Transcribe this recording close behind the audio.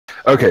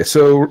Okay,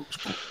 so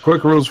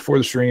quick rules before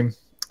the stream.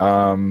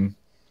 Table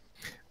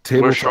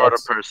We're short a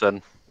talks.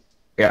 person.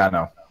 Yeah, I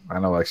know. I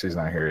know Lexi's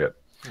not here yet.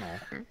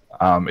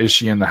 Oh. Is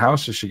she in the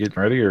house? Is she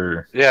getting ready,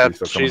 or Yeah, is she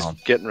still coming she's home?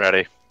 getting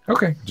ready.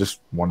 Okay,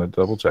 just wanted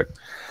to double check.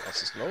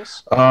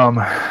 Los.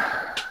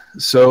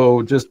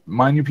 So just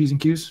mind your P's and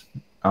Q's.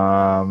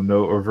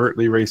 No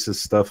overtly racist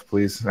stuff,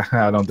 please.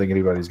 I don't think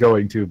anybody's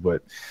going to,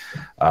 but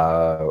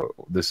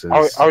this is.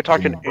 Are we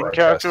talking in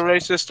character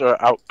racist or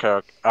out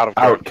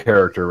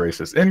character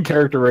racist? In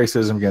character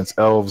racism against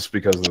elves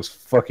because of those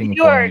fucking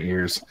pointy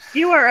ears.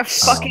 You are a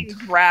fucking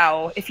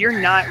brow. If you're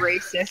not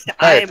racist,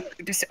 I'm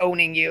just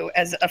owning you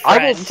as a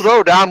friend. I will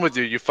throw down with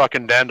you, you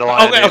fucking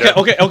dandelion.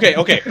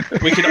 Okay.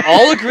 We can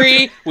all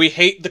agree we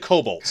hate the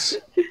kobolds.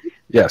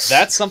 Yes,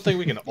 that's something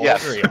we can all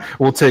agree on.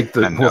 We'll take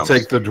the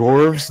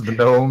dwarves, the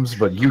gnomes,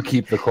 but you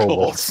keep the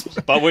kobolds.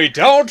 But we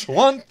don't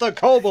want the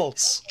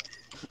kobolds.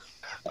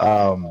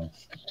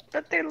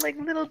 But they're like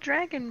little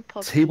dragon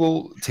puppets.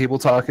 Table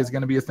talk is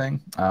going to be a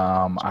thing.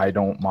 I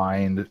don't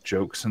mind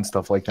jokes and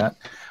stuff like that.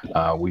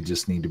 We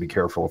just need to be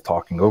careful of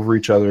talking over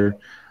each other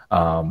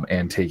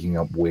and taking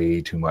up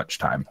way too much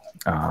time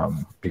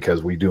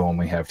because we do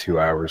only have 2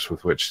 hours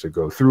with which to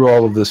go through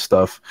all of this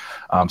stuff.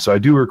 So I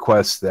do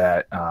request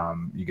that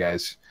you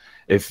guys,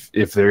 if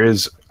there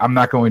is, I'm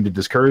not going to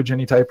discourage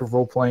any type of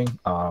role playing.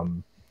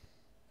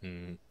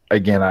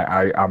 Again,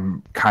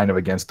 I'm kind of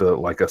against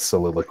a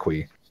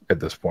soliloquy at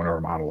this point, or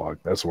a monologue.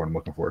 That's what I'm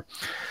looking for.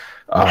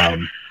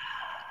 Fine.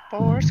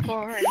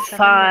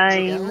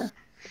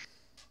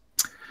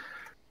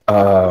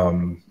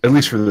 At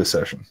least for this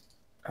session.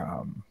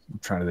 I'm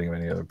trying to think of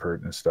any other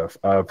pertinent stuff.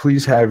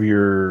 Please have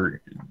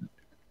or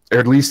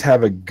at least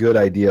have a good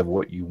idea of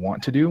what you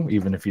want to do,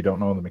 even if you don't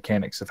know the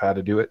mechanics of how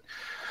to do it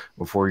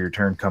before your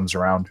turn comes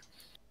around.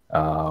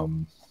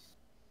 What's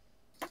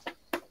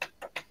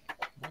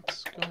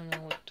going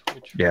on with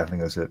Twitch? Yeah, I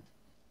think that's it.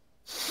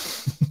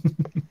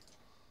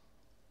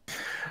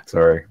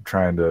 Sorry, I'm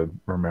trying to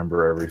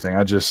remember everything.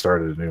 I just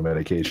started a new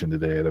medication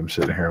today, and I'm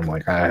sitting here. I'm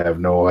like, I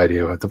have no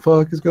idea what the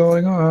fuck is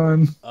going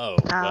on. Oh,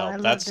 well,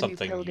 that's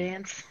something.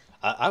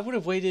 I would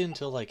have waited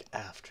until like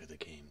after the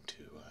game to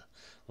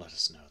let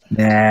us know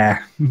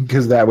that. Nah,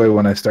 because that way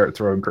when I start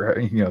throwing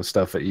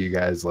stuff at you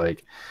guys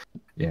like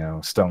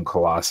stone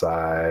colossi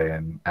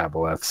and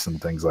aboleths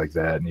and things like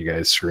that, and you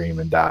guys scream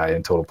and die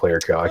in total player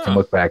kill, I can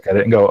look back at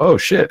it and go, oh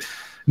shit.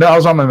 No, I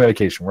was on my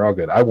medication. We're all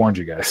good. I warned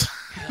you guys.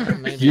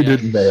 You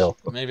didn't bail.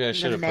 Maybe I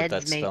should have put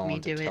that spell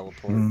into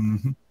teleport.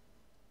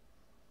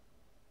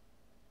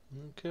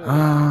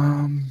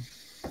 Okay.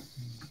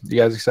 You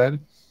guys excited?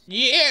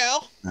 Yeah.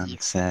 I'm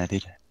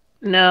excited.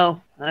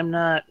 No, I'm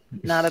not.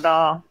 Not at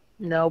all.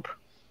 Nope.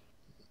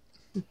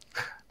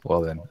 Well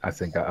then, I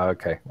think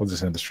okay. We'll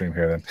just end the stream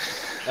here then.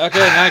 Okay,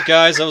 night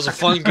guys. That was a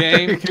fun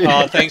game.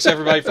 Thanks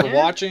everybody for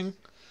watching.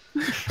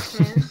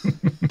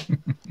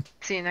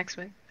 See you next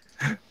week.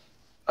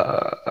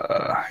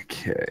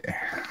 Okay.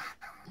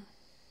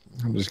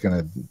 I'm just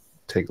gonna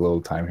take a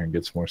little time here and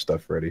get some more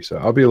stuff ready. So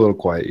I'll be a little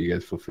quiet. You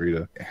guys feel free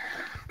to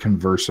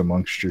converse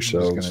amongst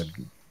yourselves. I'm just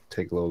gonna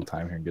take a little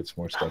time here and get some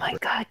more stuff. Oh my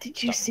god!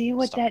 Did you see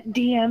what that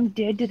DM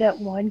did to that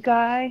one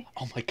guy?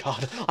 Oh my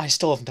god! I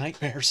still have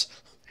nightmares.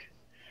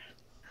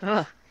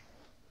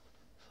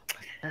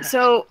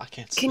 So I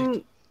can't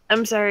sleep.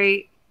 I'm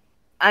sorry.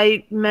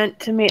 I meant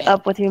to meet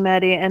up with you,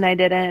 Maddie, and I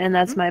didn't, and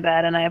that's my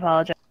bad, and I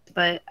apologize.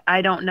 But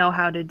I don't know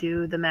how to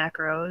do the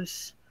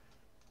macros.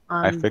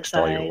 I fixed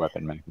all your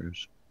weapon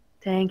macros.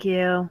 Thank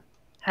you.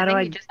 How do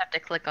I? You just have to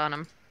click on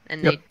them,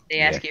 and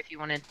they ask you if you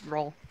want to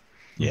roll.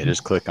 Yeah,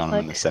 just click on them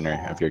in the center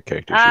of your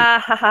character sheet.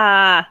 Ha ha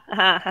ha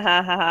ha ha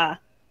ha ha.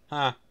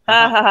 Ha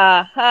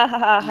ha ha ha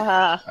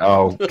ha ha.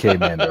 Okay,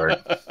 Mandor.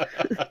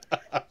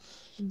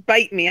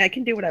 Bite me. I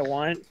can do what I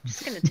want. I'm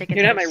just gonna take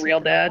You're not my real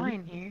dad.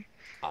 Here.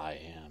 I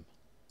am.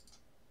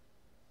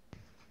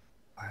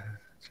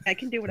 I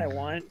can do what I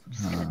want.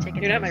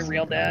 You're not my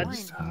real dad.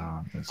 What?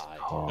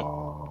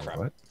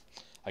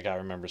 I gotta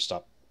remember to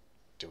stop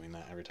doing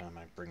that every time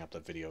I bring up the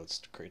video. It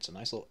creates a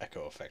nice little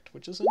echo effect,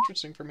 which is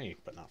interesting for me,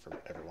 but not for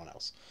everyone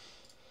else.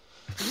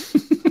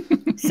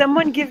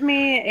 Someone give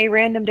me a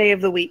random day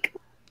of the week.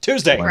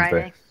 Tuesday.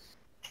 Friday.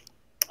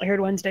 I heard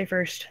Wednesday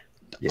first.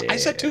 Yeah. I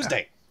said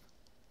Tuesday.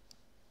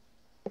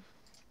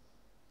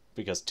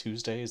 Because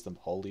Tuesday is the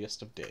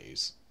holiest of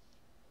days.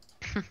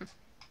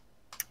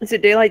 Is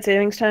it daylight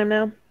savings time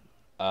now?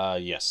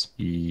 Yes.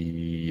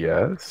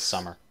 Yes.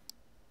 Summer.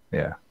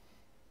 Yeah.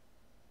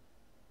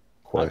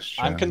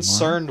 Question. I'm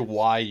concerned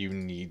why you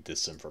need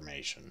this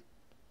information.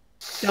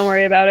 Don't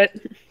worry about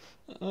it.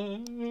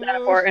 Not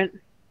important.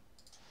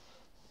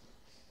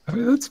 I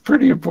mean, that's a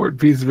pretty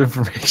important piece of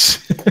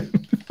information.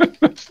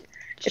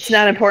 It's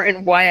not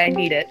important why I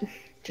need it.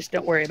 Just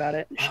don't worry about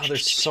it. Oh,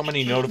 there's so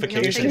many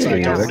notifications.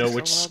 I don't know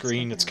which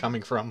screen it's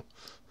coming from.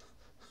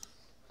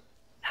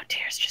 No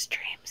tears, just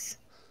dreams.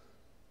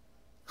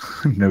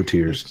 No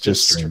tears,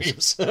 just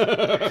streams.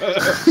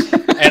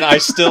 And I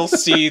still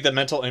see the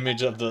mental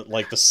image of the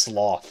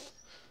sloth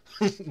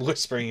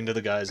whispering into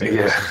the guy's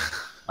ear.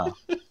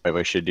 What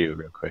we should do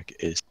real quick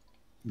is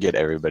get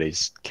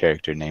everybody's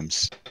character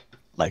names,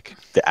 like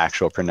the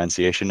actual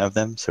pronunciation of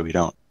them, so we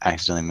don't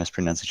accidentally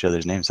mispronounce each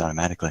other's names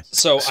automatically.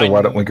 So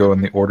why don't we go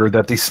in the order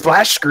that the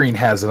splash screen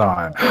has it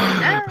on?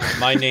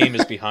 My name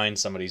is behind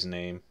somebody's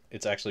name.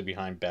 It's actually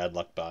behind Bad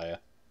Luck Baya.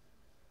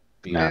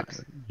 No,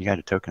 you got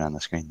a token on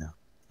the screen though,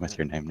 with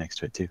your name next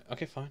to it too.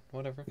 Okay, fine,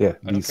 whatever. Yeah,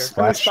 I don't care.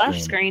 On the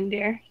splash screen,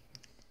 dear.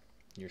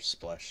 Your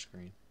splash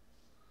screen.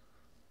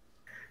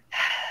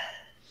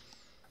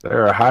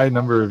 There are a high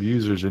number of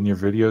users in your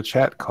video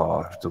chat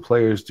call. If the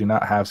players do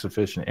not have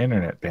sufficient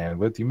internet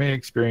bandwidth, you may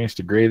experience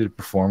degraded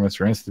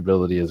performance or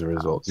instability as a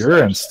result.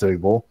 You're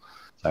unstable.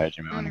 Sorry,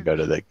 you might want to go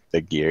to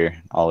the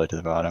gear all the way to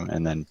the bottom,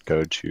 and then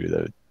go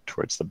to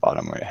towards the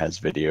bottom where it has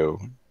video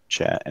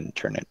chat and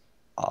turn it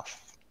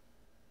off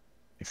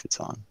if it's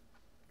on.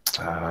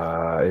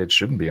 It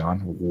shouldn't be on.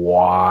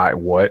 Why?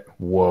 What?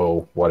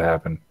 Whoa! What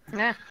happened?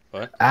 Yeah.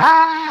 What?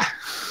 Ah!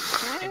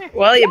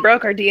 Well, you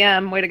broke our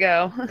DM. Way to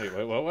go.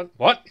 Wait,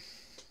 what?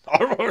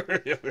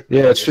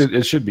 Yeah,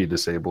 it should be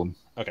disabled.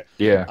 Okay.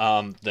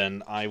 Yeah.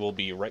 Then I will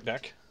be right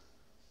back.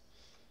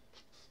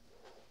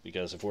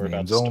 Because if we're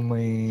about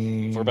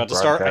to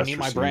start, I need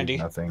my brandy.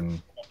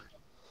 Nothing.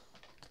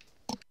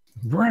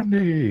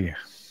 Brandy.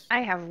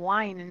 I have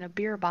wine in a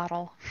beer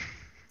bottle.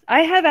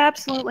 I have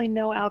absolutely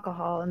no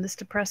alcohol, and this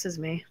depresses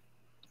me.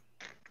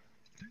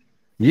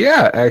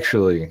 Yeah,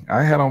 actually,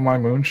 I had all my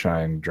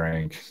moonshine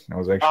drank. I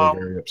was actually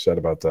very upset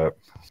about that.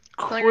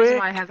 The only reason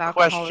why I have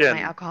alcohol is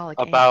my alcoholic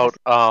about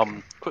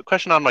quick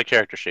question on my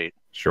character sheet.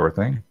 Sure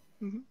thing.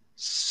 Mm-hmm.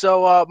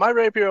 So my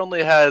rapier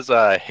only has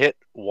hit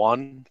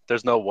 1.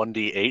 There's no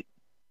 1d8.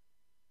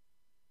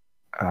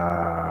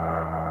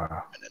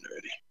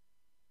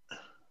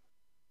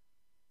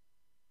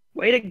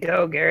 Way to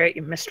go, Garrett.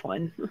 You missed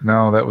one.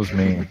 No, that was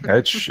me.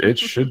 It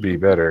should be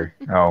better.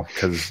 Oh,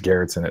 because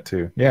Garrett's in it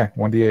too. Yeah,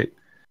 1d8.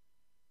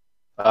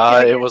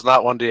 It was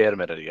not 1d8 a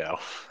minute ago.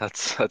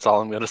 That's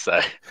all I'm gonna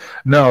say.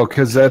 No,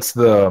 because that's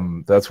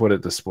what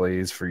it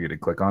displays for you to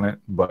click on it,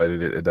 but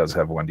it does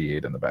have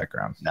 1d8 in the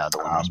background. No, the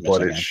one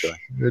but it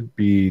should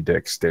be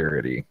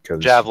dexterity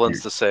because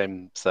Javelin's the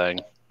same thing.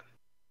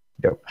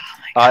 Yep.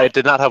 It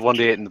did not have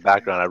 1d8 in the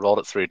background. I rolled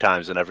it 3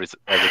 times, and every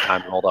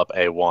time rolled up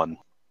a 1.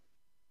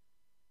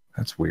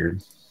 That's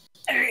weird.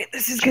 All right,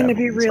 this is going to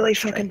be really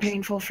fucking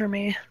painful for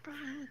me.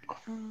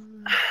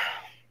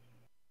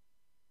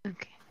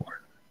 Okay.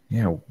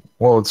 Yeah,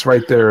 well, it's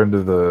right there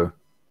into the...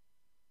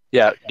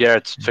 Yeah,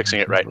 Garrett's fixing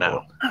it right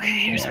now. Okay,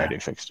 here's already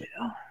fixed it.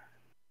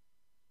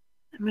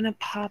 I'm going to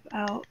pop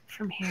out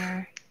from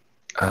here.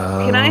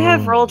 Can I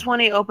have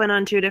Roll20 open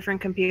on 2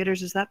 different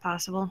computers? Is that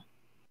possible?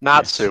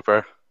 Not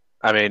super.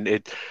 I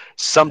mean,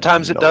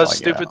 sometimes it does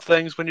stupid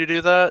things when you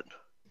do that.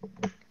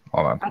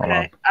 Hold on.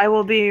 Okay, I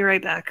will be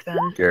right back then.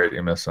 Garrett,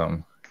 you missed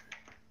something.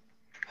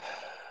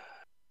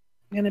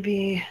 I'm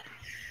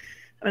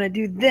gonna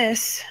do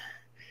this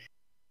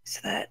so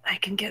that I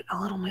can get a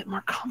little bit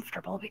more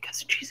comfortable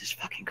because Jesus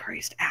fucking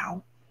Christ,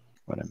 ow.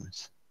 What I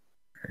miss?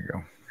 There you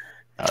go.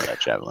 Oh, that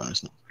javelin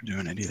is not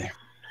doing it either.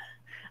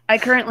 I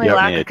currently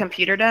lack a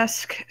computer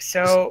desk,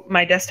 so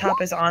my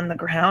desktop is on the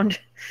ground.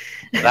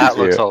 That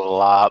looks a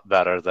lot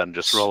better than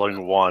just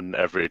rolling 1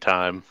 every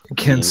time.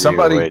 Can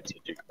somebody...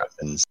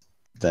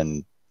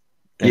 Then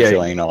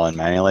filling it all in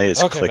manually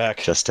is click back.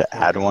 Just to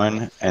add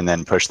one, and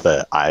then push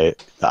the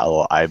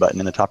little I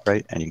button in the top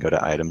right, and you can go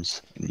to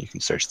items, and you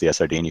can search the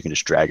SRD, and you can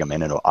just drag them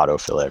in, and it'll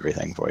autofill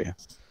everything for you.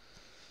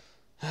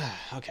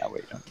 Okay. That way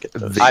you don't get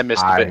those. I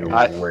missed a bit.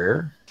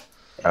 Where?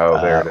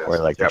 Oh, there it is. Or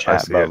like the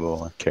chat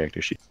bubble,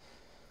 character sheet.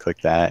 Click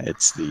that.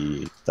 That's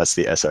the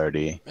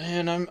SRD.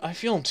 Man, I'm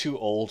feeling too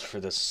old for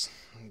this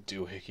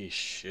doohickey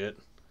shit.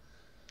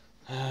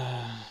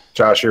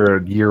 Josh, you're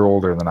a year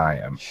older than I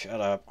am. Shut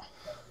up.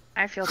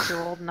 I feel too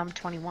old and I'm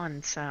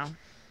 21, so...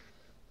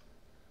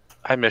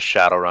 I miss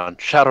Shadowrun.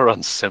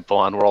 Shadowrun's simple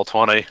on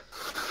Roll20.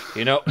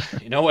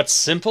 You know what's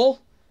simple?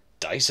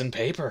 Dice and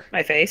paper.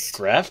 My face.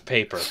 Graph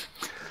paper.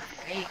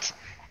 Great.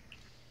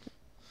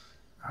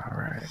 All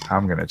right.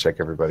 I'm going to check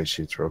everybody's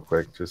sheets real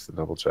quick just to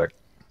double check.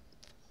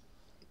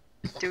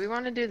 Do we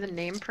want to do the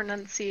name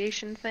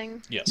pronunciation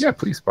thing? Yes. Yeah,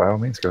 please, by all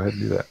means, go ahead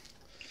and do that.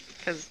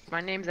 Because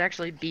my name's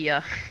actually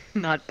Bia,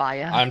 not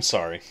Baya. I'm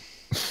sorry.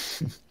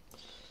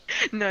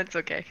 No, it's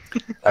okay.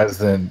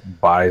 As in,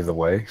 by the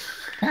way.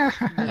 Or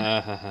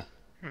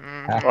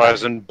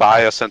as in, by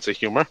a sense of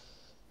humor.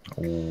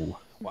 Ooh.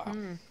 Wow.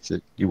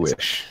 You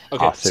wish.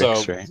 Okay,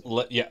 Authorix, so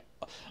right? yeah.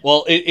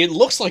 Well, it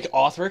looks like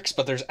Authorix,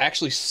 but there's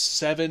actually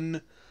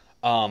 7.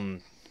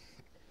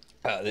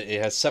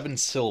 It has 7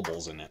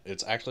 syllables in it.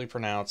 It's actually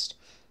pronounced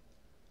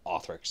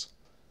Authorix.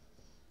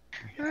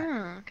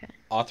 Oh, okay.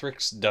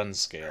 Authorix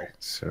Dunscale.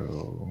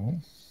 So,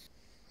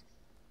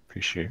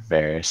 Pretty sure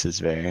Varus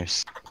is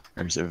Varus.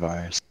 Or is it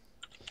Varus?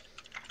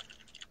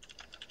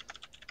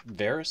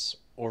 Varus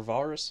or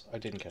Varus? I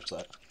didn't catch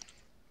that.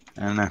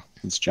 I don't know.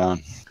 It's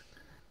John.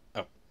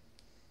 Oh.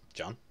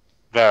 John?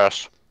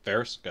 Varus.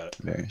 Varus? Got it.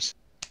 Varus.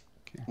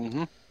 Okay.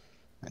 Mm-hmm.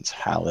 That's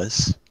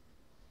Hallis.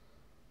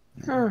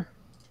 Huh.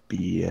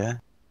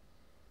 Bia.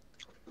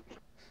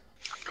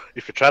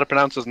 If you try to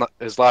pronounce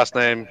his last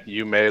name,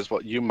 you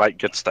might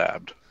get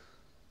stabbed.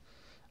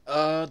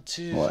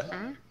 What?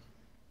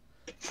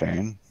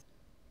 Farron?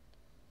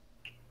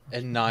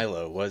 And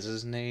Nilo was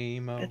his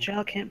name. But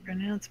y'all can't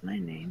pronounce my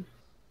name.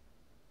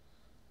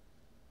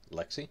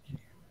 Lexi?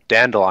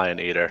 Dandelion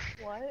eater.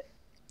 What?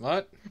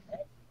 What?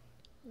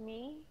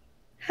 Me?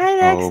 Hi,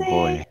 Lexi. Oh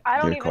boy, I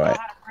don't you're even quiet. know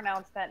how to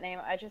pronounce that name.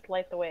 I just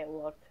like the way it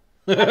looked.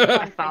 I had fun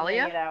figuring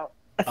Thalia? it out.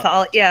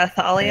 Yeah,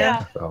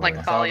 Thalia. Yeah. Like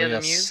Thalia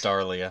the Thalia, Muse?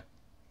 Starlia.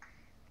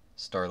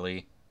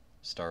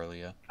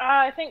 Starlia.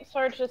 I think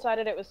Sarge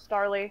decided it was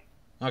Starly.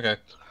 Okay.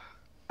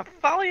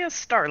 Thalia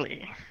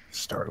Starly.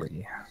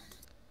 Starly.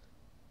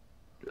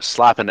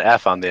 Slap an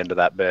F on the end of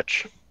that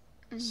bitch.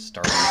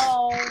 Starlia.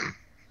 Oh.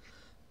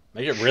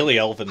 Make it really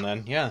elven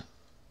then, yeah.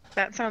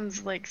 That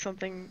sounds like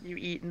something you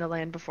eat in the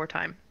land before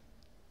time.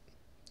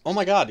 Oh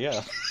my god,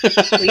 yeah.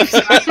 Leaf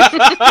star?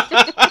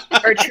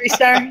 Or tree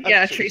star?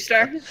 Yeah, tree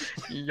star.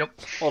 Yep.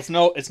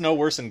 Well, it's no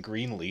worse than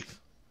Greenleaf.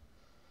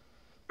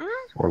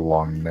 Or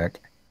long neck.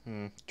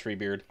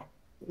 Treebeard.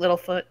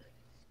 Littlefoot.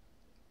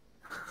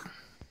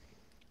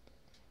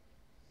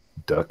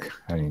 Duck.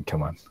 I mean,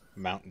 come on.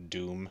 Mount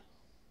Doom.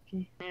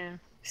 Yeah.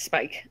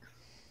 Spike.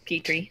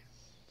 Petrie.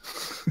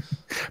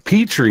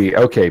 Petrie.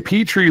 Okay,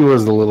 Petrie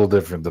was a little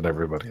different than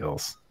everybody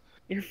else.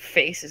 Your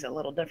face is a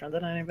little different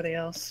than anybody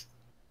else.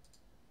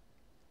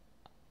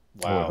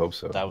 I Wow. would hope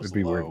so. That was It'd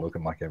be weird low.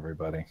 looking like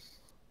everybody.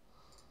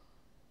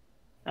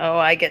 Oh,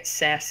 I get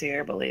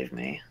sassier, believe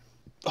me.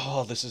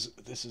 Oh, this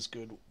is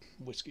good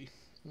whiskey.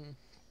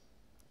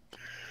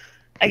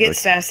 I get Like-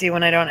 sassy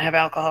when I don't have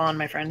alcohol and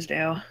my friends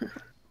do.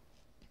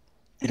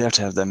 You'd have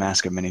to have the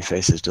mask of many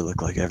faces to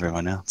look like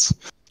everyone else.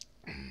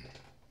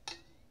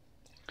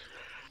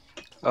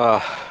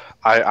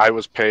 I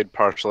was paid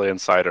partially in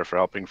cider for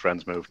helping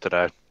friends move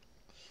today.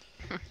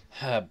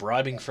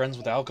 Bribing friends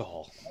with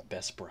alcohol.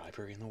 Best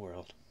bribery in the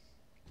world.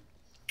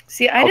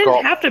 See, I Alcohol.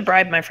 didn't have to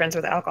bribe my friends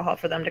with alcohol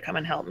for them to come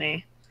and help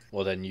me.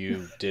 Well, then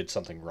you did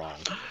something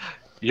wrong.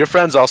 Your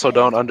friends also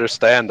don't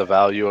understand the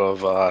value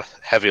of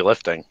heavy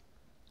lifting.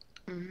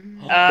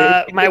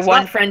 My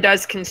one friend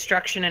does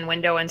construction and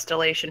window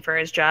installation for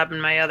his job, and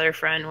my other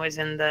friend was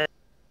in the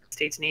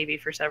States Navy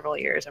for several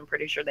years. I'm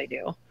pretty sure they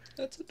do.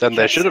 Then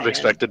they should have saying.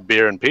 expected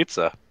beer and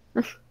pizza.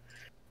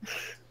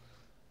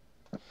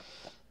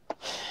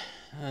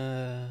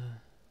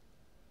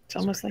 It's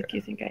almost like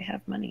you think I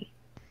have money.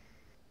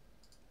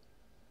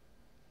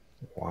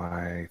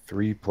 Why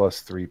 3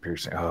 + 3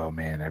 piercing? Oh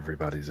man,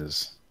 everybody's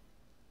is.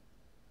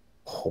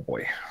 Oh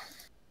boy.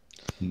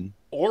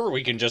 Or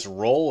we can just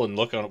roll and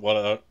look at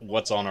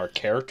what's on our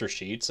character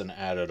sheets and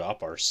add it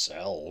up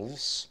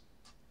ourselves.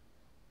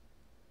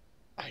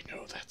 I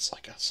know that's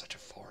like such a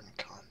foreign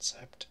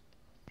concept.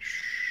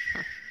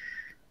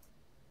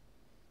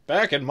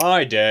 Back in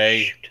my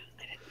day. Shoot,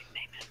 I didn't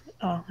name it.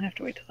 Oh, I have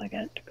to wait till I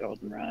get to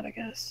Goldenrod, I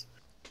guess.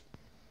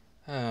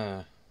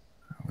 At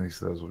least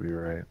those will be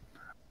right.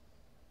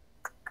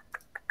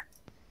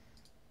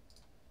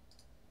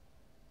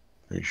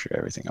 Pretty sure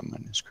everything on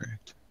mine is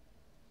correct.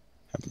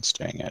 I've been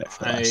staring at it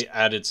for the I last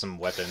added some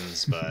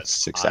weapons, but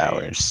 6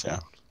 hours, so.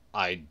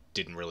 I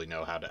didn't really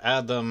know how to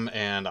add them,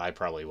 and I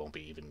probably won't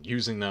be even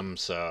using them,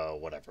 so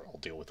whatever, I'll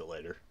deal with it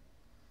later.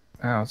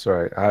 Oh, it's all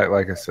right.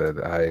 Like I said,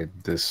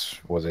 this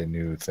was a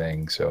new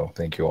thing, so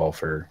thank you all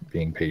for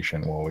being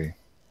patient while we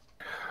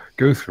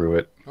go through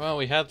it. Well,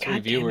 we had 3 God damn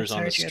it, viewers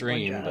on the Sarge, you had one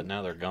stream, job. but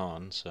now they're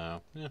gone,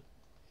 so yeah.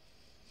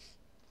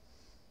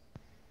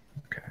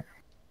 Okay.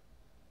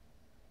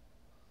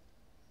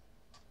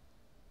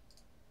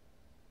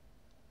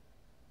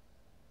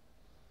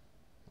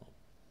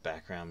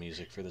 Background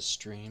music for the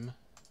stream.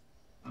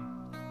 Oh,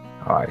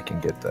 I can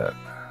get that.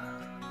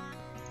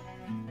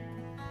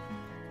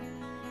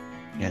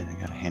 Yeah, they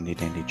got a handy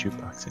dandy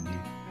jukebox in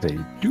here. They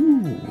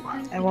do.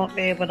 I won't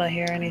be able to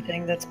hear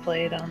anything that's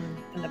played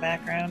in the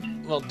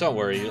background. Well, don't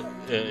worry.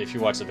 If you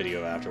watch the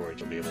video afterwards,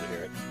 you'll be able to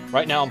hear it.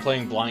 Right now, I'm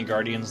playing Blind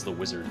Guardians: The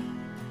Wizard.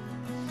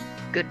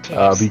 Good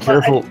taste. Be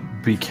careful.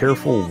 Be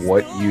careful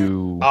what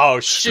you.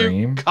 Oh shoot!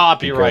 stream,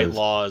 Copyright because-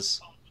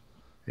 laws.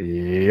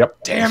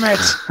 Yep. Damn it!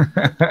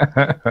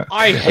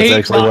 I That's hate.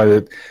 actually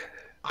why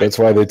that's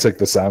why they took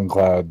the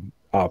SoundCloud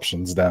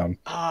options down,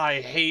 I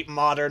hate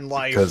modern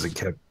life.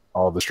 because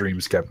all the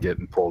streams kept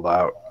getting pulled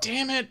out.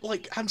 Damn it!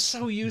 Like I'm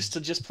so used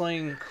to just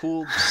playing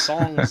cool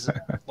songs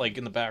like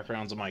in the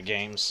backgrounds of my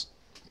games.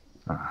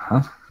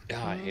 Uh-huh.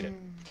 Yeah, I hate it.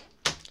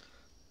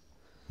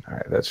 All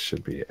right, that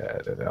should be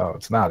added. Oh,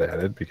 it's not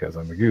added because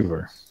I'm a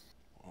goober.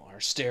 Well, our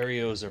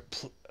stereos are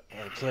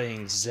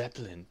playing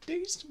Zeppelin.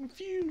 Dazed and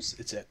confused.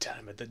 It's that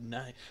time of the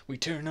night. We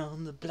turn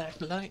on the black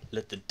light.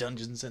 Let the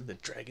Dungeons and the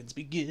Dragons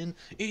begin.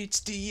 It's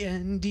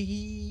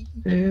D&D.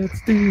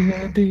 It's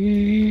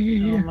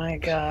D&D. Oh my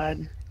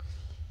god.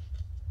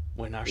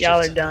 When our Y'all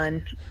are shift's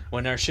done.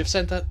 When our shift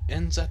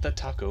ends at the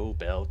Taco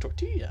Bell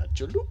tortilla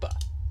chalupa.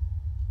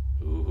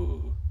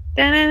 Ooh.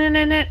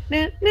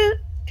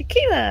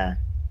 Tequila.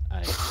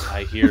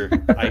 I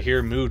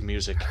hear mood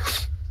music.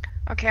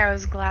 Okay, I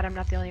was glad I'm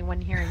not the only one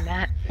hearing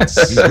that.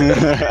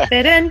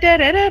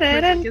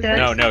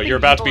 No, you're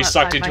about to be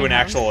sucked into an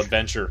actual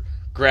adventure.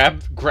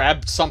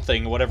 Grab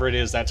something, whatever it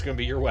is, that's going to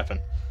be your weapon.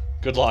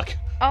 Good luck.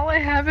 All I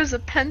have is a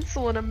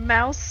pencil and a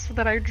mouse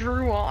that I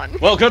drew on.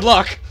 Well, good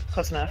luck!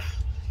 Close enough.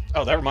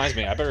 Oh, that reminds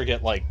me, I better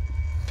get, like,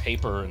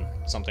 paper and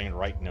something and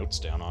write notes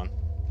down on.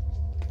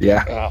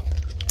 Yeah.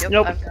 Yep,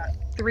 Nope. I've got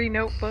 3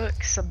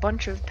 notebooks, a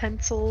bunch of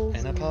pencils,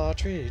 And a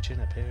partridge in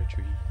a pear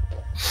tree.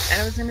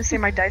 and I was gonna say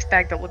my dice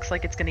bag that looks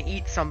like it's gonna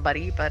eat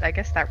somebody, but I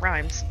guess that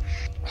rhymes.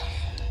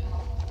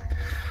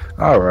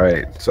 All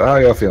right. So how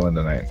y'all feeling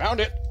tonight? Found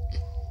it!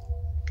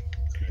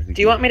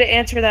 Do you want me to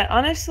answer that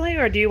honestly,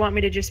 or do you want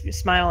me to just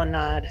smile and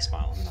nod?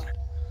 Smile and nod.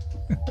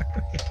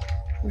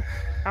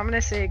 I'm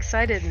gonna say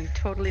excited and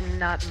totally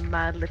not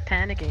mildly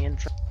panicking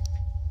inside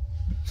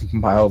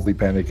Mildly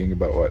panicking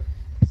about what?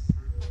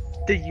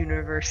 the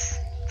universe.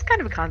 It's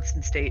kind of a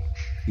constant state.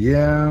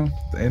 Yeah,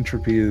 the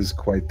entropy is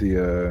quite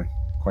the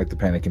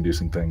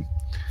panic-inducing thing.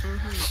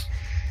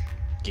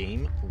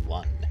 Game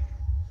 1.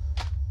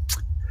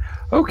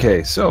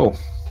 Okay, so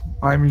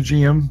I'm your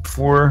GM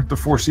for the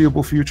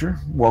foreseeable future.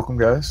 Welcome,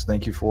 guys.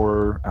 Thank you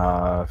for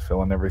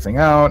filling everything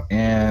out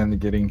and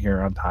getting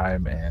here on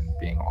time and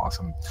being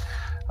awesome.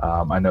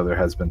 I know there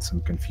has been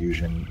some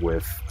confusion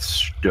with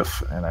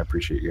stuff, and I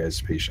appreciate you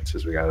guys' patience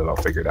as we got it all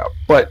figured out.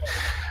 But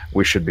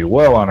we should be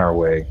well on our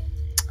way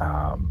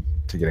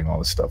to getting all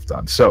this stuff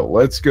done. So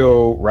let's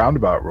go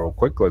roundabout real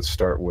quick. Let's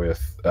start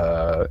with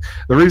the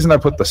reason I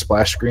put the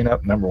splash screen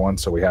up, number one,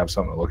 so we have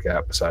something to look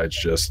at besides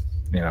just,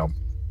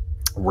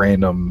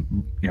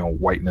 random,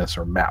 whiteness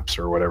or maps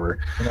or whatever.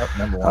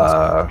 Number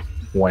one.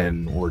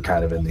 When we're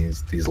kind of in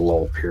these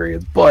lull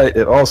periods. But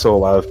it also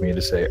allows me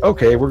to say,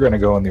 okay, we're going to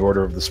go in the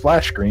order of the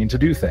splash screen to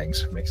do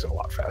things. It makes it a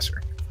lot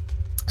faster.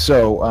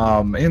 So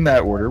in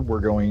that order, we're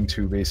going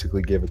to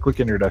basically give a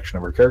quick introduction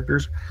of our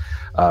characters,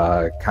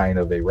 kind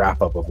of a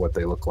wrap up of what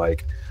they look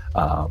like,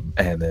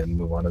 and then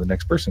move on to the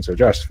next person. So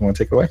Josh, if you want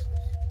to take it away.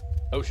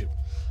 Oh, shoot.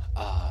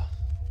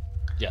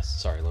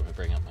 Yes, sorry, let me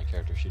bring up my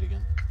character sheet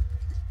again.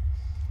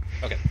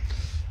 Okay.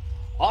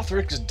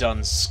 Othric's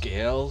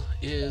Dunscale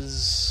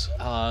is,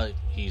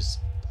 he's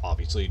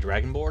obviously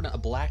Dragonborn, a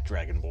black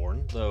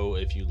Dragonborn, though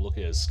if you look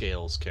at his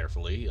scales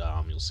carefully,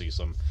 you'll see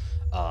some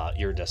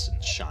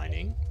iridescent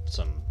shining,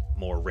 some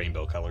more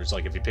rainbow colors.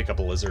 Like if you pick up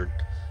a lizard,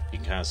 you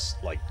can kind of,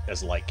 like,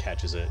 as light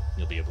catches it,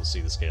 you'll be able to see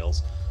the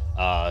scales.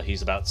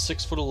 He's about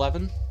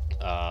 6'11".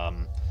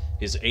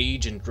 His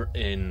age in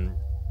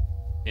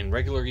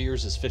regular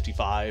years is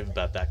 55,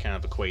 but that kind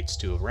of equates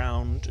to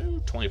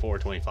around 24,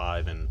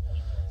 25 in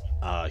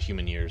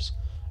human years,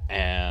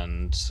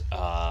 and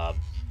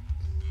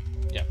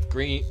yeah,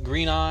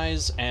 green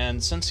eyes,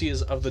 and since he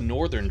is of the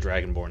northern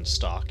Dragonborn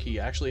stock, he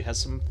actually has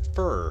some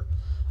fur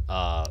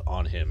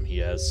on him. He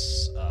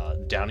has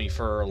downy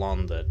fur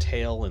along the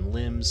tail and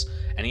limbs,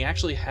 and he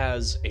actually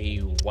has a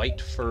white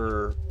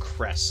fur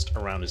crest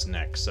around his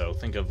neck, so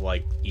think of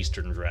like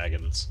eastern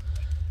dragons,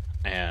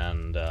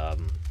 and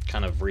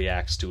kind of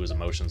reacts to his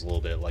emotions a little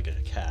bit like a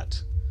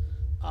cat.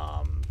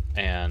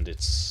 And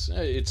it's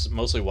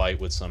mostly white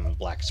with some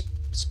black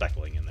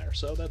speckling in there,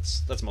 so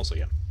that's mostly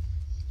him.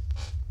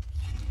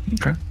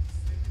 Okay.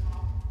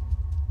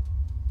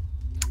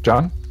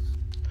 John?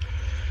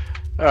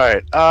 All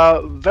right.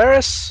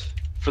 Varys,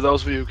 for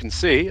those of you who can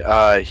see,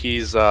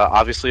 he's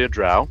obviously a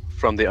drow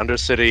from the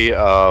Undercity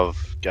of...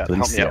 God,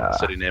 help me out with the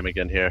city name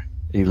again here.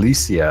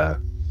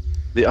 Elysia.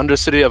 The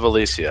Undercity of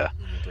Elysia.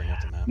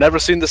 Never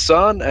seen the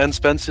sun and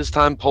spends his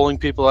time pulling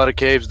people out of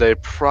caves they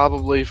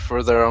probably,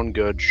 for their own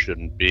good,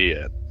 shouldn't be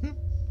in.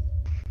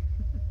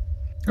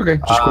 Okay,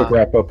 just a quick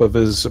wrap up of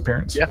his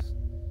appearance. Yeah.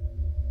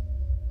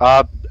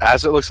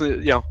 As it looks,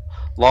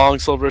 long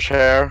silverish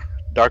hair,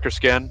 darker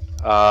skin,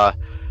 kind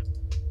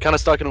of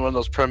stuck in one of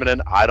those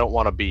permanent "I don't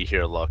want to be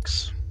here"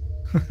 looks.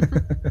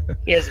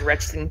 He has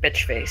resting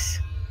bitch face.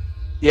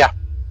 Yeah,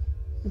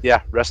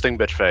 resting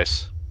bitch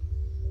face.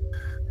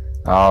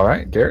 All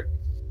right, Garrett.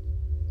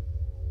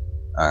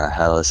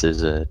 Hallis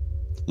is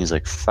he's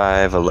like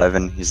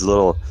 5'11". He's a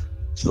little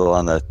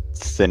on the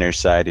thinner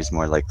side. He's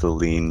more like the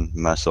lean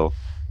muscle.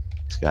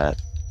 He's got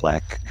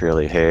black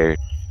curly hair,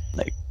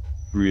 like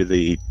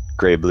really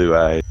gray blue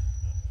eyes.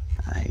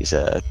 He's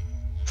a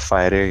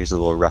fighter. He's a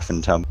little rough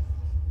and tumble.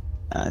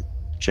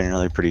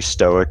 Generally pretty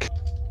stoic.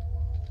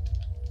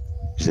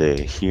 He's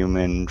a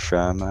human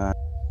from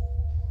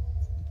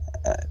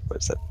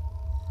what's that?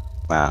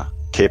 Wow,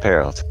 Cape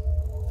Herald.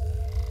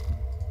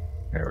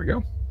 There we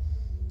go.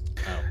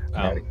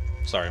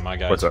 Sorry, my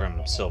guy's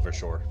from Silver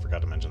Shore.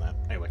 Forgot to mention that.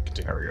 Anyway,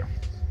 continue. There we go.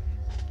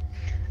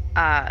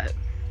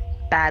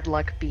 Bad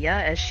Luck Bia,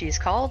 as she's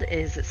called,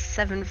 is a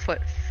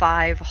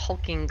 7'5"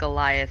 hulking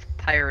Goliath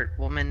pirate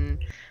woman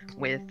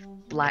with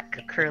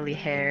black curly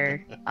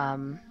hair,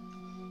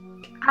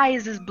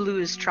 eyes as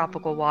blue as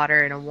tropical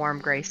water, and a warm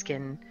gray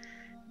skin,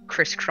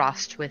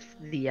 crisscrossed with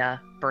the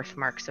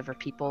birthmarks of her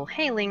people,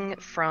 hailing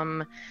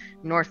from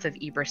north of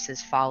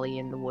Ibris's Folly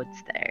in the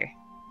woods there,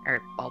 or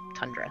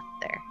tundra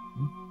there.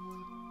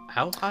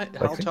 How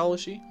tall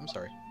is she? I'm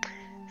sorry.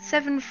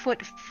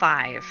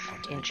 7'5"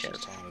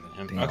 inches.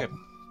 Okay.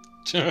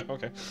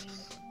 Okay.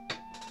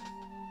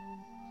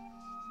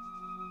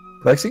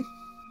 Lexi?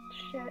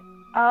 Shit.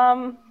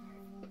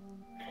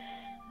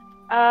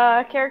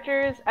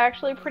 Character is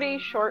actually pretty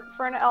short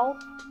for an elf.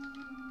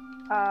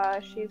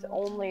 She's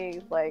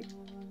only like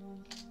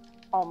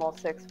almost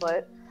 6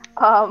 foot.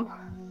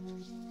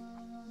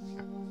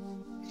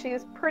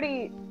 She's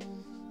pretty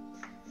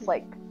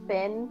like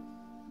thin,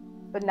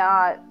 but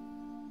not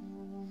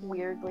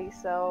weirdly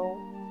so.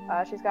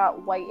 She's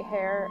got white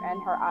hair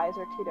and her eyes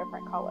are 2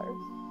 different colors.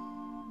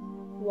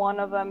 One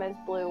of them is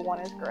blue, one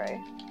is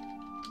gray.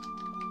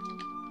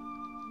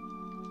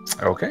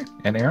 Okay.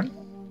 And Aaron?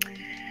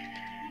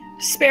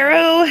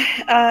 Sparrow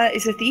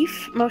is a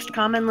thief. Most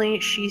commonly,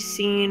 she's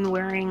seen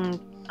wearing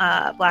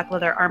black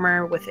leather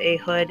armor with a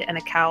hood and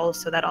a cowl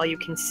so that all you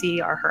can see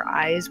are her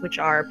eyes, which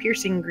are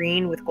piercing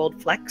green with gold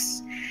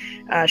flecks.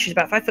 She's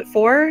about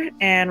 5'4"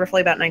 and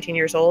roughly about 19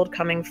 years old,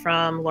 coming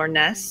from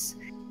Lorness.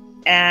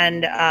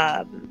 And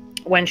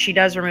when she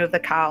does remove the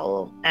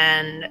cowl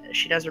and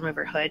she does remove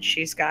her hood,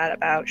 she's got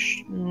about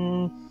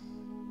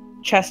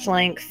chest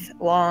length,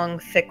 long,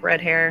 thick red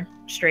hair,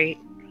 straight,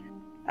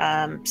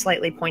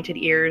 slightly pointed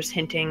ears,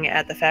 hinting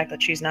at the fact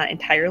that she's not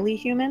entirely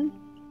human.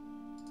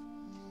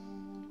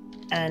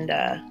 And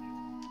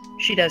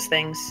she does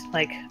things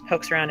like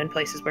pokes around in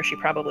places where she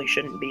probably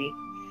shouldn't be.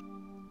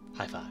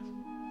 High five.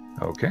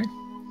 Okay.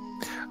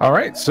 All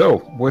right.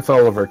 So, with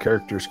all of our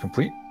characters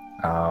complete,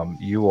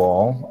 you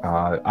all,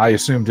 I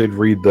assume, did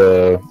read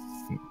the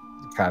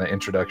kind of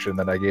introduction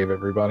that I gave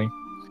everybody.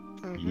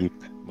 Yep.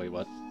 Wait,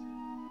 what?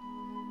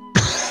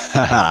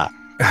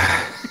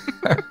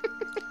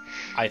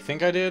 I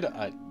think I did.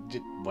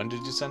 When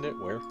did you send it?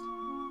 Where?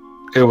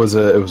 It was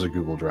a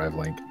Google Drive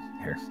link.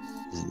 Here.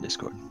 It's in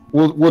Discord.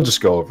 We'll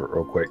just go over it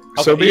real quick.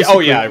 Okay. So basically, oh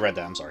yeah, I read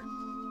that. I'm sorry.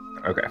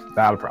 Okay,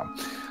 not a problem.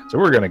 So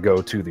we're gonna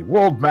go to the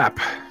world map.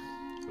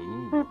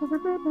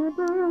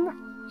 Ooh.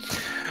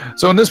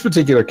 So in this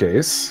particular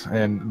case,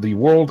 in the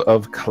world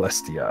of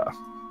Calestia,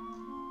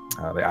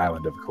 the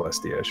island of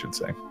Calestia, I should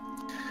say,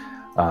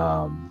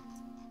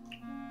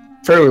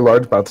 fairly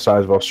large, about the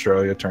size of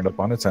Australia, turned up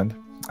on its end,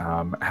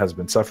 has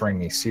been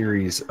suffering a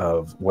series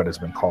of what has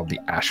been called the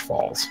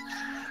Ashfalls.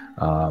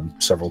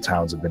 Several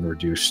towns have been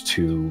reduced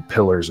to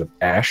pillars of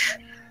ash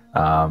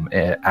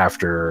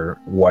after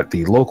what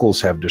the locals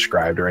have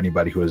described, or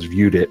anybody who has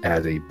viewed it,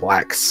 as a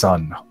black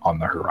sun on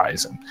the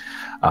horizon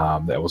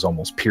that was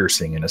almost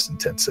piercing in its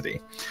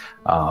intensity.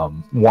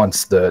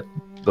 Once the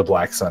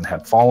black sun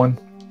had fallen,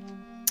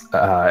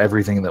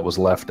 everything that was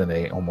left in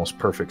a almost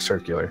perfect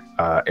circular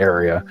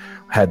area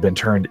had been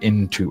turned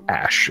into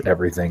ash.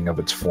 Everything of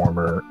its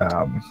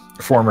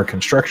former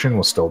construction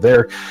was still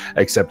there,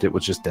 except it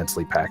was just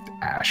densely packed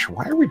ash.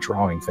 Why are we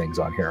drawing things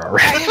on here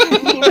already? I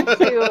didn't mean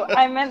to.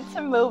 I meant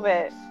to move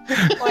it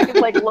so I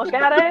could look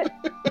at it.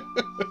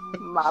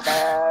 My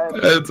bad.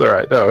 It's all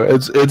right. No,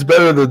 it's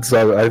better than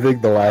some. I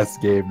think the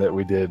last game that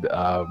we did.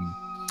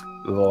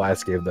 The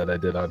last game that I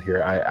did on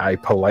here, I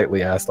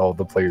politely asked all of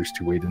the players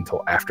to wait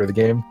until after the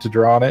game to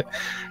draw on it,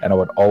 and I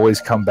would always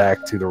come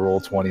back to the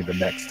Roll20 the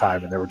next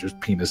time, and there were just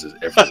penises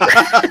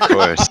everywhere. Of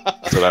course,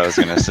 that's what I was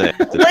gonna say.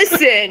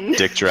 Listen!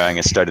 Dick drawing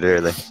has started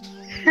early.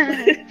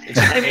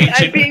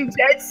 I'm being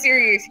dead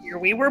serious here.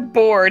 We were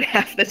bored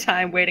half the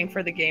time waiting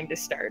for the game to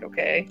start,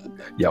 okay?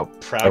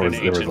 Yep. Proud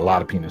There was a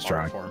lot of penis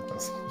art drawing.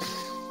 form.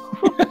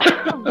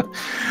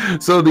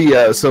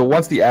 So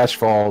once the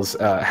Ashfalls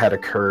had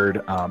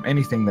occurred,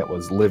 anything that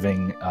was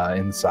living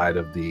inside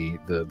of the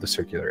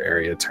circular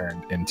area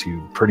turned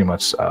into pretty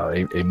much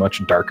a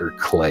much darker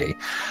clay,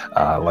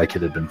 like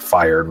it had been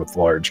fired with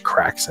large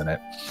cracks in it.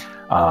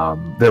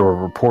 There were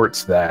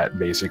reports that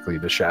basically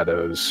the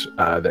shadows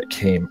that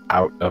came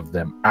out of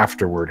them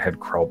afterward had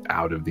crawled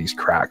out of these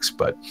cracks,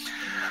 but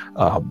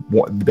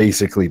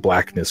basically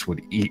blackness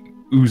would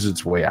ooze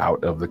its way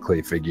out of the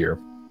clay figure.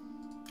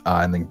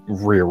 And then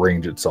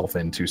rearrange itself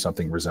into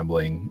something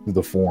resembling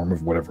the form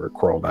of whatever it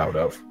crawled out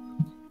of,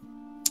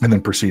 and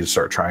then proceed to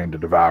start trying to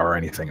devour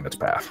anything in its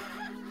path.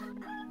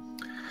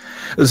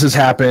 This has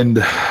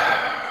happened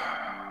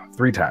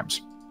 4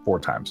 times.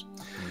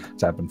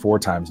 It's happened 4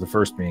 times. The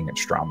first being at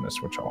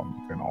Stromness, which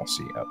you can all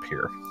see up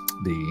here.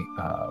 The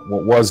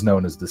what was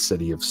known as the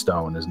City of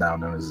Stone is now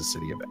known as the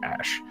City of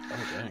Ash,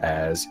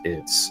 as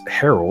its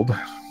herald,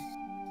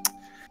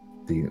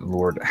 the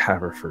Lord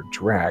Haverford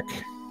Drac,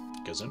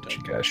 which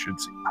you guys should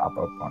see pop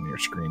up on your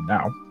screen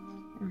now.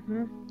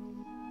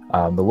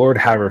 The Lord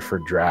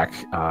Haverford Drac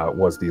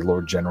was the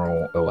Lord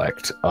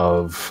General-elect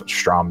of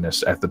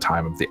Stromness at the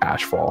time of the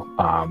Ashfall.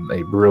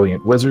 A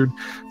brilliant wizard,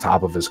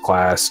 top of his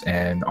class,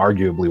 and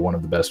arguably one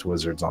of the best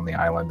wizards on the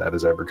island that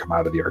has ever come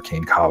out of the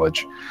Arcane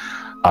College.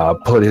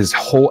 Put his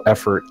whole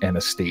effort and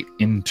estate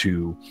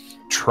into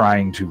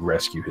trying to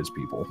rescue his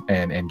people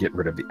and get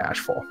rid of the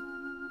Ashfall.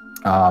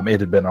 It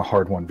had been a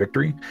hard-won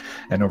victory,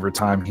 and over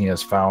time he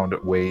has found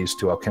ways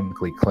to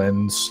alchemically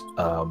cleanse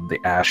the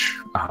ash,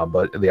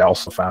 but they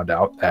also found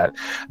out that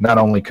not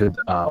only could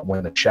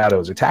when the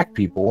shadows attack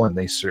people and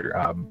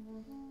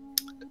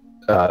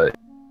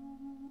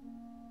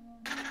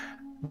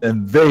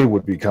then they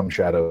would become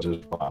shadows as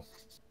well.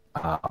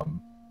 So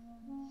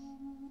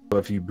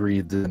if you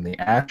breathed in the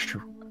ash,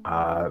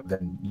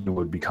 then you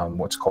would become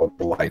what's called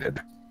blighted.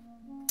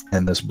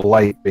 And this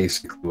blight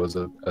basically was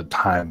a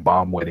time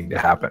bomb waiting to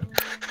happen,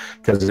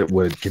 because it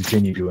would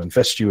continue to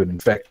infest you and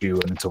infect you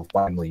until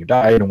finally you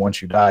died. And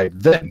once you died,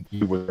 then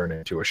you would turn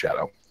into a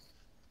shadow.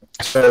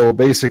 So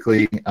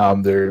basically,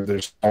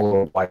 there's all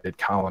little blighted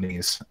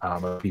colonies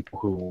of people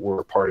who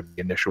were part of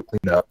the initial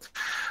cleanup.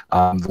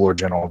 The Lord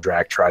General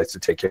Drac tries to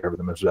take care of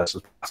them as best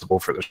as possible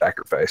for the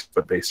sacrifice,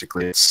 but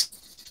basically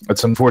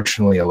it's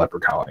unfortunately a leper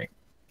colony.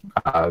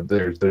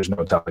 There's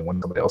no telling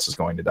when somebody else is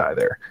going to die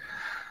there.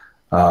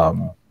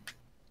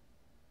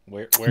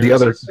 Where the is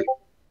other this?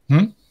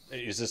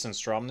 Is this in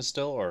Stromness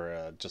still,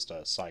 or just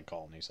a side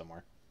colony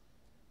somewhere?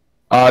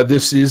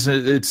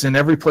 It's in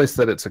every place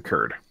that it's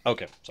occurred.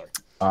 Okay, sorry.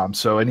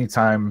 So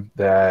anytime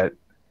that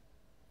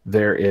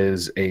there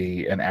is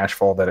an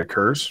ashfall that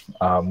occurs,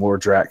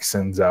 Lord Drac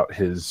sends out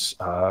his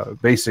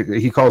basically,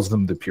 he calls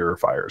them the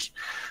purifiers,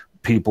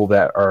 people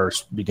that are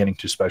beginning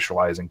to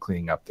specialize in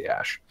cleaning up the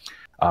ash.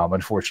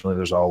 Unfortunately,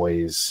 there's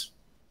always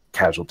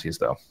casualties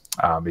though,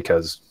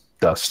 because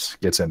dust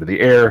gets into the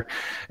air,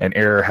 and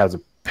air has a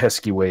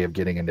pesky way of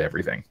getting into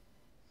everything.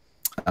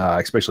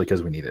 Especially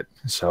because we need it.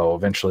 So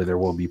eventually there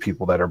will be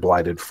people that are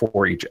blighted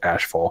for each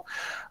ashfall.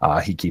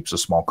 He keeps a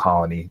small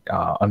colony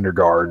under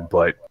guard,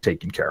 but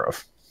taken care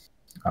of,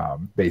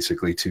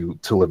 basically to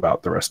live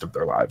out the rest of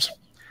their lives.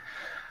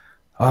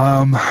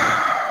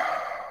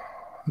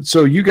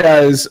 So you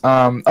guys,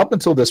 up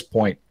until this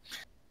point,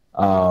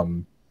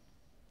 the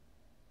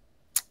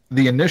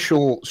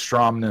initial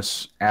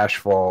Stromness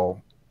ashfall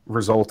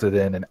resulted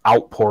in an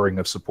outpouring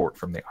of support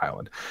from the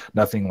island.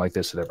 Nothing like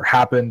this had ever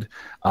happened.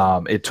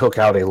 It took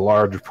out a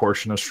large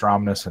portion of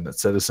Stromness and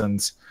its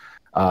citizens,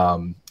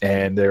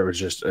 and there was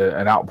just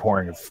an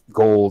outpouring of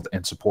gold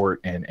and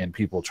support and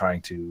people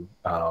trying to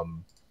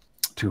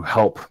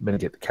help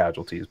mitigate the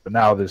casualties. But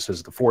now this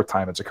is the fourth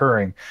time it's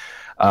occurring.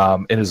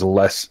 It is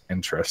less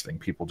interesting.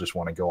 People just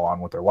want to go on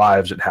with their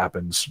lives. It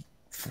happens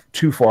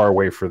too far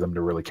away for them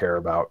to really care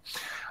about.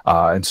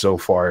 And so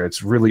far,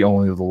 it's really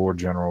only the Lord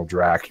General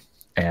Drac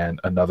and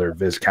another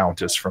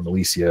Viscountess from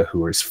Elysia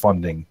who is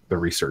funding the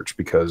research,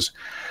 because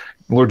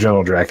Lord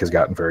General Drac has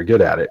gotten very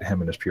good at it, him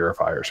and his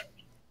purifiers.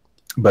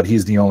 But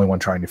he's the only one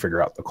trying to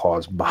figure out the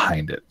cause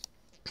behind it.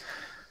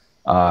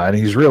 And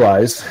he's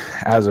realized,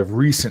 as of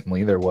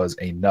recently, there was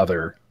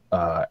another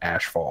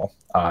ashfall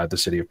at the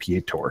city of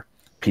Pytor,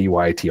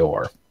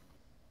 Pytor,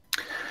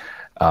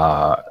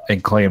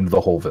 and claimed the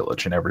whole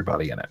village and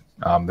everybody in it.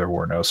 There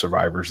were no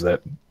survivors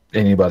that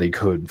anybody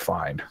could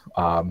find.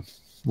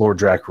 Lord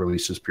Drac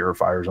released his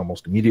purifiers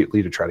almost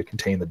immediately to try to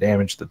contain the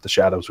damage that the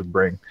shadows would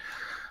bring.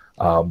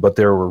 But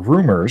there were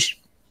rumors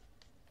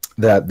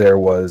that there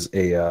was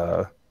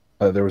a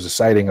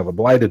sighting of a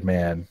blighted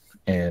man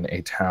in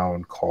a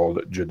town called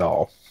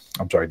Jedal.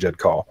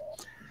 Jedkal.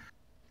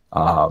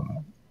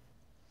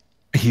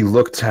 He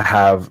looked to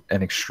have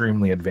an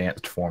extremely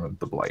advanced form of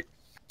the blight,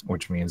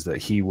 which means that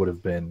he would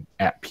have been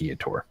at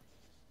Pytor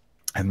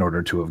in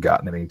order to have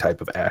gotten any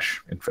type of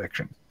ash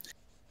infection.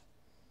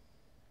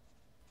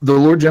 The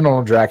Lord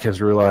General Drac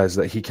has realized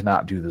that he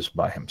cannot do this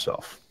by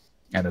himself,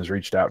 and has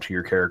reached out to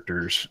your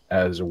characters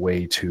as a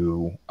way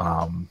to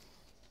have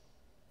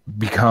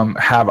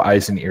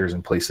eyes and ears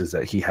in places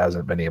that he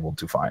hasn't been able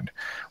to find.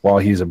 While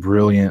he's a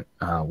brilliant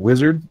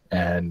wizard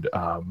and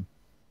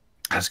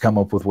has come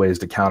up with ways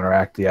to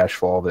counteract the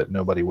ashfall that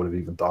nobody would have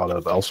even thought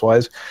of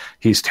elsewise,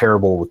 he's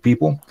terrible with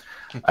people,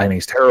 and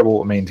he's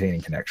terrible at maintaining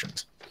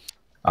connections.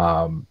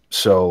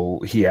 So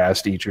he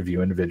asked each of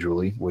you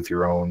individually, with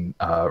your own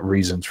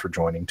reasons for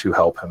joining, to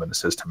help him and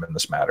assist him in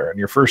this matter. And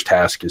your first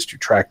task is to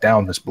track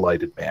down this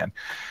blighted man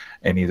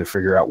and either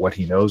figure out what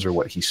he knows or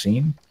what he's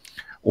seen,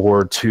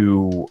 or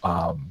to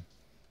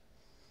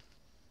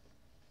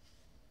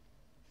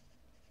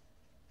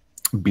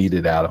beat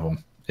it out of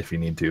him if you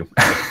need to.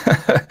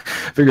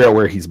 Figure out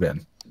where he's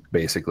been,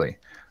 basically.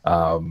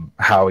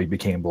 How he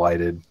became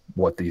blighted,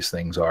 what these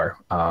things are.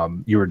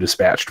 You were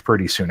dispatched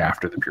pretty soon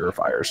after the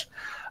purifiers.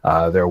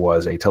 There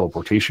was a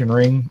teleportation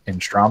ring in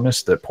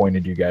Stromness that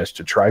pointed you guys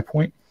to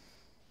Tri-Point,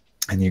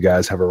 and you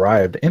guys have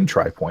arrived in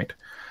Tri-Point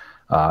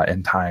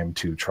in time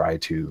to try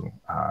to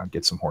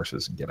get some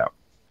horses and get out.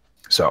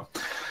 So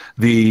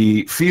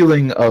the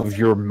feeling of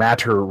your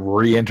matter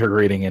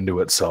reintegrating into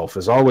itself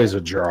is always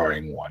a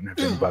jarring one,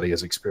 if anybody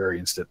has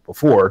experienced it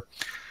before.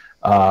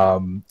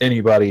 Has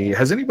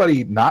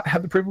anybody not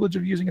had the privilege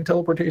of using a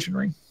teleportation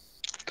ring?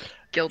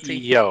 Guilty.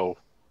 Yo.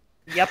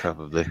 Yep.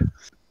 Probably.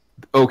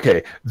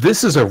 Okay,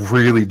 this is a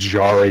really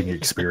jarring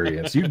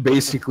experience. You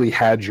basically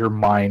had your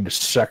mind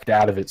sucked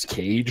out of its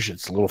cage,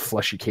 its little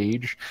fleshy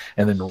cage,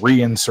 and then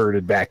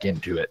reinserted back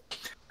into it.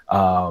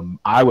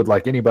 I would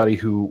like anybody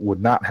who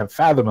would not have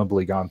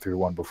fathomably gone through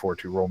one before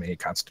to roll me a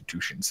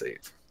Constitution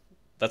save.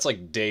 That's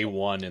like day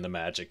one in the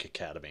Magic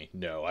Academy.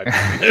 No, I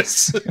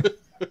promise.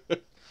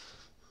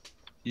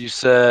 You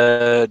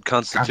said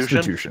Constitution?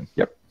 Constitution,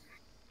 yep.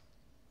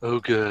 Oh,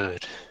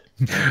 good.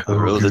 I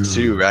rolled a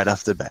 2 right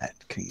off the bat.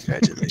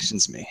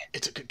 Congratulations, me.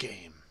 It's a good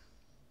game.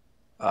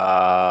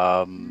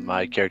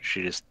 My character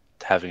sheet is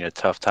having a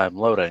tough time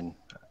loading.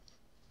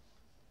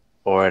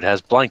 Or it has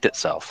blanked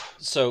itself.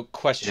 So,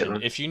 question: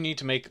 Yeah. if you need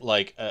to make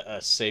like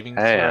a saving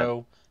Man.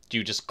 throw, do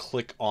you just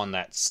click on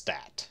that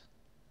stat?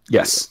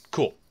 Yes.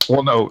 Cool.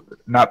 Well, no,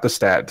 not the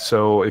stat.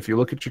 So if you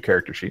look at your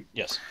character sheet,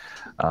 Yes.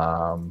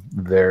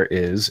 there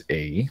is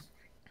a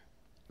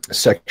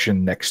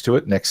section next to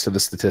it, next to the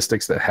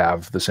statistics that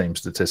have the same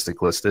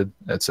statistic listed.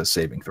 That says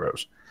saving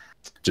throws.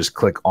 Just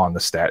click on the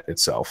stat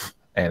itself,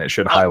 and it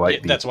should highlight.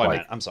 Yeah, that's what I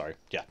meant. I'm sorry.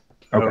 Yeah.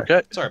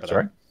 Okay. Sorry about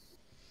Sorry.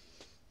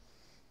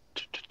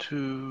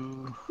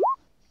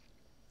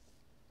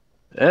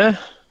 Eh.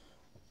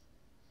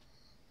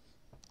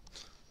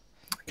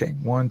 Okay,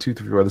 1, 2,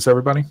 3, 4. That's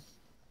everybody.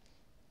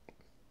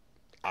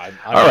 I'm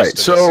All right, used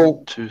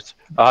to this.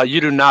 so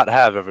You do not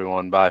have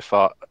everyone by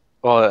far.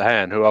 Well, at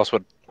hand. Who else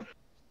would?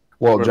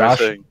 well, what am I Josh,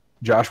 saying?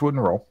 Josh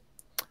wouldn't roll.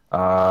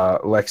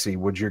 Lexi,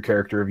 would your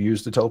character have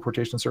used the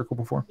teleportation circle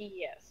before?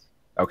 Yes.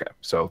 Okay,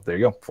 so there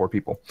you go, 4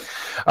 people.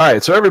 All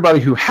right, so everybody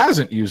who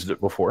hasn't used it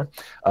before,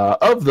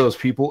 of those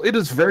people, it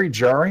is very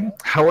jarring.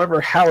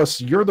 However,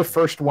 Hallis, you're the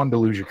first one to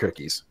lose your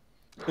cookies.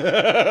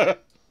 There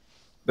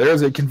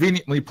is a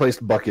conveniently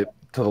placed bucket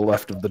to the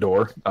left of the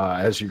door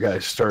as you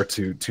guys start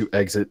to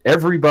exit.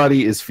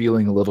 Everybody is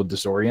feeling a little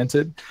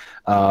disoriented.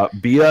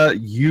 Bia,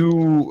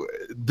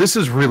 this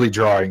is really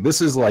jarring.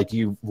 This is like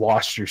you've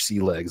lost your sea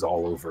legs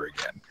all over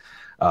again.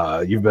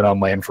 You've been on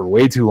land for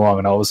way too long,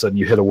 and all of a sudden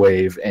you hit a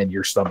wave and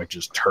your stomach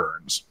just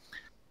turns.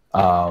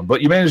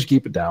 But you managed to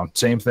keep it down.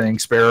 Same thing,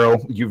 Sparrow.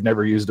 You've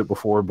never used it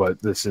before,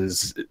 but this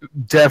is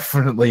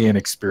definitely an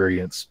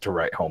experience to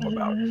write home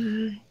about.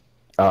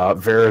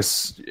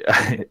 Varys,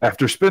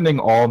 after spending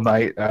all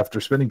night, after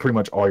spending pretty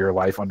much all your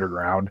life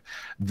underground,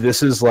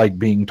 this is like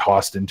being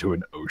tossed into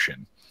an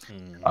ocean.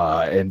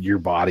 And your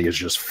body is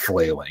just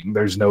flailing.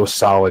 There's no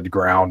solid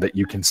ground that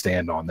you can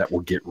stand on that will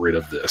get rid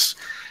of this.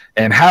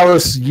 And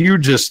Hallis, you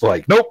just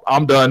like, nope,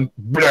 I'm done.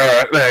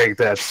 Like,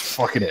 that's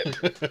fucking it.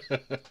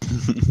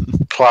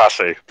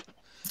 Classy.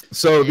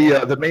 So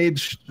the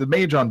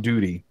mage on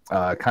duty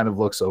kind of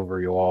looks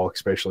over you all,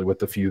 especially with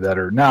the few that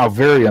are now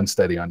very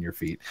unsteady on your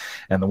feet,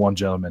 and the one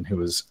gentleman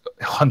who is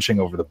hunching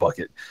over the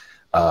bucket.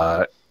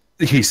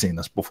 He's seen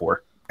this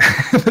before.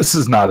 This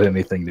is not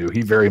anything new.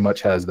 He very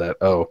much has that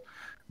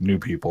new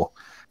people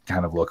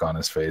kind of look on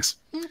his face.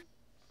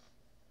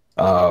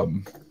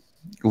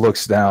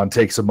 Looks down,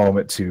 takes a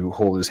moment to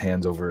hold his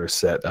hands over a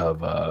set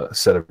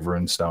of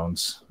rune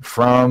stones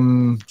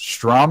from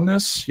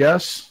Stromnus.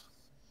 Yes.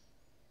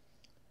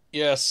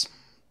 Yes,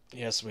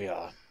 we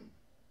are.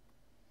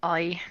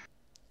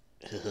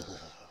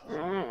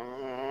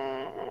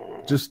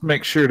 Just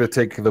make sure to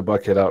take the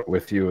bucket out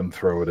with you and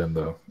throw it in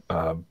the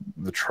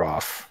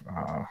trough.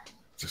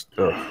 Just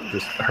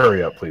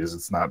hurry up, please.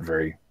 It's not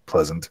very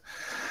pleasant.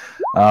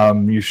 Has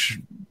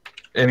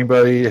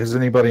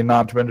anybody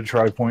not been to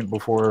Tri Point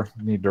before?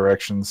 Need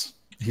directions?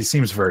 He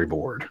seems very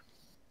bored.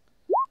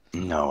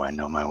 No, I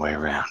know my way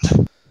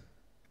around.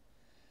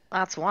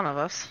 That's one of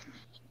us.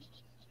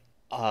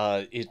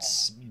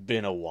 It's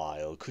been a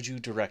while. Could you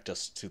direct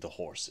us to the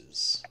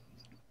horses?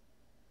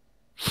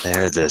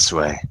 They're this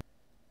way.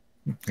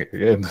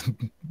 And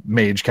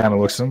Mage kind of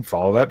looks at him.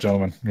 Follow that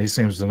gentleman. He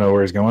seems to know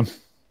where he's going.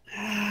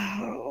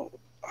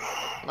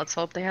 Let's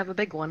hope they have a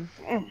big one.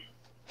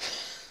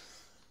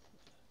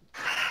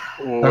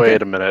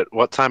 Wait a minute.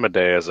 What time of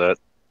day is it?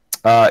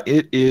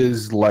 It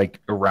is like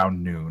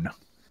around noon.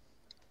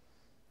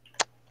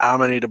 I'm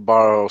gonna need to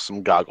borrow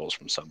some goggles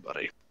from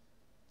somebody.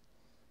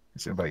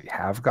 Does anybody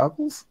have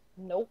goggles?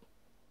 Nope.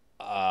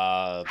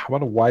 How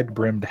about a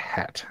wide-brimmed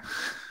hat?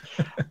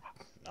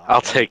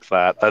 I'll take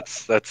that.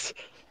 That's.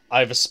 I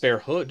have a spare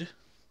hood.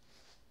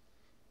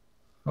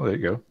 Oh, there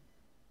you go.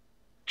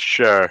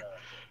 Sure.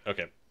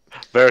 Okay.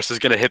 Varys is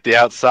gonna hit the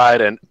outside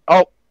and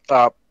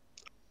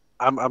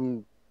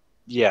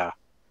yeah.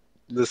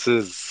 This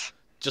is.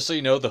 Just so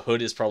you know, the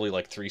hood is probably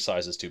like 3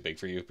 sizes too big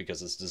for you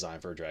because it's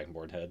designed for a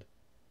dragonborn head.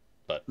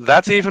 But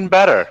that's even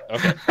better.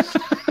 Okay.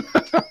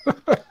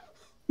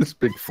 This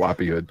big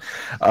floppy hood.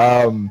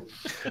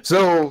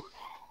 So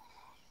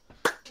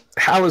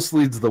Hallis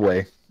leads the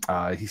way.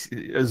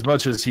 As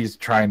much as he's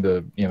trying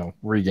to,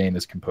 regain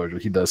his composure,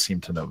 he does seem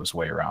to know his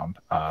way around,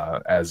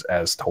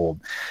 as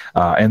told.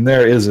 And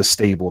there is a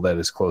stable that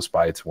is close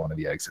by to one of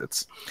the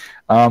exits.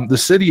 The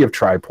city of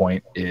Tri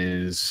Point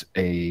is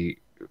a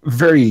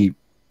very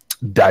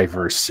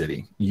diverse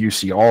city. You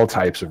see all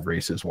types of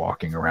races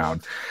walking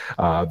around.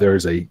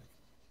 There's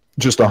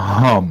just a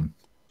hum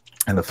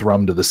and a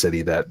thrum to the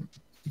city that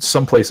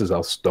some places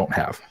else don't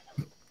have.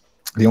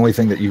 The only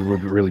thing that you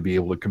would really be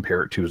able to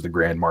compare it to is the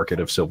Grand Market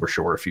of Silver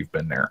Shore if you've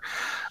been there.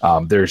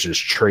 There's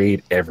just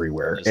trade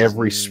everywhere.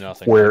 Every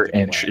square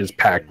inch is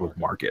packed with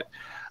market.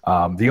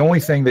 The only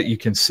thing that you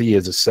can see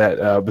is a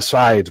set,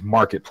 besides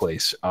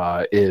Marketplace,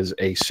 is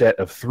a set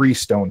of 3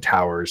 stone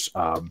towers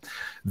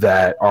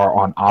that are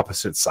on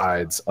opposite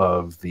sides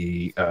of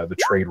the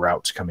trade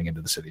routes coming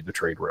into the city, the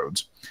trade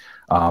roads.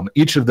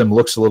 Each of them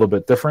looks a little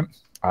bit different.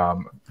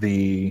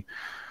 The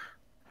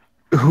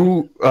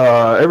Who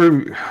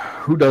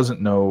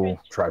doesn't know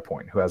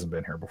Tri-Point? Who hasn't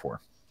been here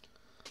before?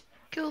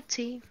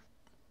 Guilty.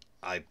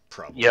 I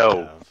probably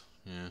Yo. have.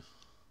 Yeah.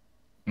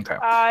 Okay.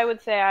 I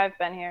would say I've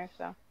been here,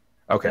 so.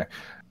 Okay.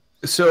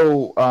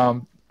 So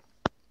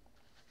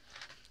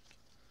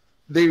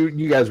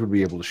you guys would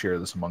be able to share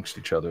this amongst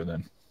each other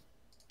then.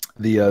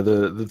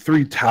 The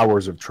three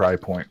towers of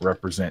Tri-Point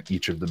represent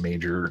each of the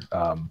major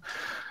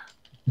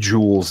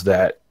jeweled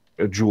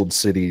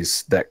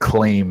cities that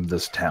claim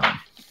this town.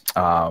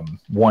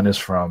 One is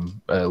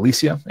from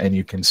Alicia, and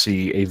you can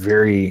see a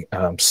very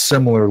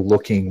similar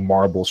looking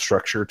marble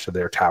structure to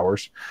their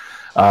towers.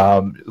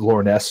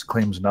 Loreness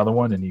claims another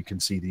one, and you can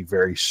see the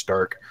very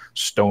stark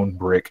stone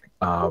brick,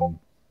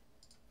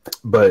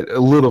 but a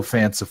little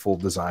fanciful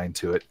design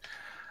to it.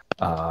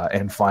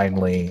 And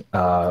finally,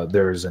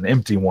 there's an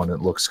empty one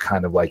that looks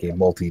kind of like a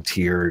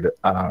multi-tiered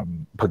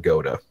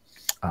pagoda.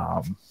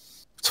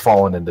 It's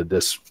fallen into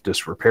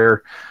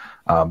disrepair.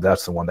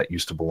 That's the one that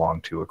used to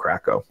belong to a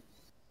Krakow.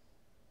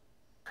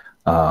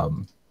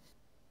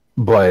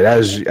 But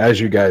as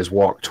you guys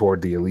walk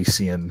toward the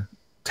Elysian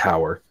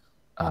Tower,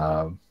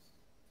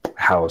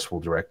 Hallis will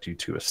direct you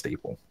to a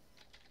stable.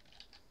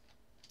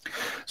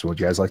 So what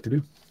do you guys like to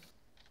do?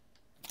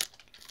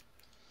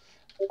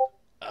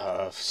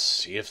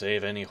 See if they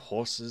have any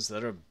horses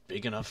that are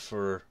big enough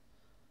for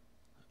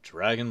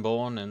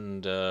Dragonborn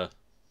and A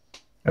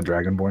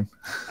Dragonborn?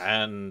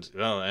 and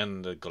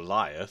a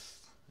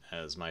Goliath,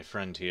 as my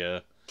friend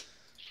here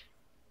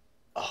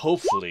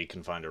hopefully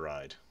can find a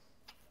ride.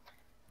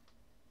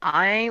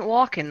 I ain't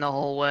walking the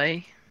whole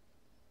way.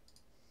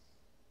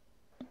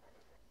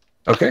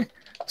 Okay.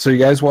 So you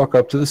guys walk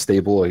up to the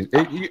stable.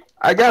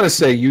 I gotta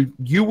say,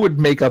 you would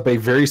make up a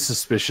very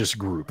suspicious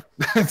group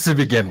to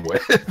begin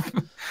with.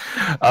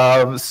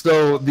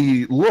 So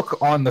the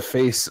look on the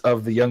face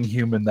of the young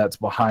human that's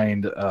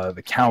behind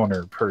the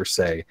counter, per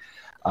se,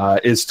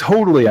 is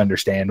totally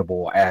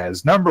understandable.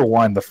 As number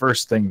one, the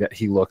first thing that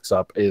he looks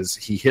up is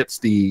he hits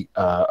the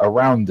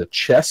around the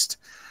chest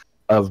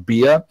of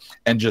Bia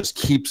and just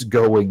keeps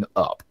going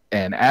up.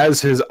 And as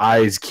his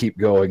eyes keep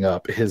going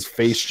up, his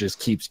face just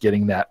keeps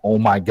getting that, oh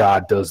my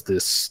God, does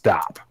this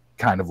stop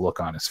kind of look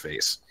on his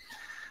face.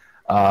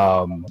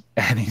 And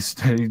he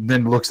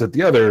then looks at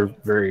the other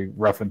very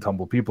rough and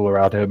tumble people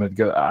around him and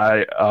goes,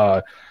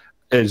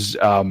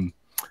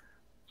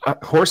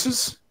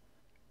 horses?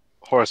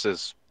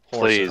 Horses,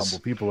 please. Tumble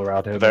people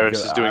around him.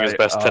 Varys is doing his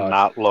best to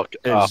not look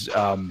up. Just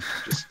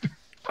horses,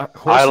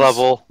 eye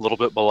level, a little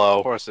bit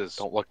below. Horses,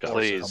 don't look up,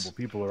 please. Tumble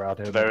people around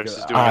him. Varys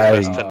is doing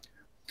his best to...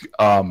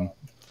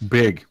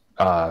 Big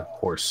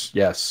horse,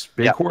 yes.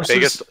 Big horses?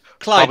 Biggest,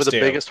 probably the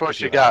biggest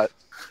horse you got.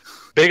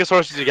 Biggest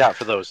horses you got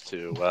for those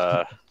two.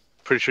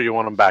 Pretty sure you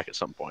want them back at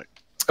some point.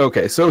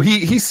 Okay, so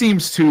he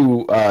seems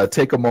to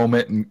take a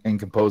moment and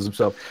compose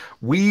himself.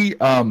 We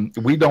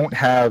don't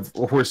have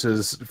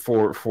horses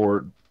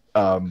for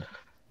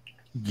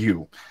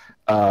you.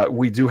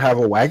 We do have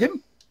a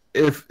wagon,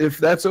 if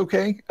that's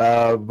okay.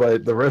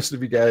 But the rest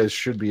of you guys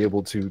should be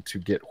able to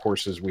get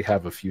horses. We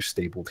have a few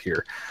stabled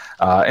here,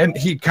 and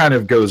he kind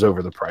of goes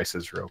over the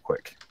prices real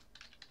quick.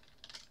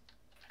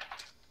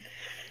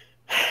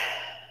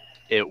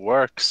 It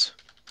works.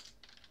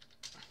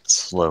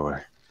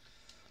 Slower.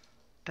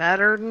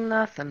 Better than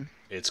nothing.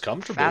 It's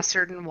comfortable.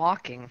 Faster than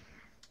walking.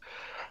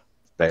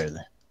 Barely.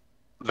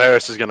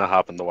 Varys is gonna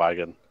hop in the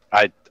wagon.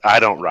 I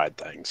don't ride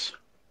things.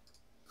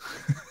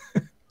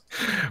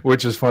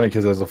 Which is funny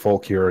because as a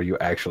folk hero, you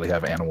actually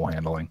have animal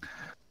handling.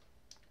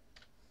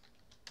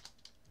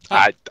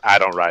 I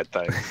don't ride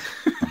things.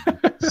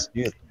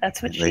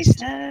 That's what she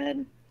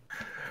said.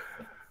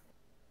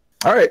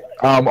 All right.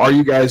 Are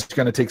you guys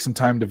going to take some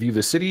time to view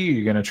the city? Are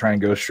you going to try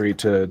and go straight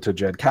to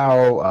Jed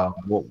Cow?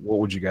 What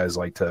would you guys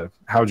like to?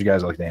 How would you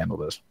guys like to handle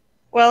this?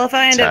 Well, if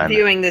I end up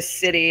viewing this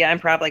city, I'm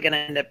probably going to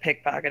end up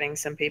pickpocketing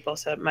some people,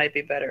 so it might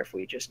be better if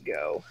we just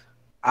go.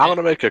 I'm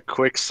gonna make a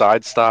quick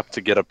side stop to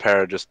get a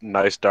pair of just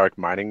nice dark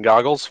mining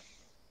goggles.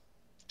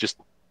 Just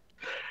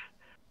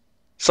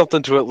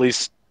something to at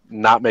least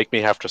not make me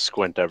have to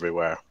squint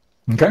everywhere.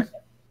 Okay.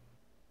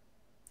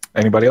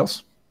 Anybody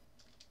else?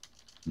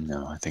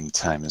 No, I think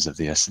time is of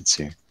the essence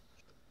here.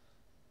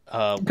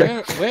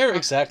 Where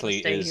exactly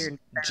Stay is here and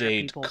stare at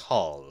Jade people.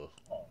 Call?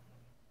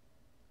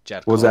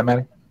 What was that,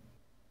 Maddie?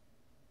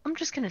 I'm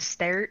just gonna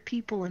stare at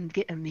people and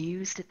get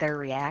amused at their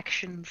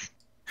reactions.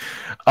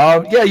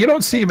 Yeah, you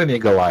don't see many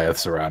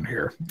Goliaths around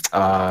here.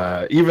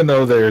 Even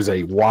though there's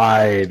a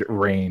wide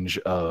range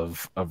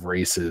of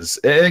races.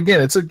 And again,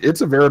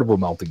 it's a veritable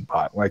melting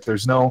pot. Like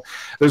there's a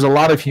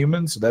lot of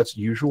humans, so that's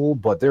usual,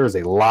 but there is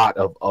a lot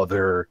of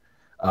other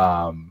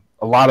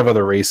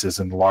races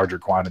in larger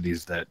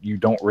quantities that you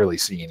don't really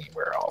see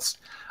anywhere else.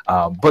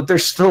 But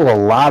there's still a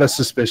lot of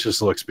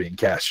suspicious looks being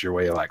cast your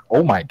way, like,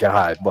 oh my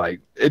God,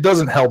 like it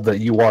doesn't help that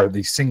you are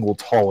the single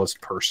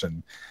tallest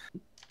person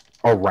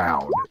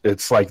around.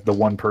 It's like the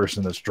one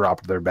person that's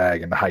dropped their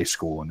bag in high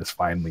school and is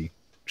finally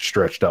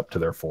stretched up to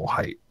their full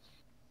height.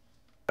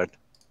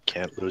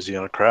 Can't lose you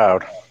in a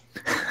crowd.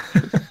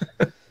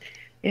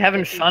 You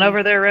having fun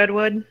over there,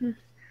 Redwood?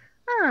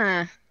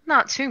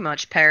 Not too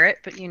much parrot,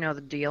 but you know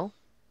the deal.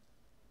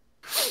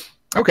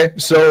 Okay,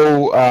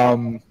 so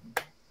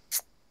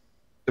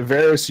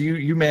Varys,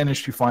 you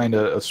managed to find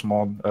a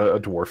small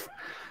dwarf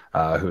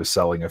who is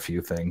selling a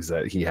few things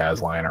that he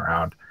has lying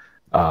around,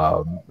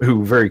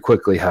 who very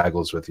quickly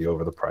haggles with you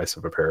over the price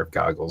of a pair of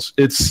goggles.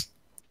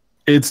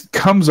 It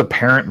comes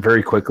apparent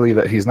very quickly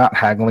that he's not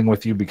haggling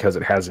with you because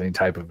it has any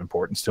type of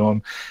importance to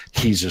him.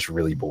 He's just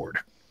really bored.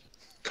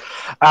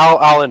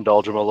 I'll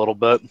indulge him a little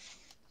bit.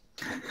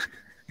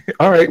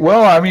 All right.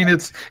 Well, I mean,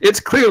 it's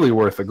clearly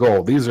worth the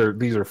gold. These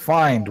are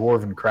fine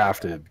dwarven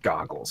crafted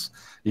goggles.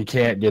 You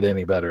can't get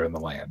any better in the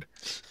land.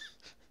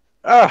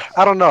 I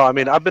don't know. I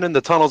mean, I've been in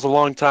the tunnels a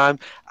long time.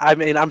 I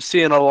mean, I'm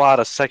seeing a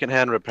lot of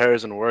secondhand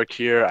repairs and work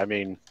here. I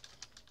mean,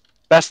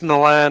 best in the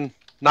land.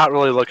 Not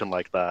really looking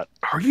like that.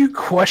 Are you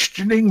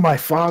questioning my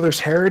father's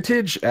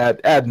heritage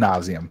ad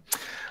nauseum?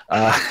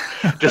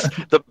 Just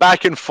the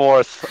back and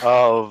forth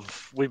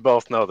of we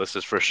both know this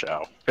is for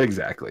show.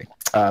 Exactly.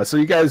 So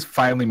you guys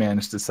finally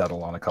managed to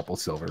settle on a couple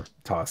silver,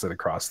 toss it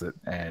across it,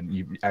 and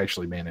you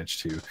actually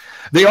managed to.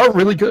 They are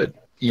really good.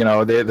 You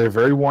know, they're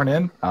very worn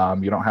in.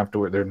 You don't have to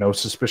worry. There are no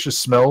suspicious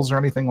smells or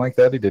anything like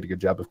that. He did a good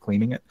job of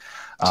cleaning it.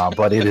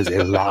 But it is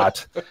a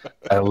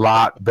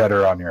lot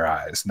better on your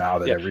eyes now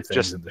that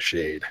everything's in the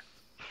shade.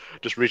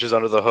 Just reaches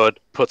under the hood,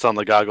 puts on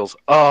the goggles.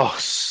 Oh,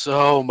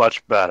 so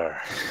much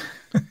better.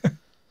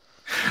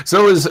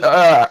 So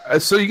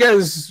you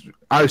guys,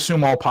 I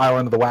assume, all pile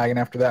into the wagon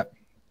after that?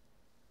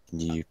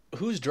 You,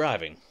 Who's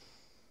driving?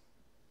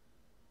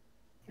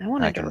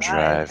 I can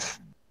drive.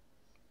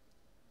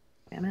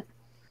 Damn it.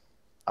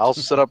 I'll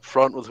sit up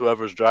front with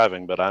whoever's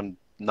driving, but I'm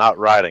not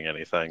riding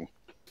anything.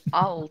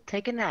 I'll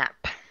take a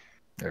nap.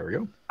 There we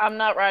go. I'm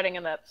not riding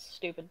in that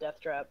stupid death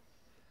trap.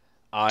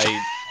 I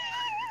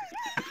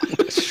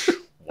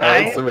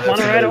I want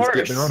to ride a horse.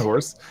 Get their own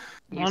horse.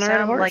 You Wanna ride a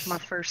sound horse? like my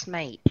first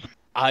mate.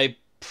 I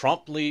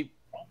promptly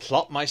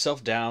plop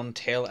myself down,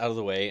 tail out of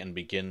the way, and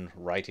begin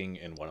writing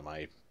in one of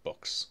my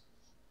books.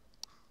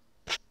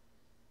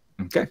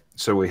 Okay,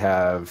 so we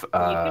have You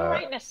can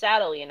ride in a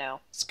saddle, you know.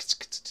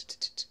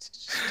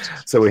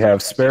 so we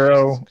have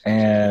Sparrow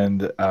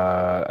and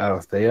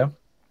Althea.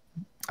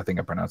 I think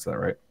I pronounced that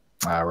right.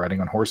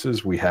 Riding on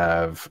horses. We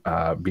have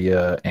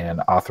Bia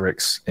and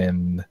Othrix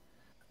in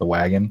the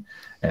wagon,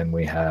 and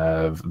we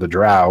have the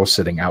Drow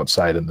sitting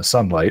outside in the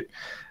sunlight.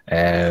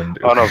 And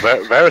Oh no,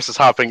 Varys is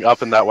hopping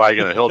up in that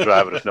wagon and he'll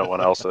drive it if no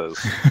one else is.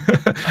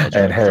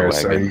 and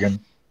Harris, are you going?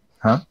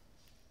 Huh?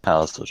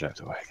 I'll still drive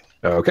the wagon.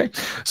 Okay,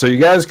 so you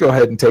guys go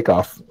ahead and take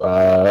off.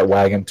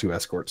 Wagon, 2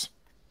 escorts.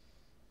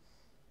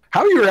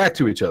 How do you react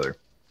to each other?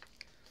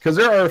 Because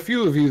there are a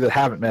few of you that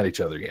haven't met each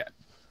other yet.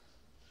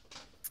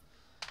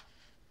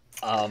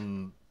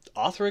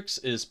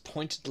 Othrix is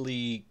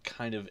pointedly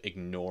kind of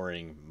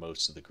ignoring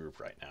most of the group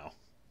right now.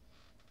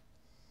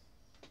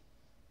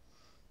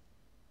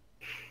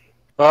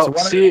 Well,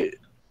 So see,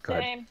 Go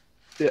ahead.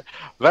 Same.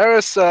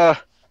 Varys,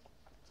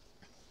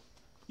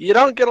 you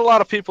don't get a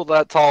lot of people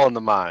that tall in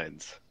the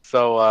mines.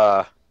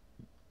 So,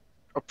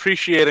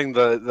 appreciating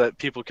that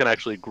people can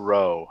actually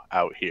grow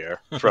out here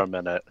for a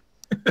minute.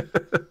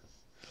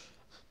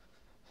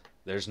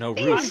 There's no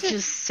I'm roof.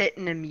 just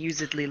sitting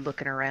amusedly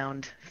looking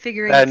around,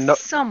 figuring And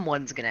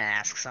someone's gonna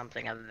ask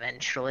something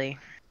eventually.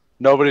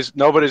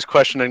 Nobody's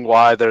questioning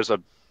why there's a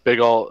big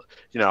old,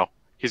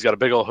 he's got a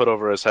big old hood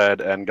over his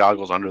head and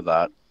goggles under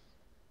that.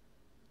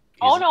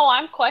 Oh no,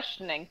 I'm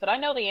questioning, but I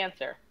know the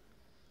answer.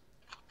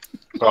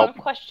 So Well, I'm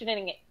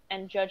questioning it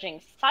and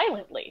judging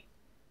silently.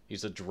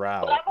 He's a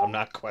drow. But I don't- I'm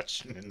not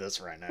questioning this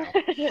right now.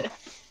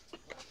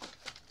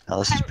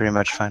 Alice is pretty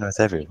much fine with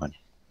everyone.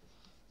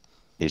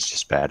 He's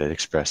just bad at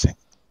expressing.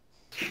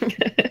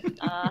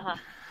 Uh-huh.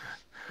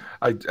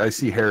 I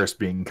see Harris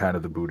being kind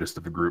of the Buddhist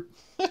of the group.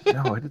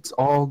 No, it's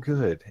all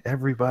good.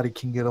 Everybody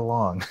can get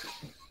along.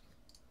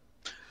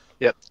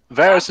 Varys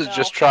Oh, is no.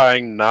 just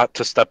trying not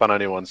to step on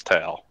anyone's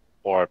tail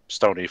or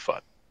stony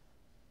foot.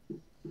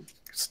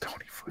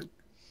 Stony foot.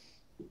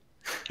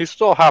 He's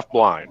still half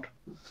blind.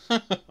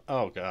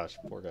 Oh gosh,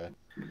 poor guy.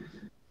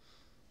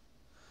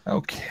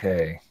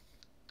 Okay.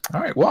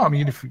 All right. Well, I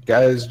mean, if you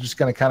guys are just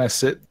gonna kind of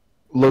sit,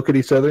 look at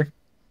each other.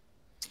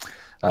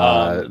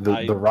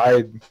 The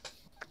ride.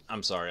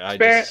 I'm sorry.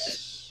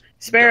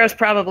 Sparrow's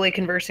probably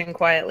conversing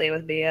quietly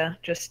with Bia.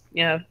 Just,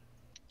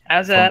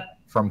 how's up?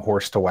 From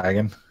horse to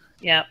wagon.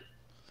 Yep.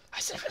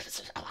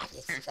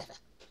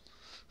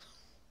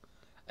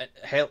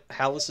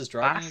 Hallis is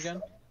driving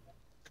again?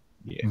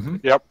 Yeah. Mm-hmm.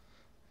 Yep.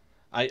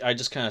 I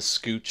just kind of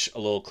scooch a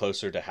little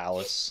closer to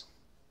Hallis.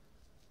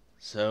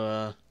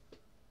 So,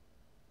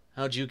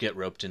 how'd you get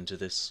roped into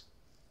this?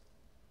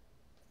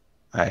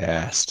 I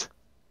asked.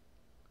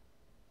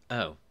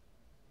 Oh.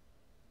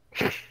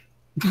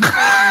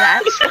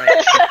 That's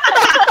right.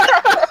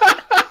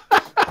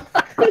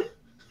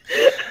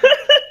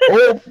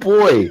 Oh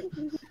boy,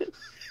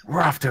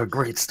 we're off to a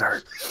great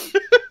start.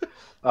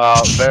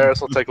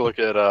 Varys will take a look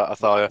at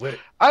Athalia.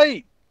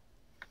 Wait.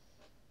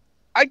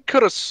 I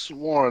could have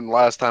sworn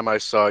last time I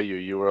saw you,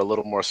 you were a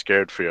little more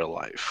scared for your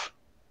life.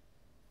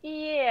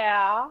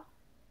 Yeah.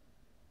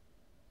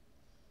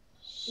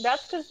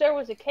 That's because there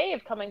was a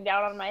cave coming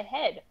down on my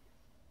head.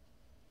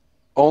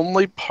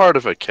 Only part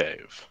of a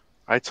cave.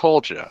 I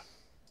told you.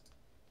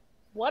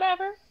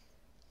 Whatever.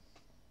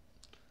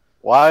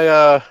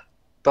 Why,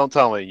 don't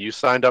tell me, you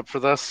signed up for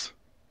this?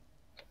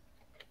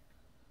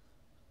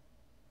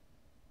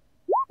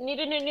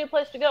 Needed a new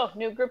place to go.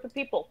 New group of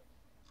people.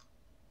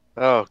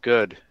 Oh,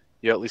 good.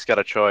 You at least got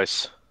a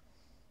choice.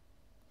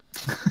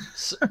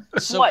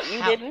 So What,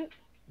 you didn't?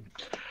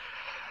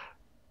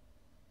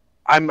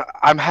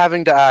 I'm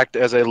having to act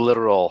as a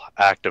literal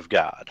act of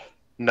God.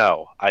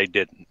 No, I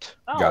didn't.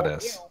 Oh,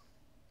 Goddess. ew.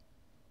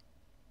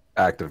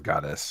 Act of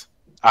goddess.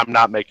 I'm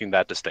not making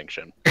that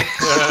distinction.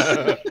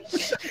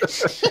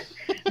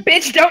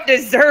 Bitch don't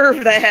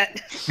deserve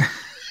that.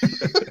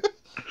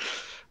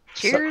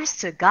 Cheers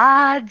to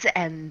gods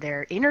and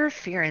their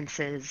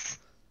interferences.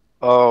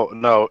 Oh,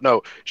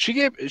 no. She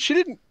gave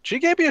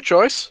me a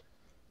choice.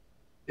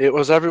 It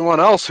was everyone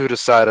else who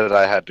decided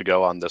I had to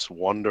go on this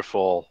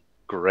wonderful,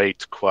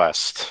 great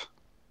quest.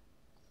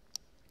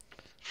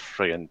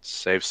 Friggin'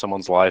 save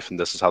someone's life, and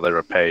this is how they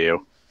repay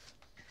you.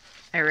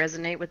 I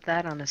resonate with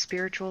that on a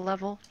spiritual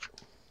level.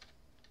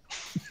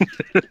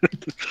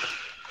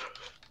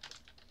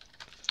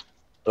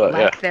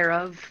 Lack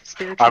thereof,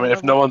 spiritual I mean,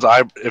 if level.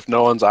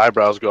 no one's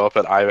eyebrows go up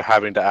at I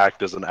having to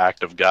act as an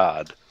act of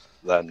God,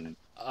 then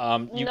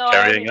you No, I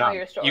already know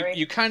your story.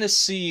 you kind of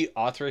see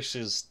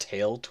Othrish's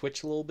tail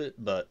twitch a little bit,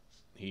 but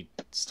he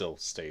still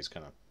stays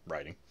kind of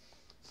riding.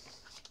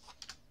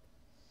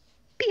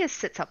 Bia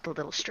sits up a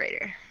little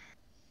straighter.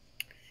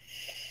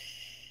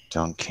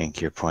 Don't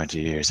kink your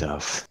pointy ears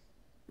off.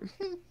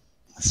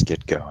 Let's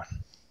get going.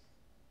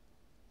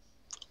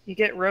 You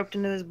get roped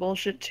into this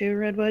bullshit too,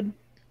 Redwood?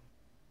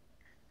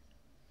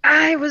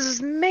 I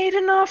was made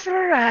an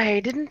offer I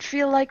didn't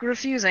feel like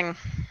refusing.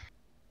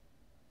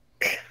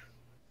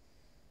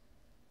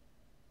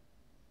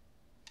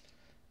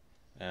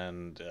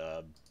 And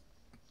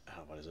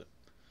what is it?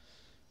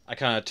 I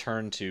kind of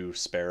turn to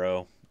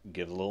Sparrow,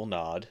 give a little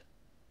nod,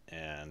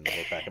 and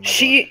look back at my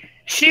book.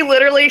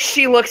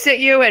 She looks at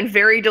you and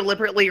very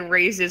deliberately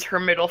raises her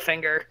middle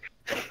finger.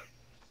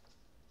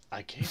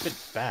 I gave it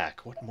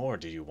back. What more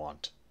do you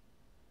want?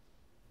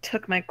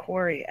 Took my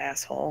quarry,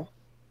 asshole.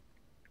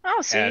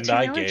 Oh, so you And two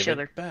I know gave each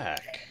other. it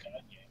back.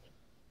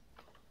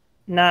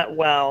 Not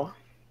well.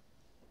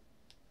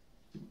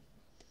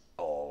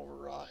 All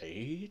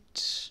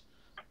right,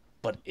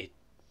 but it.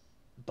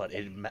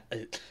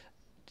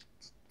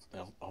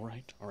 Oh, all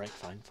right,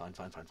 fine.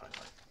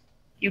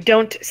 You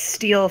don't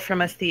steal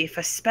from a thief,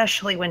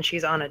 especially when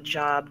she's on a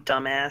job,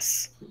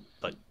 dumbass.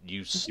 But you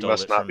you stole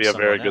must it not from be a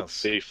very someone good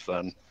else. thief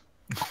then.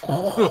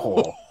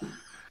 Oh.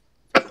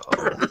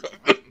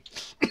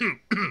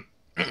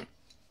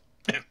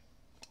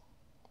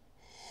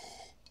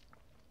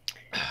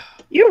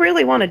 You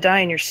really want to die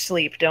in your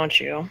sleep, don't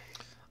you?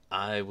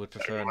 I would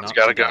prefer Everyone's not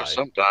got to to go die.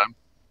 sometime.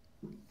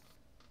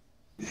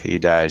 If he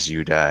dies,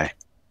 you die.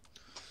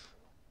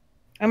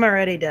 I'm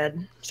already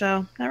dead,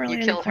 so not really. You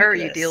any kill point her, to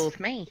you this. deal with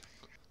me.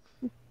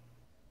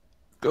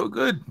 Go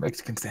good.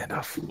 Mexican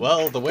standoff.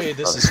 Well, the way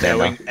this is Stand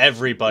going, up.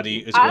 everybody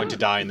is going to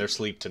die in their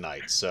sleep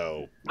tonight.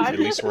 So I'm at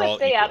least just we're gonna all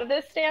stay equal. out of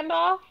this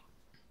standoff.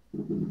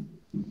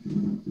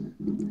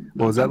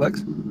 What was that,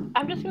 Lex?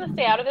 I'm just gonna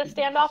stay out of this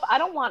standoff. I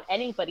don't want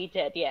anybody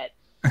dead yet.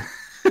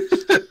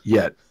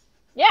 Yet.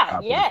 Yeah,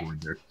 Halfway yeah.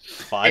 forward there.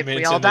 5 If we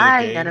minutes all into the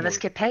die, game, none of us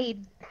we're- get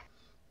paid.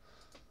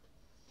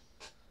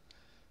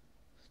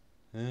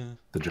 Eh,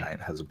 The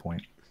giant has a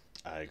point.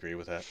 I agree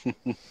with that.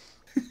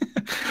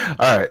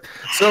 All right.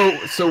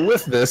 So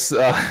with this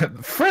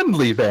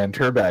friendly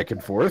banter back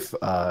and forth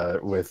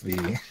with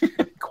the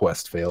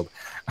quest failed.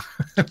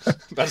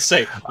 About to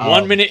say,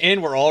 1 minute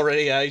in, we're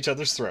already at each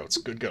other's throats.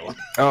 Good going.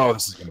 Oh,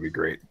 this is going to be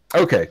great.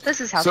 Okay.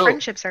 This is how So-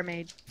 friendships are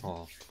made.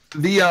 Oh,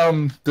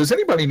 Does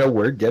anybody know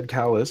where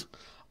Gedcal is?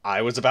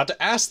 I was about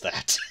to ask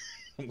that.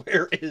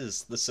 Where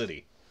is the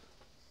city?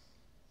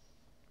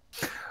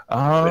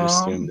 I would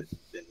assume that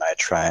in my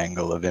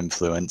triangle of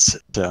influence.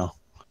 So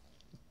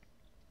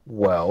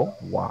Well,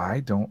 why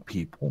don't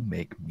people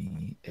make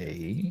me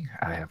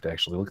I have to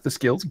actually look at the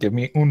skills. Give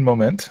me un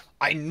moment.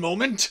 Ein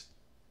Moment?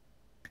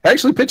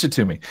 Actually, pitch it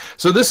to me.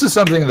 So this is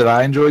something that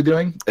I enjoy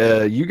doing.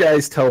 You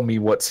guys tell me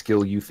what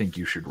skill you think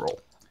you should roll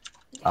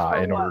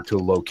in order to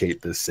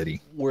locate this city.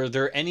 Were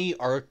there any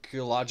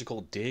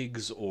archaeological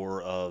digs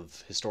or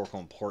of historical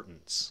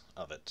importance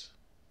of it?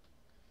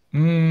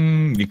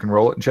 You can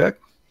roll it and check.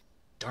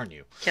 Darn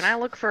you. Can I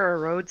look for a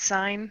road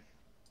sign?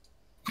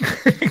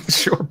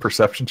 Sure,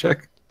 perception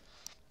check.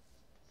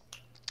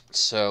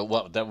 So,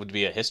 what, that would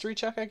be a history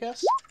check, I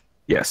guess?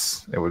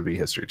 Yes, it would be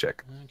history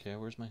check. Okay,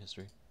 where's my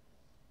history?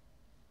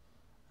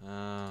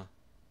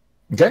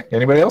 Okay,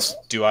 anybody else?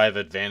 Do I have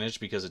advantage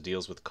because it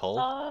deals with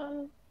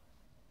cull?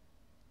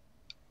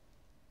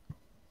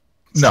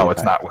 No,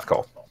 it's not with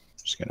call. I'm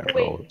just gonna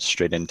Wait. roll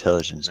straight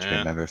intelligence to Yeah.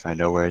 remember if I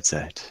know where it's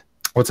at.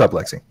 What's up,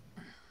 Lexi?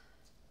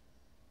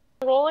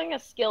 Rolling a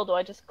skill, do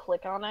I just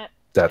click on it?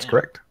 That's Yeah.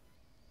 correct.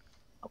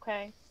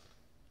 Okay.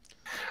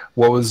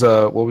 What was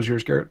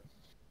yours, Garrett?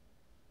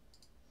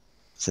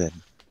 Said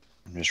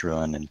I'm just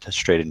rolling into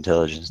straight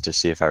intelligence to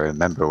see if I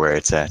remember where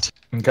it's at.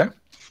 Okay.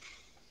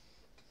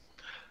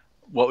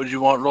 What would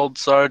you want rolled,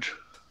 Sarge?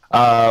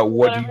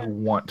 What do you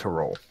want to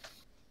roll?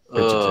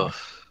 Ugh.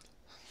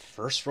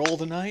 First roll of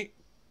the night?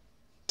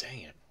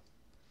 Dang it.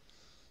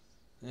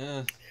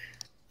 Yeah.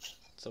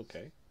 It's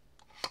okay.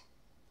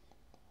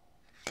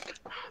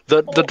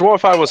 The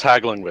dwarf I was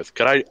haggling with,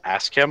 could I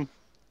ask him?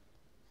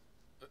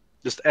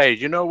 Just, hey,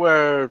 you know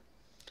where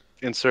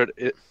insert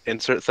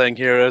thing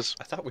here is?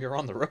 I thought we were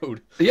on the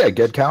road. Yeah,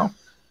 get cow.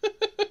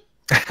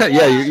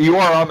 Yeah, you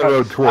are on the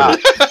road toward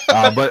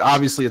it, but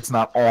obviously it's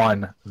not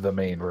on the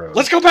main road.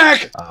 Let's go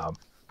back!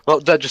 Well,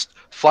 that just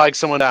flag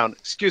someone down.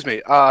 Excuse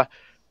me,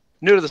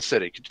 new to the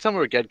city. Could you tell me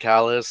where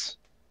Gedcal is?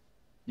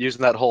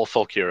 Using that whole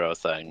folk hero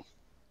thing.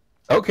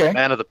 Okay.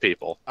 Man of the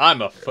people.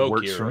 I'm a folk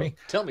Works hero. for me.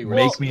 Tell me where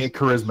Make me a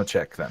charisma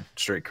check then.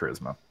 Straight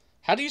charisma.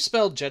 How do you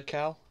spell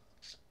Jedcal?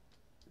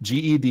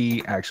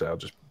 GED. Actually, I'll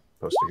just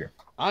post it here.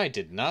 I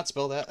did not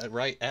spell that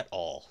right at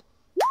all.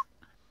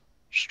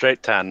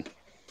 Straight 10.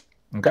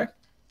 Okay.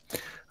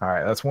 All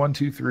right, that's 1,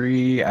 2,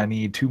 3. I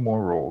need 2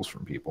 more rolls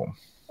from people.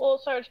 Well,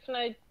 Sarge,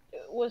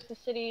 was the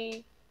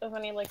city of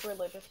any, like,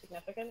 religious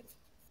significance?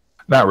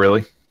 Not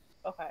really.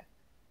 Okay.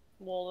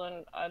 Well,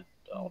 then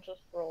I'll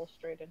just roll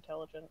straight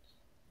intelligence.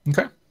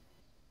 Okay.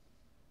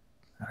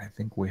 I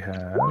think we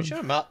have. We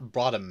should have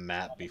brought a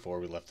map before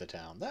we left the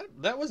town.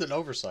 That was an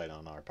oversight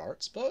on our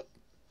parts, but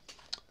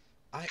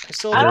I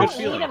still have a good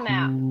feeling. Need a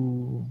map.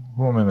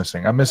 Who am I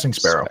missing? I'm missing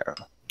Sparrow.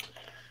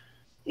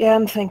 Yeah,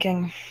 I'm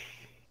thinking.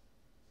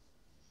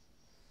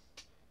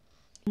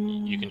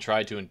 You can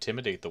try to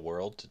intimidate the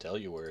world to tell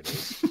you where it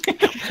is.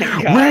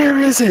 Where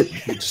is it?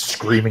 Just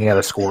screaming at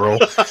a squirrel.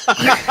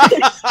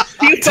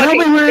 You Tell me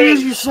fucking where it is,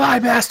 think- you sly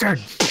bastard!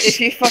 If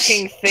you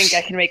fucking think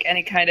I can make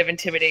any kind of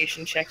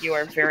intimidation check, you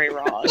are very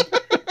wrong.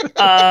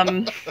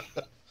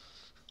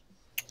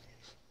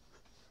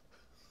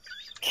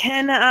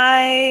 Can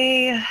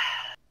I?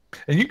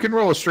 And you can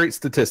roll a straight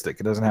statistic.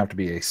 It doesn't have to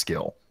be a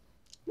skill.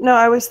 No,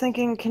 I was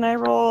thinking, can I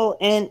roll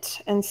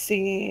int and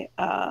see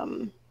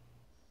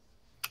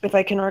if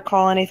I can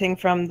recall anything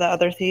from the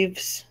other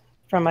thieves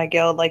from my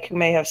guild, like who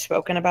may have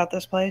spoken about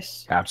this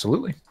place?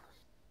 Absolutely.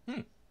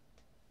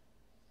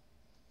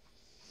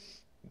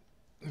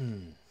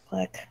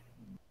 Click.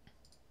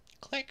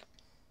 Click.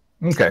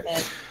 Okay.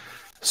 And-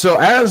 So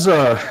as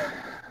Ooh.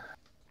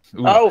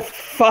 Oh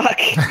fuck!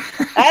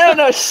 I don't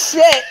know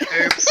shit.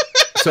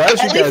 So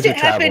as you At guys least are it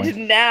happened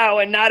traveling, now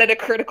and not at a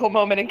critical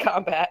moment in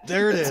combat.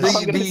 There it That's all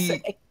I'm The- gonna the-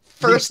 say.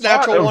 First the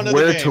thought natural one of the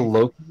where game. to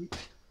locate.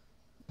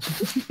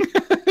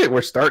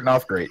 We're starting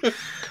off great.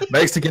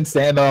 Mexican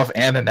standoff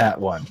and a nat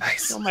one.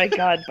 Nice. Oh my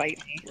god, bite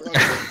me. We're all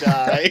gonna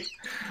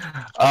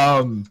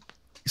die.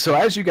 So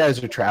as you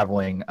guys are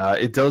traveling,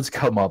 it does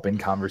come up in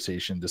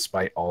conversation,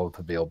 despite all of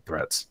the veiled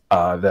threats,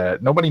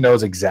 that nobody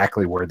knows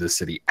exactly where this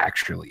city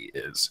actually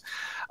is.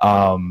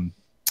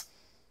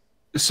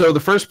 So the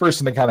first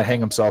person to kind of hang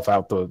himself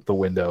out the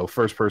window,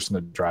 first person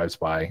that drives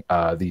by,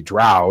 the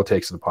drow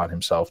takes it upon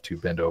himself to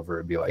bend over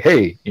and be like,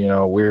 hey,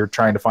 we're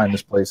trying to find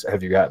this place.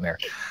 Have you gotten there?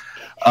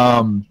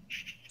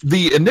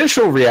 The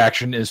initial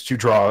reaction is to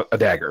draw a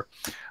dagger.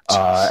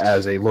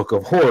 As a look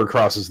of horror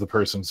crosses the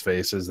person's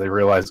face as they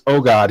realize,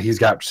 oh god, he's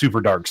got super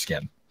dark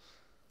skin.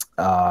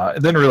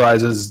 And then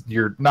realizes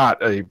you're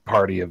not a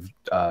party of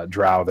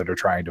drow that are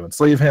trying to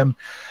enslave him,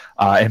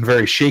 and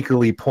very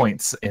shakily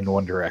points in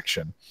one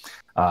direction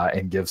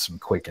and gives some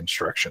quick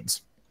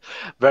instructions.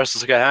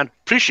 Versus hand.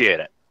 Appreciate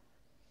it.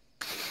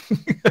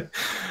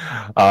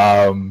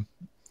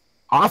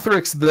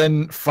 Othrix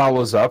then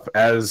follows up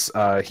as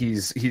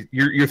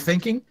you're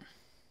thinking.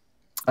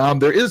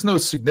 There is no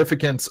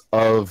significance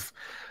of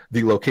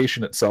the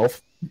location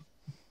itself,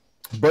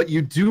 but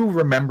you do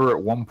remember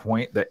at one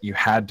point that you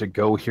had to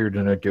go here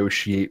to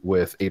negotiate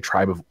with a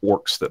tribe of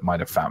orcs that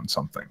might have found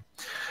something.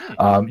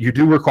 You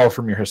do recall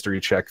from your history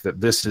check that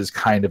this is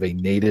kind of a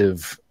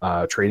native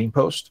trading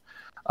post.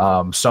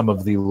 Some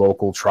of the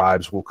local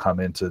tribes will come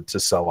in to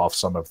sell off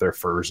some of their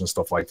furs and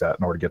stuff like that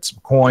in order to get some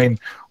coin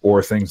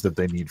or things that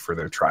they need for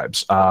their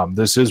tribes.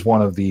 This is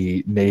one of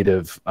the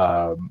native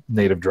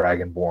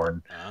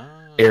dragonborn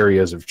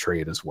areas of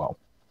trade as well.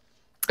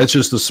 It's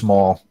just a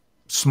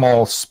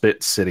small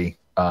spit city,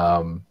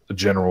 a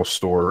general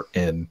store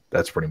inn.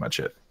 That's pretty much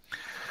it.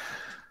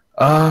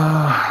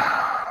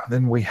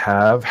 Then we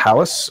have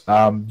Hallis.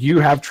 You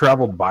have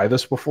traveled by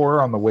this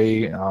before on the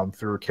way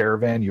through a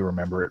caravan. You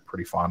remember it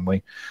pretty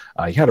fondly.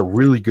 You had a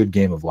really good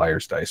game of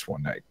Liar's Dice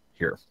one night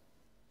here.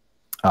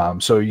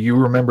 So you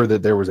remember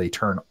that there was a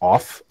turn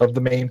off of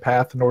the main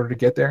path in order to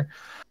get there.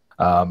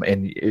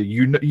 And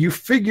you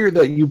figure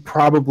that you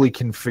probably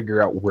can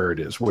figure out where it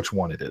is, which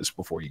one it is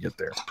before you get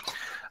there.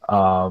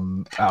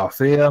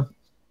 Althea,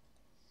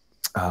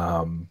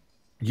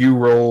 you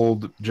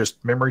rolled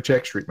just memory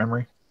check, street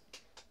memory.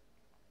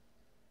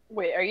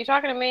 Wait, are you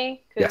talking to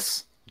me? 'Cause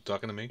Yes. You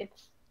talking to me?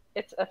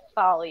 It's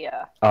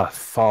Athalia.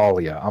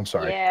 Thalia. I'm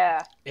sorry.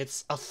 Yeah.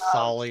 It's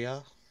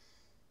Athalia.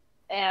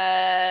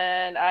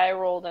 And I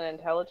rolled an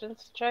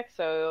intelligence check,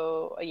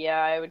 so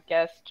yeah, I would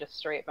guess just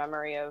straight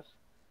memory of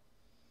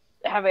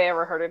have I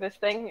ever heard of this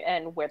thing,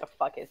 and where the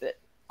fuck is it?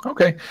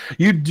 Okay,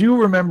 you do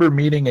remember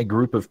meeting a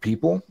group of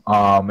people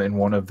in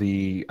one of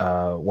the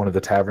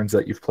taverns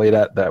that you've played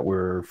at that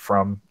were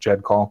from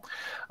Jedcall.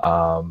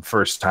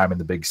 First time in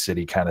the big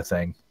city kind of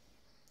thing,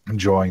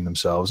 enjoying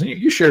themselves. And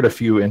you shared a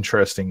few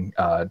interesting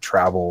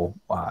travel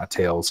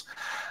tales.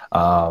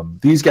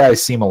 These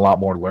guys seem a lot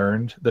more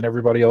learned than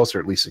everybody else, or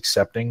at least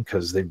accepting,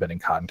 because they've been in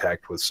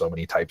contact with so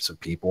many types of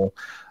people.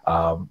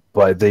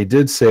 But they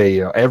did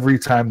say, every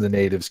time the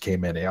natives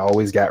came in, it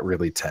always got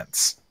really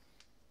tense.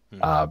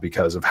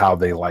 Because of how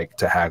they like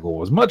to haggle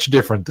was much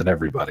different than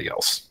everybody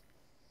else.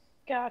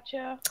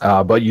 Gotcha.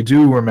 But you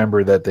do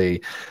remember that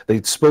they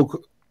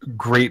spoke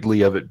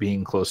greatly of it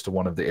being close to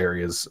one of the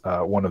areas,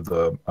 one of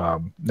the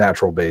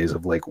natural bays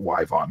of Lake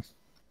Wyvon.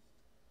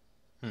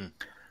 And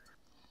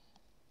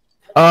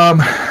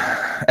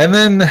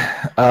then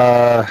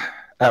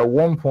at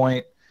one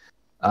point,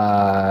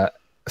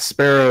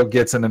 Sparrow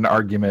gets in an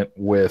argument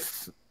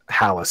with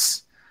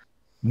Hallis.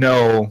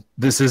 No,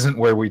 this isn't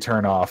where we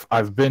turn off.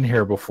 I've been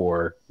here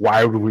before.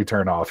 Why would we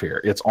turn off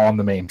here? It's on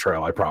the main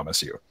trail, I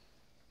promise you.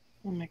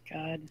 Oh my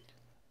god.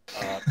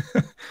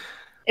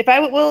 If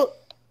I will,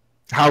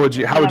 how would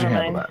you handle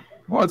mind. that?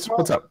 What's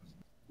up?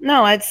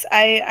 No,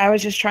 I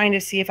was just trying to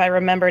see if I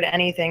remembered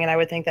anything, and I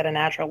would think that a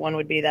natural one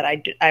would be that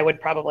I would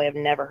probably have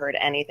never heard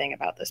anything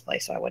about this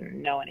place, so I wouldn't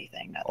know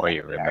anything. Or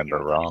you remember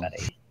wrong.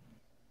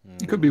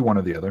 It could be one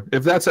or the other.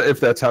 If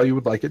that's how you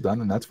would like it done,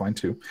 then that's fine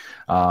too.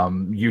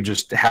 You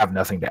just have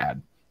nothing to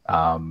add.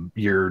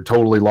 You're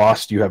totally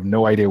lost. You have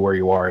no idea where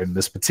you are in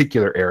this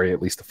particular area, at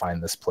least to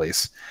find this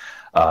place,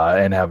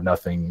 and have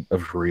nothing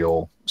of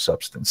real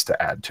substance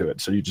to add to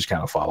it. So you just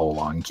kind of follow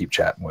along and keep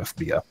chatting with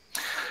Bia.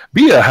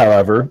 Bia,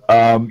 however,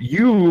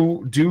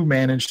 you do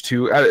manage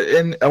to,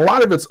 and a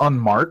lot of it's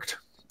unmarked,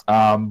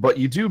 but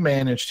you do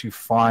manage to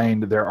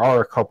find there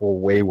are a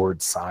couple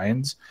wayward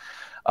signs.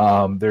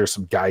 There's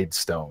some guide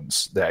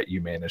stones that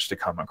you managed to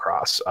come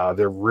across.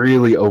 They're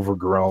really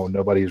overgrown.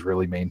 Nobody's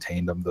really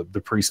maintained them.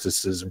 The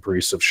priestesses and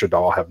priests of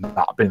Shadal have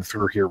not been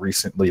through here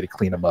recently to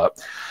clean them up.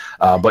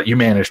 But you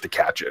managed to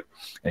catch it.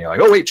 And you're like,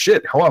 oh, wait,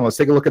 shit. Hold on. Let's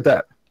take a look at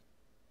that.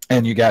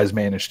 And you guys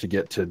managed to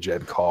get to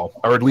Jedcall,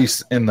 or at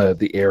least in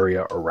the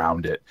area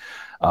around it,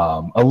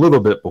 a little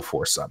bit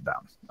before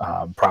sundown.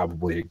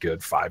 Probably a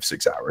good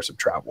 5-6 hours of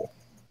travel.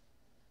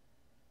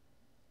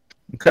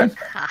 Okay.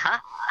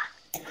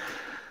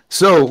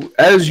 So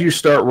as you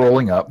start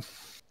rolling up,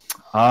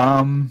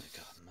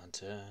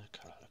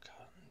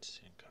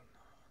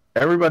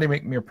 everybody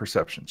make me a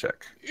perception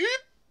check.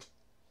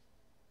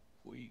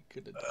 We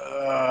could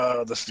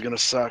this is gonna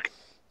suck.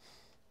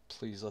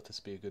 Please let this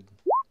be a good.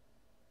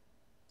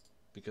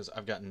 Because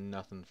I've got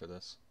nothing for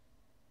this.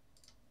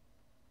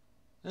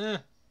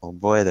 Oh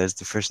boy, there's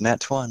the first nat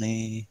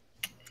 20.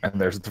 And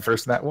there's the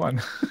first nat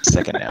 1.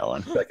 Second nat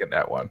 1. Second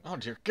nat 1. Oh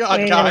dear God,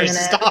 Wait a guys, minute.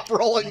 stop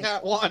rolling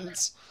nat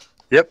ones.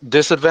 Yep,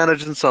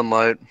 disadvantage in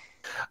sunlight.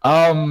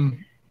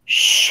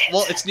 Shit.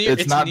 Well, it's near.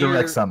 It's not near,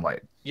 direct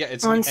sunlight. Yeah,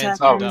 it's, One and it's second.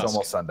 near It's dusk.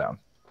 almost sundown.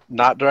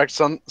 Not direct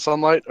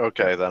sunlight?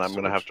 Okay, then I'm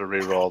gonna have to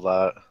re-roll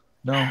that.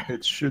 No,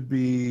 it should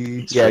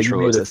be. It's Yeah, you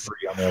virtual, made is a it? 3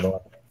 on the other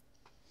one.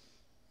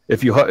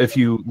 If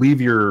you leave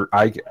your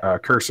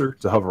cursor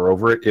to hover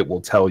over it, it will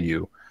tell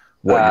you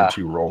what your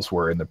 2 rolls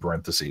were in the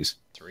parentheses.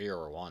 3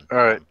 or 1. All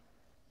right.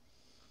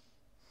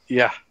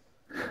 Yeah.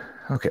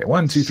 Okay,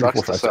 1, 2, 3, Sucks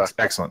 4, to 5, 6. suck.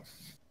 Excellent.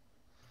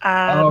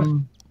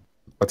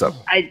 What's up?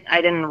 I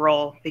didn't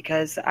roll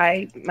because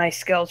my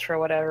skills for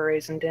whatever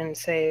reason didn't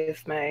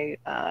save my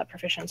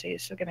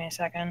proficiencies. So give me a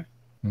second.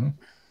 Mhm.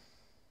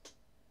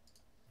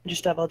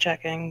 Just double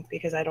checking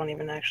because I don't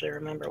even actually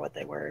remember what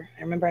they were.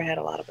 I remember I had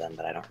a lot of them,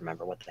 but I don't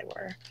remember what they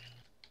were.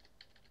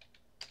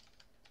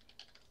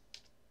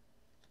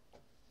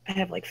 I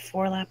have like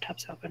 4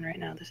 laptops open right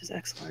now. This is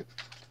excellent.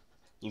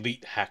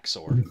 Elite hack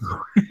sword.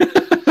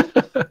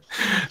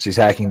 She's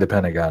hacking the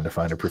Pentagon to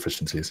find her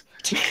proficiencies.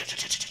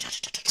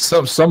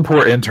 Some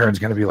poor intern's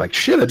gonna be like,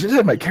 shit, I just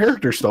had my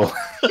character stolen.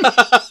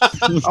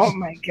 Oh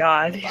my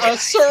god.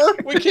 Sir,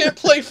 we can't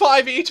play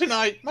 5e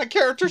tonight. My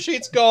character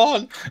sheet's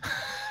gone.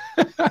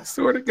 I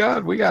swear to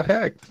God, we got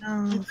hacked.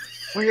 No.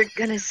 We're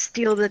gonna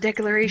steal the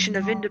Declaration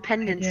of No, I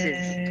Independence's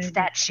did.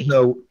 stat sheet.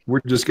 No,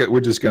 we're just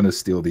gonna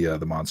steal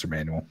the monster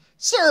manual.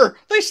 Sir,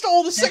 they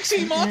stole the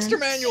 6e monster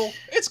manual.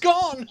 It's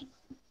gone.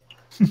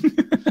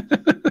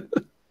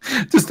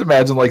 Just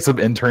imagine like some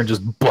intern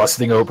just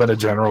busting open a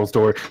general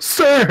store.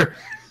 Sir,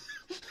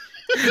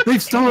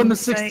 they've stolen the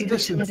 6th Insight,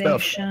 edition stuff.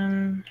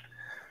 intimidation,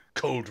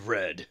 Code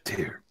red.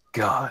 Dear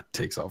God,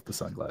 takes off the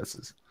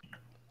sunglasses.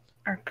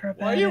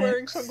 acrobatics, Why are you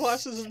wearing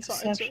sunglasses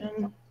inside, sir?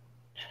 Deception.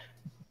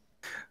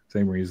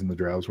 Same reason the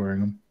drow's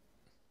wearing them.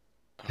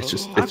 It's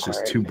just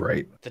too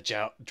bright.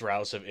 The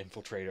drows have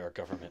infiltrated our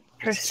government.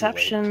 It's too late.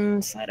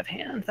 Perception, sleight of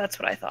hand. That's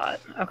what I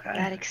thought. Okay.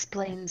 That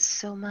explains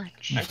so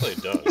much. Actually,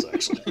 it does.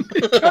 Actually,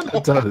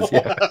 It does,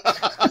 yeah.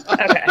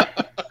 Okay.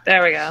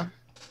 There we go.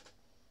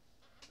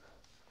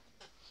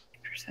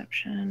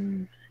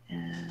 Perception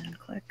and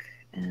click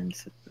and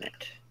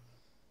submit.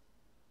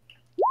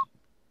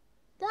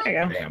 There you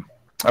go. Bam.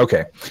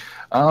 Okay.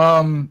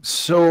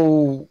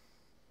 So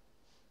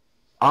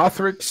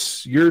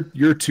Othrix,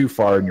 you're too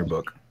far in your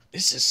book.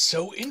 This is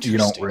so interesting. You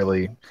don't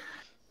really.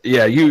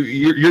 Yeah,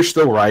 you're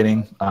still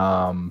writing.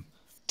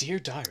 Dear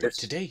diary,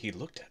 today he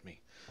looked at me.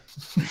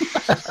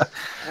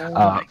 Oh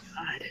my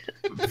god.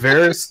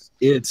 Varys,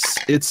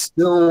 it's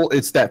still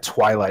that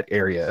twilight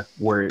area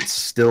where it's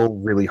still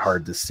really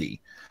hard to see.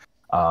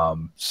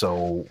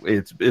 So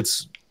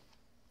it's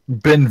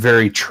been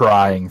very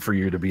trying for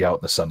you to be out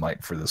in the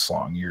sunlight for this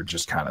long. You're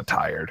just kind of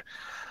tired.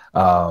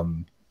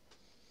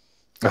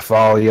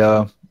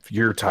 Athalia,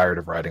 you're tired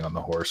of riding on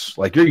the horse.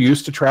 Like, you're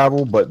used to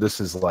travel, but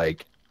this is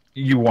like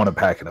you want to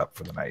pack it up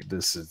for the night.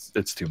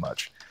 It's too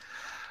much.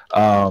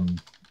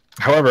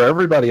 However,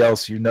 everybody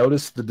else, you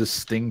notice the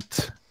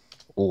distinct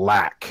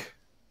lack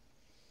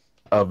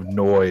of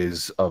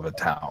noise of a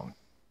town.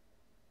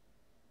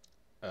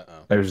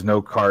 Uh-oh. There's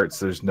no carts,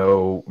 there's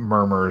no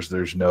murmurs,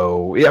 there's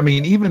no. I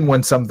mean, even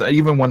when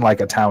like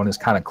a town is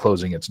kind of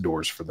closing its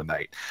doors for the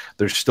night,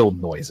 there's still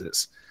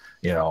noises,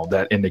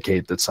 that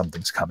indicate that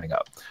something's coming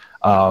up.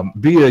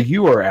 Bia,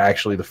 you are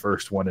actually the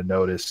first one to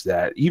notice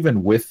that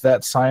even with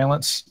that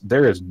silence,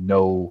 there is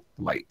no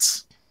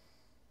lights.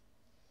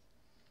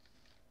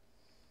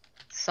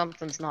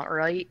 Something's not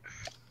right.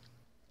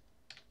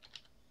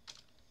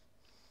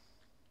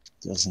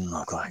 Doesn't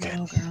look like it.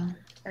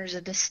 There's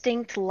a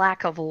distinct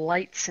lack of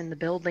lights in the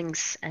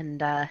buildings,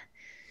 and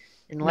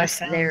unless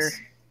they're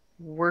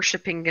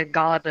worshipping a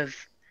god of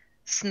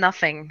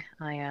snuffing,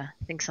 I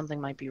think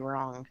something might be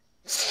wrong.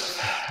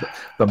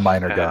 The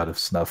minor god of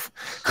snuff.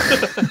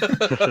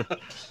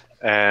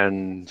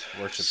 And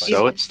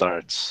so it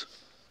starts.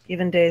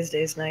 Even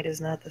day's night is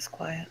not this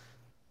quiet.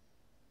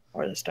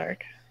 Or this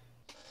dark.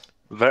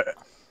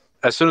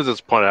 As soon as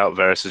it's pointed out,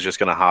 Varys is just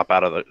going to hop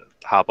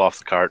off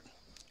the cart.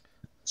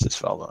 Just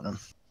following him.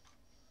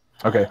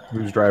 Okay,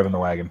 who's driving the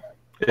wagon?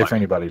 If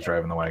anybody's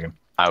driving the wagon.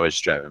 I was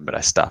driving, but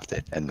I stopped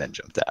it and then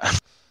jumped out.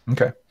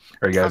 Okay.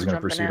 Are you guys I'm going to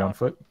jumping proceed out. on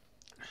foot?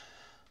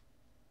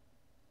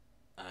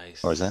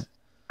 What was that?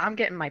 I'm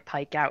getting my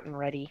pike out and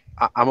ready.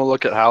 I'm going to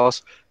look at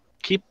Hallis.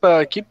 Keep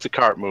the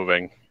cart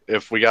moving.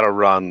 If we got to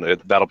run,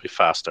 that'll be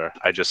faster.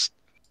 I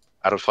don't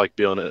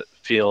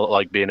feel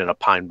like being in a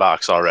pine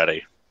box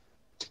already.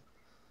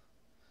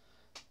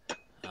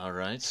 All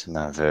right. It's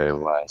not very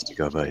wise to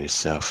go by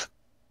yourself.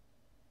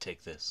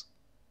 Take this.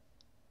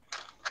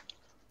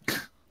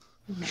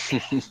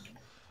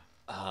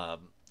 All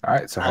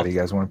right, so how do you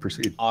guys want to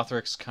proceed?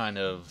 Othrix kind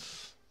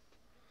of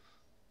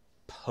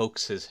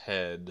pokes his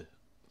head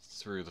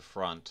through the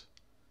front.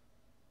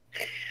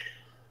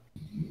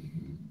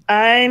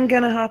 I'm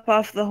gonna hop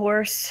off the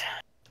horse.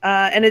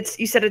 And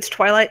you said it's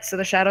twilight, so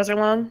the shadows are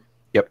long?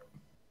 Yep.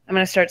 I'm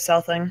gonna start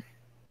stealthing.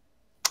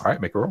 All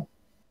right, make a roll.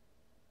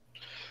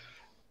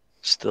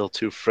 Still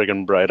too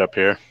friggin' bright up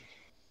here.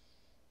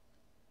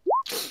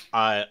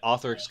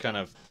 Othrix kind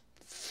of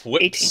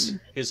whips 18.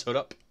 his hood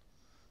up.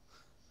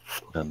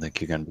 I don't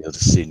think you're going to be able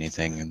to see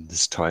anything in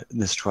this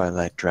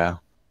twilight drow.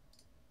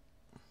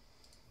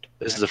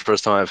 This is the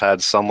first time I've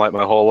had sunlight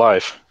my whole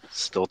life.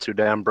 Still too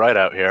damn bright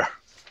out here.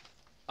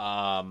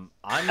 I'm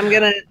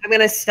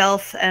gonna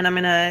stealth and I'm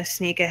gonna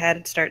sneak ahead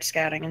and start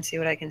scouting and see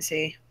what I can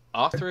see.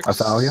 Othrix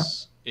Athalia?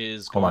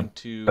 is Hold going on.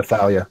 to.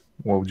 Athalia,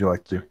 what would you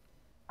like to do?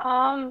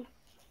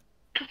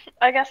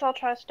 I guess I'll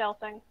try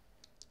stealthing.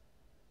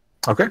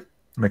 Okay,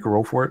 make a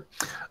roll for it.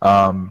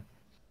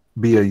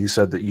 Bia, you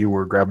said that you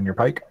were grabbing your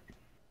pike?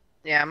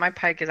 Yeah, my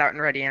pike is out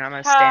and ready, and I'm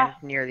gonna stand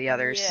near the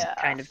others, yeah.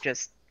 kind of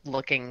just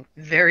looking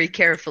very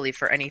carefully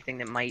for anything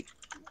that might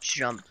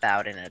jump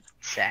out and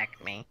attack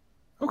me.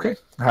 Okay.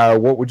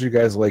 What would you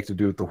guys like to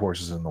do with the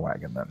horses in the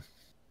wagon then?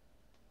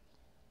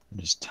 I'm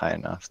just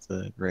tying off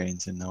the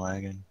reins in the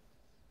wagon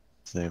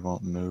so they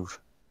won't move.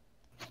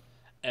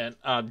 And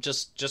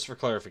just for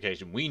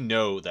clarification, we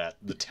know that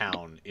the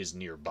town is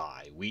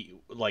nearby.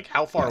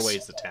 How far Yes. away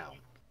is the town?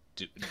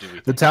 Do we?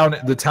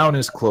 The town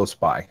is close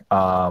by.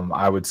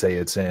 I would say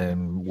it's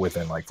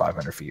within like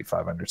 500 feet,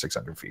 500,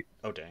 600 feet.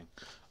 Oh dang.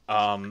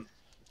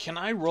 Can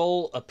I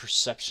roll a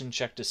perception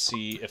check to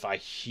see if I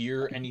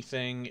hear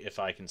anything, if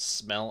I can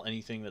smell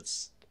anything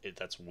that's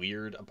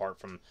weird apart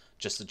from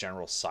just the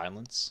general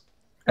silence?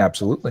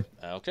 Absolutely.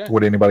 Okay.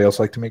 Would anybody else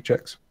like to make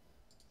checks?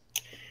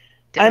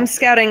 I'm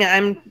scouting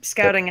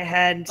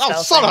ahead,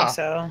 stealthing,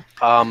 so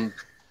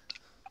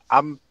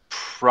I'm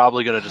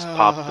probably gonna just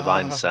pop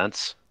Divine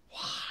Sense.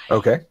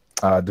 Okay.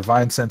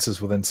 Divine sense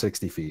is within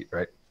 60 feet,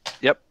 right?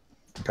 Yep.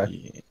 Okay.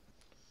 Yeah.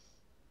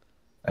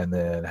 And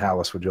then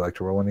Hallis, would you like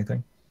to roll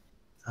anything?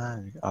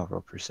 I'll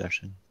roll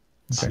perception.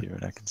 Okay. See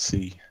what I can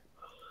see.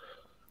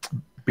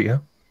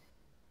 Bia?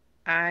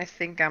 I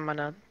think I'm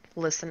gonna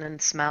listen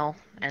and smell,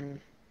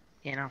 and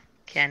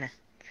kind of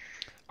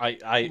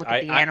look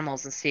at the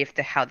animals and see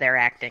how they're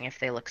acting, if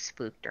they look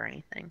spooked or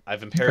anything.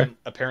 I've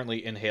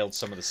apparently inhaled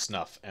some of the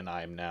snuff, and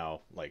I'm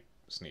now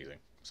sneezing.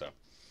 So.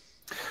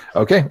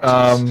 Okay.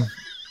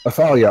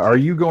 Athalia, are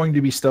you going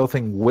to be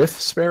stealthing with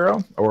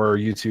Sparrow, or are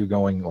you two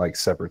going like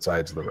separate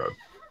sides of the road?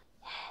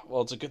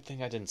 Well, it's a good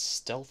thing I didn't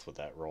stealth with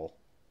that roll.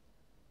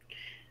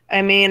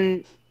 I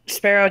mean,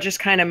 Sparrow just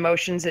kind of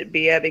motions at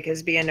Bia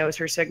because Bia knows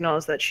her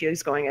signals that she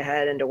is going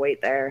ahead and to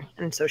wait there,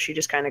 and so she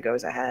just kind of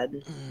goes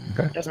ahead.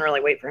 Okay. Doesn't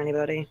really wait for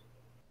anybody.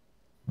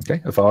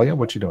 Okay, Athalia,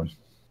 what you doing?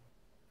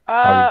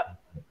 How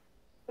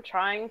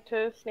Trying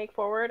to sneak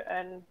forward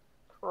and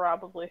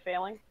probably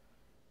failing.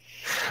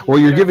 Well,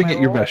 you're Consider giving my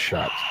it your roll. best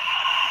shot.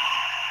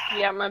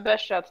 Yeah, my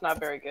best shot's not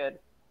very good.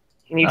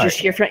 And you just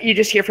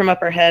hear from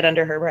up her head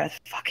under her breath,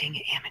 "Fucking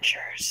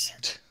amateurs."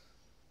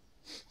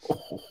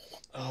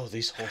 Oh,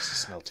 these horses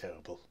smell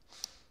terrible.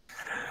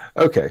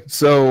 Okay,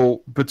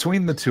 so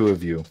between the two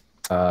of you,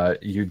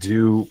 you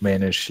do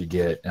manage to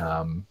get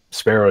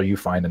Sparrow. You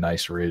find a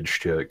nice ridge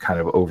to kind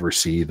of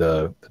oversee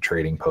the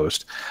trading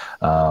post.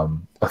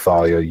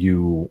 Athalia,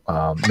 you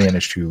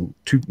manage to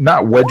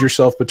not wedge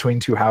yourself between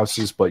two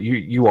houses, but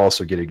you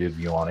also get a good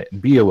view on it.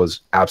 And Bia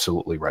was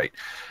absolutely right.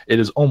 It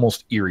is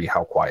almost eerie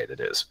how quiet it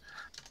is.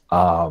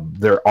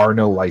 There are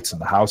no lights in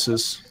the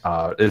houses.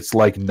 It's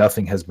like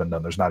nothing has been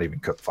done. There's not even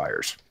cook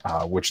fires,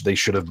 which they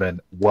should have been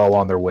well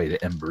on their way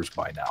to embers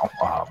by now.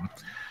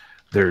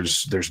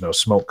 There's no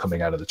smoke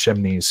coming out of the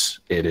chimneys.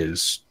 It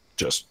is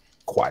just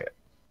quiet.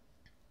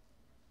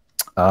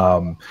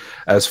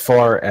 As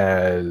far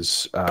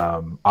as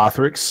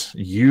Othrix,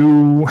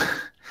 you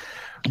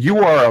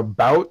are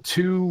about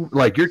to,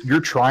 like,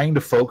 you're trying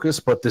to focus,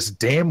 but this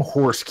damn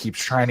horse keeps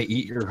trying to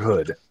eat your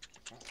hood.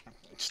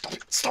 Stop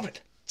it! Stop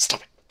it!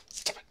 Stop it!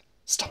 Stop it!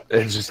 Stop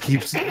it! It just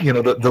keeps,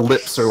 the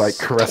lips are like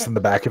caressing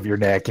the back of your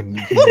neck and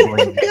Stop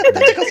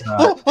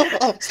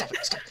it! Stop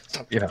it!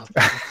 Stop it!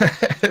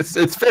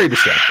 it's very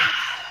distracting.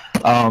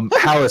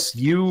 Hallis,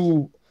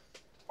 you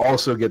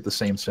also get the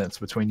same sense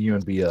between you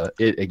and Bia.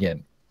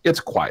 It's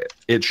quiet.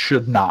 It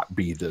should not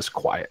be this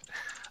quiet.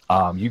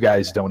 You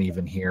guys don't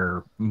even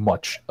hear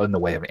much in the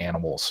way of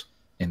animals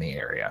in the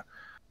area.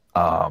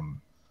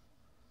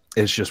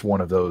 It's just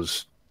one of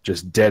those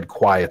just dead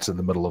quiets in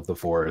the middle of the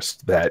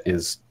forest that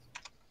is,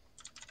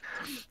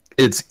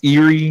 it's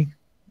eerie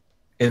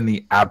in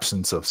the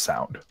absence of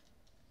sound.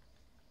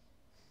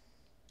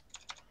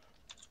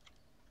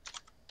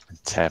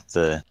 Tap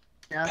the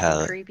Nothing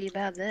pallet. creepy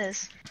about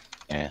this.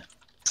 Yeah.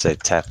 Say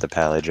tap the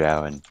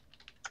pallet-drow and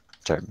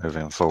start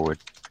moving forward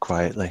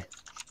quietly.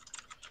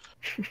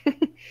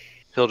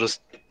 He'll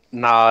just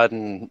nod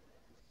and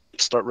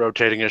start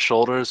rotating his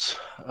shoulders.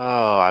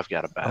 Oh, I've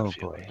got a bad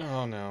feeling.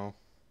 Oh no.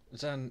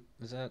 Is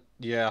that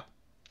yeah.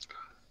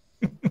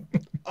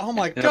 Oh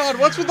my god,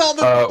 what's with all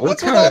the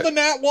what's with all the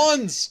nat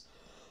ones?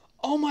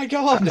 Oh my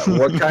god.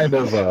 What kind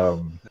of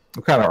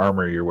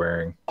armor are you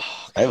wearing?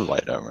 I have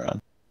light armor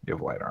on. You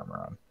have light armor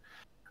on.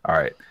 All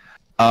right.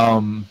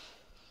 I'm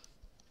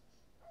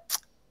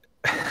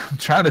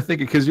trying to think,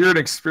 because you're an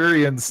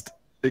experienced.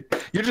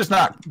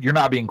 You're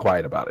not being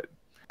quiet about it.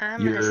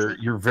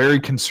 You're very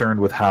concerned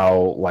with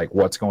how, like,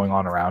 what's going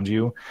on around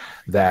you.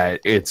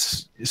 That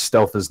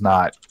stealth is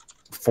not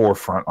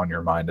forefront on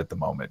your mind at the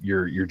moment.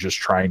 You're just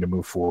trying to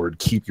move forward,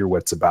 keep your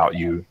wits about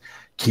you,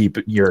 keep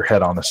your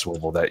head on a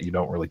swivel, that you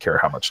don't really care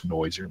how much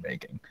noise you're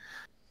making.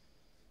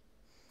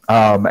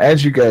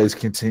 As you guys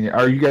continue,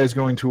 are you guys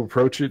going to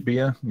approach it,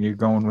 Bia? You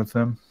going with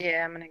them?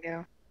 Yeah, I'm gonna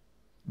go.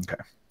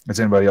 Okay. Is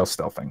anybody else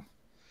stealthing?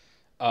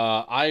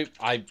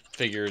 I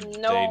figured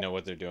No. they know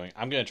what they're doing.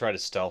 I'm gonna try to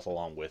stealth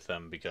along with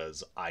them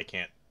because I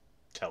can't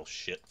tell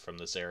shit from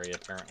this area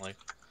apparently.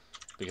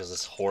 Because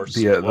this horse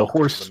the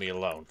horse leave me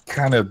alone.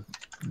 kind of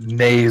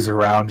neighs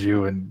around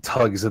you and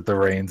tugs at the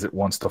reins. It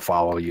wants to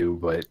follow you,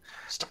 but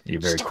you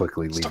very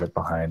quickly leave it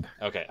behind.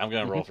 Okay, I'm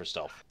gonna roll for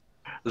stealth.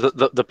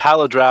 The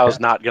Paladrow is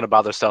not going to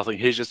bother stealthing.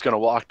 He's just going to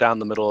walk down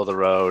the middle of the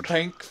road.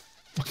 Thank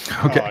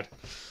Okay. God.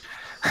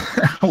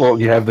 Well,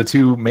 you have the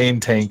two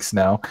main tanks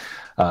now,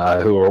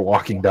 who are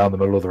walking down the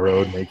middle of the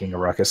road making a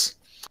ruckus.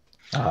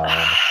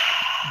 I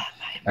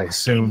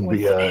assume With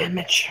Bia and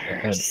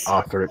amateurs.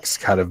 Othrix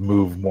kind of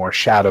move more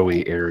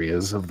shadowy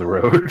areas of the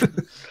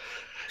road.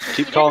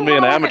 Keep calling me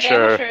an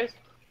amateur.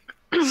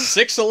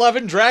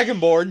 6'11"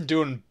 Dragonborn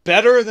doing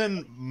better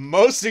than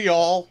most of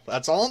y'all.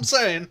 That's all I'm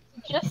saying.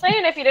 Just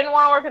saying, if you didn't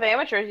want to work with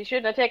amateurs, you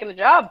shouldn't have taken the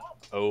job.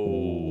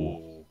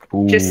 Oh.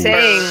 Just Ooh.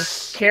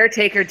 saying,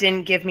 caretaker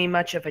didn't give me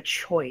much of a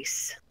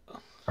choice.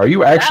 Are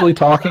you actually That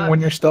talking sucks.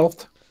 when you're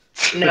stealthed?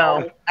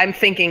 No, I'm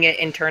thinking it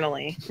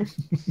internally.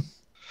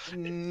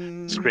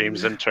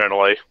 Screams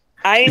internally.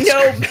 I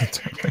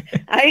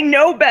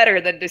know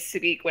better than to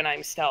speak when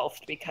I'm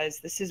stealthed, because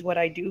this is what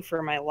I do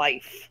for my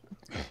life.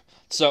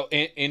 So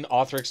in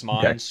Othric's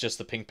minds, just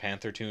the Pink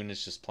Panther tune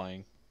is just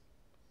playing.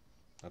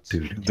 That's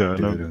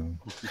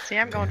See,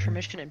 I'm going for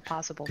Mission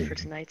Impossible for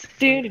tonight. Just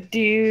going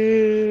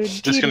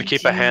to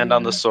keep a hand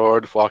on the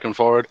sword, walking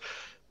forward.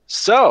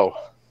 So,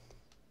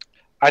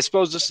 I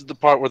suppose this is the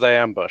part where they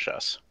ambush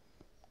us.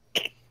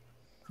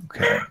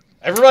 Okay.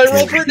 Everybody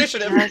roll for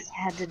initiative. Just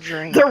had to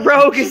drink. The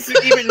rogue is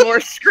even more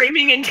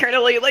screaming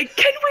internally, like,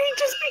 can we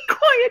just be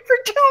quiet for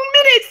 2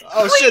 minutes?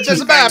 Oh shit,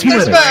 there's a Please?" map,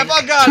 there's a map.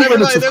 Oh god, 2 minutes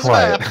everybody, of there's a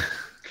quiet. map.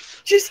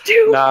 Just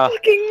 2 Nah.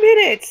 fucking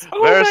minutes.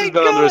 Oh Varys my has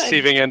been on the God.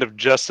 receiving end of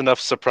just enough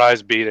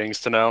surprise beatings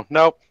to know.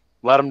 Nope.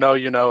 Let them know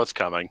you know it's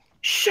coming.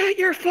 Shut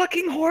your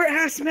fucking whore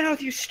ass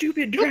mouth, you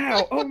stupid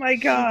drow! Oh my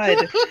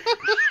god!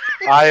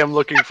 I am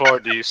looking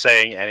forward to you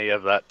saying any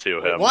of that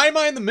to him. Why am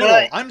I in the middle?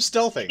 But I'm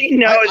stealthing. He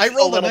knows I a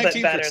rolled a little bit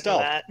 19 for better than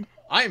stealth. that.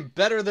 I am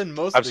better than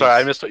most I'm of sorry, I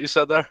these. missed what you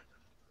said there.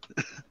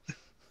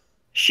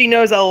 She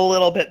knows a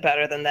little bit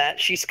better than that.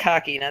 She's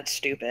cocky, not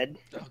stupid.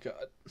 Oh, God.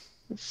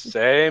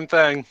 Same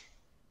thing.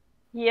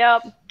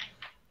 Yep.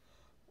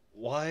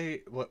 Why?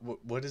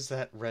 What is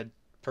that red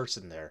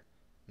person there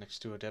next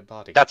to a dead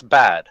body? That's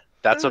bad.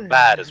 That's a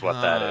bad is what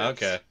that is.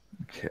 Okay.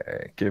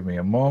 Okay, give me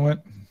a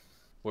moment.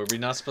 Were we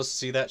not supposed to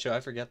see that? Should I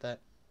forget that?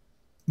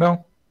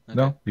 No, Okay.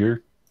 no,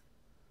 you're.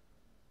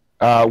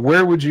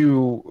 Where would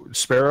you,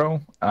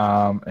 Sparrow,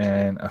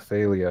 and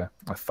Athalia,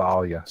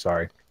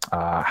 sorry.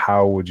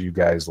 How would you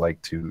guys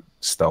like to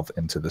stealth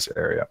into this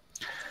area?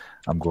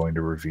 I'm going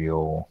to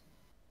reveal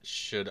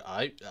Should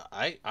I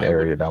the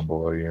area would, down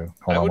below you.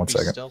 I Hold on would one be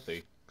second.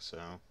 stealthy, so.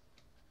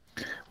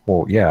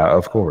 Well, yeah,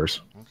 of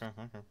course. Okay.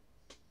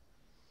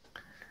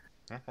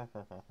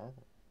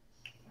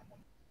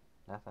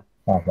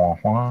 Wah, wah,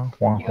 wah,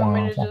 wah, You want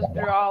me to wah, just wah,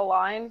 wah. draw a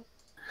line?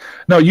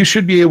 No, you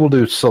should be able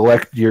to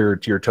select your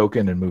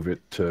token and move it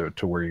to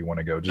where you want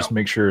to go. Just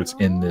make sure it's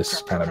in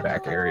this kind of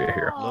back area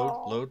here.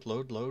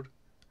 Load.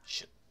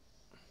 Shit.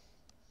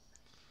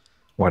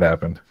 What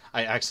happened?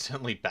 I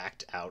accidentally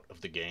backed out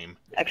of the game.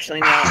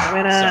 Actually, no.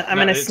 I'm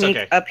gonna it's sneak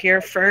okay. up here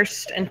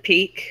first and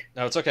peek.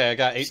 No, it's okay. I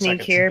got 8 Sneak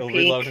seconds. here, It'll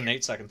reload peek. in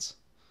 8 seconds.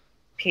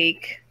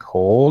 Peek.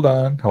 Hold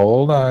on.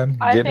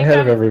 I Getting think ahead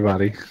of I'm-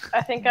 everybody.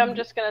 I think I'm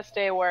just gonna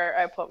stay where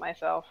I put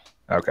myself.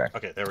 Okay.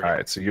 Okay, there we All go.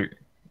 right. So you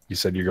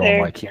said you're going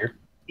There. like here.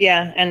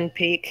 Yeah, and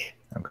peek.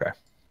 Okay.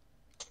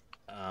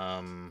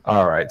 Um,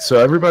 All right. So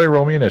everybody,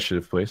 roll me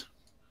initiative, please.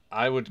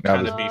 I would Now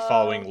kind of this- be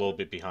following a little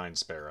bit behind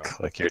Sparrow.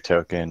 Click your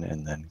token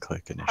and then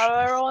click initiative. How do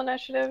I roll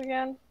initiative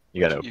again?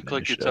 You gotta You open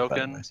click your initiative by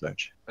token. my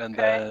search. And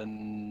Okay.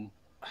 then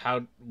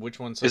Which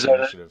one Is says that it?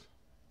 initiative?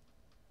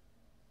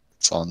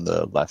 It's on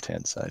the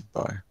left-hand side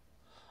bar.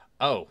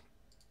 Oh,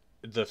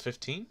 the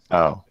 15? Oh.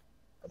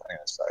 I'm gonna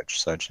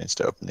search. Search needs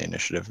to open the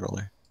initiative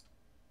roller.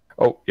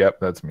 Oh, yep,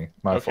 that's me.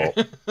 My fault.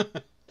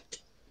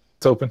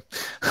 It's open.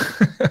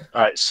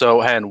 all right,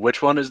 so Han,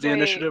 which one is the Wait.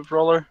 initiative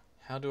roller?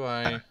 How do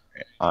I?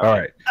 All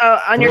right.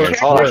 On your Hold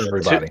character. on, Hold on.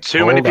 everybody.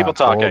 Too many people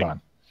talking. Hold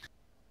on.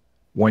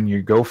 When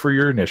you go for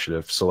your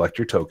initiative, select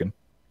your token,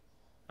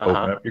 open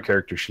Uh-huh. up your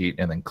character sheet,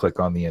 and then click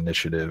on the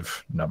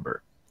initiative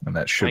number. And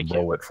that should Thank you.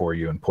 roll it for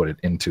you and put it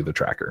into the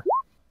tracker.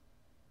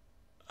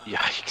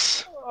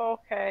 Yikes.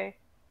 Okay.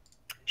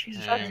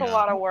 Jesus. That's Hang a on.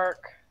 lot of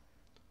work.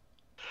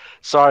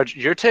 Sarge,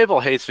 your table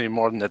hates me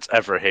more than it's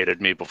ever hated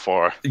me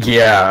before.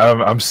 Yeah,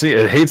 I'm seeing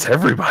it hates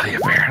everybody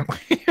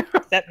apparently.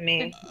 Except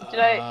me.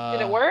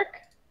 Did it work?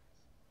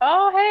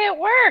 Oh, hey, it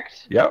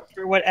worked. Yep.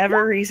 For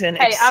whatever reason.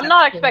 Hey, I'm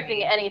not except for expecting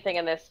me. anything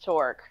in this to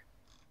work.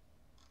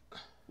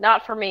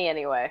 Not for me,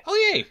 anyway.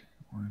 Oh yay!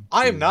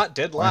 I am not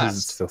dead Why does it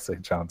last. still say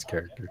John's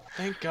character?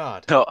 Thank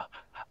God. No,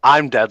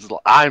 I'm dead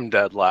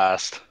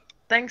last.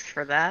 Thanks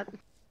for that.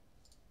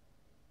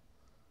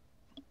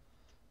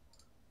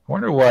 I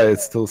wonder why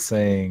it's still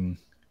saying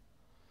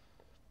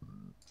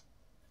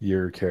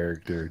your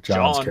character,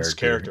 John's John's character,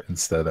 character.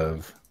 instead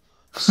of.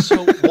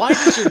 So why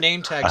does your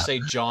name tag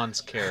say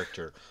John's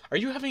character? Are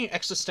you having an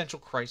existential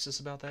crisis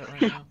about that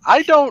right now?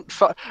 I don't.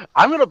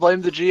 I'm gonna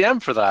blame the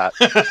GM for that.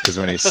 Because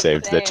when he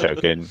saved the Dang.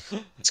 token,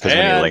 it's because when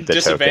you And linked the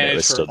token, it disadvantage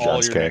was for still all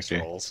John's your next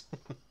character. rolls.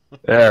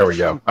 There we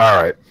go.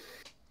 All right.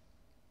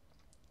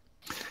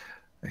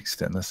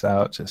 Extend this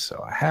out just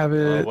so I have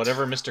it.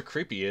 Whatever Mr.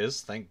 Creepy is,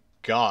 thank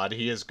God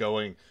he is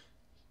going.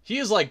 He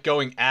is like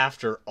going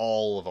after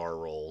all of our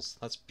rolls.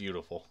 That's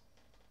beautiful.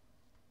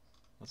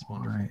 That's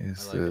wonderful. Why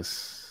is I like it.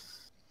 this?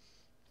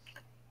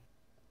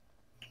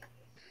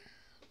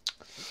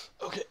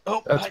 Okay.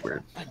 Oh, That's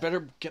weird. I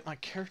better get my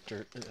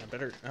character. I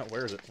better. Oh,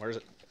 where is it? Where is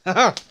it?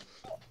 Haha!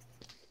 All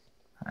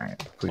right.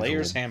 please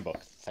Player's hold.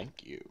 handbook.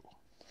 Thank you.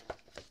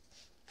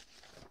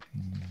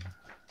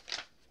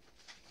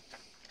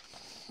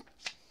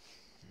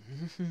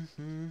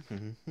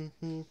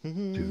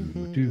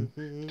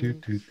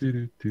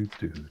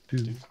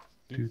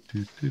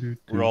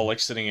 We're all like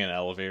sitting in an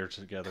elevator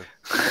together,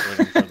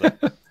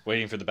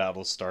 waiting for the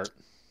battle to start.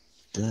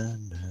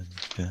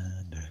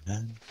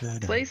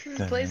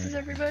 Places,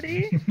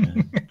 everybody.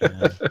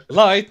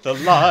 Light the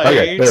lights.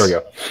 Okay, there we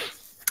go.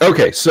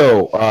 Okay,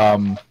 so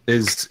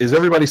is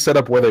everybody set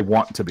up where they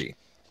want to be?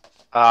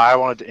 I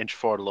wanted to inch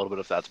forward a little bit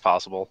if that's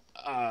possible.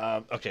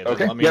 Okay. Then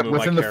Okay. let me Yep. move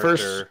Within my the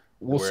first, character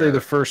we'll where- say the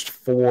first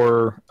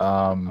four,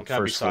 kinda first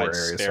four beside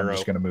areas. So I'm Sparrow.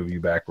 just going to move you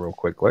back real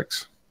quick,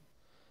 Lex.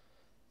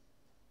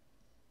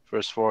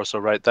 First four, so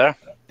right there.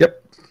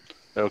 Yep.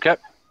 Okay.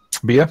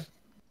 Bia.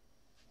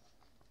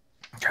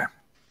 Okay.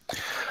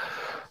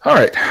 All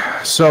right.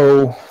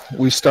 So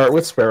we start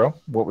with Sparrow.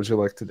 What would you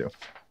like to do?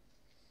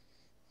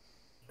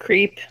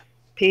 Creep.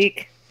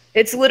 Peek.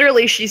 It's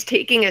literally she's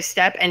taking a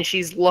step and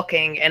she's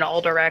looking in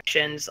all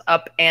directions,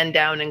 up and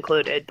down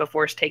included,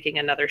 before taking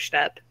another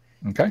step.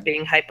 Okay.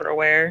 Being hyper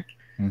aware.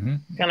 Mm-hmm.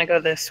 Gonna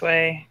go this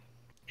way.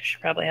 She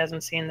probably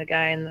hasn't seen the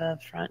guy in the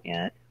front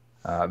yet.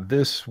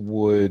 This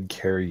would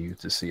carry you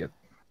to see it.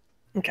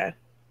 Okay.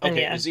 And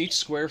Okay, yeah. is each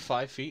square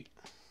 5 feet?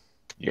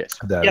 Yes.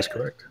 That is Yep.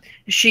 correct.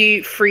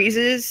 She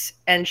freezes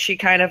and she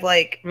kind of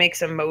like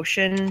makes a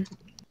motion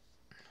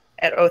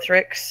at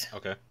Othrix,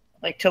 Okay.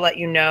 like to let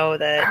you know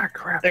that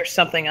Crap. there's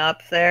something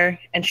up there,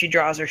 and she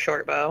draws her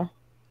short bow.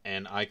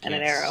 And I an can't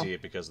arrow. see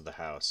it because of the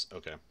house.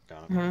 Okay,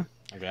 got it. Mhm.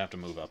 I'm gonna have to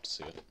move up to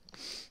see it.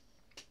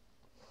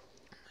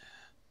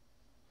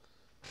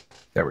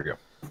 There we go.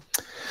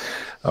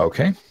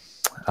 Okay.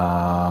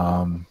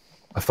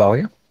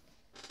 Athalia?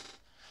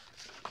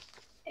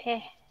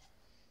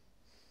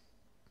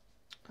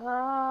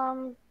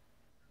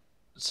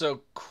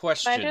 So,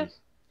 question. just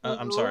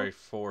I'm move sorry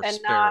for and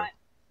Sparrow. not-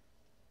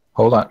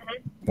 Hold on.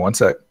 1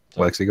 sec.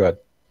 Lexi, go ahead.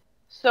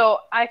 So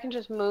I can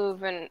just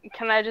move, and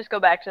can I just go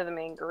back to the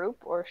main group,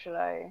 or should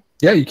I?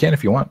 Yeah, you can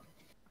if you want.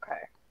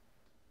 Okay.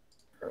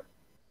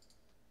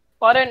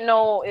 Well, I didn't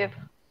know if,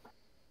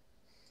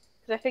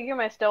 because I figure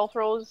my stealth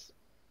roll's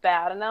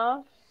bad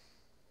enough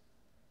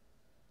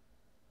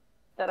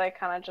that I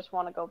kind of just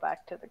want to go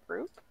back to the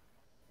group.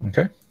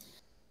 Okay.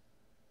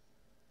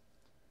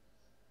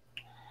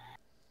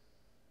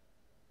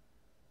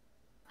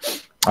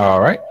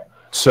 All right.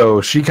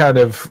 So she kind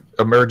of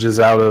emerges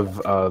out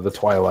of the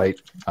twilight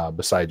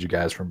beside you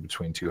guys from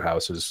between two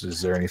houses.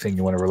 Is there anything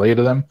you want to relay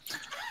to them?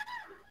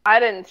 I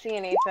didn't see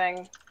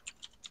anything,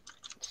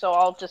 so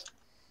I'll just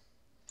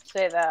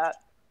say that.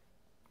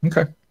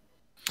 Okay.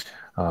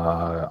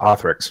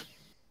 Othrix.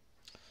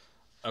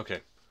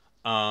 Okay.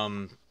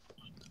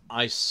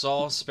 I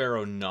saw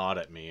Sparrow nod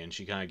at me, and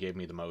she kind of gave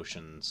me the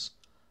motions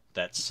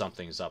that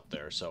something's up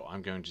there. So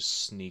I'm going to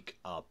sneak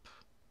up.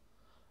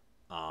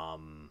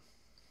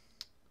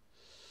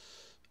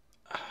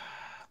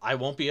 I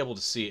won't be able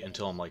to see it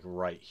until I'm like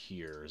right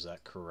here. Is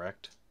that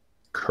correct?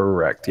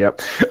 Correct.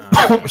 Yep.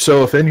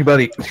 So if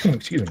anybody,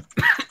 excuse me,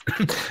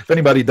 if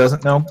anybody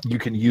doesn't know, you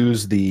can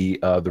use the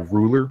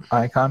ruler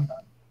icon.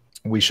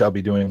 We shall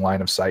be doing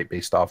line of sight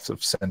based off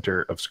of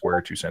center of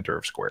square to center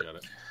of square. Got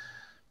it.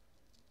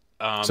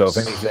 So if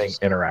anything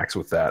interacts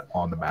with that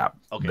on the map,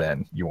 Okay.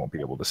 then you won't be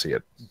able to see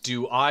it.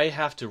 Do I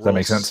have to roll? Does that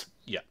make sense?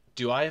 Yeah.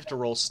 Do I have to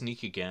roll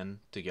sneak again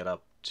to get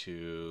up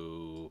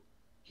to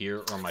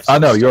here, or my?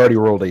 No, you already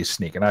rolled a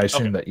sneak, and I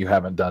assume Okay. that you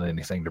haven't done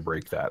anything to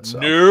break that. So.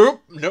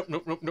 Nope.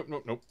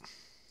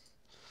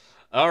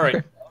 All right.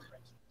 Okay.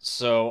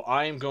 So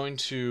I am going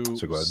to.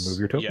 So go ahead and move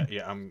your token.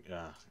 Yeah. I'm.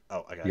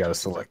 Oh, I got. You got to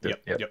select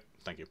it. Yep.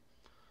 Thank you.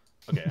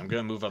 Okay, I'm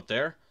gonna move up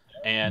there,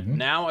 and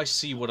now I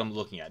see what I'm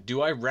looking at.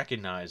 Do I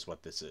recognize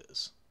what this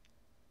is?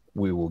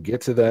 We will get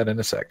to that in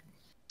a sec.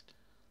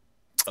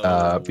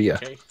 Bia.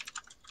 Okay.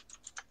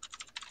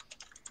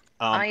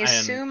 I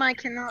assume I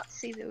cannot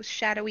see those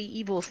shadowy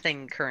evil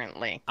thing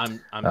currently.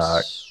 I'm you're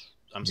sorry.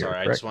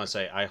 I correct. just want to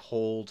say I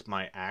hold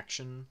my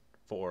action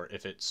for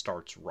if it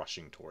starts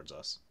rushing towards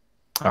us.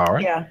 All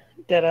right. Yeah,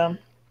 ditto.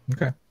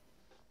 Okay.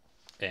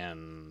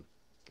 And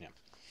yeah.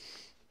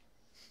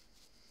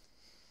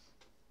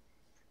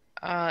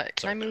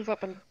 Can I move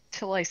up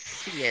until I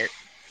see it?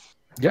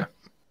 Yeah.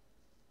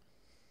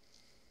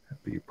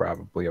 That'd be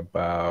probably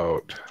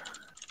about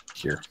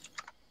here.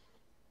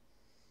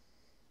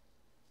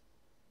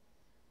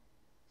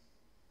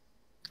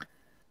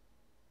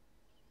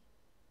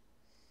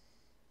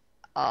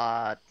 Then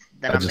I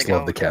I'm just gonna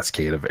love the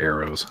cascade of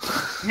arrows.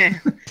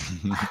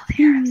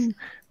 Pew,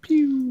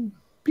 Pew,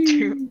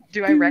 pew,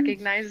 do I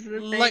recognize the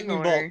thing? Lightning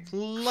or... bolt!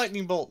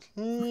 Lightning bolt!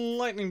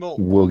 Lightning bolt!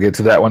 We'll get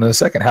to that one in a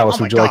second. Alice, Oh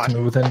my would you like to God.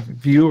 move within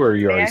view, or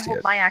you May I already see hold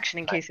it? my action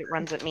in case it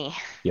runs at me?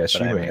 Yes,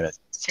 But you I'm may. gonna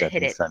step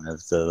hit in it. front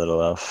of the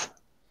little elf.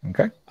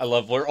 Okay. I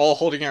love. We're all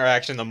holding our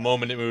action the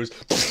moment it moves.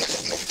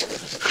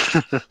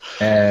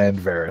 And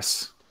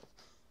Varys.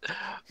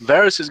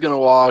 Varys is going to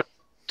walk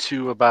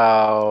to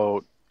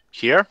about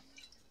here.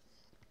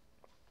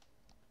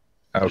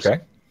 Okay.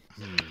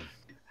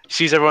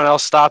 Sees everyone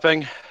else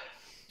stopping.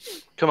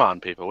 Come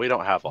on, people. We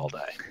don't have all day.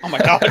 Oh my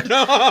God!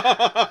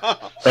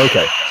 No!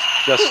 Okay.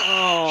 Just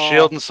Oh.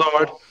 shield and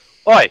sword.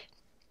 Oi!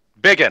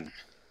 Biggin.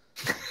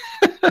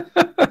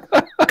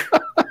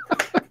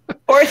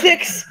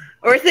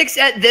 Orthix,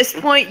 at this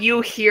point,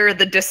 you hear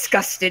the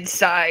disgusted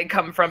sigh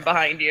come from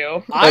behind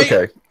you.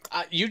 Okay.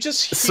 You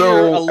just hear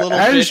So a little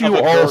as bit of you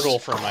a all gurgle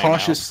from my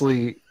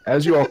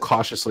mouth.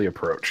 cautiously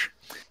approach,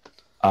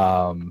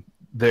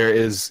 there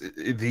is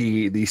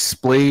the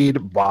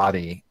splayed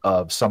body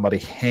of somebody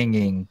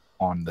hanging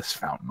on this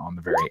fountain on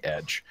the very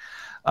edge.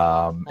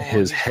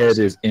 His head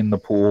is in the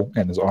pool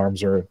and his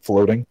arms are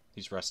floating.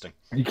 He's resting.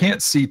 You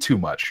can't see too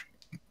much,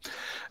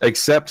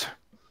 except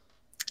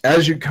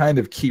as you kind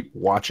of keep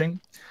watching,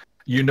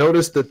 you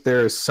notice that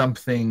there is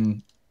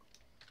something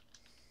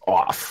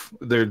off.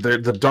 The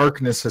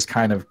darkness has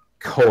kind of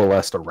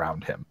coalesced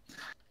around him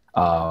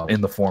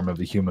in the form of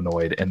the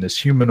humanoid, and this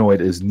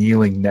humanoid is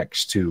kneeling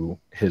next to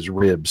his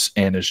ribs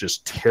and is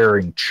just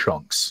tearing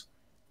chunks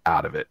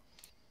out of it.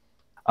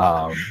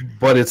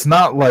 But it's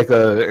not like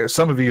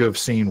some of you have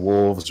seen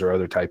wolves or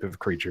other type of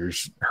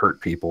creatures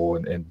hurt people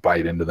and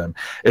bite into them.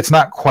 It's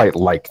not quite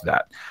like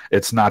that.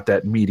 It's not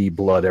that meaty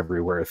blood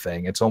everywhere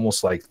thing. It's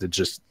almost like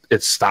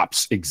it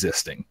stops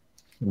existing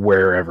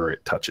wherever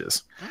it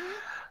touches.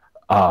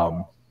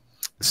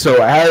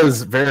 So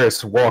as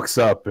Varys walks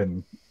up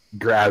and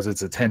grabs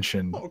its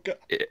attention,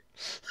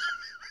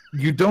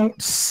 you don't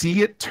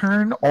see it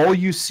turn. All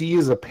you see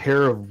is a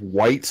pair of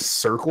white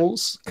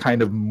circles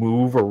kind of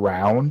move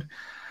around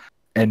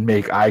and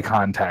make eye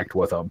contact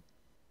with them.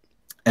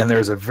 And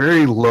there's a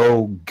very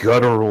low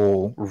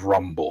guttural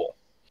rumble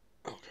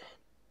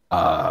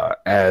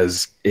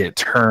as it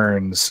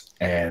turns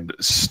and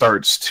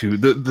starts to...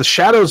 The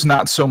shadow's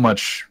not so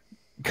much...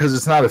 because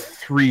it's not a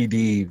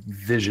 3D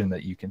vision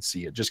that you can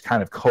see. It just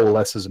kind of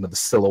coalesces into the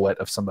silhouette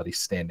of somebody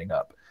standing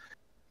up.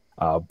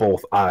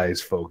 Both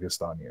eyes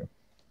focused on you.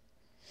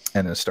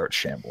 And then starts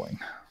shambling.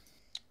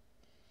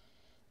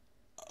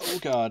 Oh,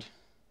 God.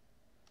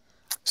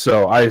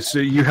 So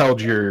you held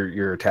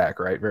your attack,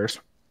 right, Varys?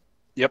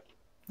 Yep.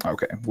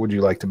 Okay. Would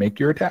you like to make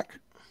your attack?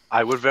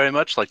 I would very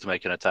much like to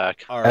make an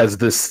attack. All right. As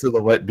this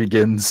silhouette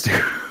begins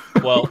to...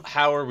 Well,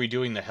 how are we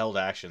doing the held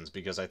actions?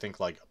 Because I think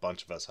like a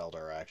bunch of us held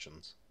our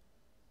actions.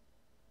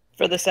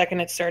 For the second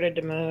it started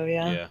to move,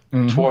 yeah. Yeah.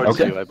 Mhm. Towards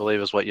Okay. you, I believe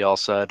is what y'all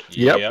said.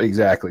 Yep,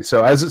 exactly.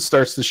 So as it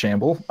starts to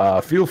shamble,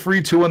 feel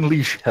free to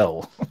unleash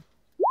hell.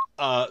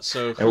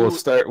 So And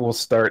we'll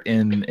start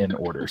in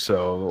order.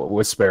 So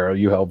with Sparrow,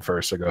 you held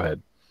first, so go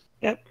ahead.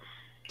 Yep.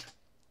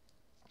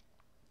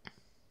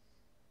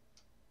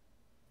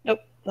 Nope,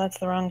 that's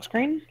the wrong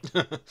screen.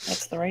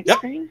 That's the right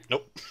screen.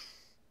 Nope.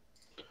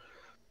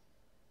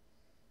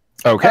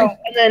 Okay. Oh,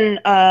 and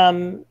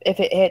then if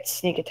it hits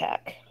sneak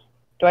attack.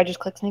 Do I just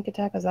click sneak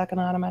attack? Is that going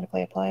to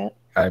automatically apply it?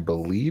 I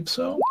believe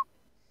so.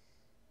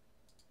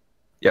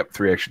 Yep,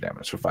 3 extra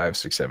damage, so 5,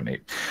 6, 7,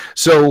 8.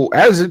 So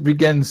as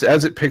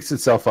it picks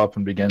itself up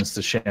and begins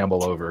to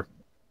shamble over,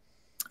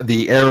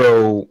 the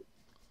arrow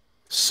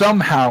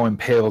somehow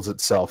impales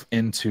itself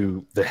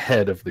into the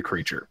head of the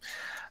creature.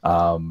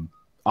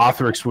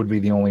 Othrix would be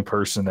the only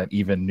person that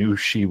even knew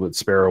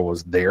Sparrow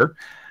was there.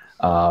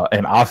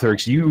 And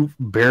Othrix, you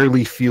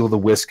barely feel the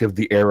whisk of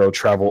the arrow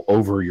travel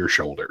over your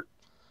shoulder.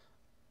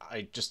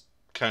 I just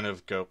kind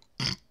of go.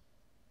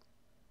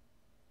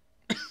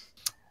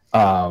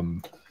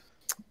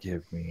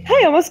 Give me. Hey,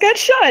 I almost got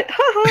shot.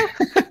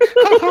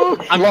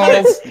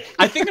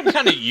 I think I'm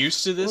kind of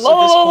used to this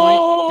at this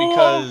point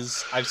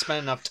because I've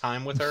spent enough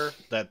time with her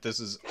that this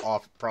is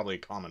probably a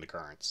common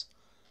occurrence.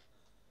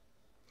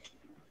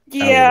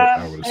 Yeah,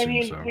 I would I assume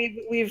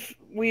mean, so.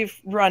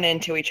 we've run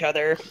into each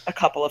other a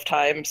couple of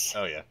times.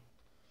 Oh yeah,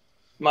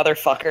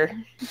 motherfucker.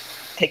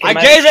 I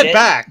gave it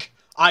back.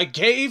 I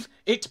gave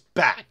it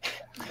back.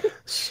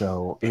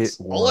 So That's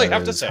it was. all I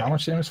have to say. How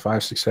much damage?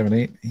 5, 6, 7,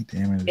 8. 8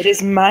 damage. It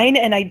is mine,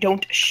 and I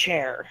don't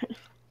share.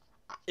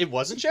 It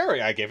wasn't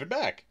Sherry. I gave it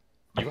back.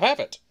 You have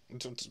it.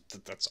 That's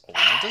all I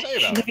have to say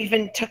about it.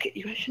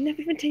 You shouldn't have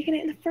even taken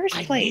it in the first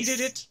I place.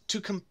 needed it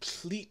to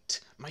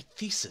complete my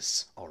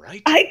thesis. All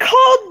right. I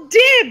called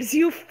dibs.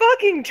 You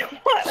fucking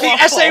twat. The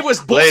essay was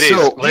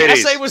bullshit.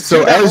 Ladies, The essay was So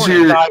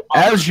due that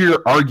morning. as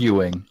you're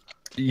arguing,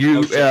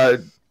 you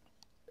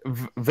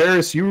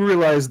Varys, you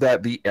realize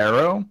that the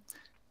arrow,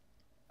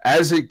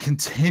 as it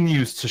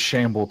continues to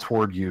shamble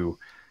toward you,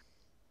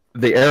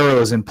 the arrow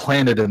is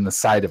implanted in the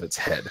side of its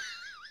head,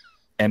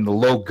 and the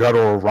low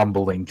guttural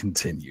rumbling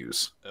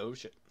continues. Oh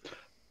shit.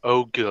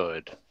 Oh,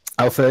 good.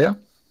 Althea?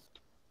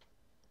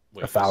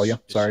 Wait, Athalia? is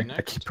she Sorry, I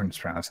next? keep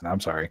pronouncing it. I'm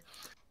sorry.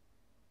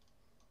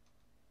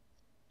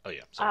 Oh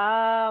yeah.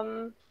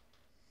 Sorry.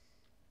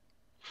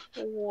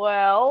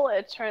 Well,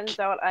 it turns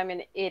out I'm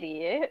an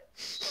idiot.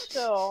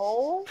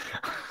 So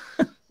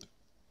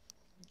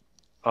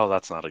Oh,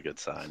 that's not a good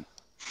sign.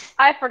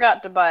 I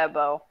forgot to buy a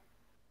bow.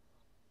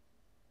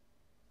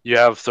 You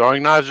have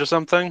throwing knives or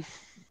something?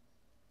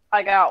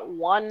 I got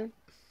one.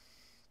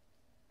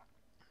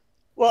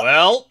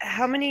 Well,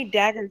 How many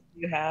daggers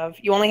do you have?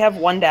 You only have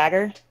one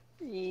dagger?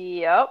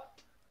 Yep.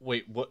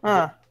 wait. What?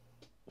 Huh.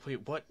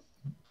 Wait. What?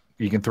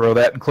 You can throw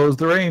that and close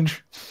the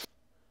range.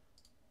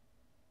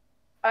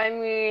 I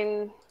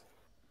mean,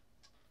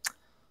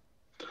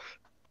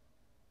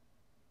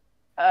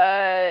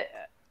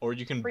 Or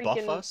you can buff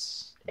Freaking-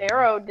 us.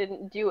 arrow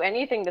didn't do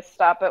anything to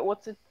stop it.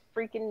 What's a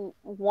freaking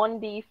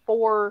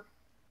 1d4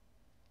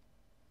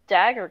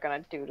 dagger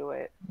gonna do to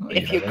it?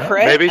 If you never know.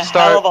 crit, Maybe a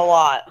start- hell of a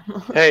lot.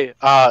 Hey,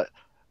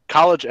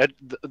 college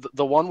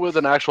the one with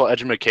an actual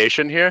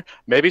edumacation here.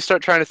 Maybe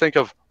start trying to think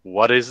of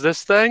what is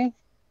this thing?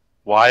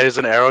 Why is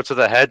an arrow to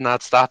the head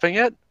not stopping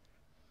it?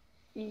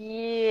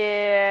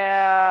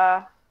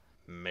 Yeah.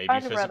 Maybe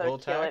I'd physical rather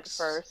attacks. kill it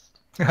first.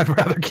 I'd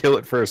rather kill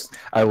it first.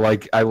 I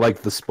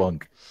like the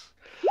spunk.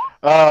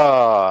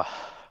 Oh,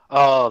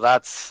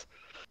 that's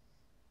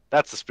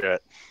the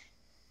spirit.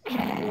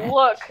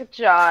 Look,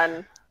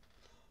 John.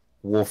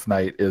 Wolf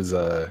Knight is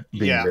being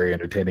Yeah. very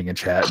entertaining in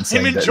chat and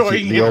saying that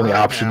enjoying the it only right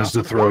option now. is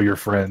to throw your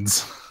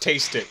friends.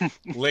 Taste it.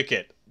 Lick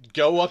it.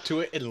 Go up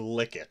to it and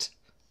lick it.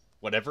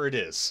 Whatever it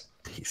is.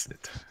 Taste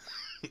it.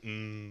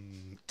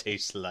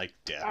 Tastes like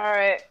death.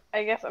 Alright,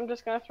 I guess I'm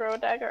just gonna throw a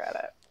dagger at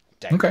it.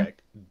 Dagger.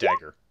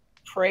 Dagger.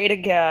 Pray to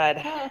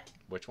God.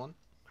 Which one?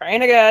 Pray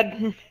to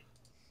God.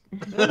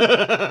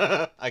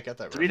 I got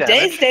that 3 reference. damage.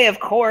 Day's Day, of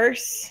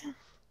course.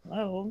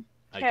 Hello.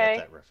 I got Okay,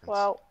 that reference.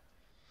 well,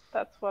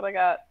 that's what I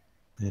got.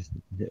 It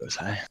was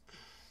high.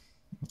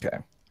 Okay.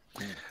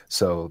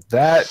 So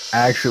that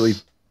actually,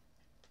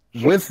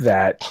 with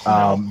that,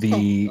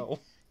 the Oh,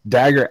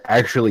 dagger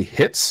actually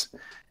hits,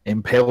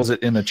 impales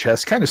it in the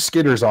chest, kind of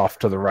skitters off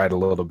to the right a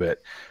little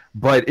bit,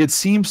 but it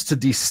seems to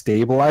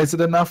destabilize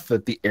it enough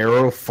that the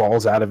arrow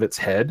falls out of its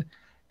head,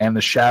 and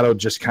the shadow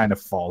just kind of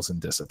falls and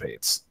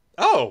dissipates.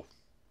 oh!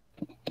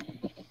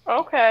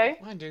 Okay.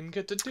 I didn't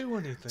get to do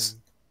anything.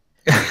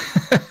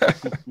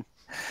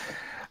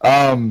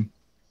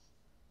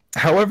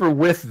 However,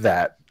 with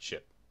that,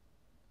 Shit.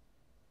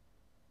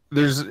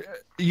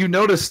 you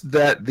notice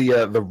that the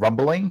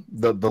rumbling,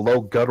 the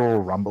low guttural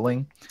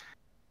rumbling,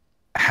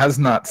 has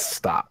not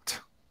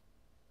stopped.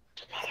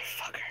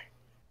 Motherfucker.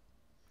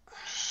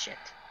 Shit.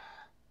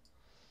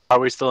 Are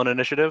we still in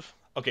initiative?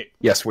 Okay,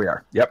 Yes, we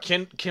are. Yep.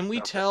 can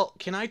we tell?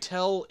 Can I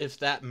tell if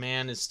that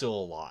man is still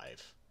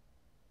alive?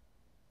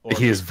 Or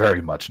He is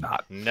very much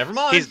not. Never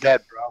mind. He's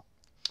dead, bro.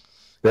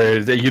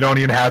 You don't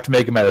even have to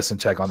make a medicine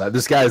check on that.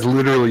 This guy is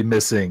literally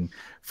missing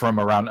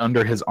from around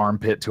under his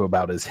armpit to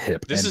about his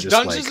hip. This and is just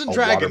Dungeons like and a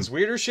Dragons.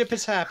 water- Weirder shit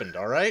has happened.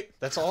 All right,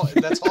 that's all.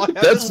 That's all I have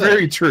to That's say.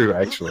 very true,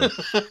 actually.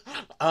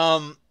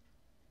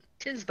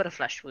 Tis but a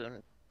flesh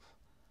wound.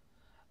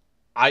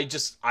 I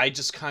just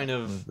kind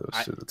of,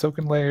 Those to the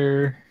token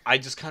layer. I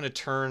just kind of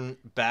turn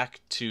back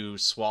to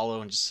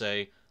Swallow and just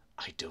say,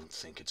 I don't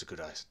think it's a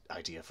good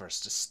idea for us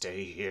to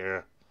stay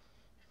here.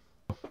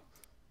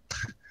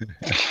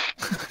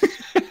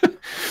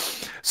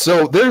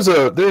 So there's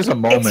a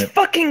moment. It's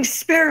fucking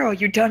Sparrow,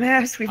 you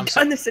dumbass. We've I'm done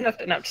sorry. this enough.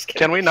 No, I'm just kidding.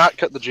 Can we not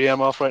cut the GM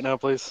off right now,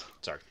 please?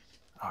 Sorry.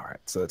 All right,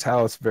 so the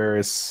Talus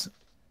Varus.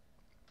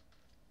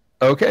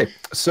 Okay,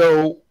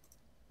 so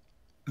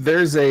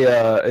there's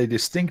a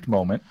distinct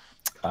moment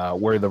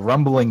where the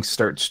rumbling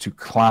starts to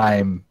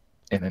climb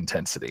in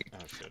intensity, Oh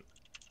shit.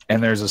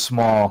 and there's a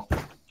small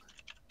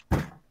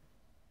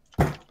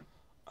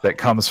that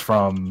comes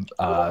from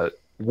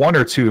one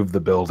or two of the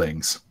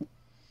buildings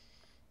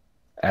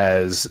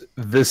as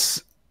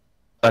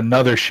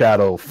another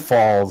shadow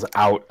falls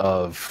out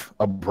of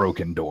a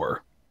broken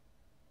door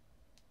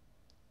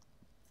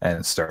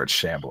and starts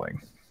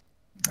shambling.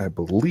 I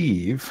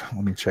believe,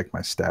 let me check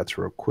my stats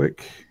real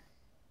quick.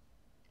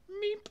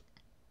 Meep.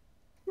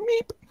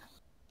 Meep.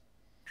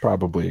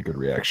 Probably a good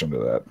reaction to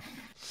that.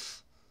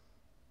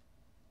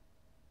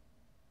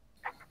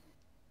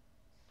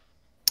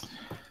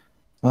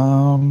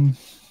 Um,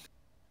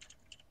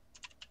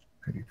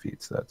 30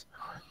 feet, so that's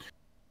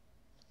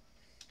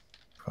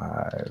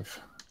 5,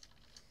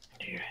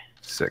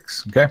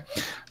 6. Okay,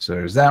 so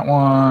there's that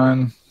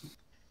one.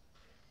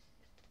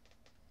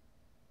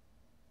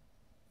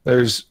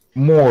 There's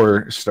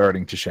more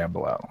starting to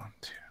shamble out. 1,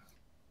 2,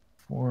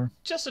 4.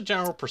 Just a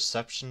general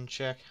perception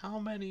check. How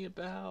many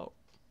about?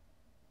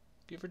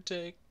 Give or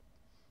take.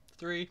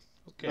 3.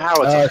 Okay. Now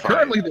it's a fight.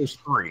 Currently, there's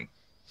 3.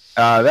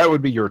 That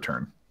would be your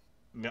turn.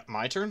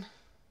 My turn?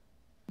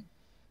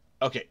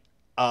 Okay.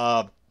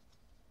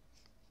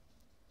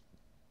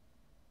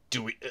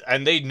 Do we?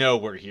 And they know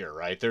we're here,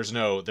 right? There's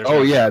no.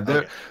 Oh yeah.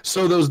 Okay.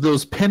 So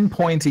those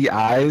pinpointy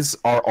eyes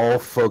are all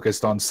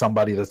focused on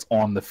somebody that's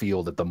on the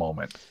field at the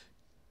moment.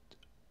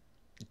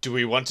 Do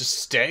we want to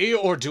stay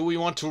or do we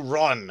want to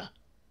run?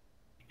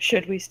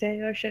 Should we stay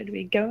or should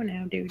we go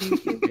now? Do do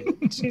do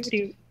do do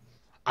do.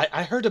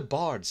 I heard a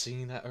bard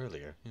singing that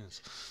earlier.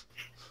 Yes.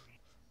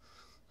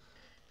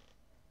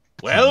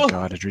 Well,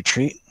 Guarded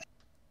retreat.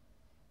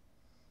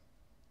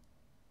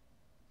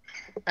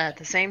 At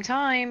the same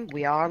time,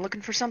 we are looking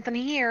for something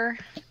here.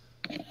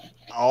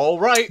 all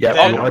right. Yeah,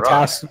 then.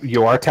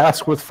 you are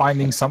tasked with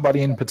finding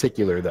somebody in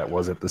particular that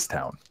was at this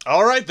town.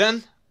 All right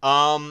then.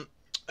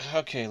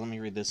 Okay, let me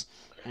read this.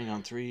 Hang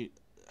on, 3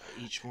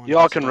 each one.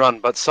 Y'all can run,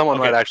 but someone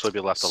Okay. might actually be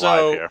left So,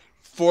 alive here.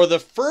 for the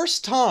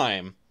first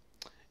time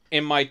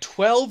in my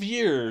 12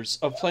 years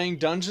of playing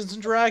Dungeons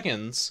and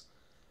Dragons,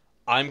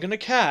 I'm gonna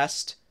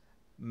cast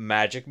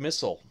Magic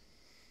Missile.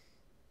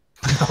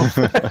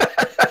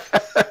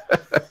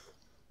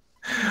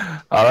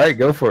 All right,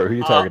 go for it. Who are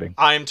you targeting?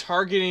 I'm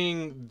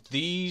targeting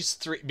these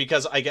 3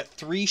 because I get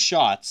 3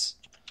 shots.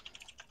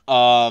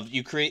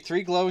 You create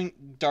 3 glowing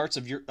darts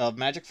of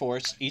magic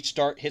force. Each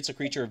dart hits a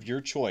creature of your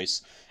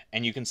choice,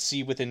 and you can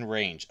see within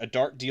range. A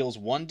dart deals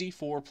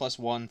 1d4 plus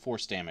 1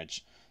 force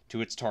damage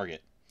to its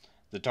target.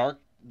 The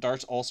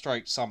darts all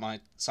strike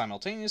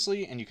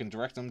simultaneously, and you can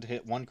direct them to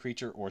hit one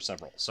creature or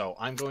several. So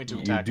I'm going to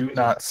You attack. do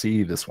not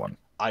see this one.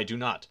 I do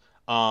not.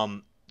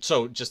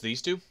 So just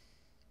these 2?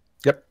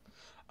 Yep.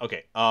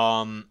 Okay.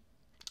 I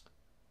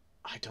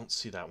don't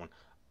see that one.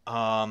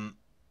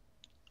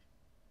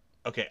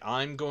 Okay,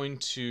 I'm going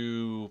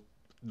to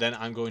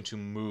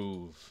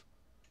move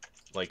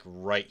like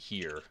right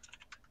here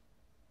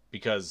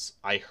because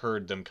I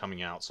heard them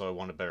coming out, so I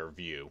want a better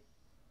view.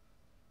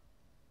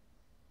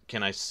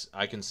 can I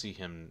can see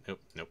him.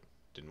 Nope.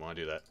 Didn't want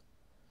to do that.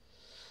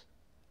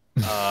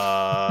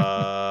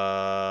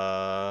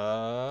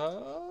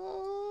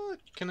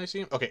 Can I see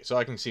him? Okay, so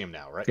I can see him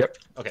now, right? Yep.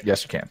 Okay.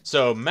 Yes, you can.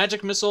 So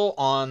magic missile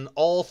on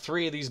all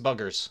 3 of these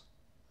buggers.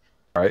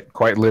 All right.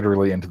 Quite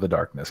literally into the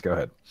darkness. Go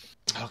ahead.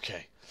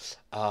 Okay.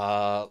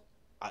 I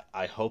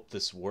hope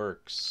this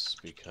works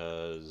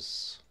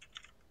because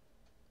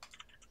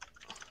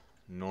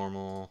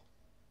normal.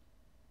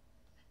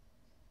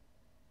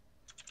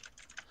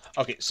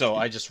 Okay, so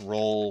I just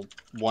roll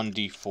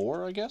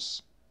 1d4, I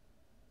guess.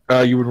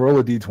 You would roll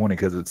a d20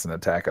 because it's an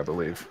attack, I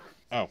believe.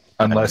 Oh.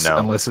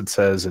 Unless it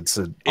says it's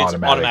an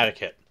automatic. Automatic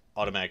hit.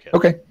 Automatic hit.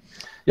 Okay.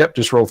 Yep.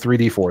 Just roll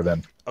 3d4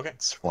 then. Okay.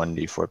 It's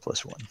 1d4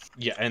 plus 1.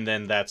 Yeah, and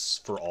then that's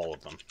for all of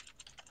them,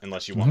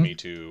 unless you want me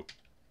to.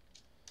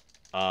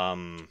 How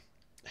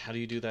do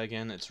you do that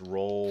again? It's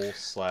roll /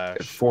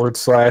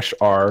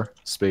 /R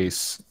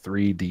space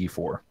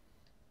 3d4,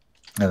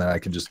 and then I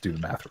can just do the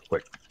math real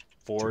quick.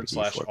 / 3d4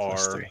 plus R.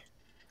 3.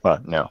 Well,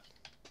 no.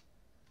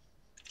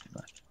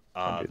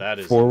 That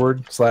is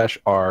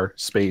 / R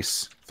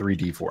space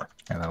 3d4,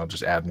 and then I'll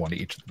just add 1 to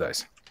each of the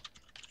dice.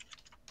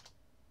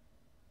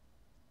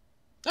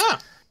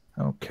 Ah.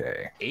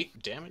 Okay.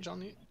 8 damage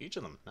on each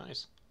of them.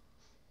 Nice.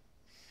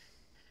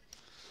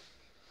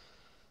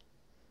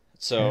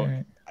 So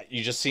Okay.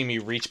 you just see me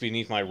reach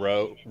beneath my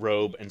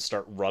robe and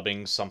start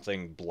rubbing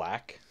something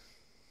black,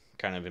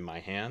 kind of in my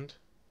hand,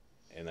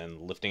 and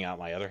then lifting out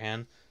my other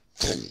hand.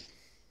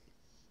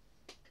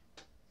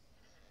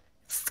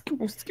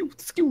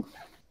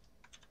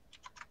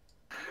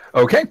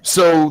 Okay,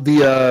 so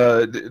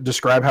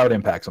describe how it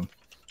impacts them.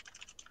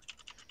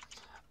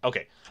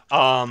 Okay.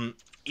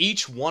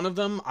 Each one of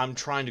them, I'm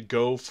trying to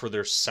go for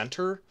their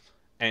center,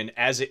 and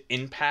as it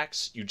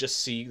impacts, you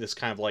just see this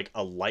kind of like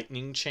a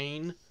lightning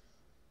chain,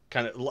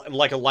 kind of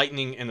like a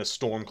lightning and a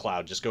storm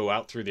cloud, just go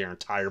out through their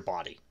entire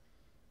body.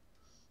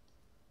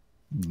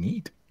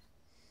 Neat.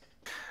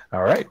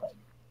 All right.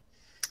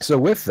 So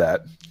with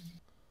that,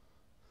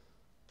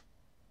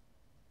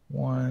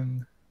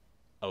 1,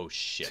 Oh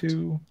shit.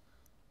 2,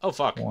 Oh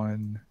fuck.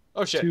 1,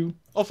 Oh shit. 2.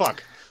 Oh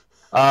fuck.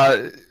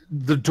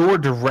 The door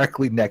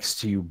directly next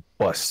to you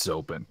busts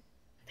open,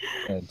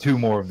 and 2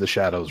 more of the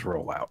shadows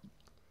roll out.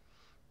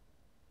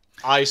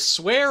 I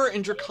swear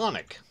in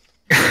Draconic.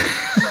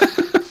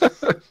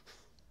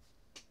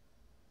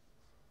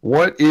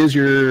 What's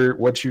your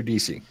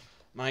DC?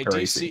 My Or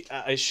DC,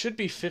 it should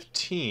be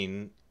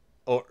 15.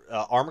 Or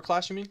armor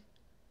class, you mean?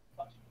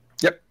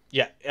 Yep.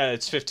 Yeah,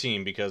 it's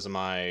 15 because of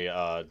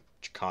my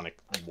Draconic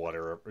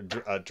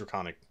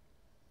Draconic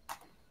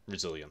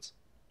resilience.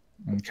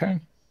 Okay.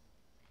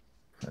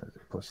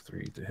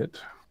 +3 to hit.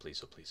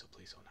 Please, oh please, oh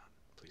please, oh not.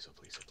 Please, oh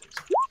please, oh please.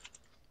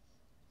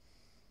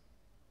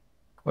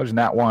 Well, there's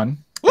not 1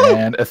 Woo!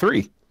 and a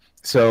 3.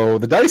 So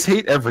the dice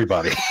hate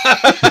everybody,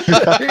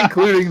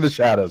 including the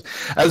shadows.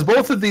 As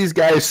both of these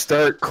guys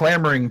start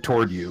clamoring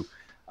toward you,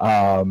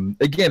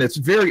 again, it's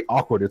very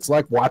awkward. It's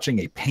like watching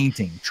a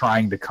painting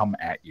trying to come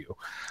at you.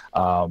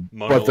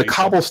 But the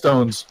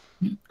cobblestones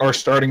are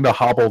starting to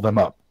hobble them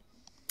up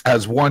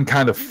as one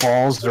kind of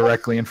falls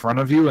directly in front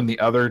of you and the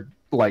other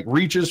like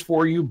reaches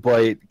for you,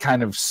 but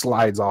kind of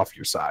slides off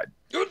your side.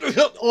 This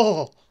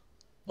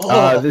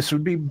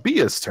would be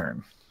Bia's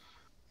turn.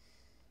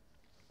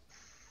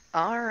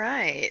 All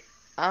right.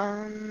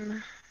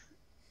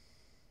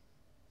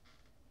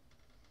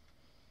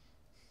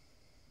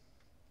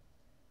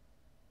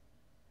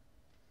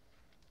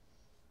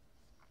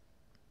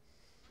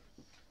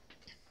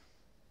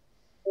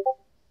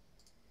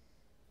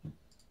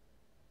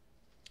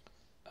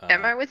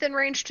 Am I within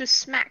range to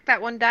smack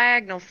that one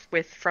diagonal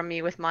from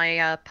me with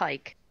my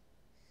pike?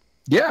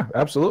 Yeah,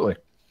 absolutely.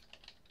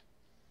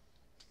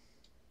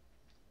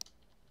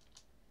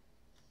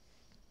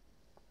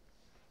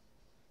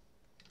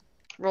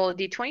 Roll a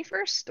d20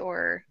 first,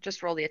 or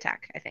just roll the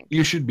attack, I think.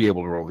 You should be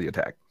able to roll the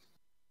attack.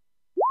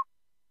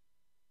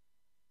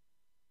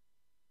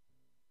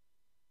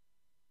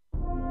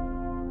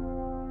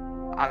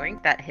 I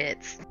think that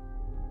hits.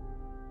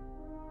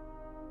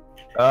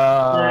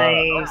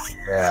 Nice.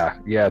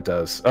 Yeah, it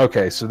does.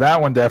 Okay, so that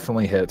one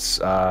definitely hits.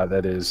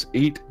 That is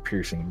 8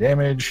 piercing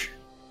damage.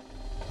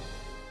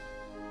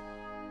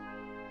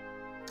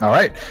 All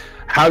right.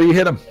 How do you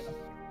hit him?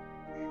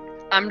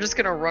 I'm just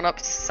gonna run up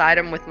beside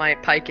him with my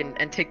pike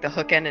and take the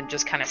hook end and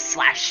just kind of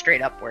slash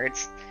straight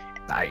upwards.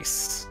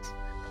 Nice.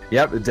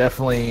 Yep, it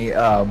definitely.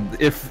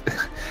 If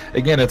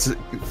again, it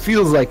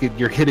feels like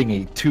you're hitting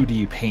a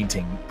 2D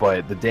painting,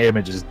 but the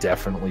damage is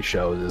definitely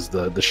shows as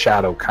the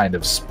shadow kind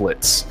of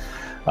splits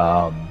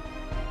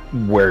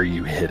where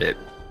you hit it.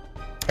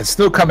 It's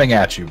still coming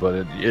at you,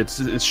 but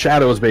its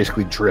shadow is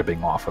basically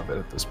dripping off of it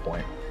at this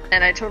point.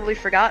 And I totally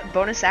forgot,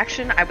 bonus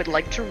action, I would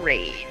like to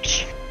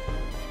rage.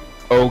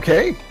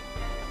 Okay.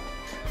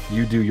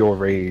 You do your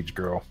rage,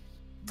 girl.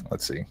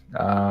 Let's see.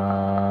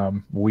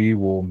 We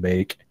will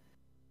make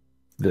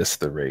this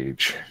the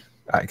rage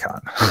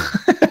icon.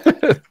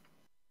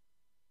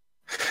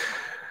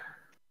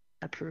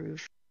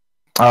 Approve.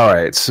 All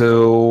right,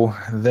 so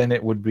then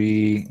it would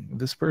be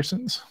this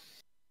person's.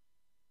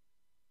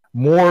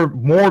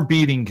 More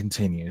beating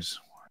continues.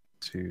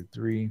 1, 2,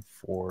 3,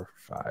 4,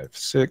 5,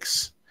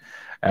 6.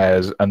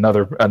 As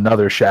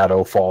another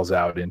shadow falls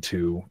out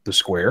into the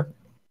square,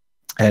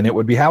 and it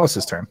would be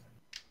Hallis's turn.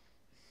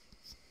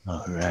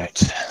 All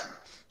right.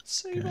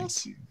 Save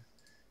us.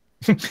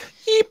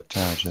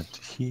 Charge up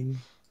to here.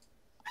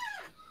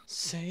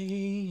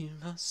 Save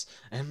us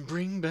and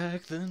bring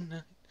back the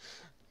night.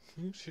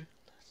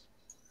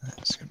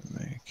 That's gonna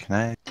make. Can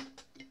I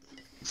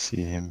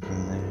see him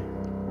from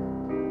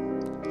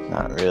there?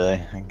 Not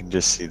really. I can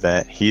just see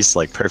that he's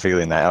like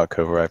perfectly in that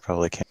alcove where I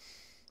probably can't.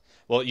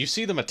 Well, you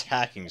see them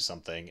attacking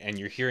something, and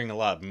you're hearing a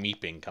lot of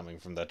meeping coming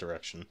from that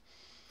direction.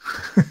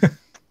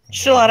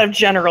 Just a lot of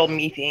general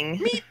meeping.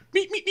 Meep,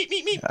 meep, meep, meep,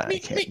 meep, meep, I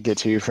meep, can't meep. get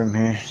to you from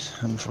here,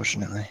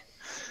 unfortunately.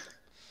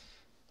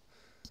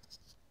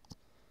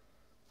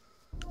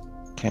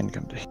 Can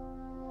come to here.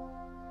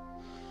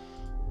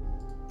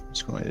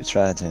 Just going to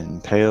try to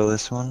impale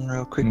this one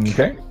real quick.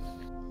 Okay.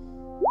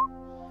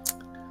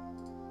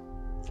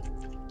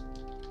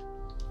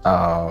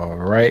 All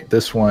right,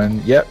 this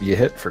one. Yep, you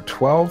hit for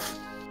 12.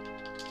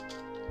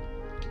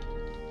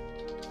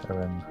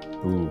 7.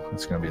 Ooh,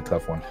 that's gonna be a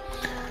tough one.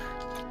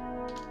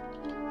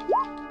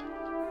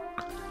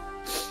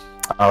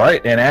 All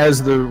right, and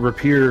as the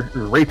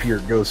rapier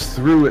goes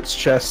through its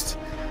chest,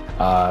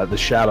 the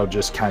shadow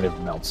just kind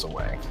of melts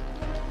away.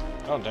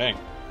 Oh, dang.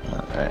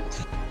 All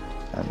right,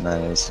 and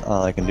that is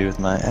all I can do with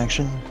my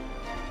action.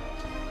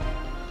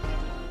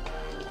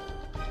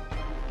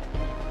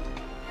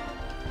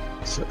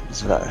 So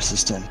it's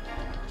Varus' turn.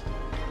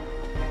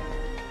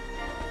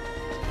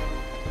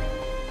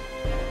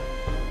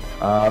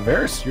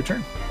 Varus, your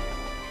turn.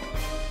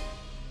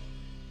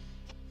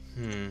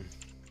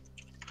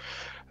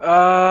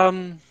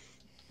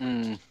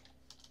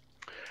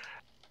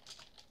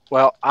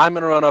 Well, I'm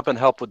gonna run up and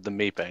help with the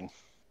meeping.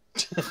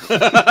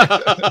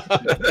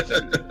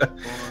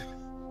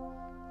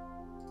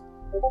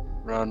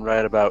 Run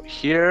right about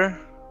here.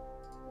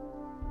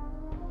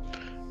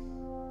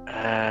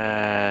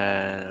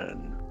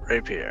 And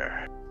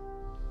rapier.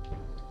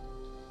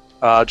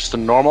 Just a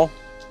normal?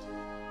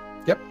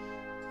 Yep.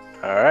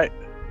 Alright.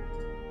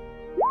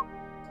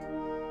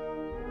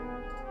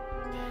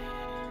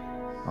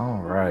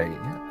 All right.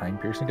 Yeah, 9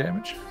 piercing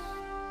damage.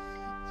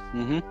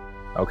 Mm-hmm.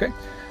 Okay.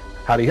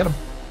 How do you hit him?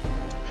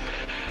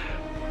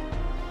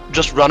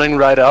 Just running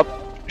right up,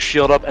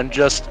 shield up, and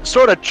just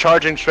sort of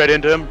charging straight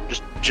into him.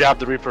 Just jab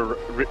the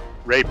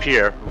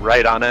rapier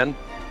right on in.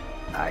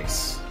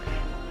 Nice.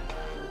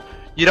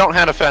 You don't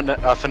hand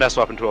a finesse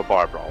weapon to a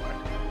bar brawler,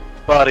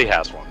 but he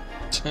has one.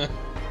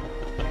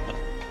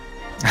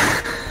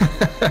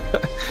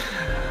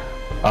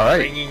 All right.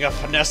 Bringing a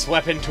finesse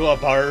weapon to a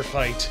bar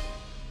fight.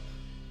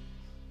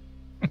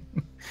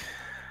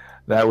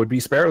 That would be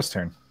Sparrow's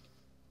turn.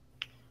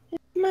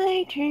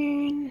 My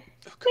turn.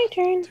 Oh, My God,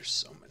 turn. There's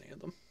so many of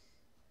them.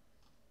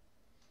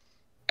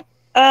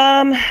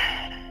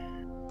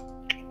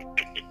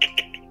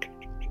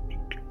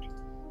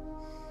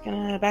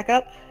 Gonna back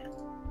up.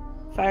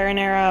 Fire an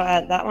arrow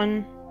at that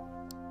one.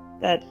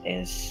 That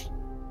is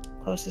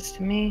closest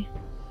to me.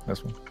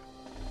 This one.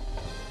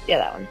 Yeah,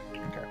 that one.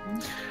 Okay.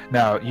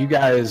 Now, you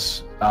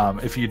guys,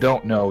 if you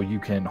don't know, you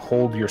can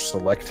hold your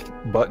select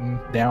button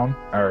down,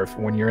 or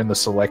when you're in the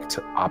select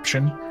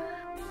option,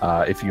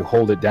 if you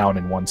hold it down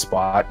in one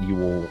spot, you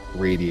will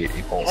radiate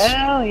a pulse.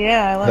 Oh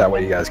yeah, I love That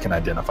way you guys can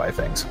identify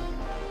things.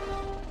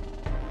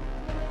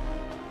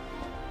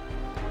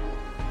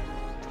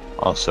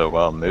 Also,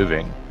 while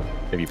moving,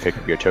 if you pick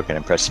up your token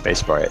and press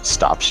spacebar, it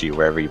stops you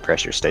wherever you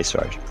press your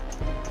spacebar.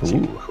 So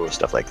you can do cool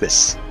stuff like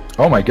this.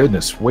 Oh my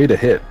goodness, way to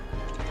hit.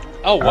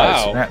 Oh,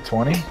 wow. So nat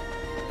 20.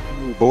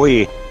 Ooh,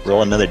 boy,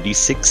 roll another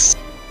d6.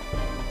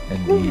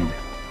 Indeed.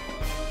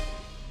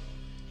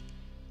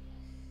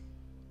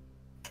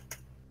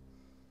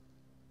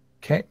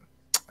 Okay,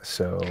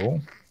 so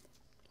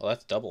Well,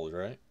 that's doubled,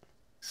 right?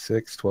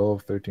 6,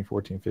 12, 13,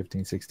 14,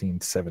 15,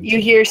 16, 17. You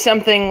hear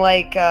something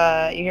like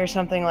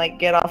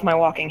 "Get off my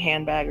walking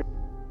handbag."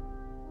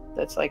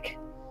 That's like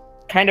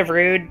kind of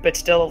rude, but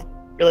still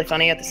really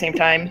funny at the same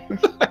time.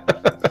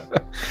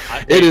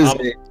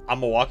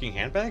 I'm a walking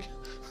handbag?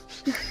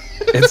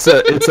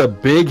 It's a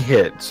big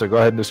hit, so go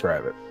ahead and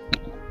describe it.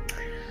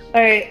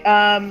 All right.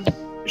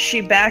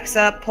 She backs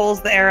up,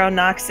 pulls the arrow,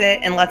 knocks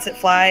it, and lets it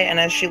fly. And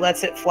as she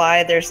lets it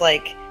fly, there's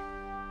like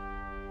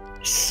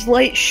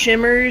slight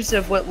shimmers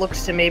of what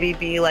looks to maybe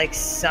be like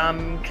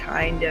some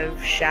kind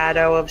of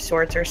shadow of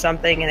sorts or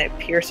something, and it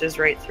pierces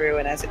right through.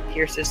 And as it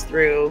pierces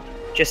through,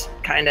 just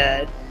kind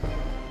of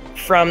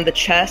from the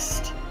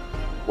chest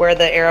where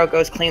the arrow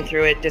goes clean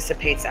through, it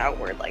dissipates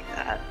outward like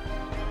that.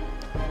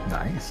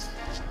 Nice.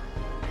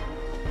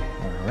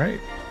 All right.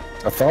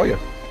 Athalia.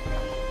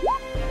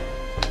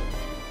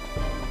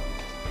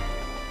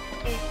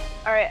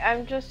 Alright,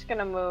 I'm just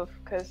gonna move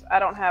because I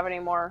don't have any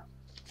more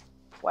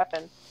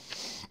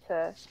weapons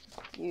to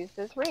use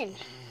as range.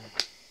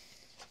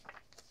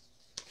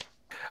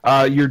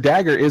 Your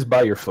dagger is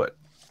by your foot.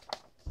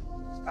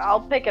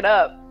 I'll pick it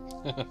up.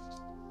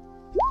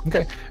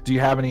 Okay. Do you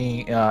have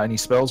any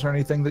spells or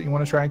anything that you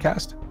want to try and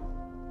cast?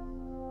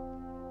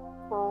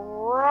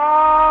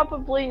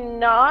 Probably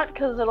not,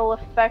 because it'll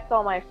affect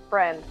all my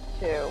friends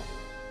too.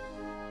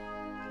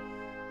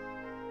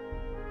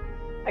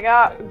 I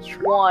got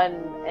one,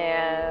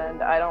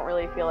 and I don't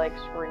really feel like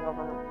screwing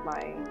over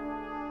my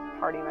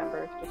party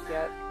members just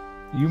yet.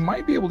 You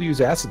might be able to use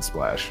Acid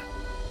Splash.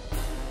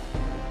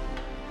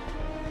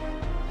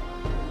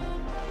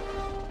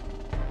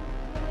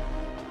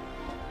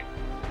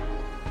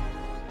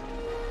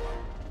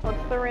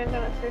 What's the range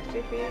on it?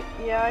 60 feet?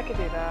 Yeah, I could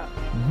do that.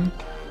 Mm-hmm.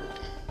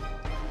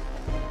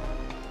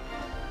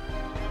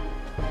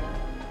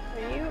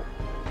 Are you...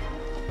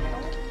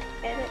 Don't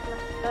edit my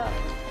stuff.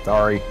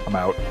 Sorry, I'm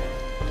out.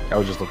 I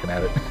was just looking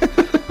at it.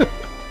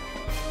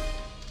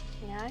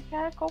 Now I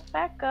gotta go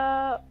back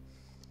up.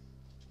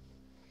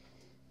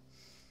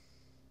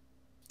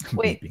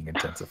 Wait. Beeping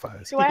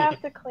intensifies. Do I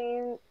have to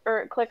clean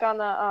or click on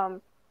the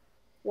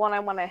one I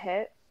want to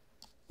hit?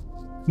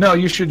 No,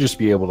 you should just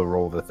be able to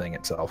roll the thing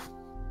itself.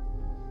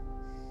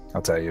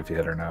 I'll tell you if you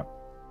hit or not.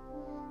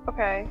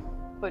 Okay,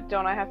 but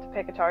don't I have to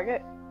pick a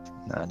target?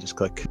 Nah, just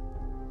click.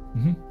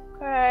 Mm-hmm.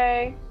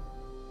 Okay.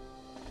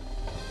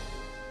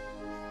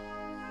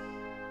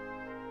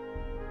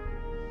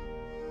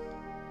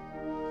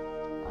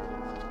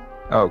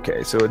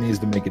 Okay, so it needs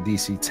to make a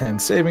DC 10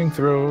 saving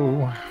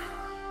throw.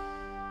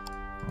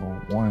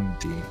 Oh,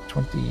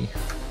 1d20.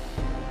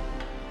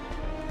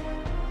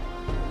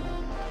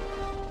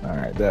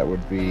 Alright, that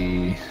would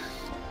be...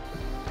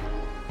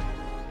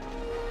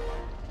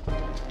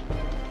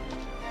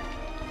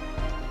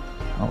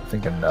 I don't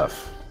think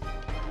enough.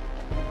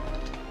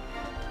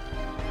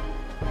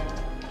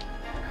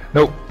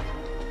 Nope.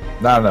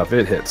 Not enough.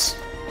 It hits.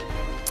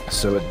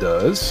 So it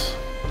does...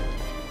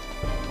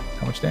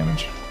 How much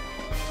damage?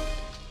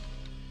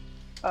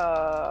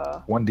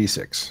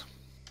 1d6.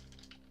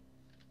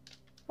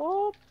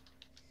 Oh.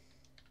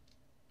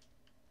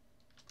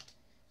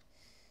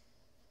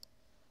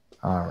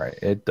 Alright,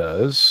 it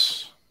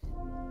does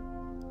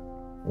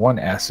 1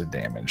 acid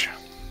damage.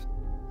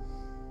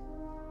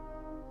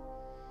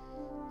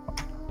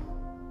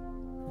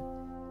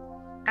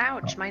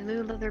 Ouch, my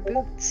new leather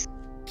boots.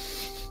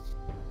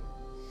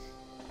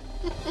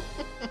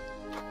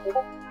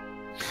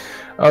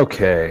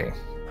 Okay.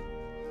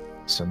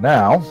 So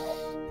now,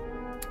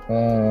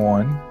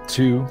 1,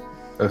 2,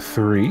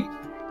 3.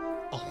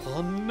 A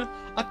 1,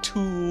 a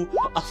 2,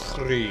 a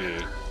 3.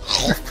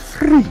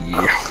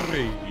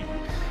 3.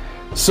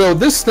 So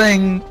this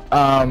thing,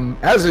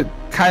 as it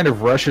kind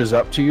of rushes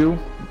up to you,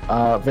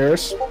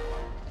 Varys,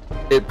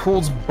 it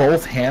pulls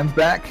both hands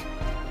back,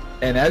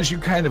 and as you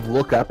kind of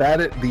look up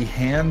at it, the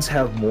hands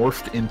have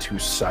morphed into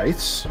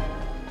scythes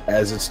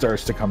as it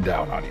starts to come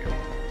down on you.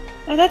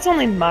 Oh, that's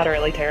only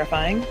moderately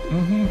terrifying.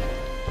 Mm-hmm.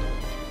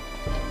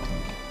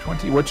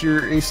 20. What's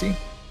your AC?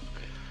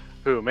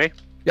 Who, me?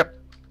 Yep.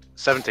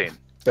 17.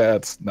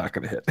 That's not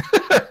going to hit.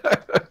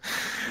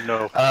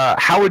 No.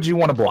 How would you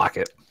want to block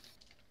it?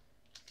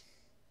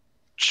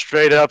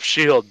 Straight up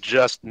shield,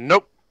 just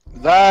nope.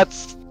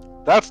 That's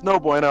no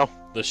bueno.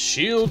 The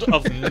shield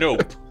of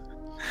nope.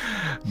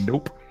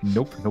 Nope,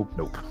 nope, nope,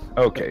 nope.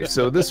 Okay,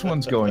 so this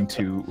one's going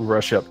to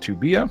rush up to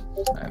Bia.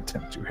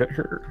 Attempt to hit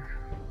her.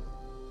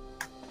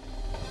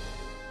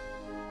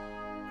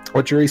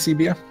 What's your AC,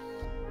 Bia?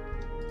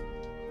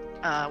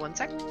 1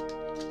 sec.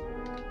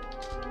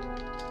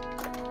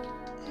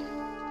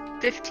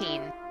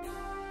 15.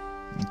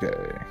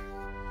 Okay.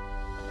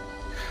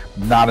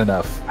 Not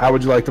enough. How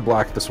would you like to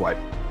block the swipe?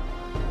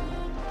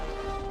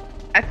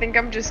 I think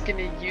I'm just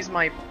gonna use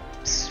my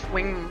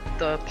swing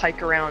the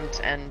pike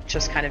around and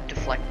just kind of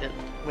deflect it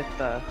with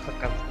the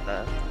hook of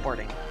the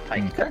boarding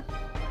pike. Okay.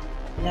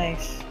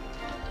 Nice.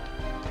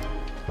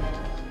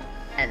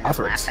 And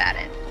Offer laugh it. at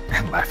it.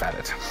 And laugh at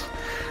it.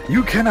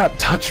 You cannot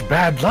touch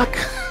bad luck.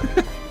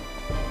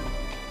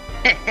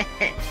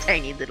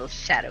 Tiny little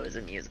shadow is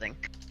amusing.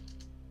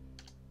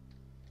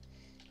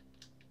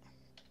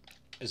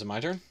 Is it my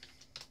turn?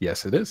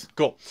 Yes, it is.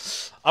 Cool.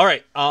 All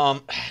right.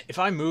 If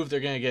I move, they're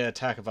gonna get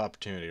attack of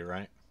opportunity,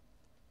 right?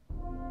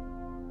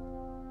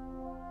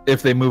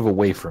 If they move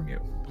away from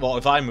you. Well,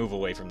 if I move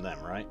away from them,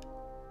 right?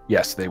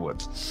 Yes, they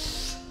would.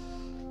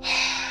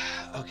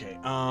 Okay.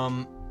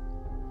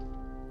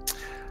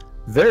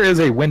 There is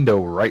a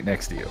window right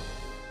next to you.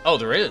 Oh,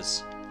 there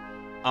is.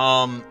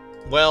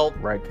 Well,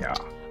 Right now.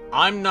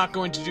 I'm not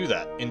going to do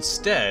that.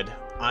 Instead,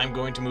 I'm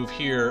going to move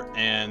here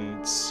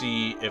and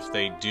see if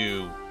they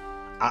do.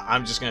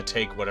 I'm just going to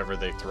take whatever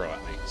they throw at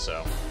me,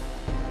 so.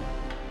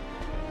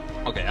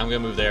 Okay, I'm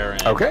going to move there,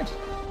 and Okay.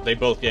 they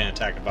both get an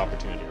attack of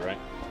opportunity, right?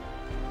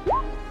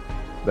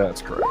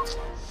 That's correct.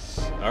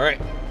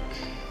 Alright.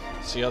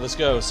 See how this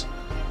goes.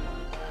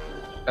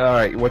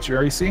 Alright, what's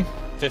your AC?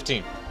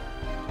 15.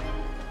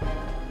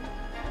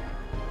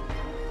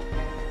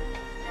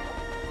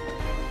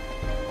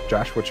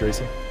 Josh, what's your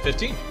AC?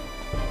 15.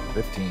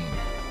 15.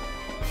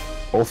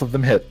 Both of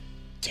them hit.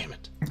 Damn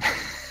it.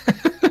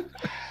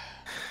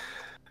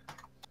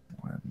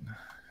 1,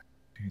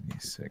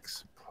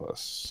 2d6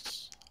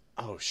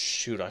 Oh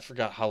shoot! I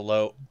forgot how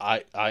low.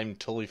 I'm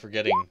totally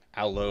forgetting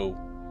how low.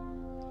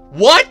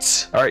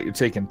 What? All right, you're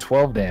taking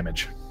 12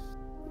 damage.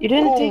 You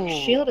didn't take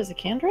Oh. shield as a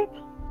cantrip?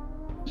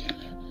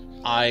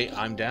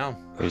 I'm down.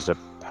 He's a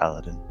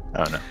paladin.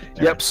 Oh no.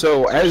 Yep.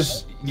 So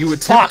as you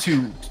attempt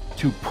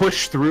to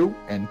push through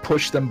and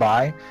push them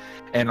by,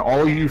 and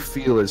all you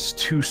feel is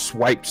 2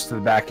 swipes to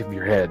the back of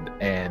your head,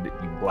 and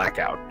you black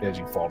out as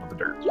you fall to the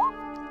dirt.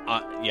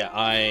 Yeah,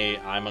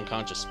 I'm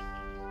unconscious.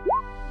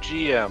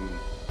 GM,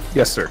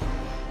 Yes, sir.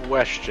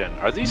 question.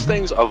 Are these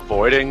things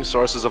avoiding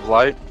sources of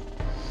light?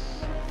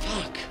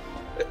 Fuck.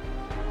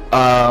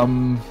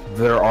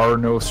 There are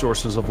no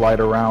sources of light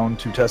around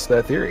to test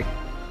that theory.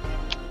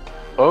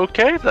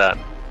 Okay, then.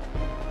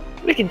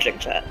 We can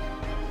change that.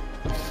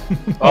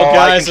 Oh, I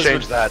guys, can this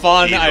change has that been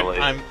fun. easily.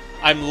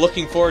 I'm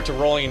looking forward to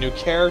rolling a new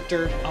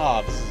character.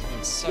 Oh, this has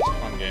been such a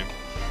fun game.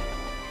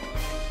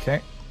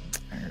 Okay.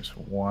 There's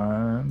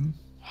one.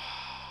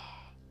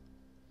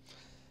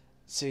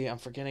 See, I'm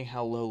forgetting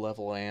how low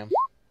level I am.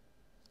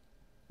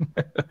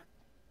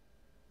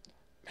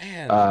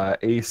 Man.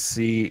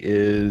 AC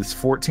is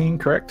 14,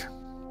 correct?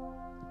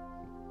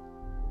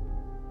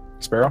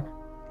 Sparrow?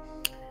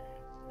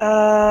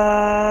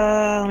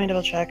 Let me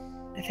double check.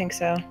 I think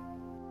so.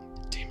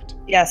 Damn it.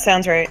 Yeah,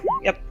 sounds right.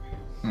 Yep.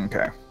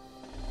 Okay.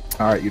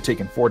 All right, you're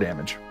taking 4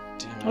 damage.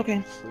 Damn it. Okay.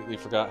 I completely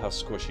forgot how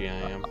squishy I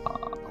am.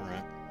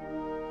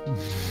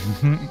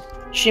 Alright.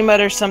 She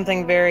mutters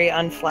something very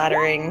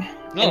unflattering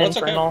No, and that's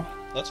infernal. okay.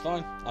 That's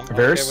fine. I'm okay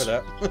Varys? with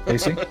that.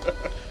 AC?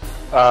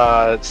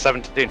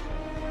 17.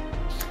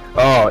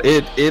 Oh,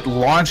 it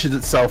launches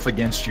itself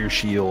against your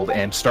shield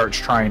and starts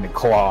trying to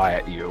claw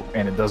at you,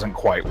 and it doesn't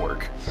quite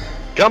work.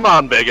 Come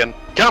on, Biggin.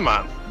 Come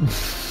on.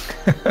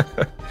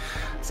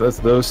 So that's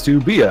those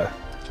 2. Bia.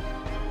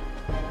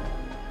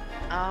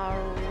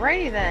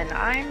 Alrighty then.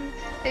 I'm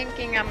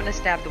thinking I'm gonna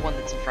stab the one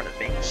that's in front of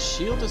me.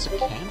 Shield is a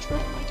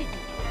cantrip? I didn't know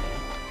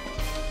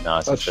No,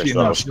 it's a first Shield's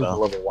level spell.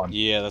 level 1. that.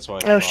 Yeah, that's why. I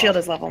Oh, thought. shield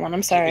is level 1.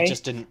 I'm sorry. It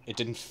just didn't. It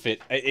didn't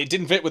fit. It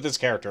didn't fit with this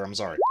character. I'm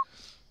sorry.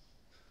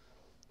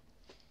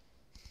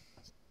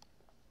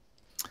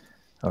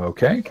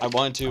 Okay. I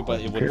wanted to, but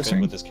it wouldn't fit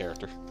Piercing? with this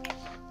character.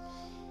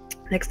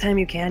 Next time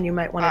you can, you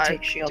might want to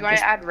take shield. Do I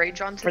just add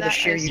rage onto for the that?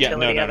 sheer Is- Yeah,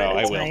 utility no, of it.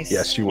 I It's will. nice.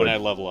 Yes, you When would. I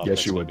level up, Yes,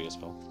 that's you gonna would. be a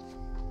spell.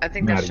 I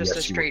think that's Not a just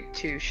yes, a you straight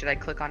 2. Should I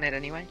click on it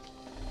anyway?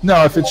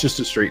 No, if it's just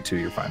a straight 2,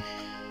 you're fine.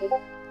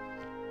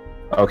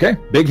 Okay.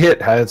 Big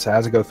hit. How's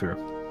it go through?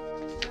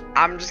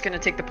 I'm just gonna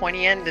take the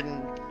pointy end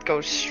and go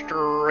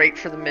straight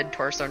for the mid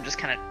torso and just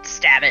kind of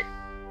stab it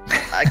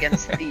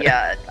against the.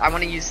 I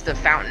want to use the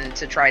fountain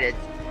to try to,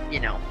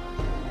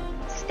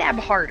 stab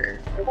harder.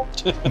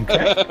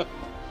 Okay.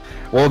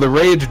 Well, the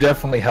rage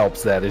definitely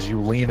helps that as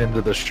you lean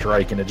into the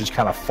strike, and it just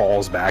kind of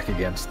falls back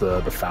against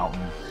the fountain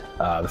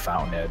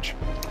edge.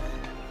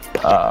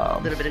 A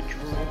little bit of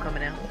drool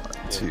coming out.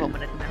 2.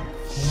 Foaming at the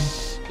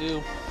mouth.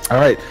 Ew. All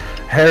right,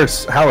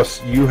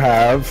 House, you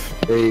have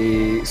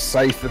a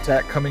scythe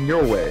attack coming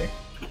your way.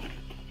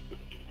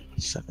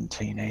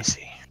 17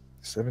 AC.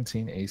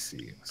 17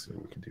 AC. So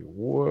we can do.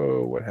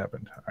 Whoa! What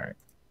happened? All right.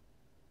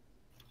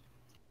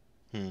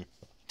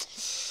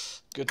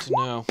 Good to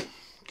know.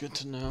 Good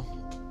to know.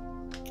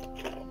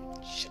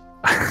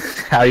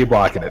 How are you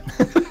blocking it?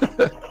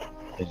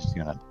 He's just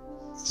gonna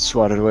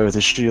swat it away with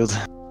his shield.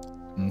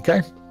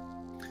 Okay.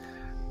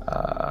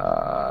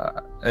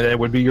 And it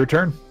would be your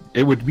turn.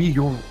 It would be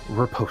your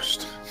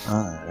riposte.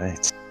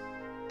 Alright.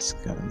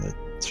 Just gonna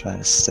try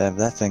to stab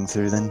that thing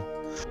through then.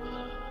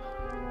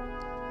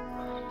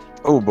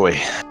 Oh boy.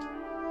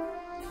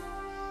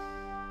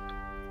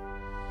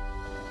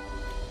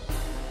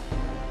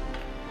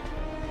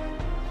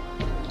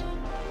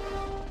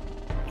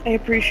 I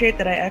appreciate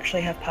that I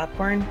actually have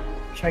popcorn,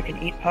 so I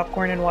can eat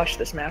popcorn and watch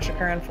this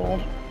massacre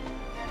unfold.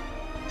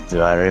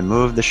 Do I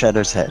remove the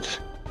Shadow's head?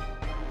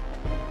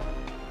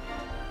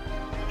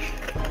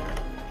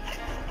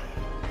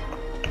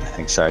 I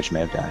think Sarge may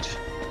have died.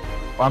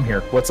 I'm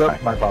here. What's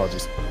up? My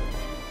apologies.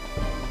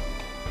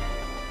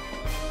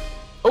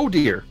 Oh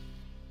dear.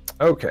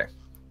 Okay.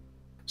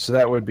 So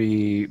that would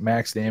be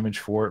max damage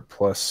for it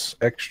plus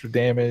extra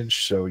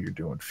damage. So you're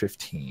doing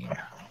 15.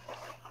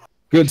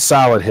 Good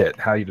solid hit.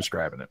 How are you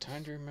describing it?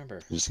 Time to remember.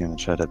 I'm just gonna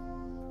try to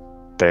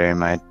bury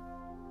my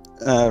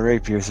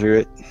rapier through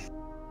it.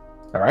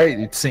 All right.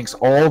 It sinks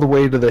all the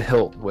way to the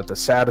hilt with a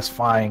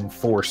satisfying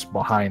force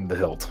behind the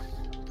hilt.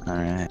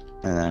 Alright.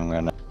 And then I'm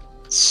gonna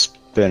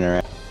spin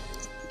around,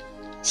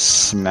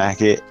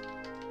 smack it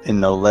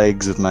in the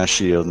legs with my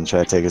shield and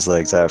try to take his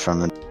legs out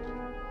from it.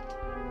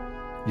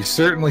 You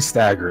certainly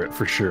stagger it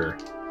for sure.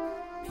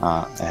 It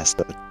has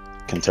the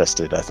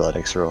contested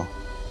athletics roll.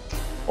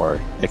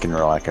 Or it can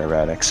roll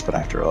acrobatics, but I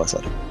have to roll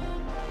athletic.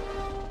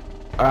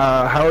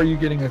 How are you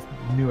getting a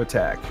new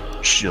attack?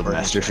 Shield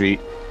Master feat.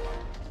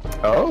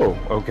 Oh,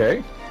 okay.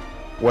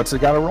 What's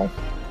it got to roll?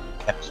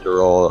 Has to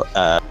roll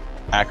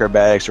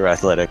acrobatics or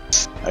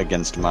athletics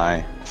against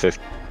my 50.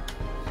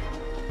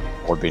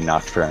 Or be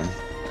knocked prone.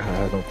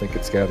 I don't think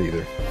it's got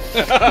either.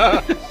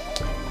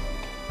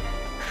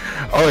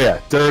 Oh yeah,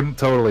 they're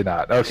totally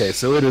not. Okay,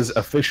 so it is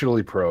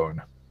officially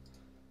prone.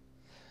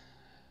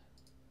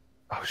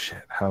 Oh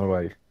shit! How do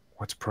I?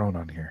 What's prone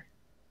on here?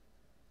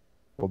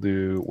 We'll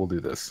do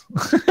this.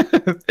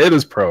 It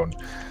is prone.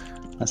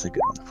 That's a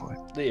good one for it.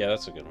 Yeah,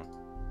 that's a good one.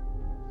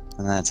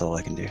 And that's all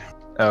I can do.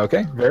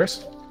 Okay,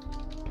 Varys.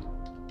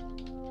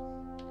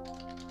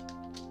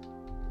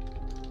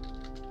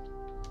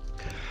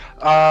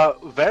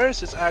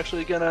 Varys is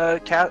actually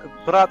gonna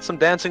put out some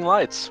dancing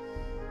lights.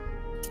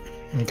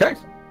 Okay.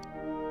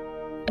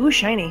 Ooh,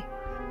 shiny.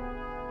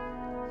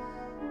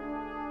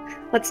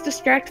 Let's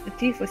distract the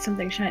thief with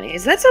something shiny.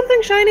 Is that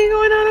something shiny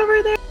going on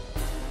over there?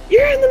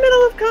 You're in the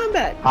middle of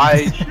combat.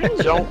 I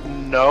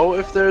don't know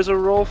if there's a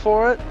role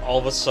for it. All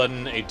of a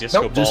sudden, a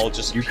disco ball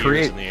just you appears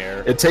create in the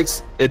air. It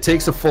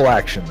takes a full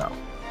action though.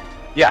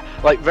 Yeah,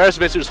 like Varys is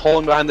basically just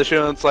holding behind the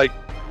shield, and it's like,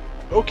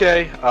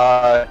 okay,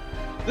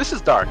 this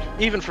is dark,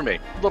 even for me,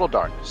 a little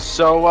dark.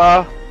 So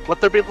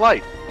let there be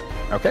light.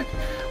 Okay.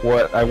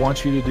 What I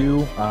want you to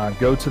do,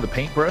 go to the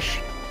paintbrush,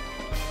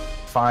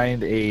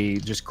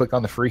 just click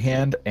on the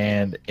freehand,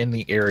 and in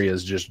the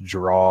areas just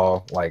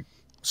draw like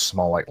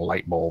small like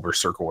light bulb or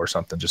circle or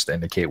something just to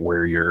indicate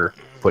where you're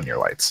putting your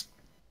lights.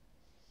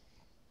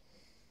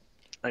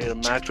 I get a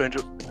max range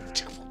of...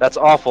 That's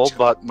awful,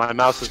 but my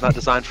mouse is not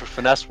designed for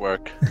finesse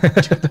work.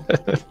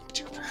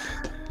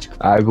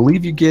 I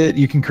believe you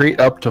can create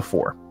up to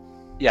 4.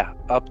 Yeah,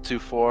 up to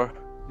 4.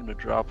 I'm gonna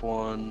drop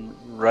one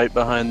right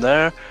behind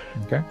there.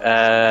 Okay.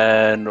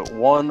 And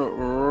one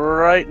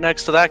right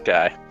next to that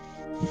guy.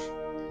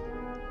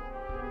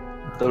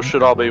 Those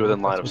should all be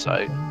within line of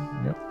sight.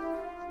 Yep.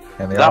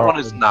 And that one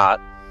is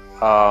not.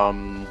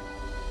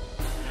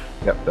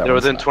 Yep, they're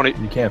within 20.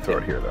 You can't throw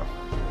it here though.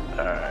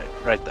 Alright,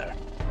 right there.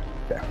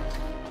 Okay.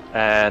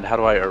 And how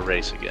do I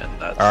erase again?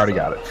 That's, I already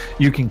got it.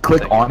 You can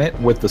click on it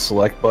with the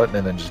select button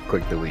and then just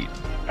click delete.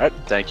 Alright,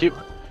 thank you.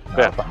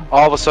 Yeah.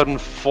 All of a sudden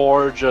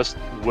 4 just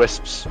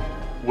wisps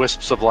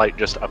of light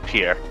just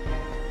appear.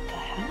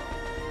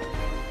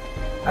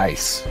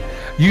 Nice.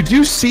 You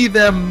do see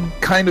them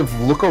kind of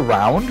look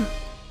around,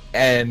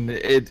 and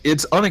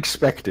it's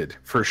unexpected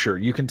for sure.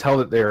 You can tell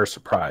that they are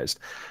surprised.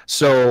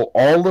 So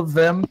all of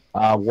them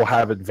will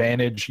have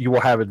advantage. You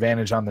will have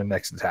advantage on their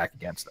next attack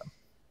against them.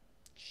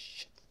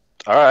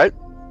 All right.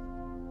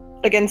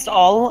 Against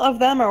all of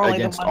them, or only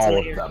Against the ones all in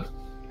of the them.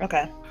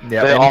 Okay.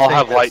 Yeah, they all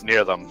have light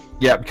near them.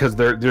 Yeah, because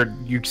they're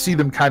you see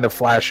them kind of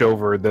flash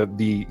over.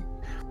 The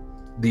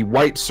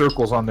white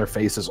circles on their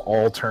faces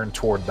all turn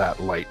toward that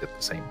light at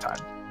the same time.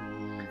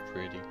 Ooh,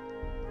 pretty.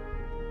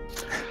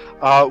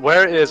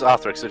 Where is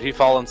Othrix? Did he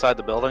fall inside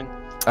the building?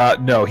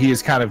 No, he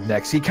is kind of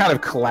next. He kind of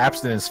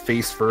collapsed in his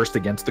face first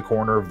against the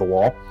corner of the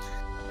wall.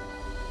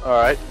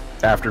 All right.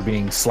 After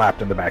being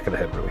slapped in the back of the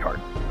head really hard.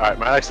 All right,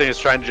 my next thing is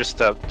trying just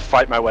to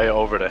fight my way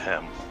over to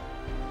him.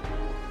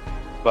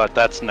 But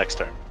that's next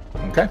turn.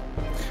 Okay.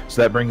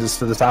 So that brings us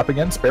to the top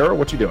again. Sparrow,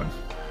 what you doing?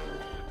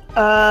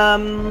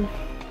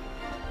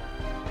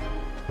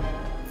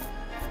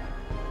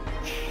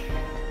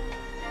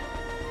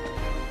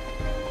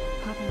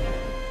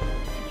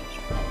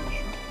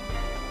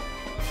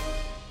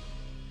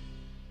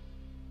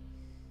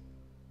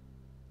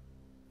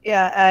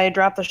 Yeah, I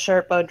drop the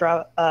shirt, but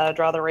draw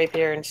the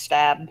rapier and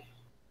stab.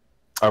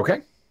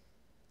 Okay.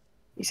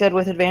 You said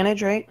with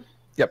advantage, right?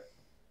 Yep.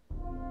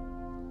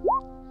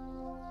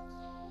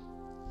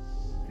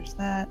 There's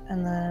that,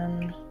 and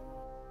then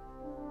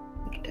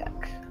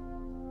attack.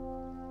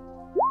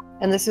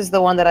 And this is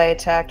the one that I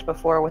attacked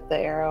before with the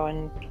arrow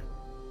and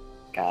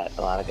got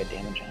a lot of good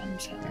damage on.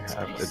 So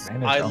that's nice.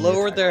 I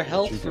lowered their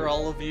health for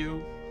all of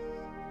you.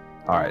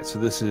 All right, so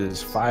this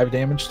is 5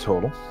 damage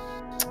total.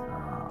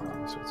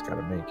 So it's got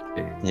to make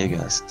a... You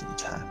got some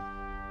time.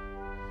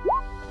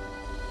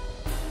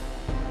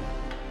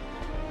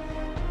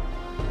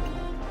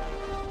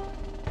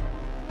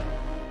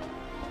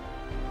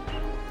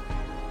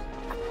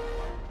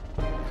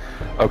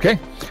 Okay,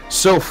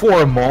 so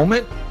for a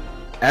moment,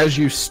 as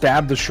you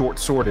stab the short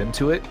sword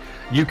into it,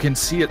 you can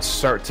see it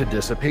start to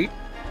dissipate,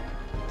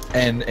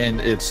 and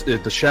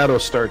the shadow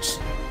starts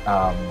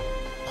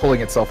pulling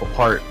itself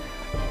apart.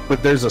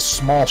 But there's a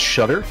small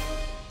shudder,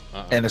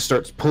 and it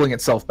starts pulling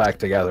itself back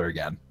together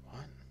again.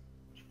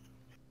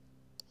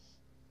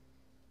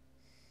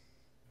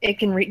 It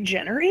can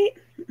regenerate?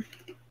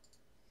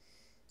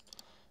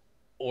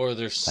 Or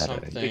there's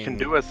something... You can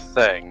do a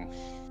thing.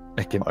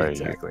 It can, Or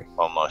exactly.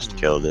 Almost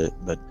killed it,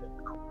 but...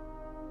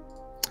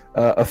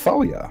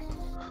 Athalia.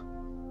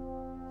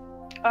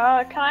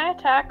 Can I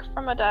attack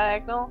from a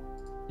diagonal?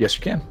 Yes,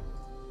 you can.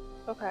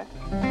 Okay.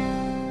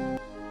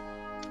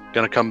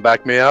 Gonna come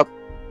back me up?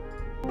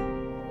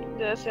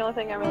 That's the only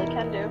thing I really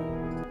can do.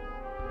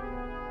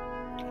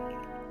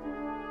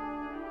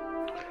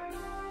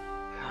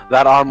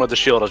 That arm with the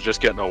shield is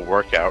just getting a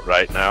workout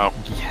right now.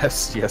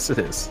 Yes, it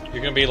is.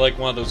 You're gonna be like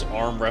one of those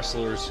arm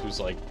wrestlers whose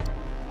like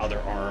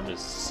other arm is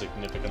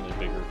significantly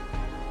bigger.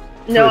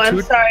 No, For a I'm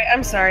two- sorry.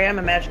 I'm sorry. I'm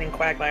imagining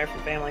Quagmire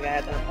from Family Guy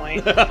at that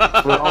point.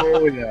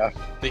 Oh yeah.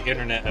 The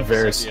internet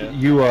Varys, episode,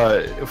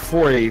 yeah. you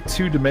for a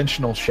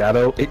two-dimensional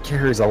shadow, it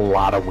carries a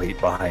lot of weight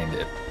behind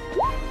it.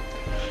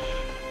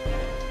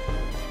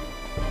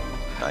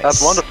 Nice.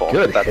 That's wonderful.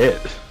 Good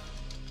That's- hit.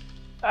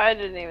 I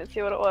didn't even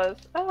see what it was.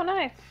 Oh,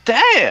 nice.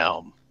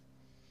 Damn.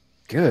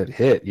 Good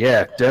hit.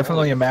 Yeah,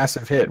 definitely a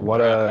massive hit.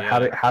 What Yeah.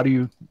 how do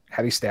you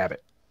stab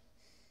it?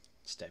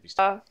 Stabby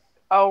stab.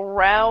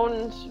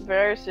 Around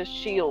Varys'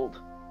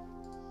 shield.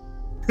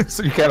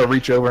 So you kind of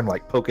reach over and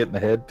like poke it in the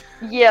head.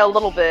 Yeah, a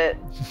little bit.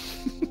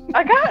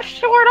 I got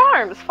short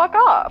arms. Fuck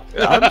off.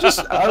 I'm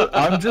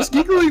just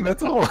giggling.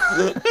 That's all.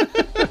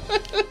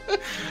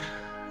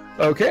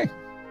 Okay.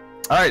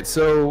 All right.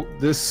 So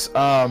this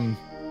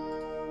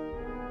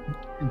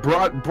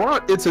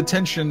brought its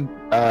attention.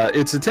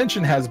 Its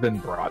attention has been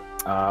brought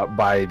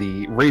by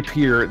the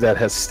rapier that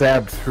has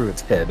stabbed through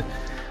its head.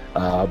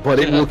 But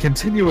it will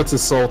continue its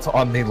assault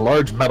on the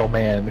large metal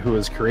man who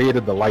has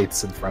created the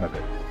lights in front of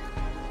it.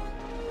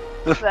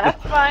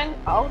 That's fine.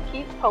 I'll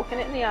keep poking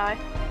it in the eye.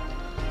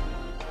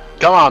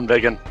 Come on,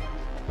 Biggin.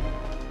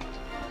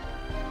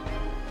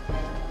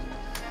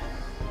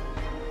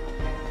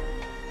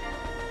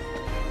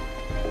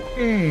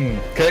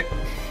 Okay.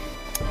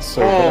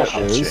 So Oh,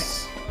 that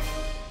is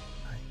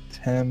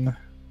 10.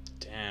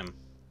 Damn.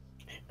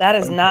 That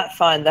is not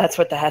fun. That's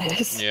what that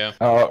is. Yeah.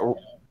 All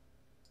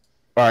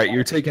right,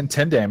 you're taking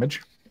 10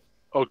 damage.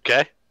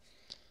 Okay.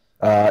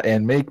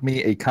 And make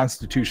me a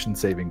Constitution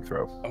saving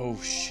throw. Oh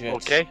shit.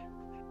 Okay.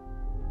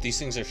 These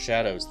things are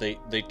shadows. They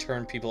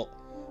turn people.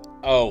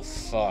 Oh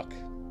fuck.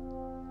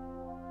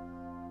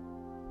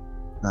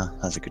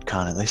 That's a good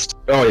con at least.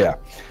 Oh yeah.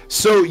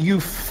 So you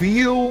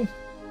feel,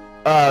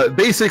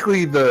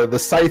 basically the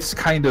scythes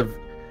kind of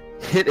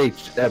hit a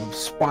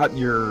spot in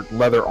your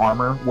leather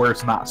armor where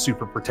it's not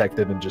super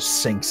protected and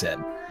just sinks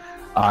in,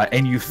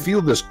 and you feel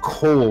this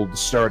cold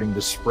starting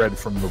to spread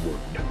from the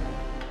wound.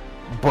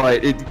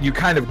 But you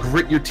kind of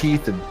grit your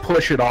teeth and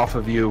push it off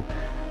of you,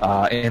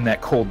 and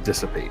that cold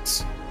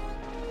dissipates.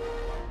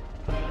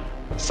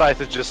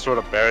 Scythe is just sort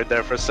of buried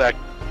there for a sec.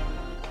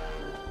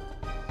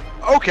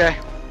 Okay.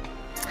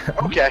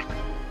 Okay.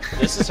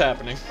 This is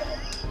happening.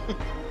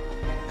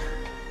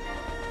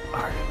 All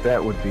right,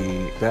 that would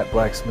be that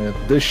blacksmith.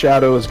 This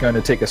shadow is going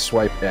to take a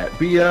swipe at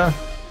Bia.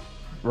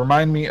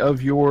 Remind me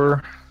of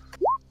your.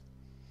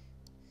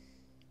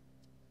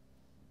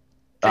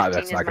 15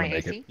 that's is not going my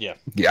to make AC. it. Yeah.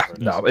 Yeah,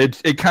 no,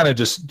 it kind of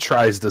just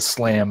tries to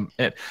slam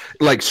it,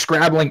 like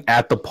scrabbling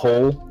at the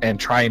pole and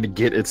trying to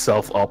get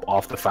itself up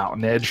off the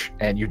fountain edge,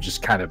 and you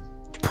just kind of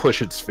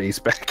push its face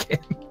back in.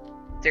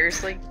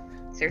 Seriously?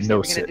 No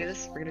we're sit. gonna do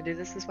this? We're gonna do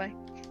this way?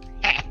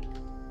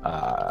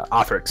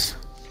 Othrix.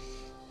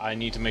 I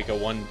need to make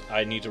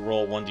I need to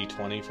roll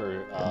 1d20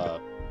 for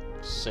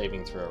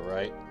saving throw,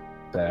 right?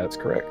 That's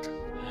correct.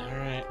 All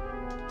right.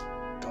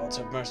 Gods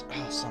have mercy.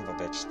 Oh, son of a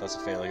bitch. That's a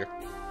failure.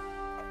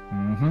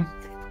 Mm-hmm.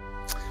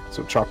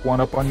 So chalk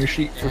one up on your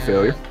sheet for Yeah.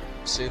 failure.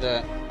 See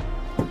that.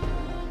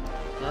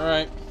 All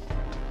right.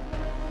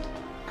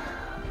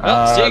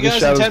 Well, see you This guys in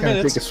shadow's 10 gonna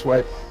minutes. take a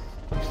swipe.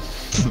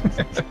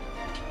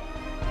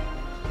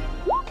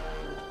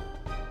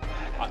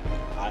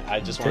 I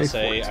just want Okay, to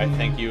say 14. I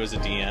thank you as a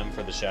DM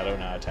for the shadow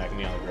not attacking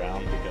me on the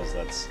ground, because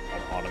that's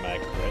an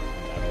automatic crit,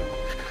 and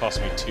that would cost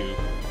me 2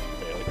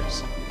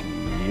 failures.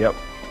 Yep.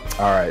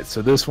 All right.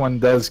 So this one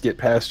does get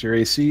past your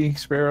AC,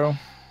 Sparrow.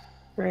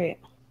 Great.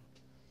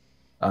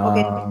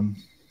 Okay.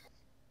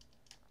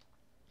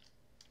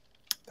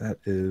 That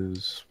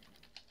is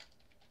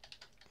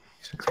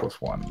 6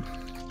 plus 1.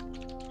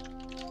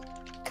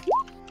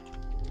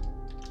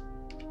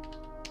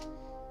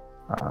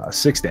 Uh,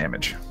 6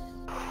 damage.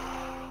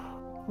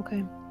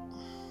 Okay.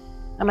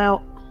 I'm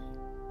out.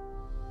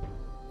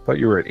 Thought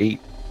you were at 8.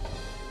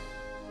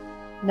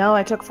 No,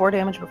 I took 4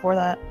 damage before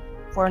that.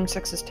 4 and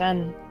 6 is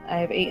 10. I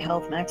have 8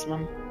 health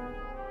maximum.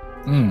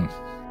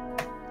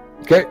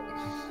 Okay.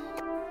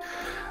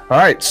 All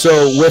right.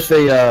 So with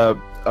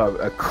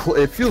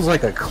it feels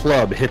like a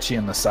club hits you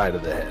in the side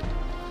of the head,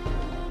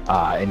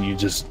 and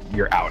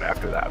you're out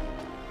after that.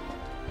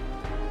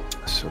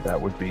 So that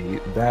would be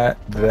that.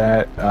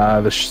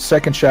 The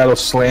second shadow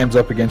slams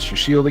up against your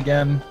shield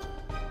again.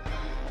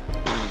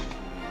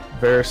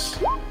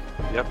 Varys.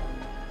 Yep.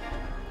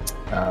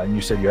 And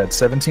you said you had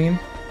 17.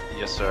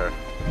 Yes, sir.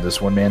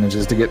 This one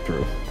manages to get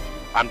through.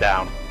 I'm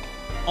down.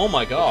 Oh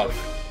my god.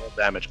 Full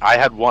damage. I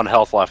had 1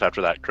 health left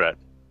after that crit.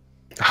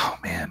 Oh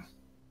man.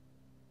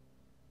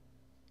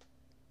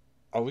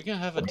 Are we gonna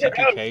have a Look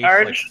out, TPK for,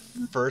 Sarge.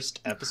 like, first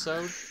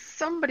episode?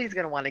 Somebody's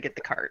gonna want to get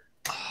the cart.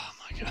 Oh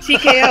my god.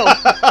 TKO.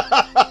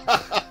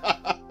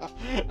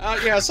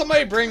 Yeah,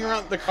 somebody bring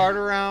around the cart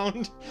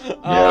around.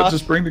 Yeah,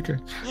 just bring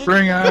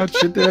out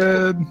your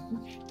dead.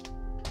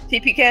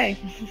 TPK.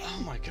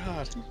 Oh my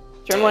god.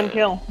 Turn 1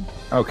 kill.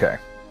 Okay.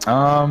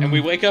 And we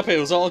wake up, it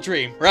was all a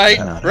dream, right?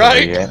 Uh,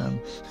 Right? yeah.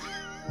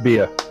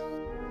 Bia.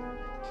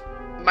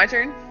 My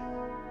turn?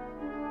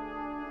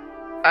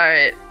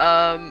 Alright,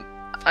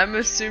 I'm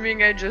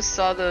assuming I just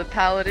saw the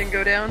paladin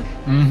go down.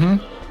 Mm-hmm.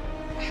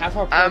 Half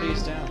our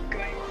party's down.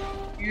 Going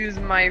to use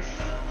my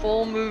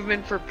full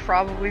movement for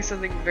probably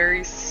something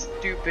very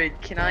stupid.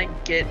 Can I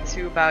get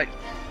to about...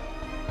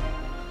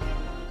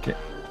 Okay.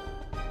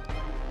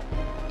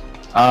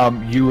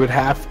 You would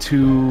have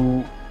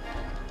to...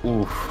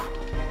 Oof.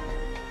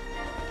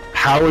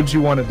 How would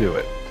you want to do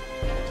it?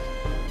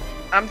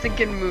 I'm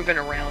thinking moving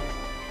around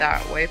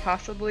that way,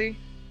 possibly.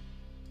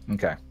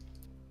 Okay.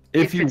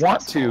 If you it's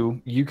want possible.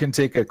 to, you can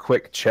take a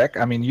quick check.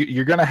 I mean,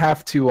 you're going to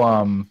have to...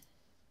 Can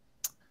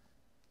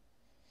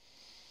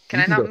you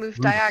I can not go move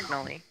through-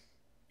 diagonally?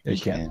 You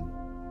can.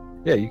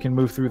 Yeah, you can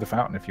move through the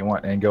fountain if you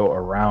want and go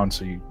around,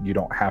 so you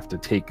don't have to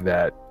take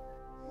that...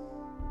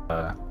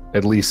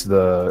 at least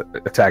the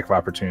attack of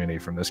opportunity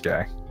from this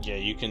guy. Yeah,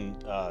 you can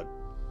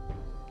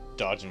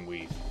dodge and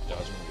weave. Dodge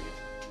and weave.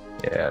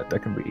 Yeah,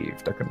 duck and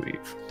weave, duck and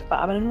weave.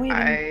 Bobbing and weaving.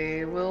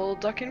 I will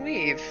duck and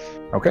weave.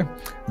 Okay.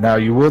 Now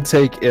you will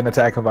take an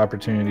attack of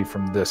opportunity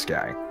from this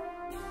guy.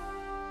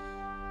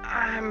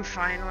 I'm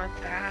fine with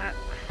that.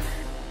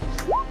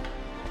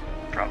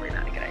 Probably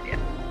not a good idea.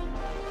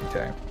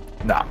 Okay.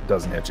 Nah,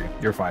 doesn't hit you.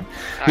 You're fine.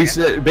 Okay. He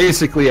said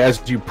basically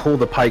as you pull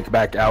the pike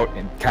back out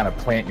and kind of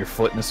plant your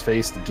foot in his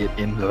face to get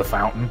into the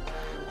fountain,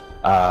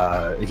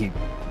 he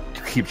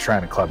keeps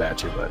trying to club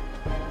at you, but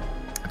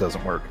it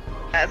doesn't work.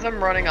 As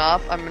I'm running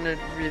off, I'm gonna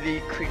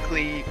really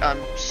quickly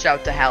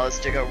shout to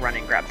Hallis to go run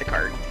and grab the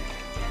cart.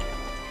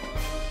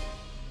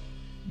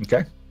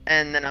 Okay.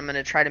 And then I'm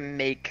gonna try to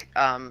make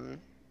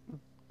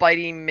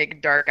Biting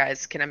McDark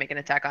Eyes. Can I make an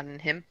attack on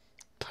him?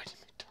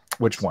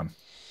 Which one?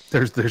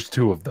 There's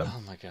two of them. Oh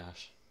my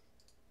gosh.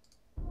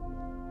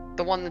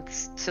 The one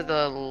that's to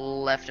the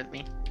left of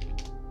me.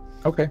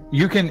 Okay.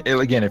 You can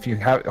again if you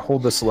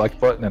hold the select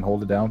button and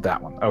hold it down.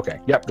 That one. Okay.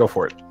 Yep. Go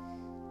for it.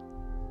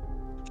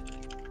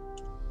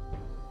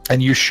 And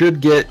you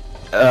should get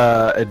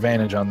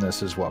advantage on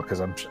this as well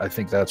because I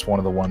think that's one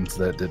of the ones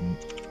that didn't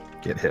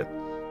get hit.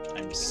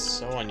 I'm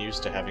so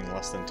unused to having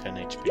less than 10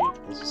 HP.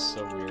 This is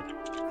so weird.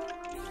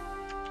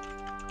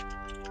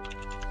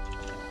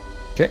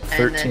 Okay. And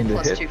 13 then to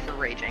plus hit. 2 for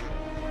raging.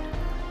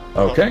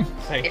 Okay. Oh,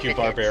 thank If you, it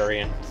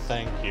Barbarian.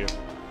 Thank you.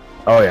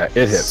 Oh yeah,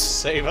 it hits.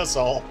 Save us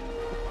all.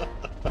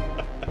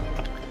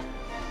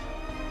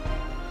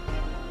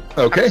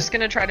 Okay. I'm just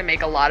gonna try to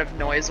make a lot of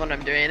noise when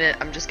I'm doing it.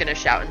 I'm just gonna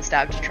shout and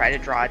stab to try to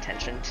draw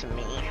attention to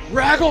me.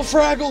 Raggle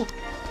Fraggle!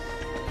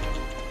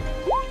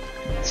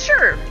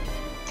 Sure.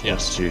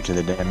 Yes. Due to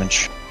the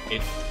damage.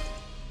 It...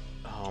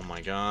 Oh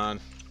my god.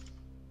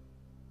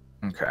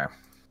 Okay.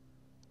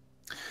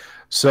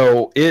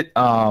 So it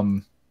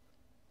the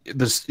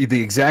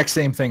exact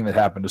same thing that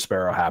happened to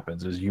Sparrow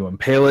happens is you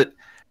impale it.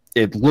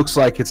 It looks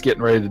like it's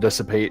getting ready to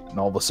dissipate, and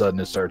all of a sudden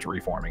it starts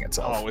reforming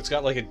itself. Oh, it's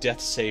got like a death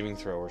saving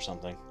throw or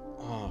something.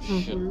 Oh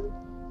shit. Mhm.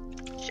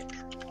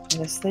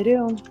 Yes, they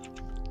do.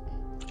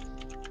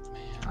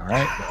 All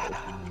right.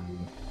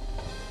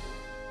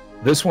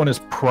 This one is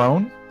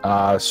prone,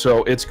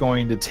 so it's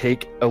going to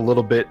take a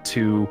little bit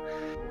to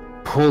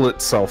pull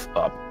itself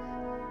up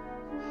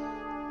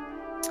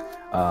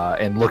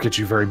and look at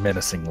you very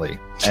menacingly.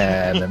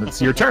 And then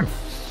it's your turn.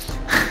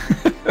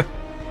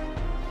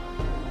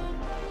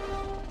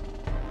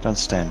 Don't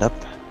stand up.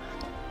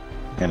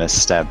 I'm gonna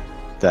stab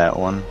that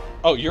one.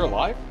 Oh, you're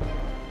alive?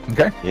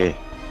 Okay. Yeah.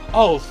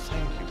 Oh,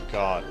 thank you,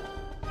 God.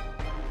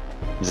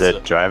 Is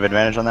it drive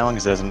advantage on that one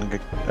because it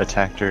hasn't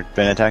attacked or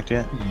been attacked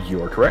yet?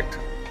 You are correct.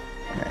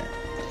 Alright.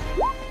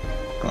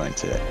 Going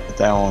to hit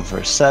that one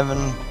for 7.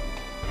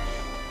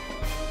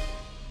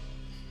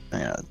 I'm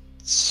gonna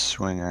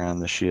swing around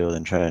the shield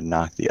and try to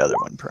knock the other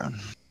one prone.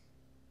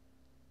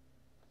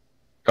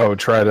 Oh,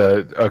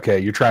 okay,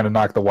 you're trying to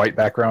knock the white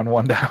background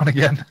one down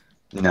again?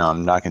 No,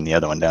 I'm knocking the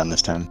other one down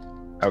this time.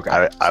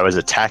 Okay. I was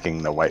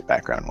attacking the white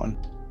background one.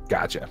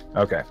 Gotcha.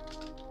 Okay.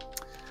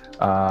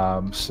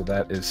 So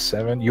that is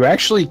 7. You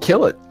actually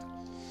kill it.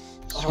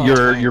 Oh,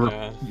 your thank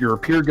God. your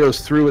rapier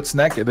goes through its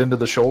neck and into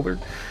the shoulder,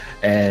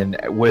 and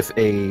with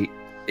a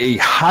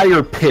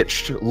higher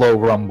pitched low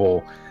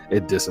rumble,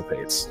 it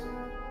dissipates.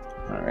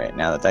 Alright,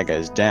 now that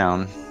guy's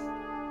down.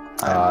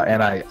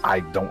 And I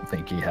don't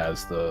think he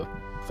has the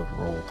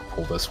roll to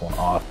pull this one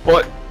off,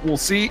 but we'll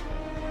see.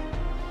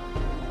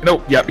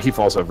 Nope. Yep. He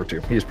falls over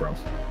too. He's prone.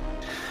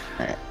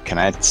 Alright, can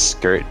I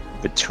skirt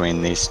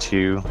between these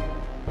two?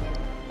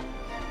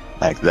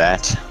 Like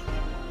that?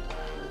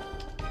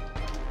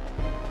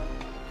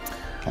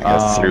 Can I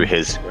go through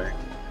his square?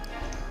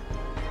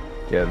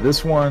 Yeah,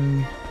 this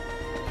one,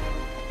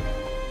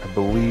 I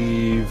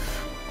believe.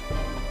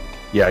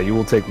 Yeah, you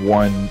will take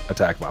 1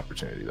 attack of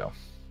opportunity though.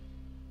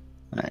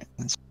 Alright,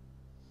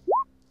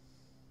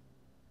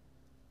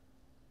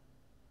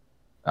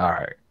 All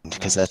right.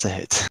 because that's a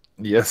hit.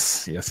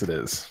 Yes, it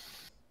is.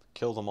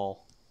 Kill them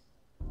all.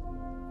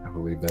 I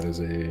believe that is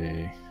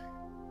a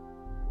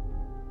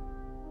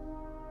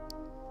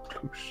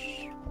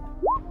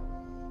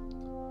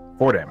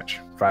 4 damage,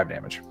 5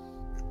 damage.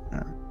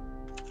 Not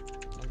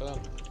bad.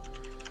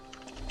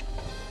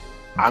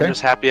 I'm Okay.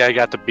 just happy I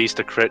got to beast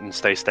a crit and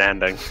stay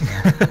standing.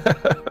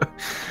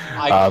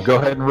 Go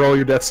ahead and roll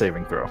your death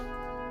saving throw.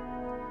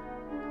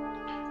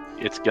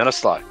 It's gonna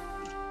slide.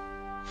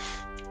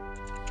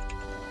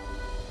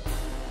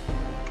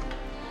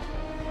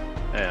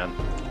 And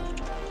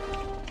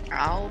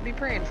I'll be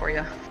praying for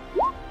you.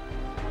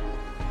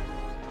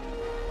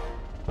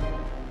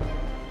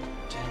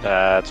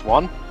 that's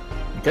one.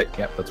 Okay,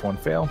 yep, that's one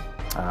fail.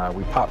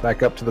 We pop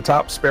back up to the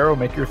top. Sparrow,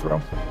 make your throw.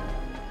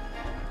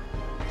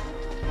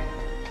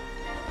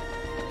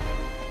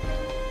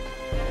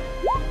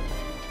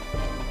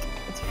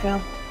 It's a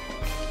fail.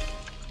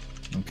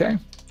 Okay.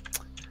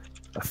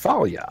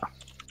 Athalia.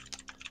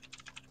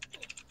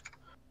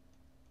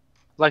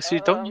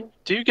 Lexi,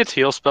 do you get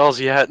heal spells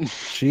yet?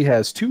 She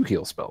has 2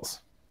 heal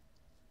spells.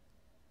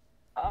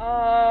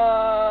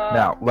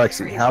 Now,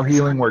 Lexi, how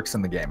healing works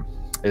in the game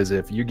is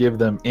if you give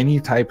them any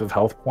type of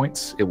health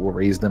points, it will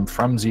raise them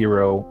from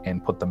 0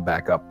 and put them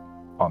back up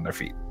on their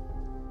feet.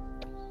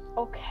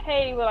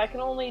 Okay, but I can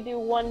only do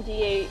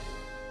 1d8,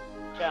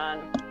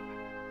 John.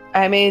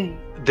 I mean,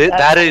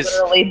 That is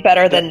literally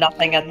better than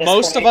nothing at this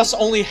Most point. of us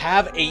only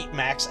have 8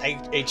 max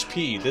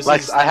HP.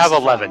 Lex. I have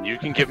 11. You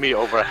can give me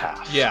over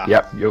half. Yeah.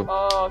 Yep,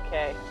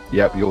 Okay.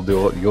 you'll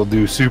do it. You'll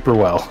do super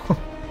well.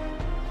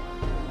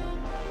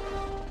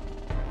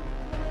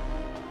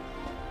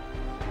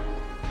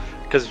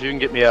 Because if you can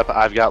get me up,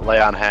 I've got lay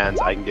on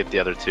hands. I can get the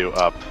other 2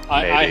 up.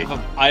 I Maybe.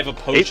 have a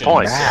potion. 8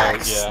 points. so,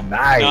 Nice, yeah.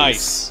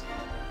 nice.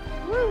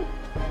 Woo!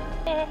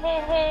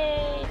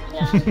 Hey,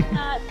 John's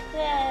not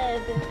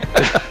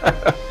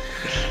dead.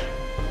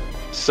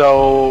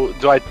 So,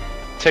 do I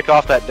tick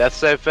off that death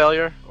save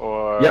failure,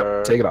 or?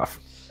 Yep, take it off.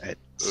 It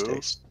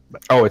stays.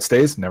 Oh, it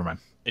stays? Never mind.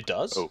 It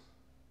does? Oh.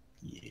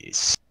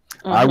 Yes.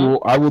 I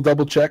will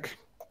double check,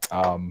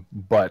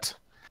 but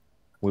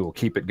we will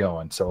keep it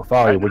going. So,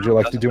 Athalia, would you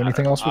like to do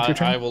anything else with your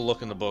turn? I will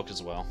look in the book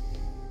as well.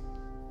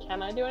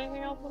 Can I do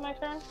anything else with my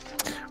turn?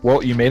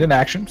 Well, you made an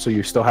action, so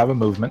you still have a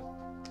movement.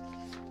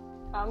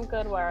 I'm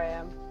good where I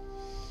am.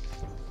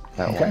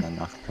 That Okay. one, the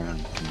Nocturne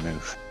can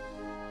move.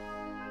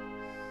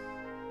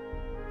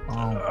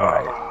 All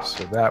right,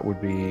 so that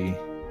would be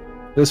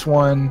this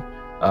one.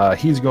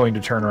 He's going to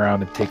turn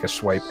around and take a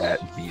swipe at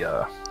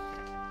Via.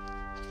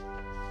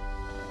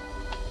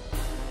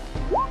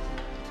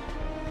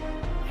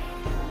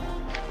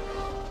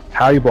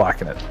 How are you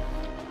blocking it?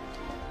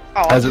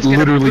 Oh, As I'm it just gonna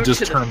literally boot just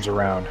to the- turns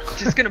around.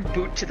 Just gonna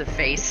boot to the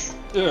face.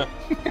 Yeah.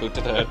 Boot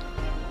to the head.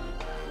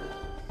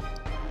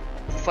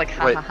 It's like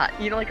ha Wait. ha ha.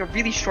 You know, like a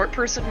really short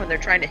person when they're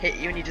trying to hit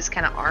you and you just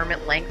kind of arm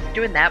at length,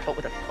 doing that but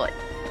with a foot.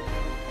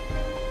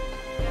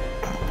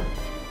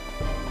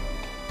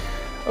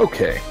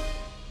 Okay.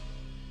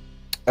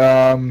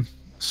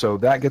 So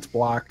that gets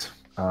blocked.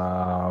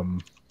 Yeah.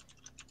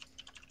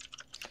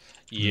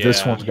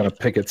 This one's going to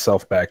pick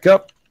itself back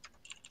up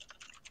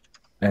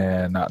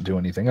and not do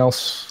anything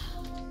else.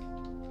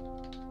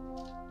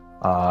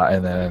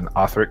 And then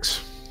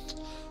Othrix.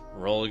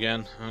 Roll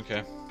again.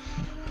 Okay.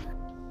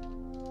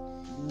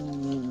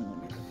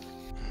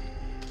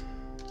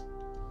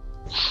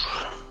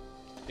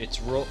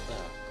 It's roll.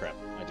 Oh, crap.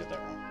 I did that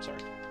wrong. Sorry.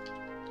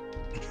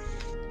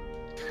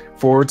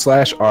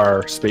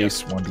 /R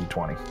space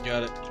 1d20.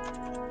 Got it.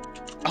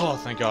 Oh,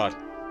 thank God.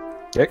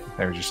 Okay,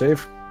 there's your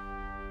save.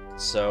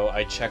 So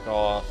I check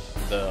off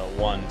the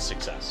 1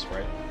 success,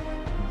 right?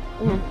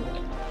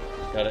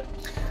 Got it.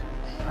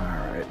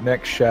 Alright,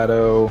 next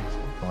shadow.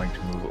 Going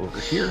to move over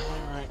here.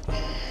 Alright.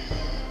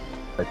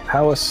 At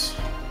Palace.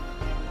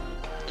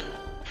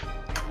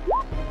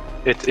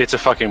 It's a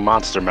fucking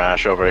monster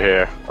mash over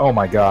here. Oh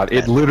my god,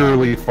 it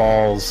literally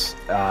falls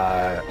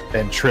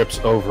and trips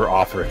over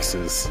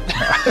Othrix's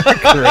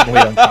currently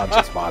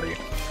unconscious body.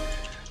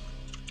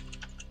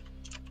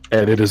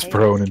 And it is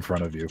prone in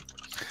front of you.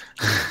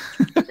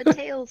 The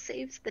tail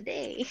saves the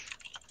day.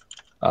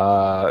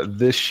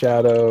 This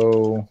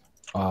shadow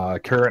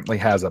currently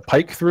has a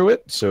pike through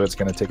it, so it's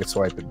going to take a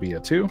swipe at Bia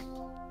too.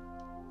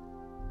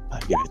 I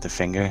give it the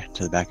finger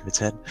to the back of its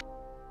head.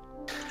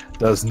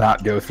 Does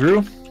not go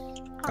through.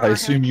 I Oh,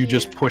 assume you heck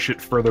just yeah. push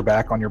it further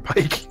back on your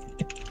pike.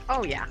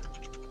 Oh yeah.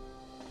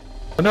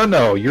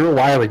 No, you're a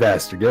wily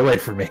bastard. Get away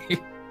from me.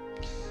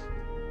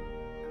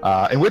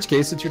 In which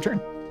case, it's your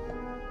turn.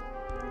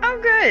 Oh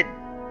good.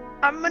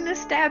 I'm gonna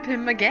stab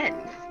him again.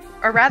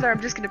 Or rather, I'm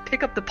just gonna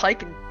pick up the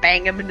pike and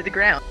bang him into the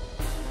ground.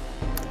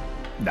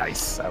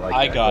 Nice. I like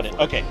I that. got Go it.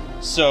 for Okay,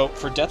 so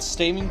for death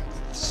saving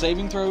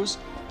throws,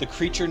 the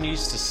creature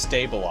needs to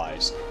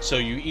stabilize. So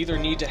you either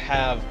need to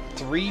have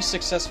 3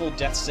 successful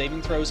death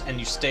saving throws and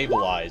you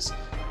stabilize,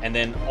 and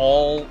then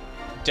all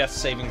death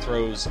saving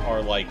throws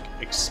are like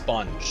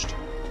expunged.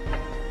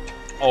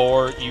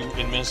 Or you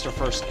administer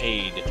first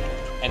aid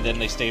and then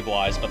they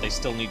stabilize, but they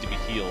still need to be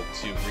healed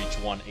to reach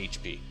 1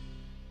 HP.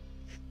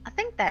 I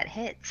think that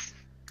hits.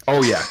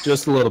 Oh yeah,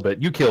 just a little bit.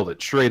 You killed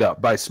it straight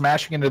up by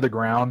smashing into the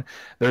ground.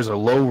 There's a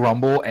low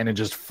rumble, and it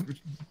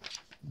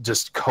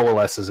just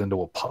coalesces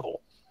into a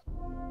puddle.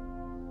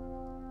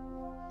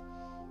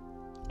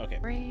 Okay.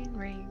 Rain,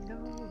 rain,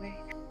 go away.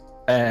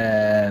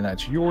 And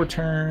that's your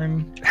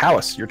turn.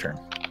 Hallis, your turn.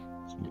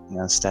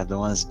 Now stab the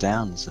ones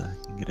down so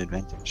I can get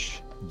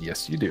advantage.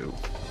 Yes, you do.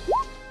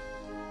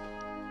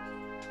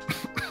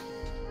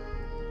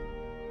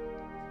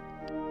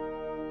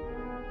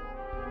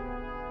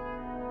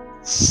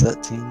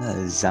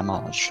 13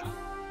 damage.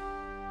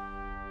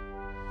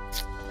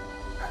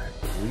 I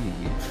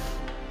believe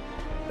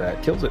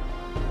that kills it.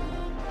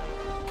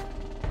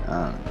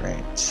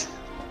 Alright.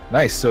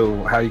 Nice.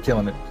 So how are you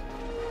killing it?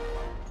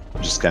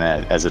 I'm just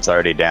gonna, as it's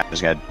already down, I'm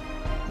just gonna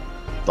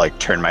like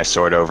turn my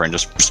sword over and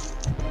just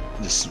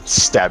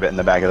stab it in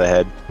the back of the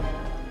head.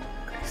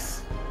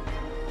 Nice.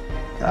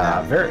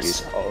 Varys.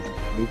 Use all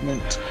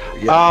movement.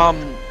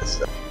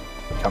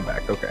 Come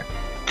back. Okay.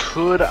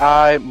 Could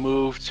I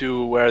move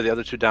to where the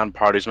other two down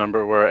parties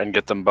member were and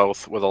get them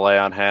both with a lay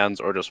on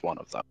hands, or just one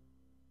of them?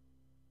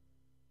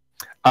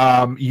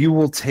 You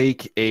will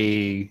take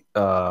an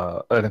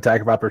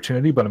attack of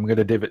opportunity, but I'm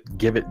going to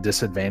give it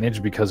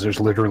disadvantage because there's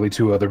literally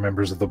two other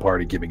members of the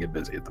party giving it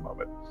busy at the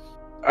moment.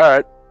 All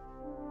right,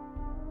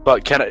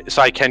 but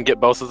I can get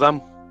both of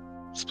them.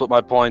 Split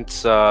my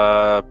points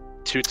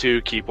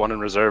 2-2. Keep one in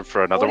reserve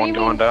for another What do one you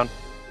going mean? down.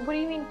 What do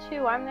you mean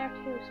 2? I'm there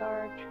too,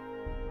 Sarge.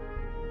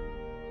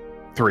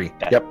 3.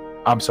 Yep.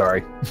 I'm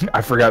sorry.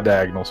 I forgot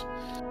diagonals.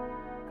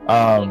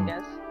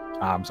 Dingus.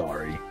 I'm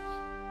sorry.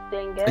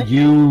 Dingus.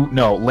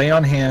 Lay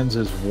on hands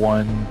is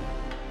one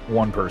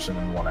person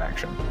in one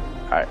action.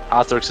 All right,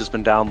 Othrix has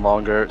been down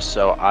longer,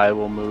 so I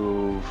will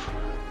move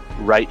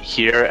right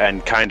here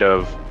and kind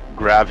of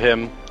grab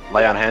him,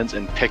 lay on hands,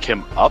 and pick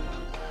him up.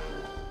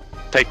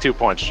 Take 2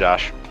 points,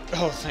 Josh.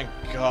 Oh, thank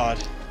God.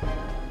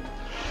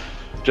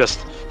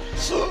 Just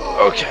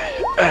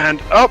okay, and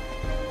up.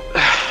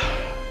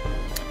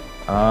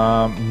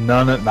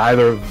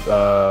 Neither.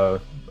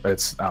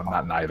 It's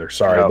not neither.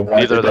 Sorry, No, the one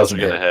neither that of those are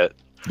doesn't gonna hit.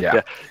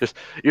 Yeah. Just,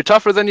 you're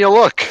tougher than you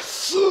look.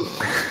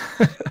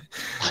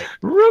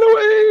 Run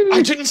away!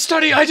 I didn't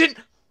study. I didn't.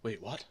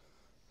 Wait, what?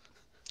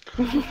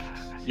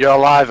 You're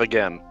alive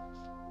again.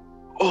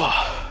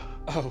 Oh.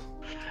 Oh.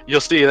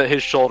 You'll see that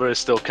his shoulder is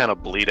still kind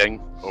of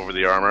bleeding over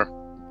the armor.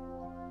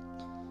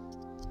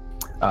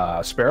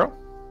 Sparrow.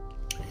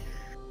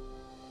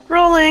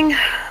 Rolling.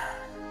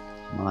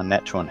 Come on,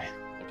 net 20. Okay,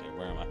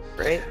 where am I?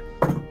 Great.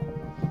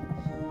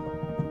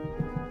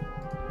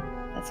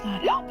 That's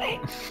not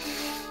helping.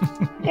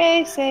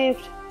 A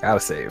saved. Gotta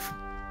save.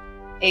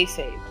 A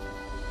saved.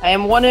 I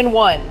am 1 and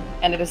 1,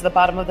 and it is the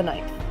bottom of the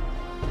ninth.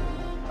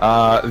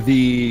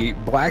 The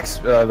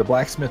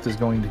blacksmith is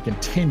going to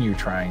continue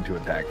trying to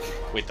attack.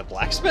 Wait, the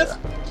blacksmith?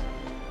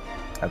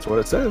 That's what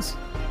it says.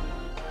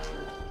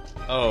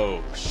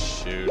 Oh,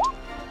 shoot.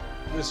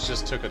 This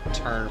just took a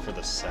turn for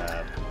the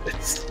sad.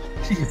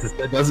 Jesus,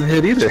 that doesn't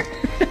hit either.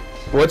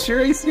 What's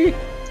your AC?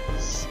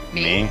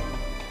 Me?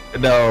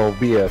 No,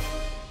 BF.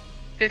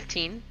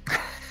 15.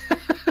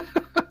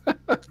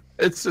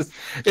 It's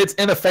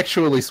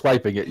ineffectually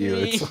swiping at you.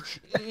 It's,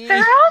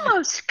 They're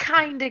almost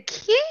kind of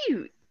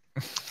cute.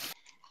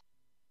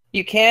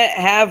 You can't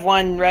have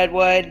one,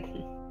 Redwood.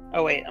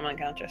 Oh wait, I'm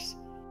unconscious.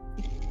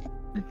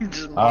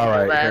 Just all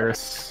right, muffle that.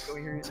 Harris,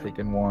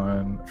 taking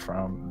one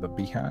from the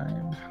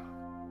behind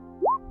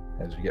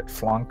as you get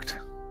flunked,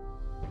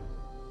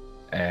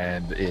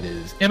 and it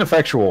is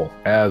ineffectual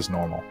as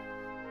normal.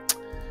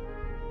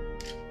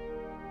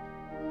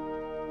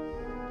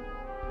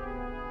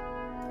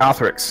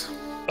 Althrix.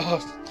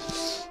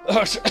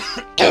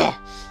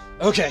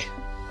 Okay.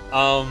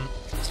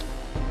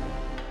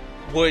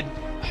 Would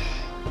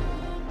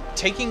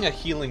taking a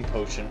healing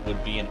potion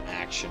would be an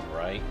action,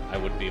 right? I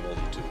wouldn't be able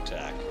to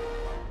attack.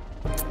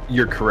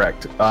 You're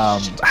correct.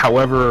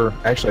 However,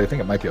 actually, I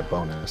think it might be a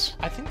bonus.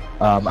 I think.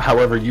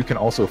 However, you can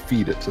also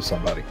feed it to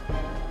somebody.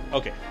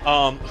 Okay.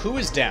 Who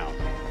is down?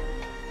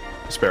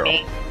 Sparrow.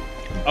 Me.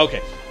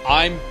 Okay.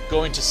 I'm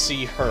going to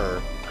see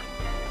her,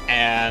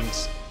 and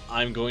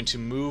I'm going to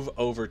move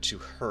over to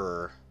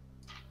her.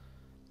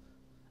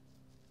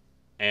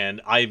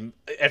 And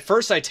at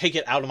first I take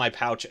it out of my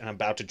pouch and I'm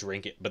about to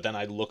drink it, but then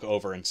I look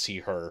over and see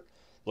her.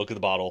 Look at the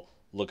bottle.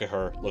 Look at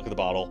her. Look at the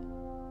bottle.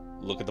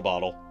 Look at the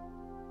bottle.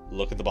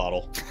 Look at the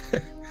bottle.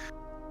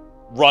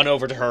 Run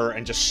over to her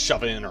and just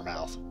shove it in her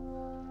mouth.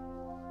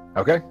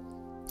 Okay.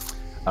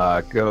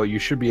 Go. You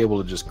should be able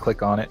to just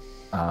click on it.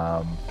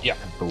 Yeah.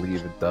 I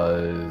believe it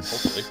does.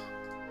 Hopefully.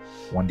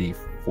 1d4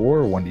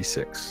 or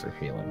 1d6 of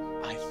healing.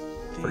 I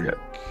think... Forget.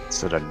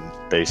 Is it a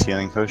base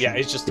healing potion? Yeah,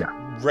 it's just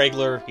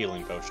regular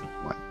healing potion.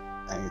 I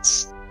think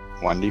it's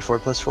 1d4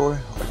 plus 4 or We're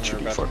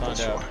 2d4 about to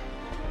plus find 4. out.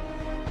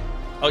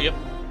 Oh, yep.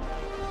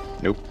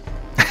 Nope.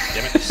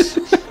 Damn it.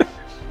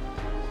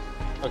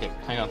 Okay,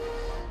 hang on.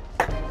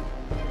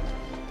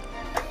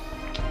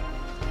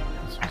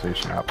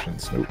 Customization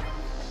options. Nope.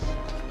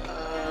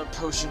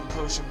 Potion. I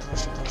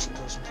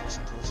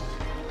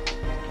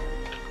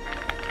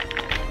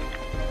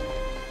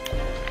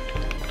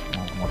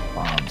want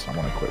bombs. I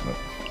want equipment.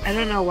 I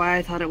don't know why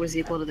I thought it was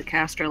equal to the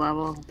caster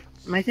level.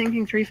 Am I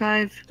thinking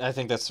 3-5? I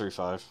think that's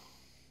 3-5.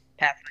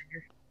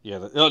 Pathfinder. Yeah.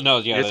 No.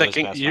 Yeah. You're that is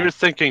thinking. Pathfinder. You're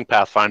thinking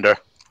Pathfinder.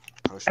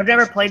 I've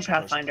never played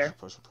Pathfinder.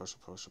 Potion.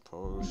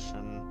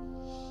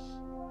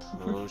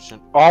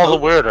 All the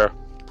weirder.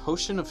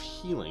 Potion of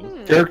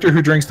healing. Character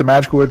who drinks the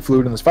magical wood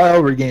fluid in this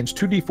vial regains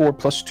 2d4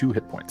 plus 2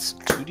 hit points.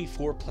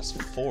 2d4 plus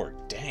 4.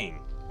 Dang.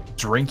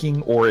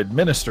 Drinking or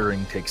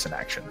administering takes an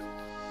action.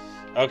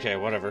 Okay,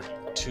 whatever.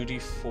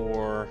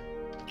 2d4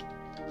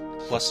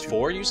 plus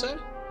 4, you said?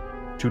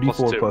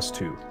 2d4 plus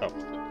 2.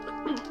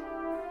 Oh.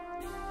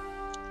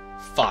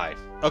 5.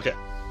 Okay.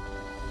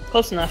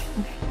 Close enough.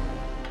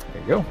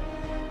 There you go.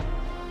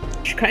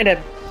 She kind of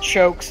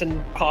chokes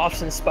and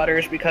coughs and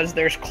sputters because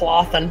there's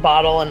cloth and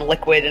bottle and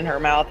liquid in her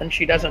mouth, and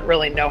she doesn't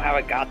really know how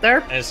it got there.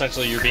 And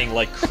essentially, you're being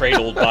like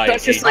cradled by. So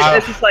it's just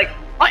like,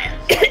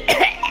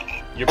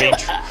 You're being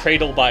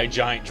cradled by a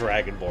giant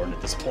dragonborn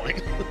at this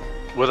point.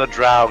 With a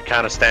drow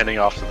kind of standing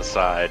off to the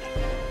side.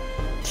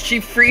 She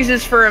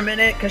freezes for a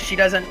minute because she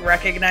doesn't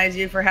recognize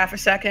you for half a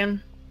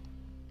second,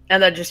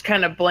 and then just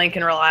kind of blink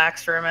and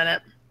relax for a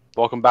minute.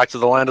 Welcome back to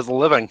the land of the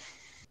living.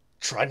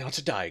 Try not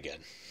to die again.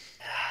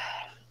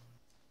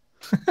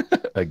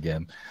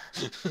 Again.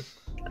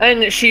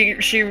 And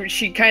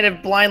she kind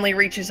of blindly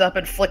reaches up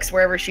and flicks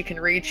wherever she can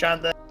reach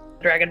on the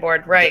dragon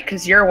board. Right,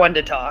 because you're one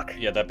to talk.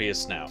 Yeah, that'd be a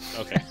snout.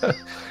 Okay.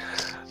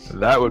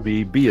 That would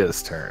be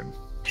Bia's turn.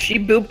 She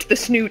booped the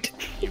snoot.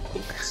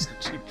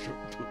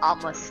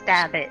 I'ma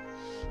stab it.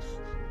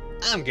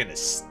 I'm gonna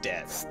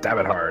stab. Stab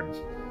it hard.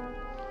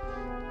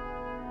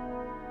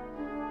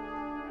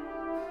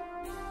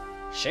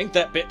 Shank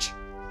that bitch.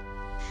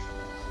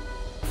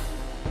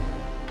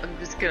 I'm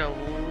just gonna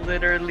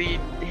literally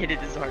hit it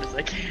as hard as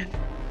I can.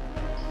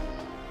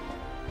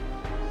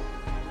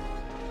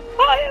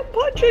 I am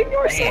punching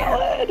your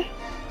salad.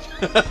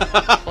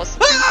 Plus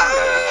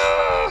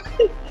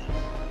 2.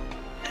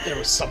 There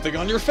was something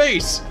on your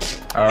face.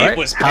 All right. It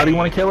was How do you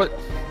want to kill it?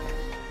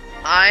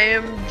 I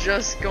am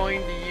just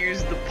going to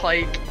use the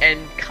pike and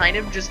kind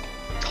of just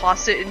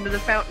toss it into the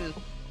fountain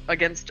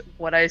against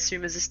what I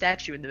assume is a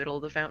statue in the middle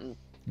of the fountain.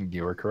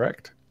 You are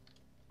correct.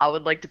 I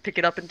would like to pick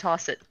it up and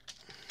toss it.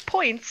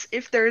 Points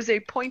if there's a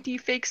pointy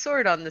fake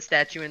sword on the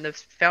statue in the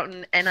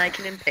fountain and I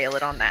can impale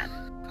it on that.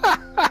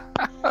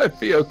 I'd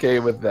be okay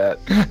with that.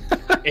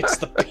 It's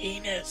the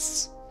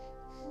penis.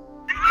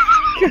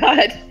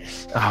 God.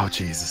 Oh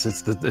Jesus!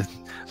 It's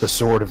the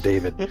sword of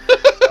David. But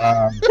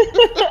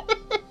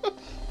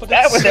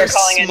That's what it's they're so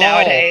calling it small.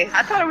 nowadays.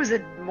 I thought it was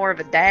more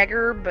of a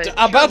dagger, but...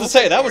 I'm about to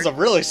say, that was a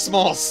really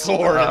small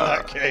sword in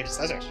that case.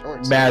 That's a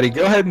short sword. Maddie,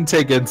 go ahead and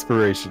take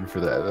inspiration for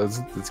that.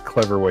 That's a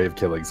clever way of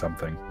killing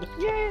something.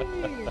 Yay!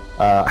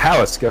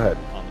 Hallis, go ahead.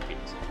 On the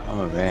penis.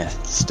 Oh man,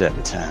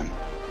 stabby time.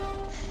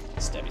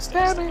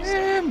 Stabby.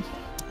 him!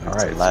 All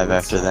right. Live so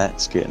after that,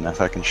 it's getting a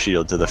fucking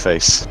shield to the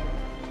face.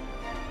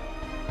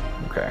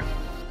 Okay.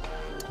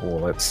 Well,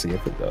 let's see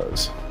if it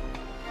does.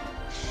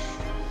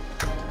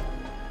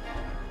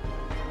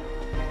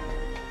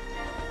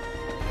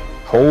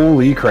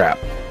 Holy crap.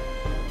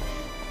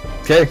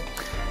 Okay.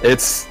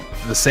 It's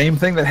the same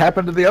thing that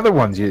happened to the other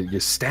ones. You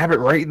stab it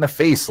right in the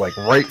face, like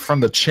right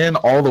from the chin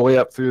all the way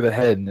up through the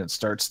head, and it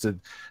starts to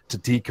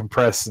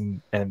decompress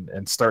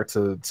and start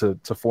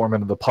to form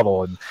into the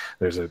puddle, and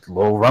there's a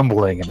low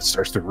rumbling, and it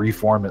starts to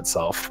reform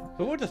itself.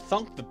 Who would have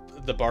thunk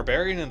the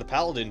barbarian and the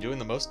paladin doing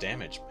the most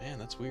damage? Man,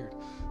 that's weird.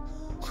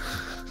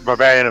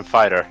 Barbarian and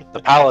fighter. The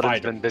paladin's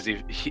Fighter. been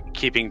busy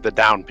keeping the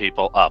down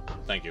people up.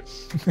 Thank you.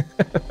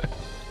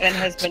 And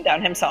has been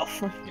down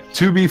himself.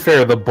 To be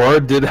fair, the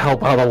bard did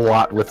help out a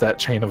lot with that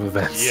chain of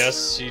events.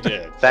 Yes, she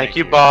did. Thank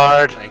you,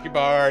 Bard. Thank you,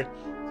 Bard.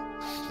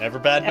 Never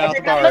badmouth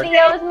the bard. Somebody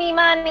owes me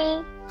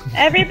money.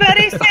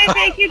 Everybody say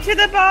thank you to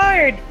the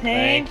bard.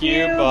 Thank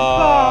you,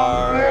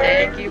 Bard.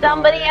 Thank you.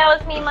 Somebody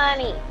owes me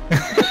money.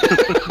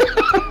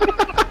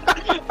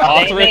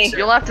 Authorix,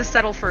 You'll have to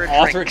settle for a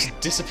drink. Authorix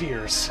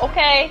disappears.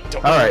 Okay.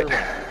 Don't All right. worry.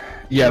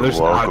 Yeah, there's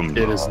You're not.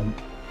 welcome,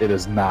 It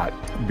is not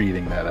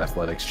beating that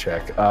athletics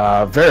check.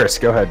 Varys,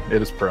 go ahead.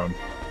 It is prone.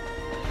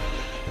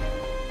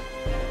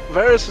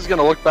 Varys is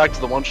gonna look back to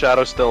the one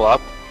shadow still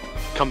up,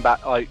 come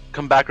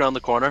back around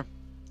the corner.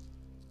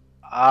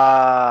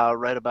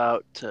 Right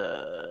about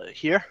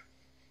here.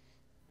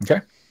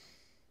 Okay.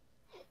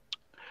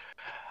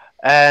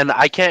 And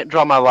I can't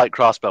draw my light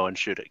crossbow and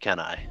shoot it, can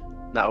I?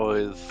 Not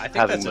with I think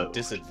having that's a moved.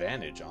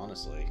 disadvantage,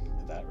 honestly,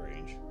 at that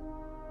range.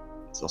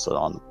 It's also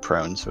on the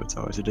prone, so it's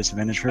always a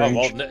disadvantage for Oh,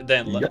 range. well,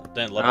 then let Yep.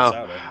 us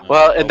out.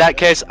 Well, in that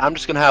case, I'm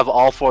just gonna have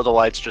all four of the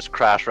lights just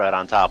crash right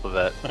on top of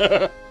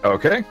it.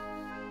 Okay.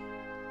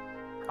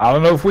 I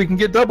don't know if we can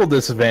get double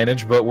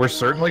disadvantage, but we're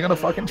certainly gonna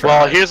fucking try.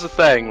 Well, here's the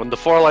thing: when the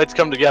four lights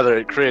come together,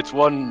 it creates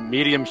one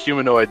medium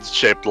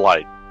humanoid-shaped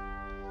light.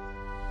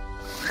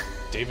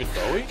 David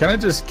Bowie? Can I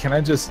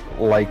just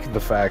like the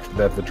fact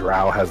that the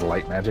drow has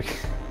light magic?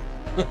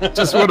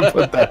 Just want to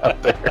put that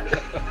out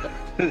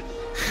there.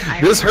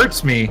 This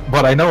hurts me,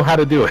 but I know how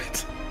to do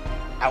it.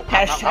 Ow,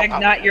 Hashtag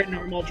not your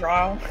normal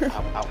draw.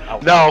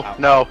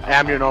 No,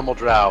 am your normal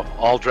drow.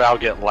 All drow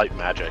get light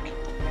magic.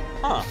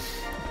 Huh.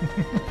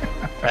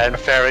 And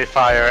fairy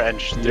fire and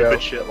stupid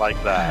Yep. shit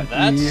like that.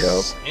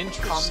 That's interesting.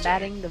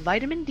 Combating the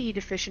vitamin D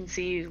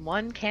deficiency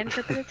one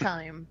cantrip at a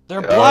time.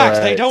 They're black. They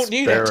Alright, don't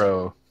need it.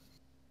 Sparrow.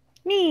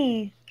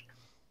 Me.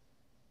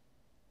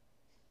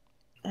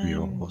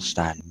 You'll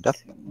stand up.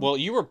 Well,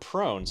 you were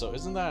prone, so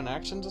isn't that an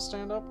action to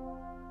stand up?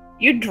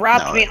 You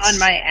dropped No, me it's- on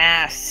my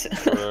ass.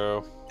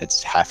 True.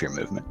 It's half your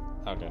movement.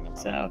 Okay, never mind.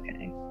 So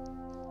okay.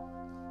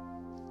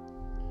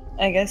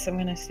 I guess I'm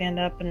gonna stand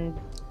up and...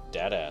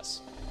 Dad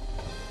ass.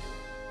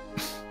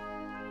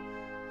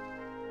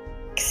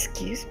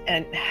 Excuse me?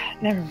 And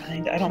never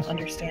mind, I don't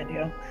understand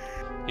you.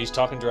 He's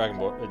talking Draconic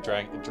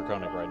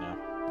right now.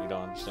 You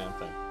don't understand a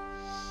thing.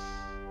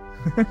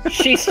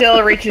 She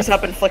still reaches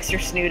up and flicks your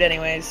snoot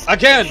anyways.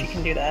 Again! She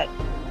can do that.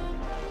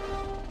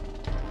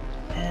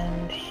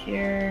 And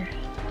here...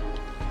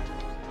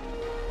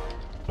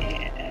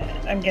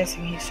 And I'm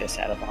guessing he's just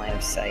out of line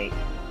of sight.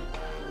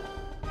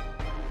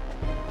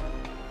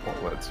 Well,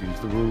 let's use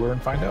the ruler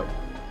and find out.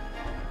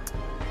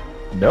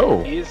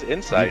 No. He's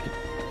inside.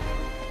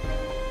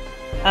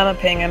 I'm gonna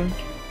ping him.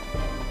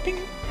 Ping.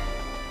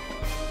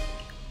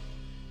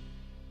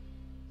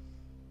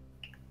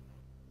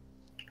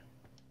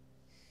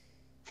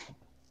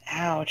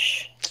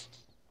 Ouch.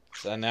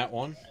 Is that that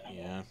one?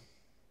 Yeah.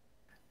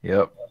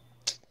 Yep.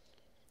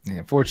 Yeah,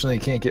 unfortunately,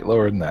 you can't get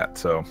lower than that.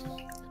 So,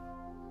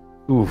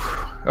 oof.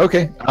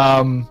 Okay.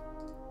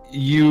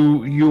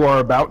 You are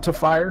about to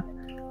fire,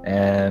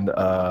 and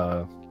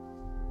I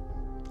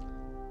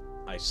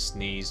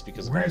sneeze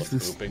because of all where's the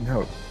this? pooping.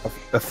 No,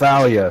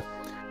 Athalia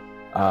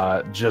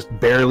just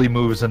barely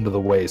moves into the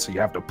way, so you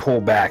have to pull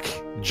back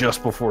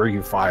just before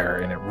you fire,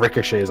 and it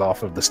ricochets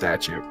off of the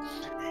statue.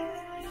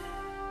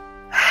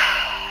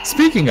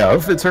 Speaking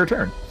of, it's her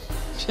turn.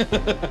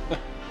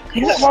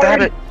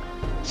 Stab it!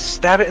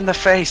 Stab it in the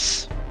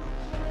face!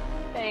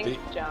 Thanks,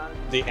 John.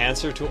 The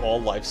answer to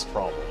all life's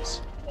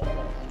problems.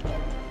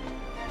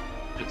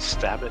 Just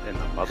stab it in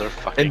the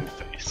motherfucking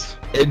face.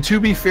 And to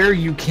be fair,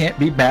 you can't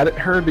be mad at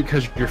her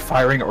because you're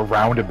firing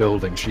around a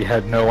building. She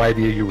had no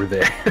idea you were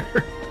there.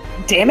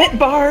 Damn it,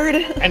 Bard!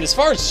 And as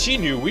far as she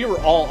knew, we were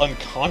all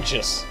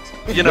unconscious.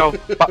 You know,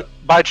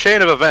 by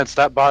chain of events,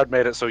 that bard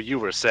made it so you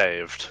were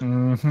saved.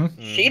 Mm-hmm.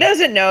 She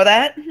doesn't know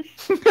that.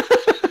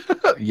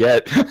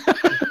 Yet.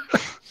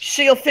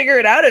 She'll figure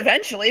it out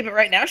eventually, but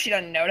right now she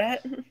doesn't know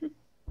that.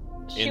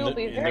 She will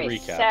be in the very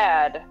recap.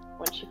 sad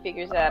when she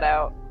figures that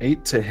out.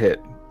 8 to hit.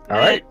 All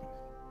right.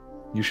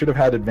 You should have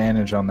had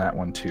advantage on that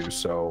one too.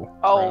 So.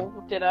 Oh,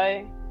 did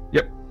I?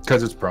 Yep,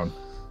 because it's prone.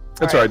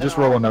 That's All all right, right. Just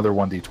then roll I'll- another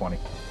 1d20.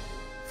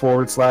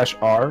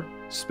 /R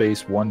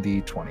space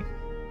 1d20.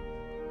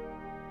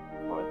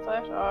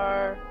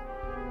 /R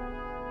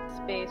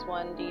space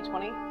 1d20.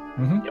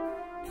 Mm-hmm. Yep.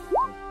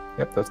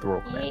 Yep, that's the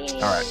roll command.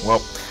 Yay. All right. Well,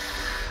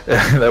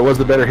 that was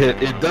the better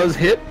hit. It does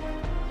hit.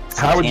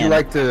 How would you 10.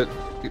 like to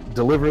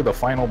deliver the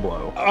final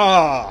blow?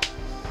 Ah!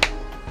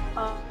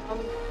 I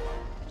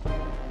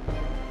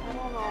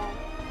don't know.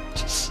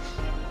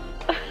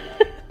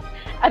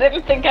 I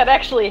didn't think I'd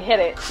actually hit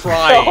it.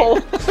 Crying.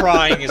 So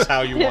Crying is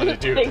how you want to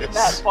didn't do think that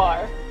this.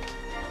 far.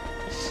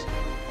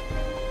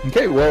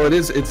 Okay. Well,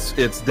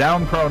 it's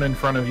down prone in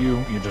front of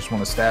you. You just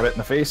want to stab it in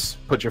the face.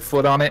 Put your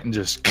foot on it and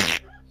just.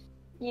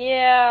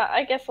 Yeah,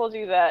 I guess I'll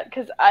do that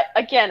because I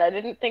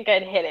didn't think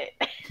I'd hit it.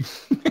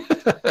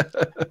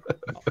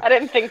 I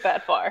didn't think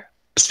that far.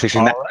 Just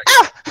picturing that.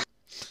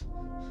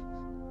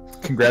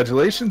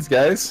 Congratulations,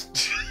 guys.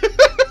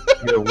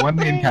 You have won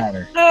the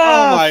encounter.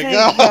 Oh my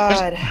thank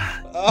God.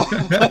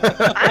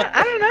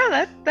 I don't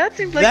know. That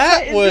seems like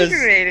That quite was-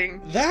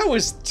 invigorating. That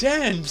was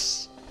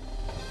dense.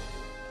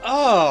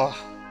 Oh.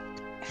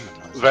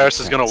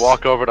 Varys is gonna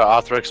walk over to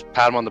Othrix,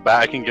 pat him on the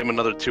back, and give him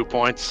another 2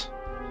 points.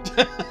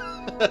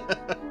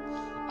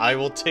 I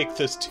will take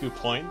those 2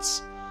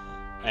 points,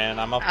 and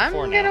I'm up to I'm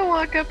 4 gonna now.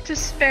 walk up to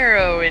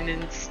Sparrow and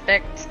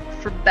inspect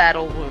for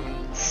battle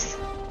wounds.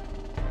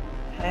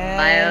 Hi,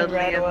 Mildly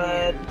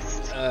Redwood.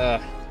 amused.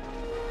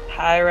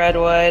 Hi,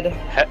 Redwood.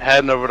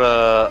 Heading over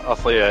to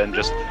Athalia and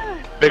just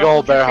big Ruffle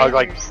old bear your hug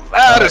like, feathers.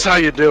 that is how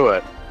you do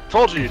it.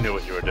 Told you knew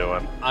what you were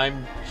doing.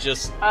 I'm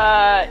just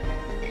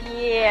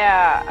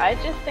Yeah, I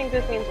just think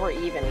this means we're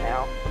even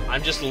now.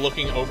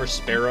 looking over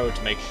Sparrow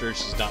to make sure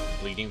she's not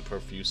bleeding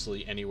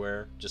profusely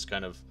anywhere. Just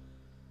kind of.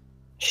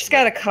 She's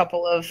got a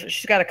couple of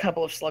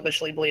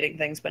sluggishly bleeding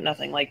things, but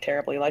nothing like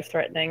terribly life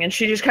threatening. And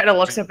she just kind of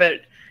looks up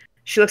at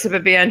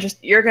Bia and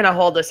just, you're gonna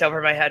hold this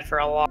over my head for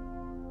a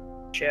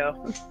long show.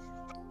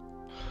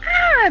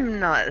 I'm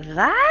not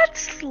that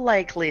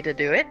likely to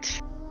do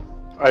it.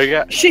 Are you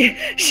got? She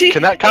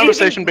Can that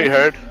conversation be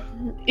heard?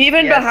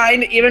 Even Yes.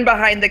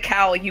 behind the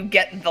cowl, you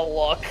get the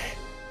look.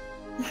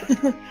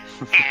 The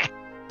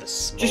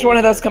Just one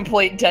of those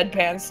complete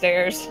deadpan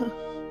stares.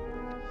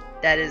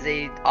 That is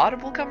a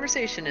audible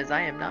conversation, as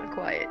I am not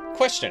quiet.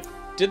 Question: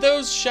 did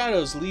those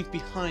shadows leave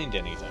behind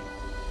anything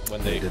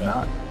when they They did fell?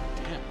 not.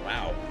 Damn!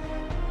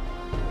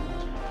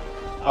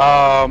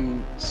 Wow.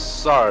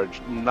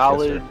 Sarge,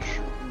 knowledge,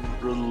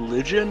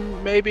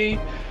 religion, maybe,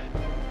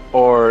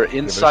 or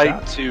insight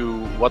shot.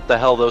 to what the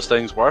hell those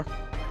things were.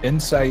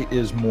 Insight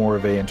is more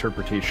of a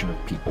interpretation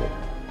of people,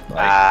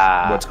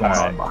 like what's going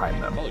on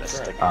behind them. Holy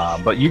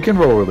crap! But you can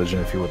roll religion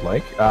if you would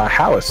like.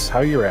 Hallis, how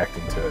are you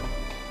reacting to it?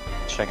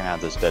 Checking out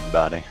this dead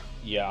body.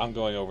 Yeah, I'm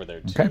going over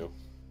there Okay. too.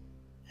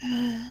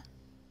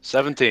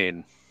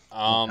 17.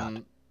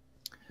 I'm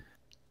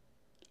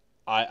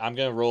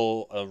gonna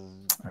roll a.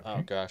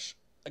 Oh gosh,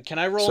 can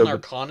I roll So an the-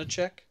 Arcana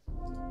check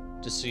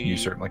to see? You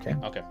certainly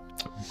can, Okay.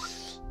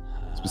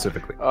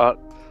 specifically.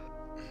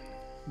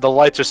 The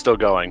lights are still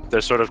going.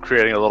 They're sort of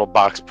creating a little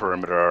box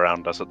perimeter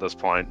around us at this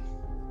point.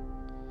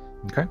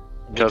 Okay.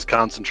 Just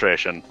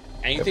concentration.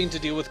 Anything to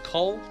do with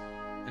Cull?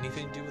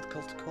 Anything to do with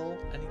Cult Cull?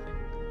 Anything?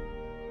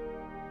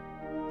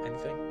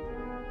 Anything?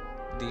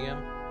 DM?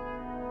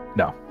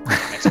 No.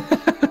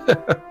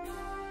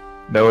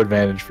 No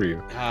advantage for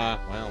you.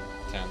 Well,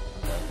 10.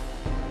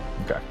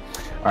 Okay.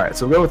 All right.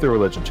 So we'll go with the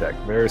religion check.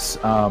 There's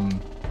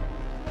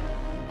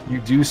you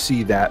do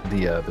see that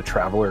the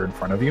traveler in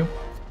front of you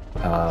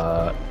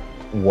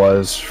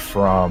was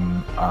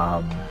from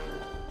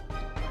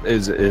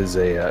is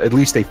at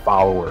least a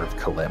follower of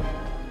Kalim,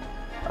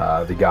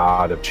 the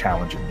god of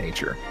challenge in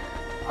nature.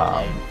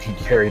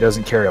 He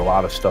doesn't carry a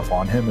lot of stuff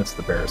on him. It's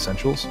the bare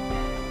essentials.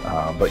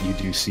 But you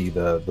do see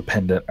the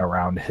pendant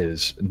around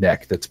his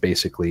neck that's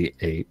basically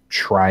a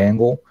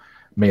triangle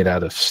made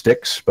out of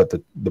sticks, but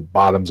the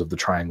bottoms of the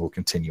triangle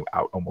continue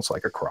out almost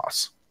like a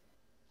cross.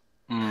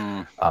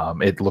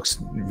 It looks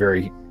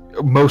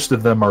most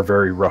of them are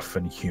very rough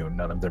and hewn.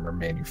 None of them are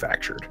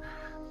manufactured.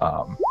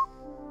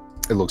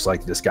 It looks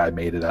like this guy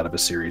made it out of a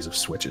series of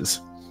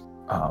switches.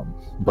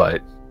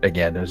 But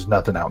again, there's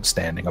nothing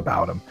outstanding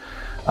about him.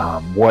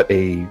 What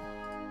a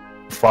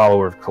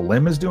follower of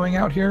Kalim is doing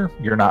out here,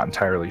 you're not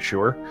entirely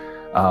sure.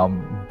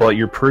 But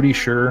you're pretty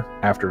sure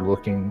after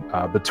looking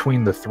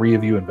between the three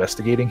of you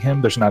investigating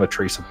him, there's not a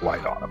trace of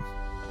blight on him.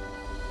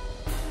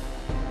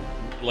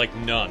 Like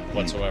none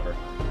whatsoever.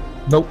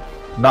 Nope,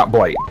 not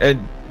blight.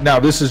 And now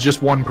this is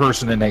just one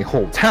person in a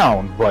whole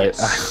town, but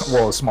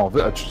well, a small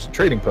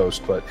trading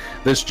post. But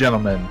this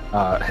gentleman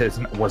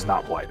was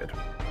not blighted.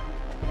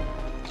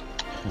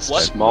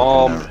 What?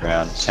 Small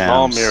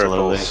town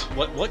miracles.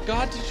 What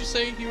god did you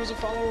say he was a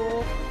follower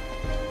of?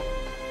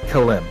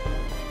 Kalim,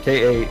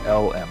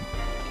 Kalm,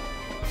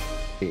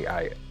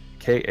 Kalim,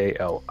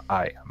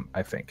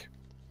 I think.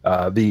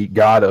 The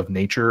god of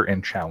nature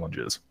and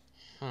challenges.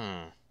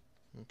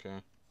 Okay.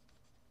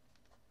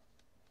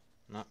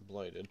 Not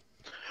blighted.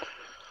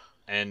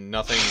 And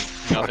nothing.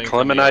 A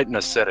Clemenite in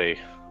a city,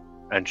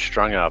 and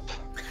strung up.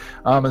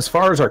 As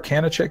far as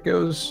Arcana check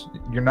goes,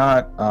 you're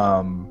not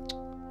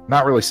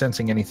really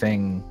sensing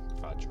anything.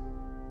 Fudge.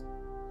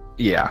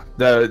 Yeah,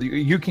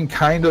 you can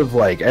kind of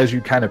like, as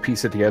you kind of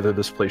piece it together,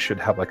 this place should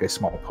have like a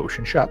small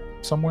potion shop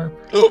somewhere.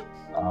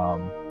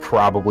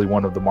 Probably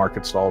one of the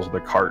market stalls or the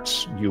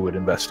carts you would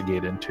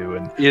investigate into.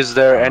 And is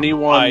there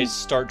anyone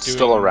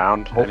still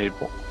around?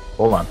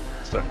 Hold on.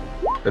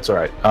 It's all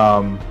right.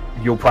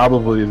 You'll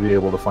probably be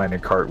able to find a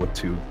cart with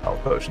 2 health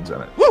potions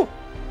in it. Woo!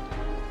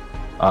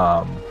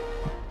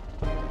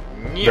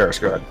 Varys,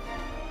 go ahead.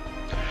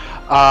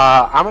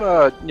 I'm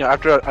gonna,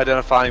 after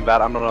identifying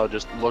that, I'm gonna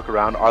just look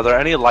around. Are there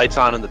any lights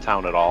on in the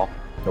town at all?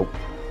 Nope.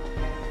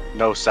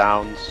 No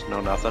sounds, no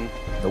nothing?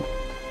 Nope.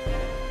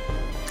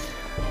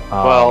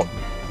 Well,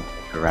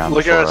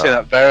 look at say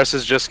that. Varys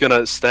is just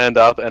gonna stand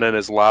up and in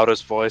his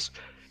loudest voice,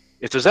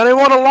 if there's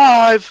anyone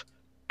alive,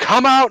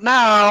 come out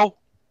now!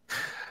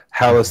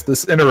 Hallis,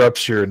 this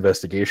interrupts your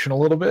investigation a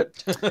little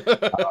bit.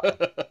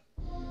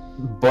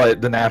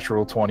 But the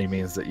natural 20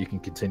 means that you can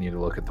continue to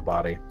look at the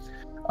body.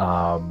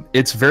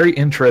 It's very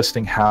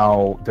interesting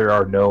how there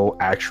are no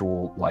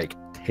actual like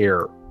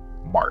tear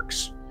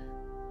marks.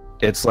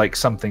 It's like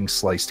something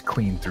sliced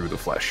clean through the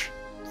flesh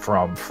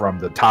from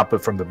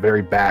the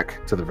very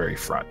back to the very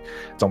front.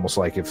 It's almost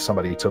like if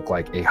somebody took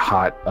like a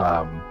hot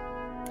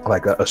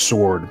like a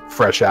sword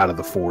fresh out of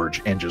the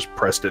forge and just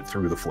pressed it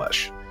through the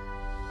flesh.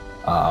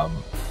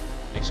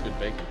 Makes good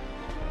bacon.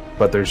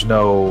 But there's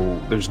no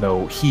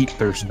heat,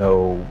 there's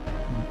no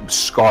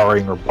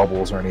scarring or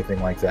bubbles or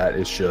anything like that.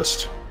 It's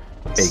just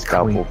a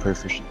scalpel clean,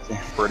 proficiency.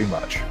 pretty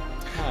much.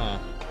 Huh.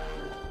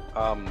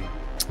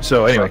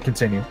 So anyway,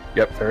 continue.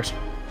 Yep, Ferris.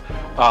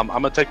 I'm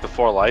gonna take the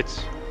 4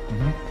 lights,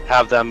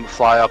 have them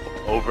fly up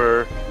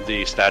over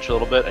the statue a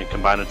little bit and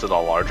combine into the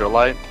larger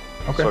light.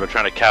 Okay. Sort of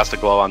trying to cast a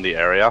glow on the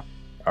area.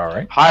 All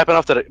right. High up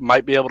enough that it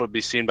might be able to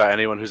be seen by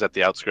anyone who's at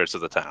the outskirts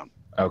of the town.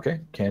 Okay,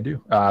 can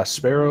do.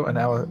 Sparrow and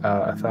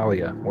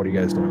Athalia, what are you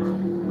guys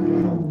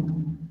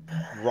doing?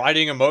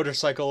 Riding a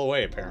motorcycle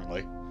away,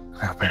 apparently.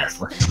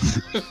 Apparently.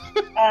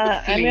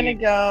 I'm gonna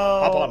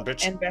Hop go on,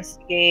 bitch.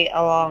 investigate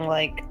along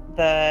like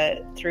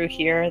through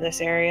here,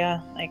 this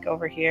area, like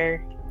over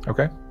here,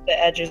 Okay. the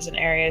edges and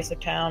areas of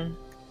town.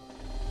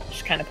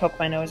 Just kind of poke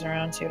my nose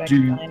around, see what I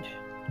can find.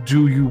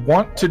 Do you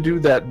want to do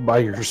that by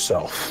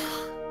yourself?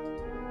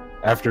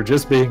 After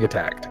just being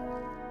attacked?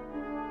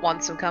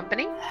 Want some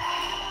company?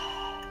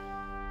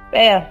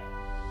 Yeah.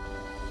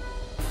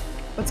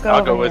 Let's go.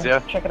 I'll over go with here.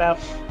 ya. Check it out.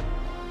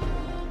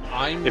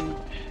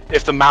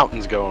 If the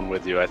mountain's going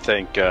with you, I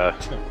think. The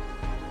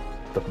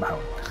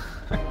mountain.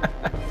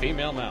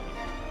 Female mountain.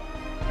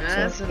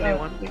 That's a new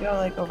one. We go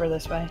like over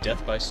this way.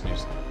 Death by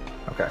snoozing.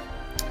 Okay.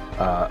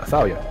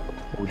 Athalia,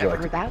 what would you I've like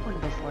heard to that one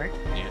before.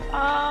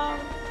 I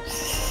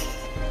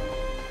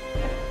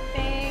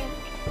think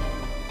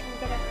I'm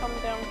gonna come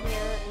down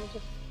here and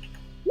just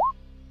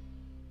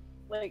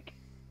like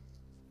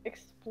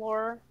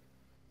explore.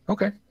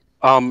 Okay.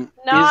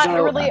 Not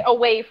there, really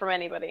away from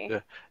anybody. Yeah.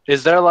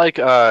 Is there like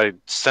a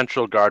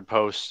central guard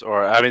post,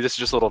 or I mean, this is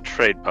just a little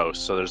trade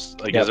post. So there's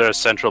like, Yep. is there a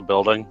central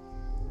building?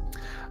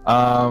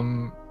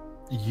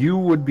 You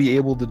would be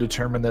able to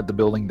determine that the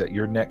building that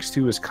you're next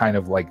to is kind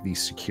of like the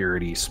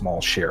security small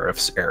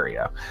sheriff's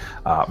area.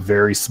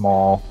 Very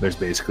small. There's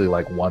basically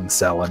like one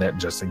cell in it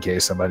just in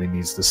case somebody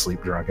needs to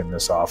sleep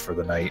drunkenness off for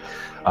the night.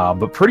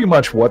 But pretty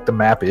much what the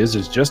map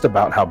is just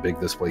about how big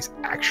this place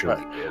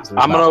actually is.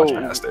 There's I'm not much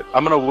gonna past it.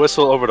 I'm gonna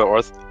whistle over to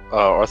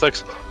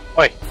Orthix.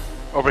 Oi,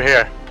 over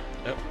here.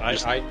 Yep,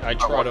 I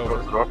trot over.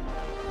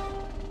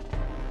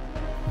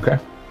 Okay.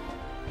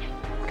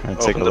 Can I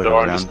take Open a the look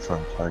door and around just- for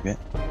a target?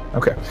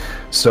 Okay.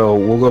 So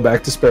we'll go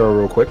back to Sparrow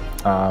real quick.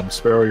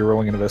 Sparrow, you're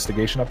rolling an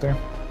investigation up there?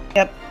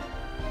 Yep.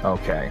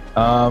 Okay.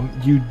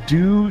 You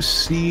do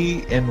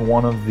see in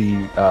one of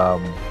the...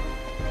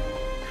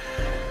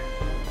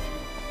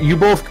 you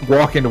both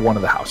walk into one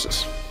of the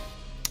houses.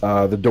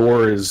 The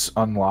door is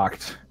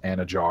unlocked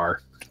and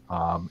ajar,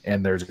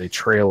 and there's a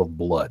trail of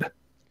blood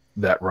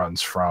that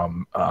runs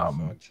from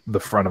the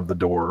front of the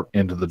door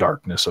into the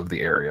darkness of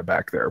the area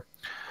back there.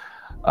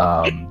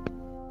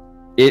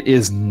 It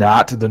is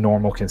not the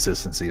normal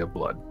consistency of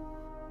blood.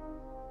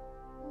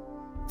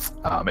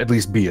 At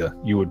least Bia,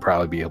 you would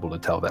probably be able to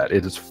tell that.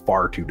 It is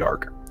far too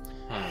dark.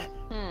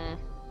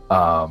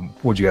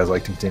 Would you guys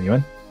like to continue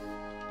in?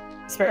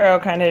 Sparrow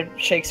kind of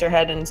shakes her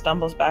head and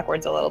stumbles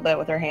backwards a little bit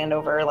with her hand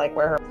over like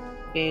where her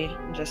be,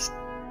 just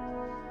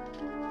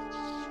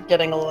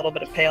getting a little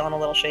bit of pale and a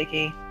little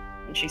shaky,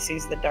 and she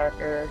sees the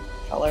darker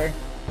color.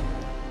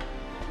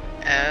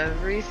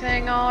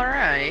 Everything all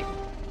right?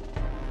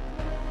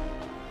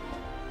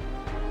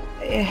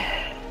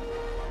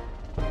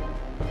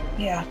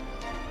 Yeah,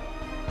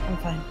 I'm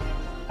fine.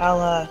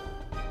 I'll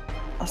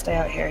stay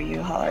out here.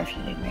 You holler if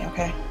you need me,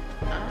 okay?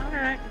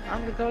 Alright,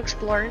 I'm gonna go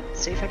exploring,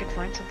 see if I can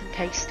find something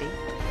tasty.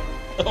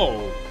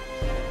 Oh,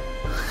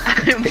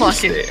 I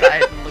walk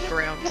inside and look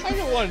around. I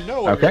don't want to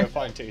know what Okay. you're gonna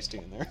find tasty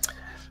in there.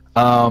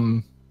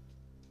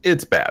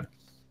 It's bad.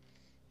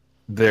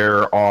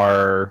 There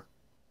are...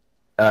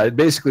 it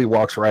basically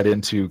walks right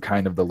into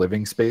kind of the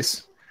living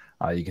space.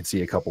 You can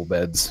see a couple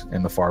beds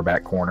in the far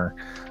back corner,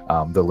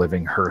 the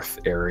living hearth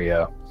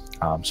area,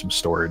 some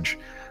storage,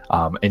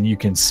 and you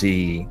can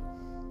see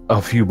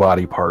a few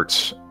body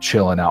parts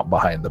chilling out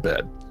behind the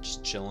bed.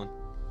 Just chilling.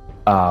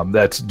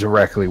 That's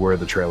directly where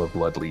the trail of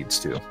blood leads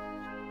to.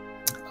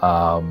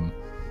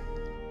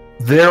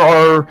 There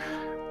are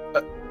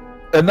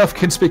enough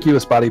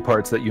conspicuous body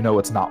parts that you know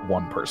it's not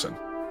one person.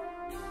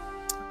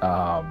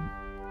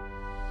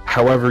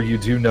 However, you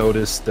do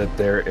notice that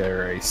there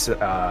are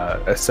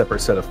a separate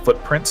set of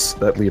footprints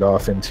that lead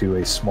off into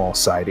a small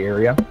side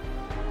area.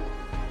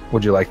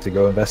 Would you like to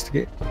go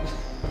investigate?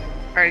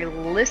 I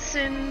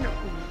listen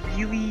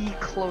really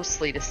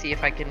closely to see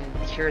if I can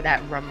hear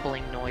that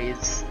rumbling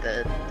noise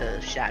the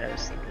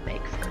shadows seem to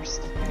make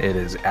first. It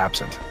is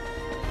absent.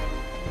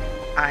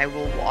 I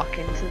will walk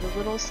into the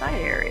little side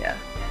area.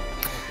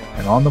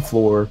 And on the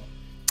floor,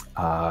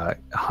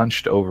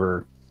 hunched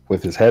over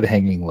with his head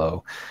hanging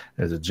low,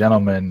 is a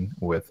gentleman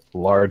with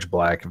large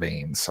black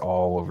veins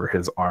all over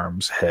his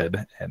arms,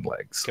 head, and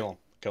legs. Kill him.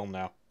 Kill him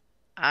now.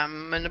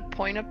 I'm gonna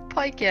point a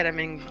pike at him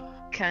and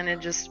kind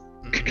of just.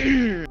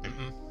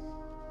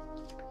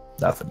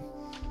 Nothing.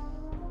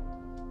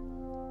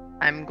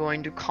 I'm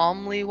going to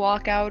calmly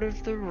walk out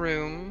of the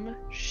room,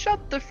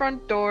 shut the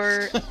front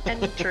door,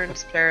 and turn to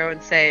Sparrow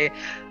and say,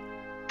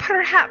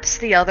 "Perhaps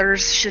the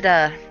others should,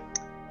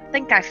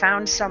 think I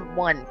found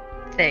someone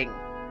thing.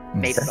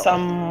 Maybe. Okay.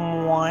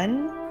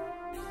 Someone?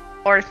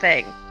 Or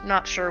thing.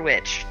 Not sure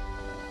which.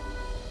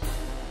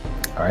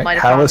 All right, Might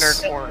have found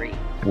Hallis, our quarry."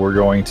 we're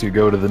going to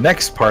go to the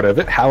next part of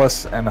it.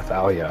 Hallis and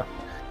Athalia.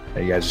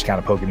 Are you guys just kind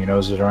of poking your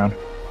noses around?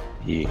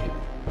 Yeah.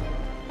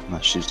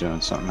 Unless she's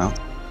doing something else.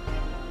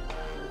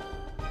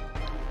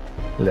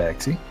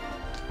 Lexi.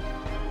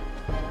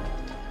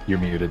 You're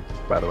muted,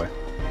 by the way.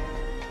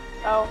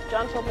 Oh,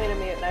 John told me to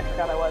mute and I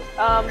forgot I was.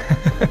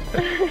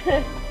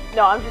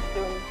 No, I'm just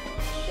doing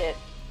shit.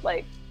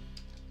 Like,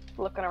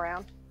 looking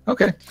around.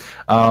 Okay.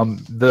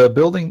 The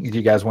building, do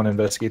you guys want to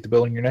investigate the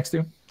building you're next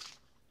to?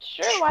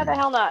 Sure, why the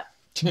hell not?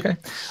 Okay.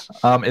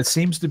 It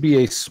seems to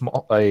be a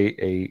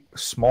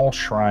small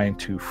shrine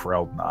to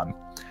Freldnon,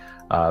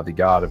 the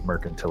god of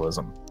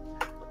mercantilism.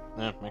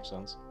 Yeah, makes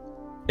sense.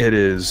 It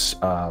is,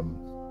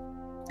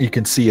 you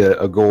can see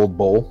a gold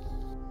bowl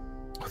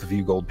with a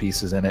few gold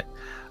pieces in it.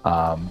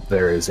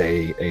 There is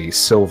a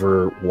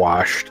silver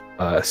washed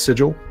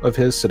sigil of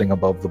his sitting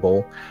above the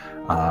bowl.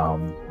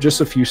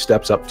 Just a few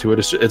steps up to it.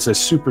 It's a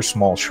super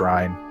small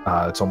shrine.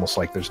 It's almost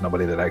like there's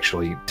nobody that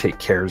actually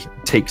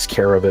takes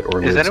care of it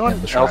or Is lives anyone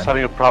in the shrine. else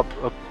having a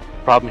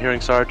problem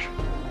hearing Sarge?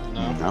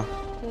 No. No.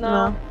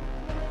 No.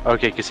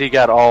 Okay, because he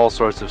got all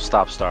sorts of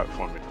stop-start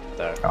for me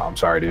there. Oh, I'm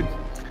sorry, dude.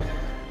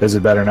 Is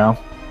it better now?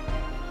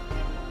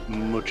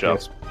 Mucho.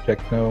 Yes.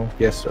 Check no.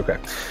 Yes. Okay.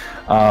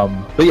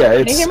 But yeah,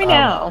 it's. Can you hear me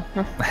now?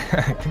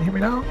 Can you hear me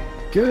now?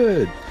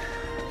 Good.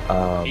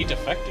 He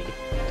defected.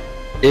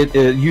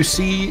 You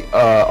see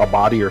a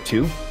body or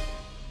two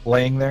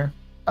laying there.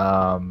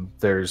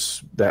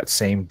 There's that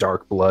same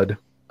dark blood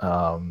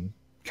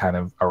kind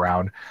of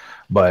around,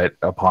 but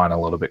upon a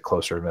little bit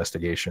closer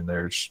investigation,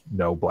 there's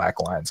no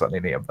black lines on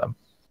any of them.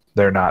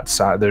 They're not.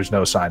 There's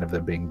no sign of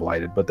them being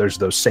blighted, but there's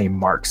those same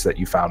marks that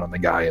you found on the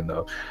guy in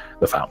the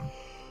fountain.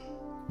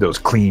 Those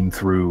clean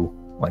through,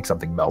 like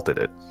something melted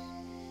it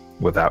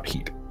without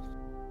heat.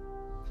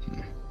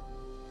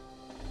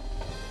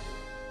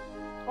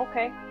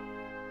 Okay.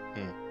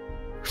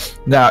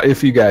 Now,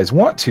 if you guys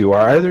want to,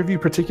 are either of you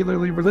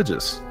particularly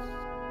religious?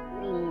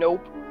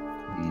 Nope.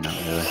 Not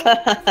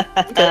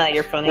really.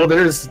 You're funny. Well,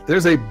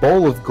 there's a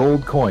bowl of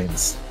gold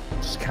coins,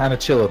 just kind of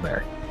chilling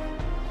there.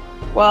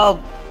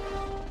 Well,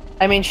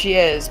 I mean, she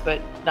is,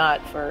 but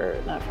not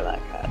for that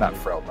guy. Not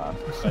Freldon.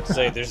 I'd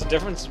say there's a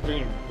difference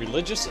between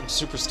religious and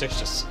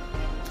superstitious.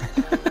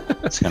 I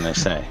was gonna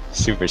say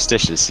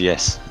superstitious.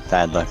 Yes,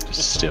 bad luck to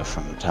steal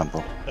from a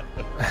temple.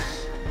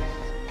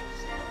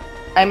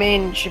 I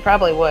mean, she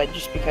probably would,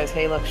 just because,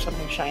 hey, look,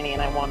 something shiny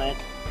and I want it.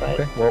 But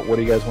Okay. Well, what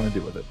do you guys want to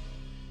do with it?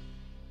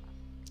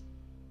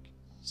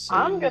 So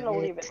I'm gonna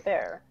leave it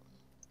there.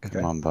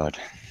 Come on, bud.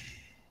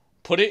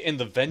 put it in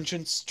the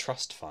Vengeance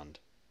Trust Fund.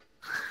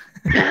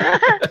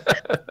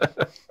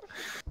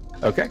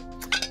 Okay.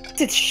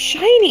 it's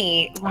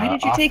shiny. Why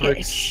did you take it?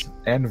 Ophrix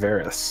and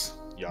Varys.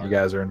 Yarg. You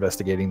guys are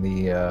investigating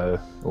the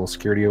little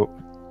security.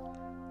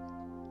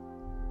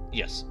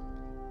 Yes.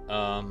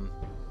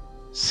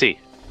 C.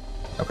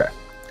 Okay.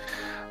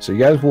 So you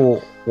guys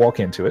will walk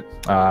into it.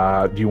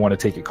 Do you want to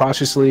take it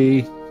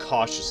cautiously?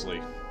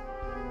 Cautiously.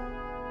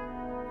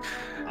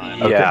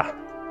 Okay. Yeah.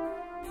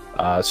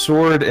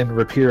 Sword and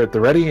rapier at the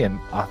ready, and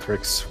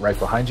Ophrix right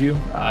behind you.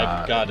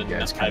 I've got you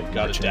guys kind of I've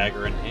got a march in.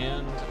 dagger in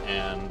hand,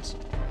 and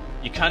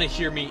you kind of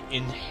hear me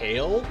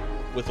inhale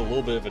with a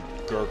little bit of a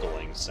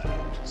gurgling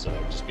sound. So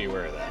just be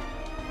aware of that.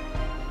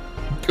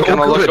 Oh,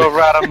 Gonna look good. over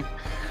at him.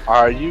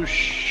 Are you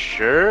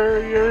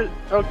sure you're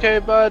okay,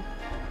 bud?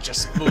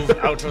 Just move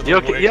out of the You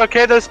way. okay? You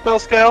okay there, spell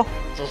scale?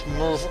 Just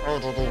move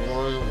out of the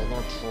way when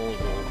I tell you.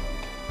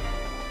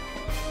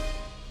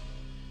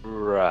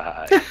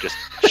 Right. Just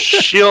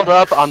shield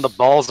up on the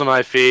balls of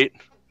my feet.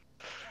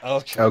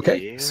 Okay.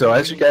 Okay, so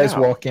as you guys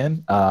walk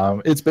in,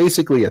 it's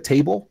basically a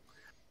table,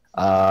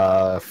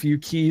 a few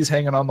keys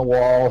hanging on the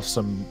wall,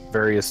 some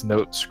various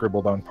notes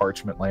scribbled on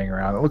parchment laying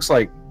around. It looks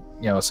like,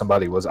 you know,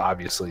 somebody was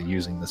obviously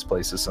using this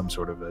place as some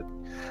sort of a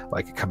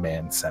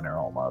command center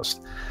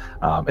almost.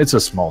 It's a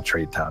small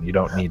trade town. You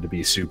don't need to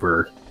be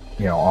super,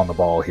 on the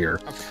ball here.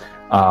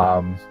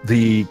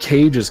 The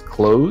cage is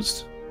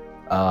closed,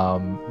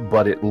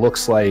 but it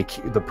looks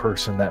like the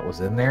person that was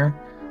in there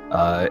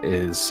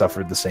is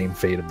suffered the same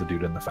fate of the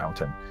dude in the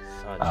fountain.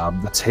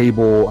 The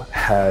table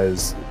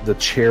has the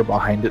chair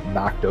behind it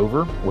knocked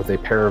over with a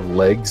pair of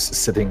legs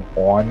sitting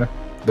on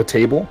the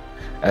table,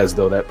 as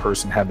though that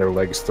person had their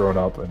legs thrown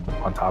up and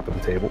on top of the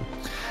table.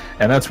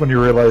 And that's when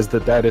you realize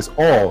that that is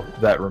all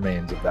that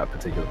remains of that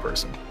particular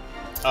person.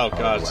 Oh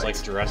god, it's like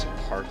legs. Jurassic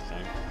Park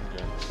thing.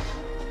 Okay.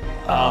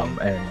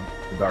 And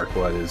the dark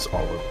blood is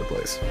all over the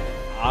place.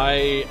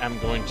 I am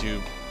going to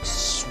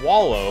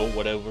swallow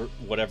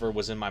whatever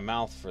was in my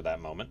mouth for that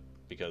moment,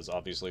 because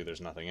obviously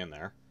there's nothing in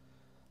there.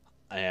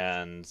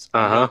 And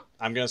I'm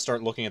going to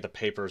start looking at the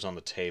papers on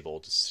the table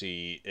to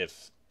see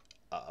if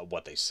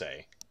what they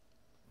say.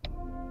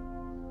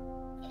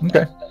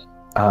 Okay.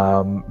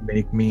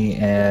 Make me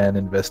an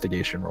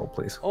investigation roll,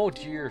 please. Oh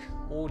dear.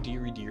 Oh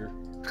dearie dear.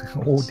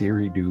 Oh,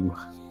 dearie do.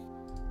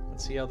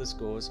 Let's see how this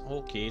goes.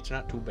 Okay, it's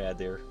not too bad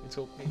there. It's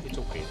okay. It's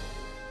okay.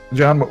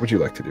 John, what would you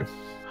like to do?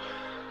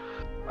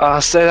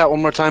 Say that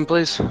one more time,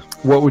 please.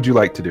 What would you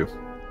like to do?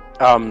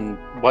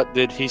 What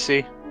did he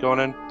see going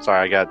in?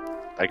 Sorry,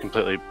 I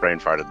completely brain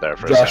farted there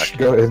for a Josh, sec.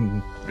 go ahead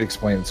and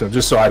explain. So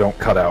just so I don't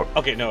cut out.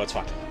 Okay, no, it's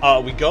fine.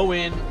 We go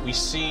in, we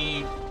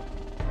see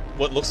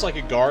what looks like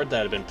a guard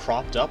that had been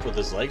propped up with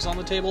his legs on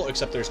the table,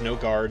 except there's no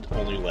guard,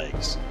 only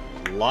legs.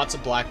 Lots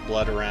of black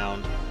blood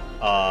around.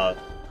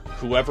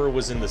 Whoever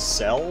was in the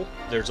cell,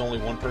 there's only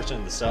one person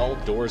in the cell,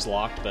 door's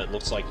locked, but it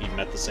looks like he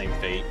met the same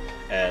fate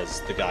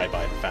as the guy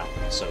by the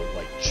fountain. So,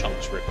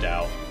 chunks ripped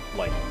out,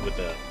 with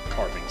a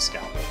carving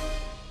scalpel.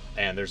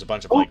 And there's a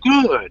bunch of,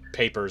 good.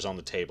 papers on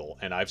the table.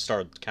 And I've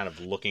started kind of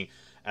looking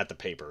at the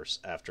papers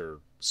after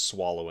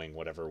swallowing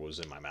whatever was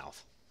in my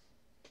mouth.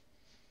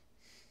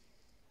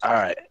 All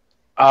right.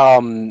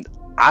 I'm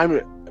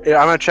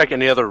gonna check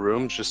any other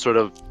rooms, just sort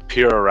of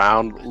peer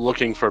around,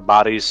 looking for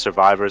bodies,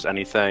 survivors,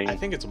 anything. I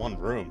think it's one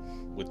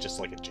room with just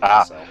a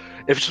jail cell.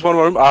 If it's just one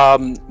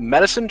room,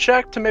 medicine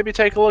check to maybe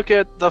take a look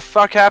at the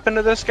fuck happened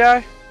to this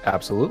guy.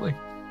 Absolutely.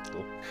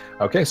 Cool.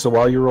 Okay, so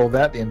while you roll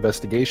that, the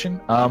investigation,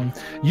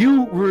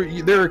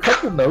 there are a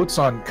couple notes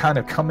on kind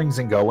of comings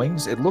and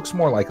goings. It looks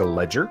more like a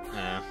ledger.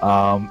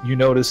 You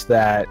notice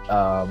that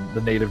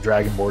the native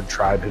Dragonborn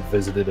tribe had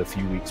visited a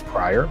few weeks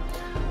prior,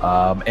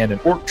 and an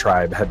orc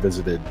tribe had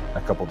visited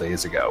a couple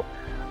days ago.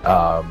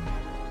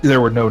 There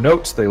were no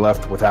notes. They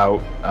left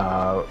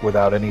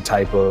without any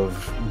type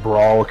of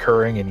brawl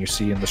occurring, and you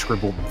see in the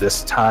scribbled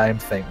this time,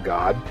 thank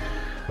God.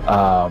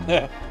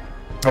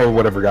 or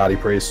whatever god he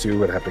prays to.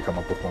 Would have to come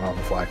up with one on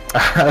the fly.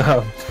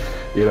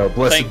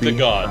 Blessed Thank be the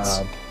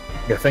gods.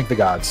 Yeah, thank the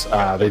gods.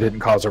 They didn't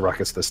cause a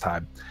ruckus this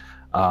time.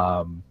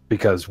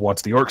 Because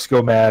once the orcs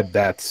go mad,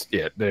 that's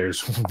it.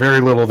 There's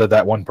very little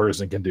that one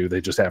person can do. They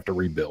just have to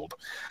rebuild.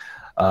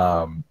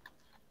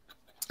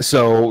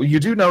 So you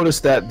do notice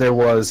that there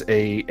was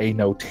a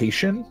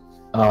notation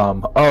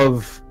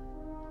of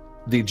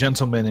the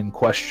gentleman in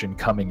question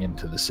coming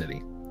into the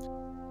city.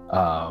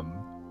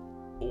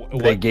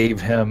 They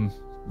gave him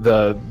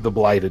the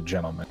blighted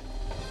gentleman.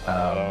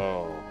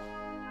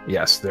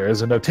 Yes, there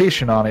is a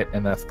notation on it,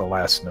 and that's the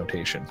last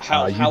notation.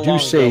 How you long do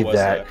say ago was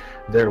that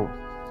there.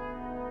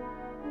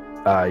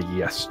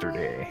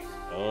 Yesterday.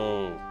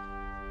 Oh.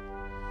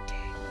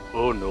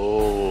 Oh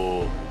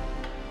no.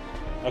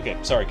 Okay,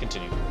 sorry,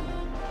 continue.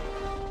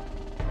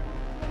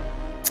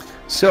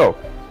 So,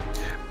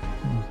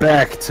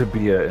 back to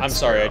Bia. I'm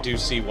sorry, I do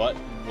see what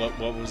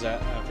was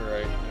that after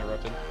I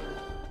interrupted?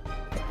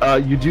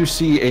 You do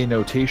see a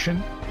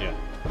notation. Yeah.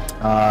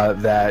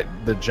 That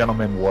the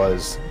gentleman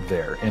was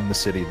there in the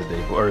city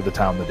the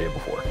town the day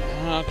before.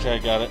 Okay,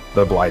 got it.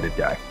 The blighted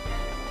guy.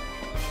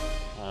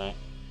 Alright.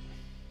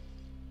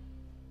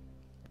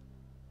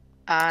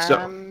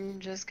 I'm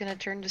just gonna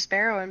turn to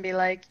Sparrow and be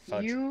like,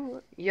 Fudge.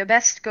 you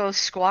best go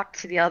squawk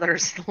to the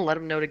others and let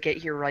them know to get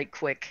here right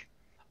quick.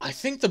 I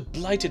think the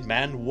blighted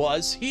man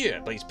was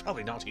here, but he's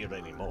probably not here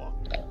anymore.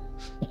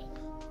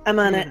 I'm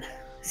on it.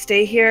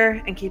 Stay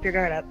here and keep your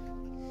guard up.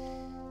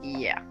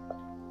 Yeah.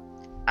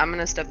 I'm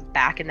gonna step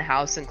back in the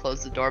house and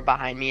close the door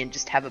behind me and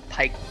just have a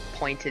pike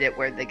pointed at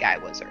where the guy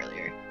was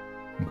earlier.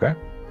 Okay.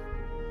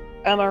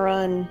 I'm gonna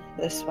run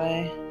this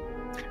way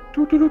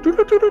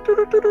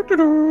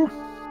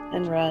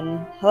and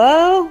run.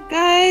 Hello,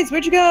 guys?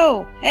 Where'd you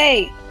go?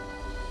 Hey!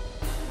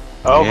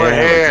 Over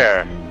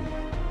here.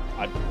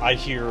 I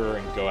hear her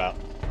and go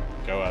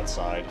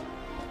outside.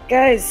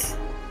 Guys,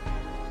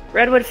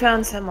 Redwood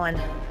found someone.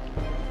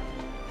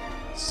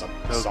 Oh,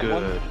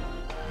 Someone? good.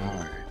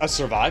 A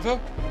survivor?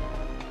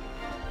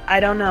 I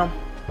don't know.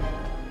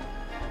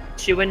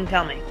 She wouldn't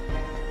tell me.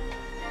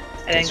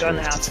 I didn't go in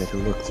the house. Take a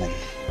look then.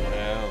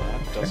 Well,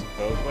 that doesn't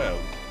bode well.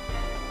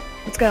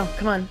 Let's go.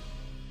 Come on.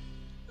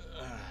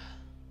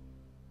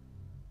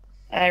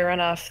 I run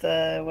off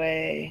the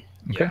way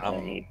Okay. Yeah, I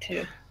need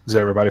to. Does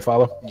everybody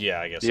follow?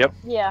 yeah, I guess. Yep.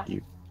 So. Yeah.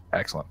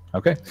 Excellent.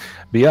 Okay.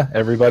 Bia,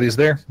 everybody's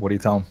there. What do you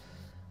tell them?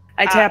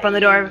 I tap on the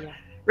door.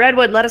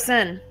 Redwood, let us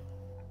in.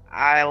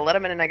 I let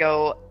him in and I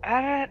go,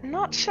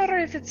 not sure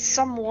if it's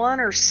someone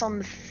or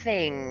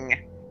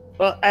something.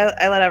 Well,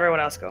 I let everyone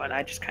else go in.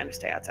 I just kind of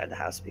stay outside the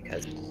house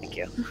because, thank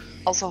you.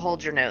 Also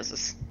hold your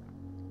noses.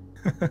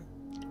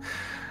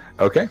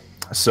 Okay.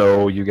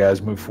 So you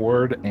guys move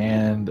forward,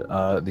 and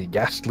the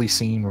ghastly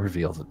scene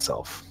reveals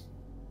itself.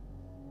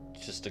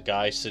 Just a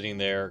guy sitting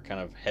there,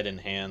 kind of head in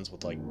hands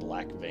with like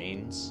black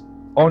veins.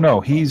 Oh no,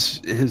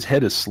 his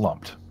head is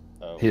slumped.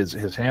 Oh. His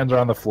hands are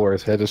on the floor.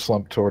 His head is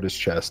slumped toward his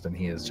chest, and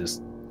he is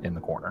just in the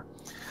corner.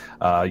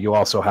 You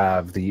also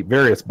have the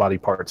various body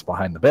parts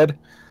behind the bed,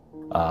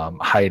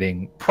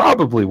 hiding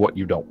probably what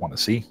you don't want to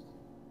see.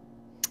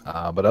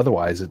 But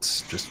otherwise,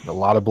 it's just a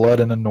lot of blood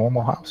in a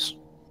normal house.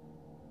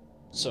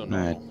 So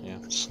normal, yeah.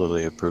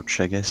 Slowly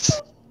approach, I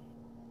guess.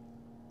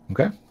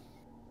 Okay.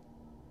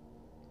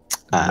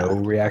 No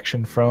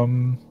reaction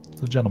from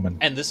the gentleman.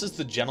 And this is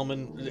the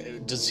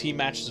gentleman. Does he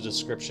match the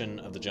description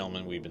of the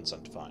gentleman we've been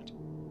sent to find?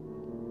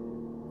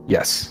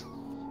 Yes.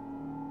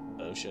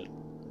 Oh shit.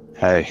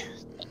 Hey.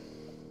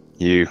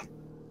 You.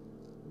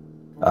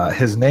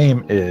 His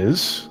name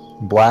is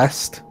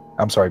Blast.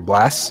 I'm sorry,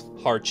 Blast.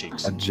 Hard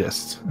cheeks.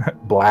 Just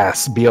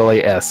Blast.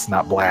 B-L-A-S,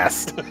 not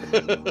Blast.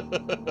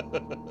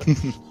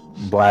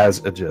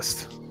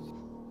 Blaz-agist.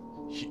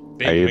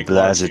 Are you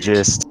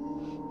Blaz-agist?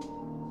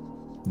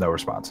 No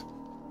response.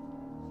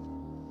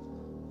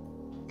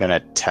 Gonna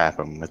tap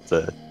him with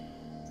the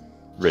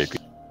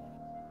rapier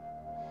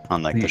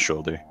on like the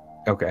shoulder.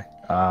 Okay.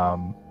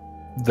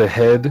 The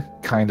head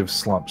kind of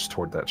slumps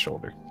toward that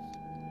shoulder.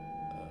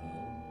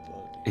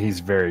 He's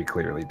very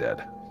clearly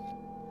dead.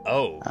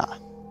 Oh. Ah.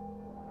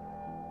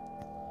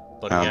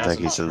 But I don't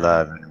think he's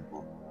alive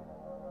anymore.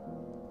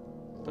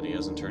 But he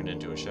hasn't turned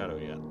into a shadow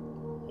yet.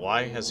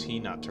 Why has he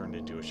not turned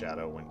into a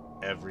shadow when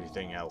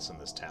everything else in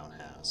this town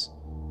has?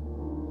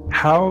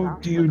 How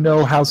do you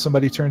know how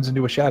somebody turns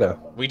into a shadow?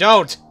 We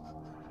don't!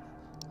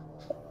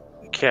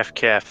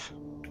 Kef.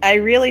 I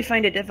really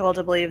find it difficult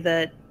to believe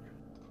that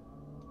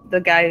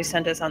the guy who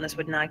sent us on this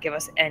would not give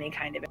us any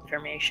kind of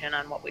information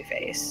on what we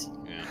face.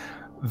 Yeah.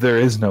 There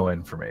is no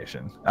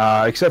information,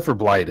 except for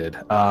blighted.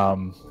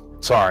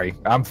 Sorry,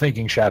 I'm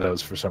thinking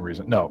shadows for some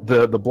reason. No,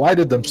 the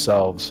blighted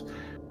themselves,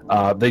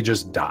 they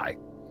just die.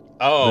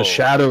 Oh. The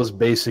shadows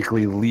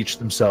basically leech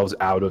themselves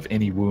out of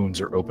any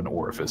wounds or open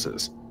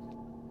orifices.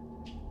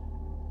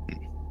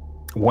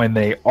 When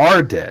they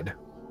are dead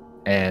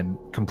and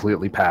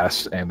completely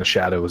passed and the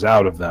shadow is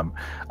out of them,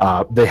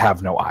 they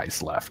have no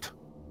eyes left.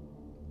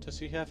 Does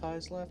he have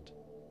eyes left?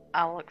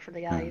 I'll look for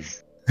the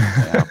eyes.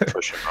 Yeah, I'll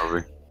push him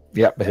over.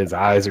 Yep, his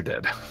eyes are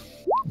dead.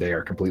 They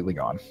are completely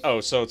gone.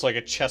 Oh, so it's like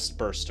a chest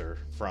burster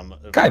from...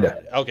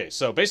 Kinda. Okay,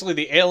 so basically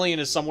the alien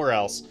is somewhere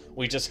else.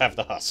 We just have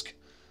the husk.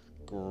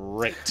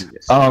 Great.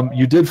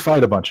 You did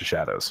fight a bunch of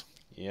shadows.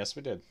 Yes,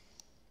 we did.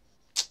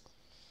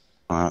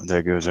 Well,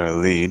 there goes our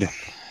lead.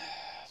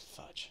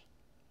 Fudge.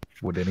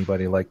 Would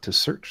anybody like to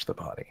search the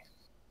body?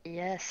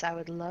 Yes, I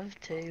would love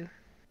to.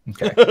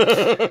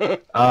 Okay.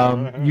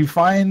 You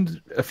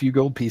find a few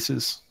gold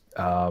pieces.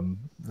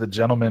 The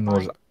gentleman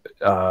was...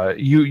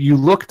 you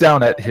look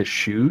down at his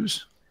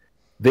shoes.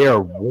 They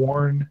are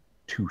worn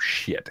to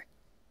shit.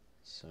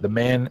 So, The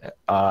man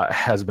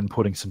has been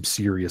putting some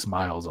serious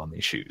miles on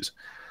these shoes.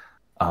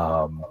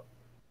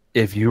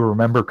 If you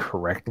remember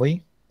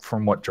correctly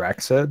from what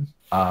Drax said,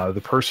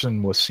 the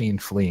person was seen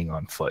fleeing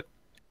on foot.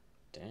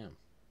 damn.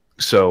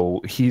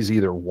 So he's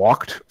either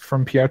walked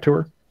from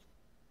Piator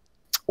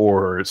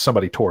or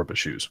somebody tore up his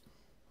shoes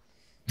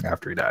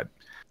after he died.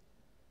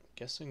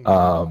 Guessing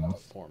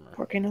former.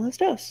 Por qué no los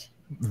dos?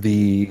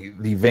 The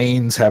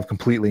veins have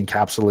completely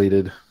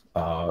encapsulated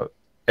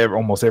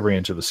almost every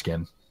inch of the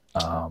skin.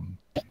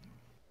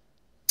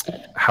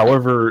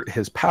 However,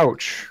 his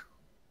pouch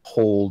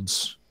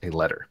holds a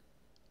letter,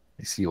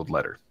 a sealed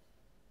letter.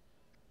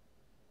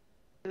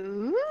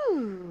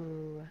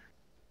 Ooh.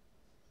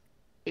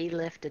 He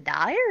left a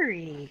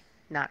diary.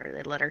 Not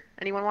really a letter.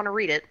 Anyone want to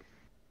read it?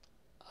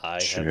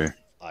 Sure.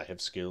 I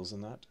have skills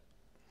in that.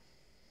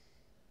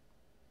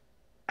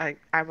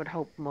 I would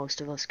hope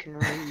most of us can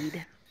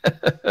read.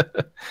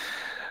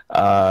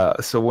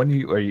 So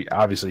when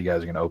obviously you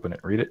guys are going to open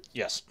it and read it?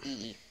 Yes.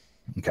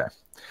 Okay.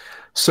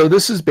 So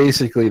this is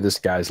basically this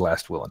guy's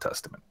last will and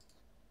testament.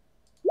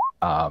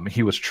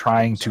 He was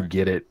trying to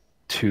get it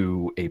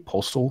to a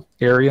postal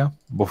area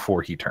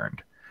before he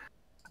turned.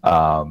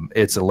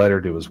 It's a letter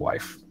to his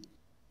wife,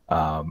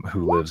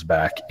 who lives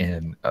back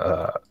in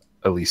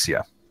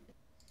Elysia.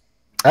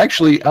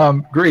 Actually,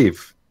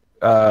 Grave,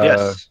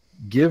 Yes.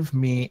 give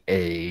me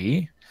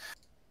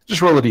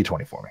just roll a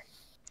d20 for me.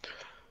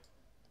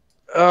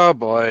 Oh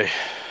boy.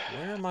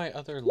 Where are my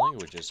other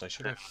languages? I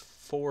should have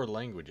 4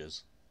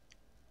 languages.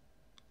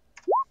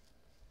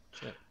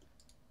 Shit.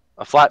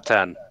 A flat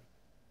 10.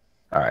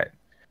 All right.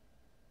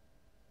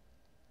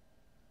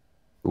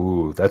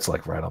 Ooh, that's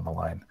like right on the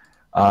line.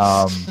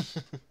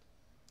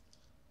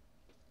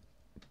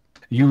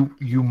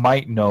 You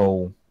might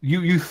know.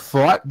 You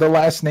thought the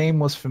last name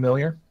was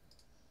familiar.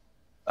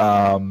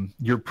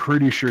 You're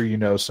pretty sure you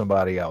know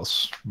somebody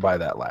else by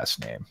that last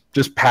name.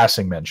 Just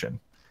passing mention.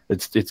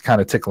 It's kind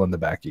of tickling the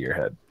back of your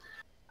head.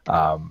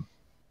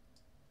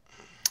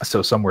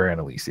 So somewhere in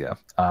Elysia.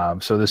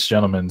 So this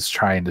gentleman's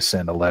trying to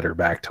send a letter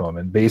back to him,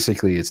 and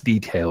basically it's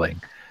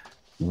detailing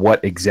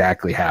what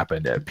exactly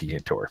happened at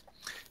Piator.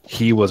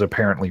 He was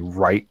apparently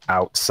right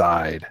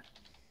outside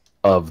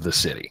of the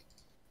city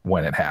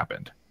when it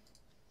happened.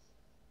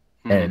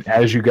 And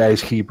as you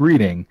guys keep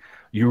reading,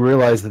 you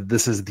realize that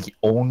this is the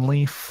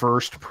only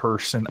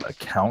first-person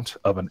account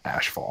of an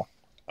Ashfall.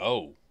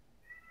 Oh.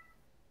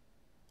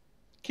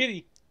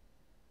 Kitty.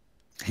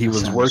 He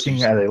was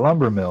working at a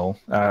lumber mill,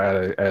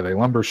 at a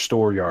lumber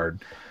store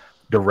yard,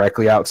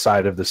 directly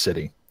outside of the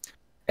city.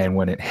 And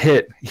when it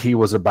hit, he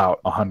was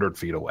about 100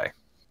 feet away.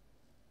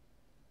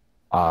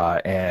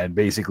 And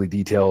basically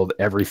detailed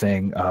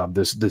everything.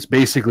 This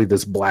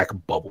black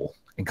bubble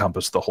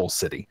encompassed the whole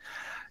city,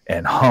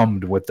 and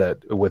hummed with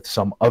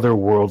some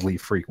otherworldly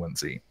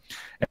frequency.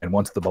 And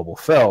once the bubble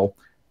fell,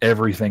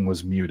 everything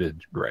was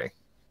muted gray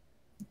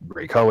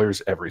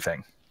colors,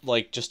 everything.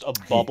 Like just a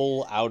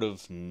bubble out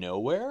of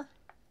nowhere?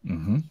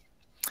 Mm-hmm.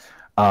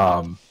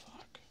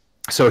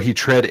 So he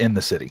tread in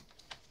the city.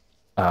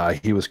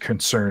 He was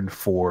concerned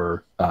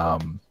for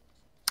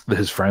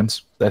his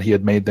friends that he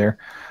had made there.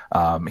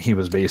 He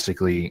was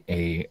basically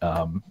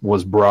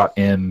was brought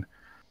in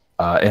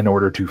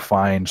order to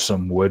find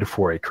some wood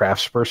for a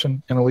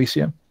craftsperson in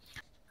Elysia.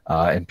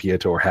 And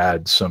Pietro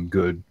had some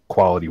good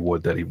quality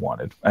wood that he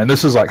wanted. And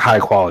this is like high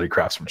quality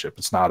craftsmanship.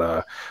 It's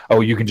not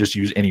you can just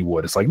use any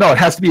wood. It's like, no, it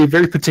has to be a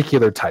very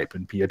particular type.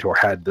 And Pietro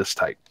had this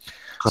type.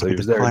 So he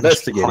was there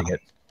investigating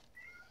it.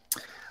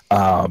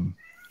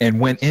 And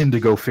went in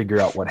to go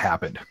figure out what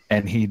happened.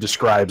 And he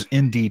describes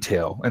in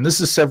detail, and this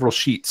is several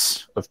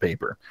sheets of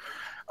paper.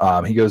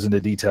 He goes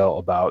into detail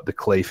about the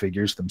clay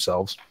figures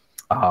themselves,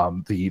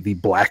 the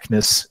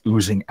blackness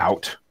oozing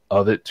out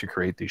of it to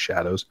create these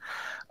shadows,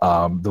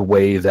 the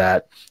way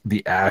that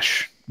the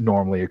ash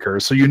normally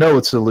occurs. So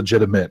it's a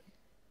legitimate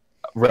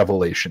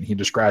revelation. He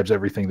describes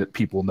everything that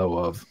people know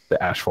of the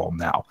Ashfall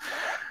now.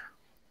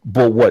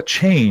 But what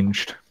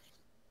changed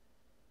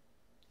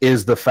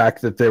is the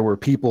fact that there were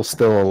people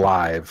still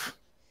alive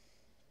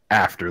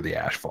after the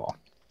Ashfall.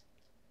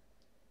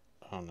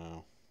 Oh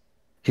no.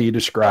 He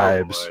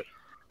describes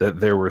that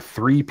there were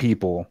 3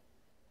 people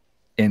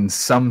in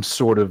some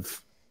sort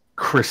of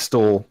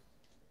crystal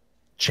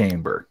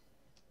chamber.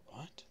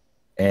 What?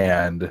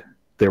 And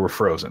they were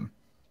frozen.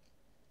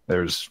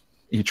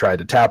 He tried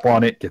to tap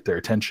on it, get their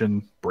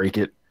attention, break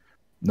it.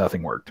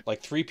 Nothing worked.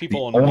 Like 3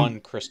 people in one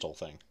crystal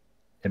thing.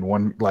 in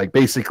one, like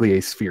basically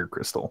a sphere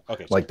crystal.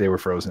 Okay, like they were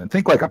frozen. And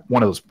think like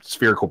one of those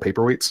spherical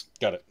paperweights.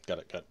 got it.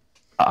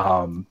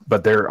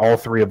 But they're all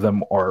three of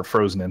them are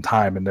frozen in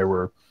time, and there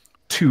were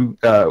two.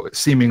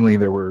 Seemingly,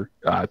 there were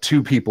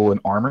two people in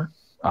armor.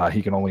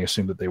 He can only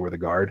assume that they were the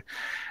guard,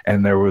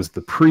 and there was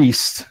the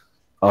priest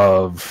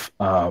of.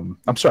 I'm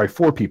sorry,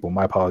 4 people.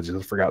 My apologies,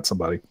 I forgot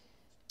somebody.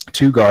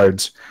 2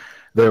 guards.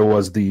 There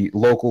was the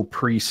local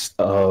priest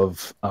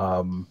of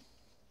the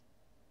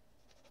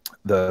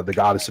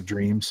goddess of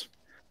dreams.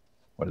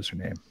 What is her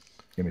name?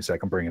 Give me a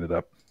sec. I'm bringing it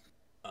up.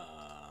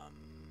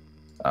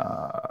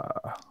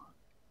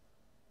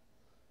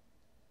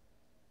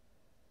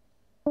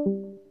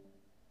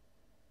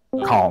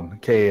 Calm,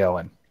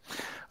 Kaln.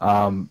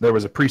 There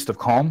was a priest of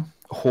calm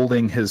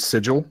holding his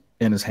sigil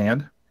in his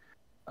hand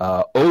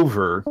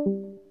over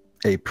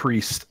a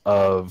priest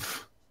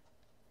of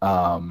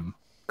Kalim.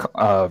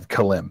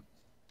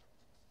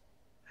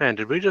 Man,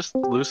 did we just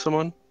lose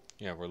someone?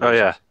 Yeah, we're Oh losing.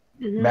 yeah.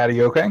 Mhm. Maddie,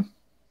 you okay?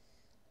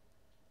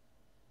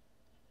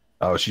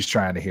 Oh, she's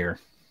trying to hear.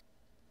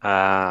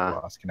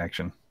 Lost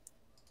connection.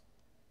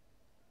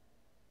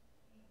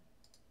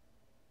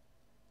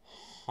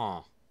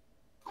 Huh.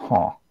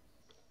 Huh.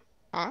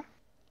 Huh?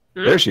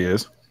 There she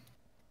is.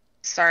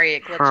 Sorry,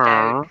 it glitched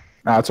out.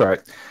 That's all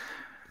right.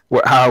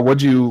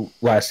 What'd you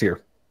last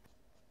hear?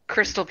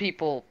 Crystal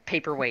people,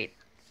 paperweight,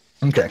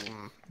 Okay.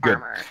 Good.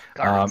 armor,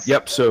 guards.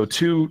 Yep. So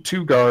two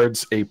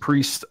guards, a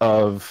priest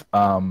of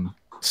not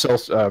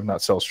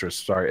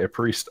Celstress, sorry, a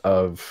priest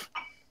of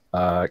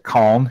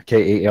Kaln,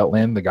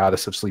 Kaln, the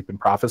goddess of sleep and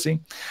prophecy,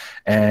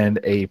 and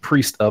a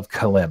priest of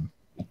Kalim.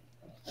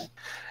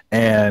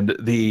 And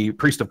the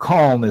priest of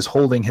Kaln is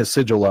holding his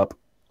sigil up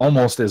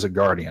almost as a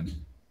guardian.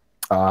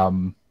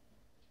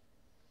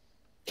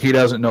 He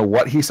doesn't know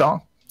what he saw.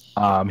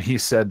 He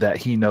said that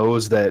he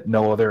knows that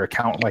no other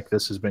account like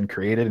this has been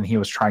created, and he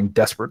was trying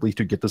desperately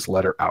to get this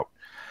letter out.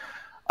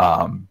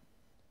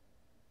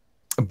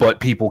 But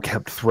people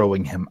kept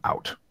throwing him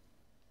out.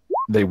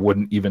 They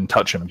wouldn't even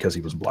touch him because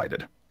he was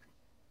blighted.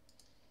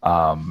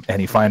 And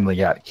he finally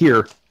got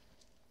here.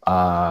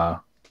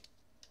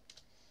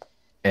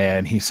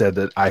 And he said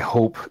that I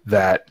hope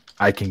that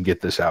I can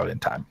get this out in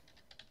time.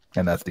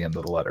 And that's the end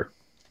of the letter.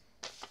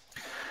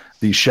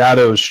 The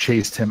shadows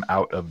chased him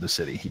out of the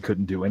city. He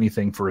couldn't do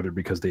anything further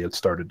because they had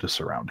started to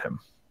surround him.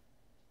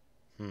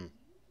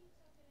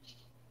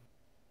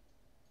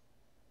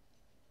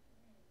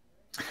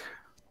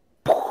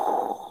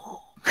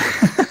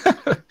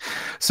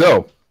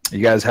 So, you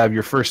guys have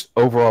your first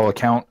overall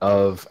account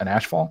of an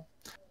Ashfall.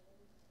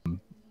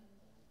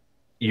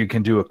 You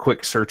can do a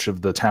quick search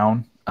of the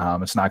town.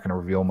 It's not going to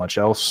reveal much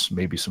else.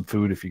 Maybe some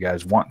food if you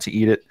guys want to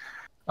eat it.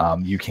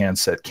 You can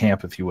set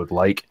camp if you would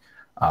like.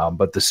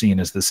 But the scene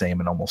is the same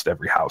in almost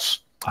every house.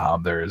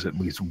 There is at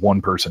least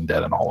one person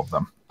dead in all of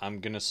them. I'm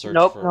gonna search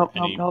Nope, for nope,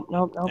 any nope,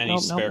 nope, nope, any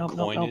nope, spare nope, nope,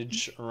 nope, nope.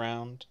 coinage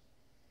around.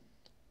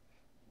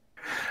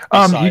 You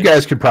Besides-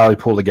 guys could probably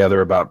pull together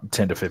about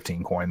 10 to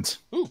 15 coins.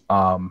 Ooh.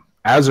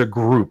 As a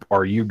group,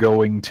 are you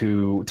going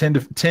to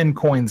 10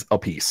 coins a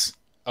piece?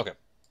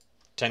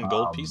 10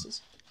 gold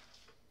pieces.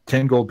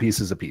 10 gold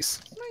pieces a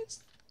piece.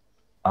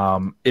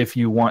 Nice. If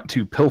you want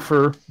to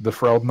pilfer the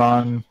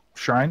Freldman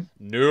shrine,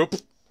 Nope.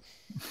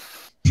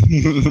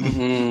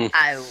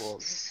 I will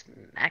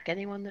smack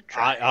anyone that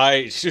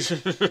tries.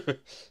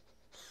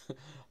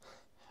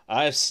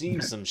 I've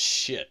seen some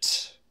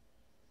shit.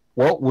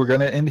 well, we're going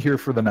to end here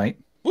for the night.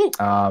 Woo.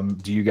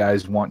 Do you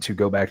guys want to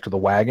go back to the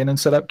wagon and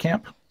set up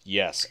camp?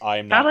 Yes, I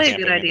am not Probably a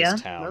camping good in this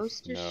idea. town.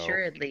 Most No.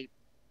 assuredly.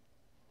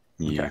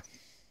 Yeah.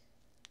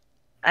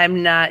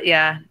 I'm not.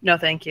 Yeah, no,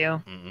 thank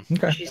you. Mm-mm.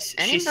 Okay. She's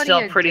Anybody still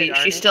a pretty. good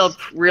She's still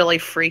artist? really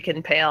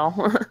freaking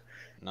pale.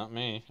 Not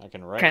me. I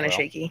can write Kind of well.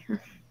 shaky.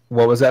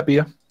 What was that,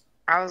 Bia?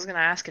 I was gonna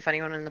ask if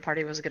anyone in the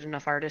party was a good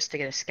enough artist to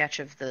get a sketch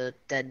of the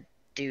dead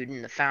dude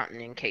in the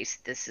fountain in case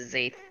this is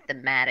a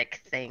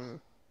thematic thing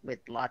with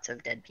lots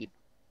of dead people.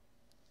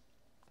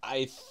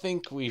 I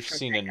think we've From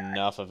seen that guy.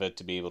 enough of it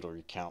to be able to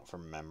recount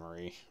from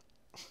memory.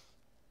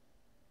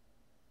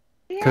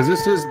 Because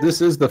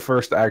this is the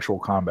first actual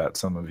combat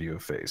some of you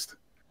have faced.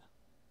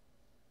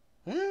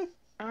 Eh,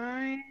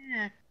 Oh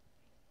yeah.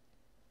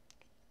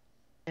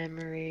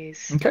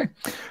 Memories. Okay.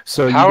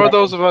 So you How are guys-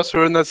 those of us who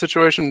are in that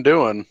situation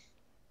doing?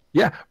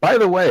 Yeah. By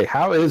the way,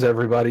 how is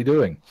everybody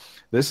doing?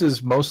 This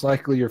is most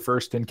likely your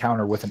first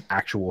encounter with an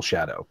actual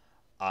shadow.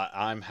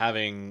 I'm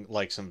having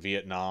like some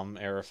Vietnam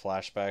era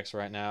flashbacks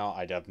right now.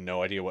 I have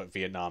no idea what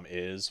Vietnam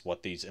is,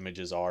 what these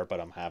images are, but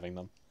I'm having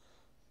them.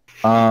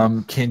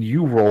 Can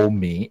you roll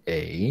me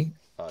a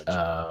Fudge.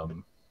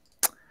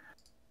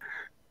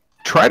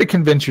 try to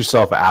convince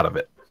yourself out of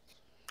it?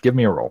 Give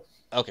me a roll.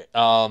 Okay.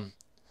 The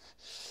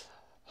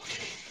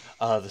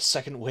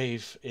second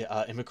wave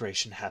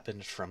immigration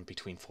happened from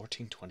between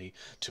 1420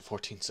 to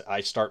 14.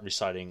 I start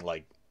reciting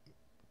like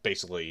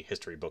basically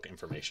history book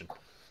information.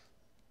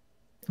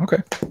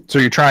 Okay. So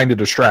you're trying to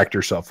distract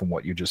yourself from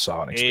what you just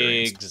saw and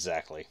experienced.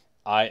 Exactly.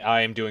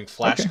 I am doing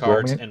roll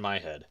flashcards me- in my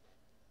head.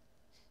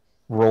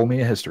 Roll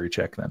me a history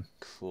check then.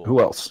 Cool. Who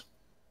else?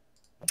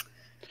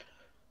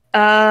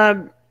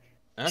 Okay.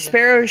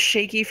 Sparrow's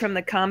shaky from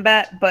the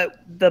combat, but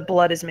the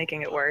blood is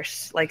making it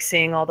worse. Like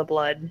seeing all the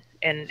blood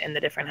in the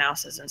different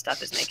houses and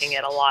stuff is making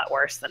it a lot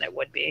worse than it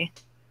would be.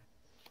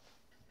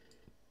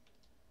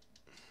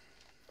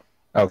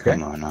 Okay.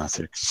 Come on,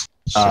 Arthur. It's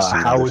just How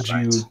another would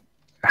fight. you?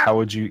 How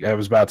would you? I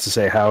was about to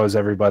say, how is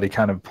everybody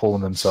kind of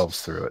pulling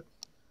themselves through it?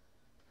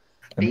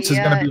 And this is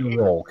going to be a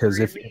roll because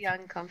if really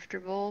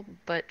uncomfortable,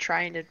 but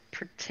trying to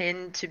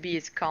pretend to be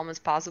as calm as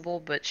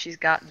possible. But she's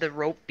got the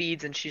rope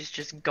beads and she's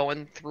just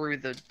going through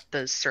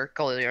the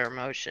circular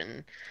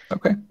motion,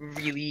 okay,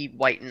 really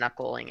white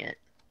knuckling it.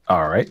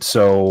 all right.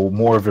 So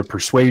more of a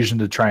persuasion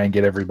to try and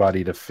get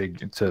everybody to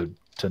figure to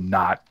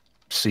not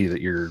see that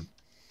you're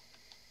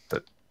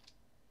that.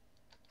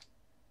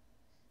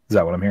 Is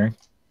that what I'm hearing?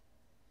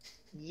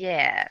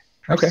 Yeah.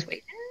 Okay.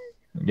 Persuasion?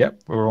 Yep.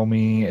 Roll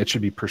me. It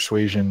should be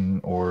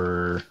persuasion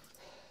or.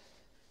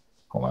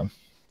 Hold on.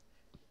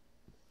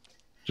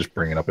 Just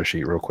bringing up a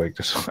sheet real quick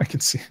just so I can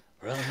see.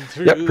 Run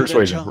through Yep, the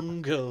persuasion.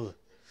 jungle.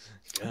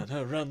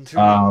 Gonna run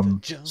through the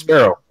jungle.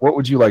 Sparrow, what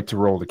would you like to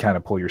roll to kind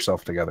of pull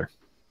yourself together?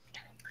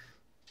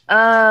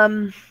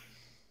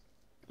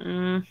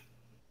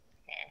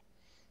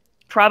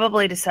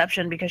 Probably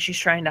deception because she's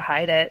trying to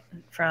hide it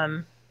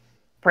from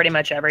pretty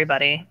much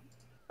everybody.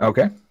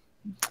 Okay.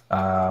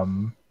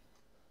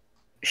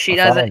 She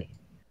doesn't.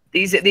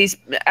 These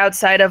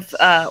outside of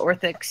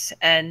Orthix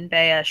and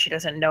Bea, she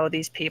doesn't know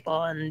these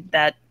people, and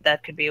that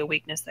could be a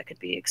weakness that could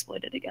be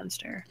exploited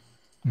against her.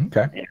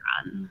 Okay. Later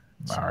on.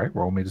 All right.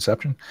 Roll me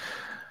deception.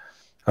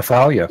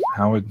 Athalia,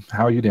 how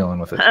are you dealing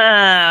with it?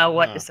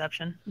 What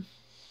deception?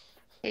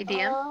 Hey,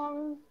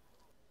 DM.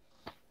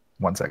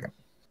 1 second.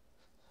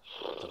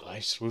 The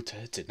Vice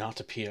Router did not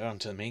appear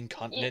onto the main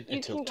continent You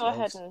until can go 12.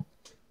 ahead and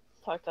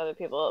talk to other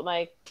people.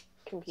 My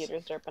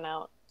computer's derping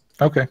out.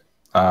 Okay.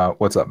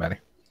 What's up, Maddie?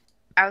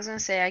 I was gonna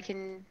say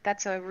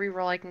that's a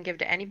reroll I can give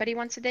to anybody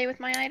once a day with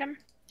my item.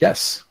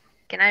 Yes,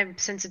 Can I,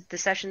 since the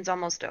session's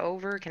almost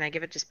over, can I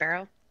give it to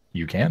Sparrow?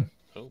 you can.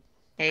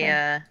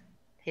 Hey,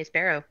 hey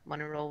Sparrow,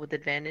 wanna roll with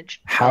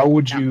advantage? How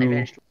would Not you?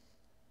 advantage.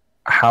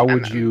 How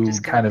would I'm you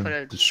just gonna kind of put a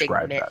big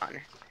describe mitt that? on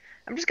her.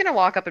 I'm just gonna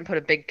walk up and put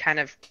a big kind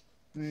of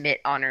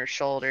mitt on her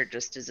shoulder,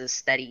 just as a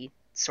steady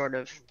sort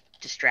of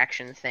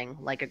distraction thing,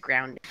 like a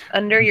ground.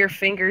 Under your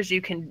fingers,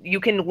 you can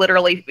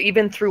literally,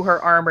 even through her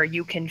armor,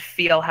 you can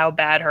feel how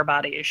bad her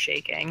body is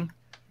shaking.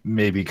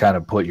 Maybe kind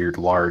of put your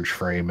large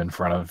frame in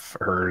front of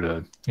her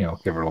to,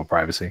 give her a little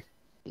privacy.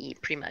 Yeah,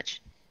 pretty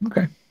much.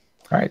 Okay.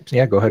 All right.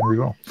 Yeah, go ahead and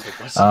reroll.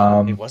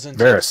 It wasn't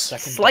Varys.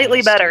 second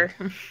Slightly dynasty.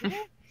 better.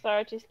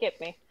 Sorry, she skipped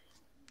me.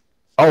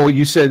 Oh,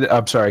 you said,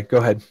 I'm sorry. Go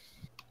ahead.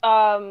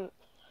 I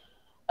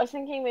was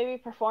thinking maybe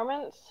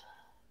performance.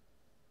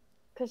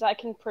 Because I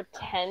can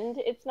pretend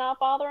it's not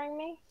bothering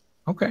me.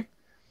 Okay.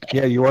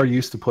 Yeah, you are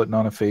used to putting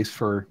on a face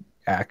for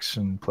acts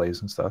and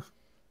plays and stuff.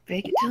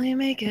 Fake it till you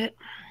make it.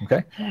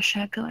 Okay.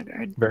 Hashtag color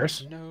guard.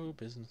 Varys? No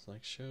business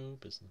like show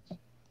business.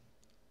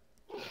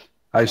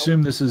 I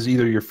assume this is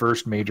either your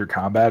first major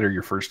combat or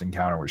your first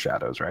encounter with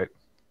shadows, right?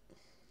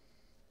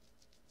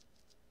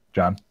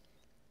 John?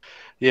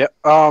 Yeah.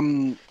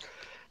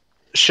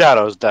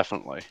 Shadows,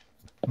 definitely.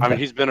 I mean,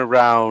 Okay. he's been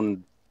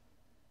around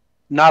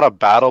not a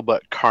battle,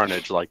 but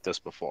carnage like this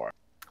before.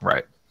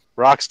 Right.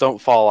 Rocks don't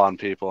fall on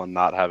people and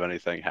not have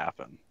anything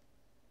happen.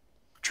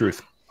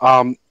 Truth.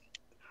 The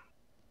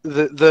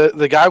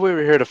guy we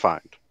were here to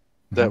find,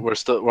 that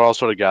Mhm. we're all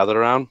sort of gathered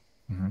around.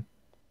 Mhm.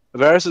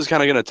 Varys is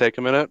kind of going to take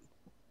a minute,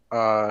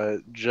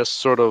 just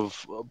sort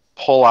of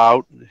pull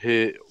out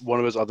one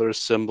of his other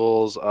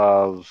symbols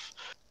of,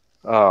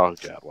 oh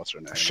god, what's her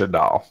name?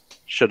 Shadal.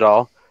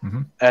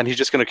 Mhm. And he's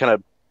just going to kind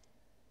of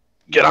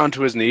get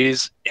onto his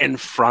knees in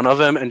front of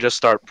him and just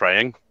start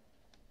praying.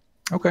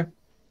 Okay.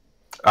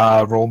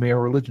 Roll me a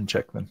religion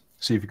check then.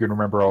 See if you can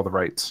remember all the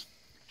rites.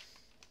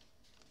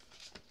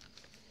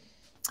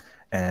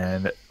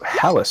 And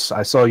Hallis,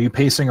 I saw you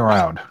pacing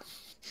around.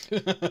 Yeah,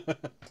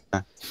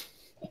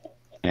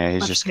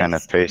 he's Much just kind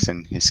of pace.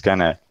 pacing. He's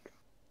kind of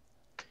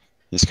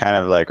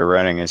like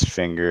running his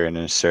finger in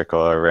a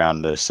circle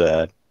around this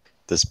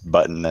this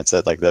button that's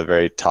at like the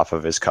very top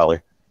of his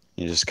collar.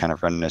 He's just kind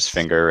of running his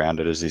finger around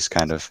it as he's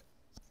kind of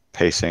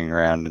pacing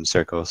around in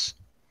circles.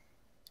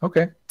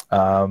 Okay.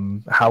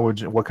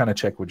 What kind of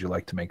check would you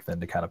like to make then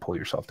to kind of pull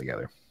yourself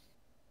together?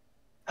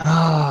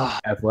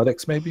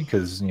 Athletics, maybe,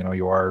 because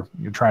you're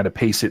trying to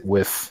pace it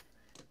with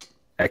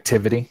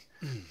activity.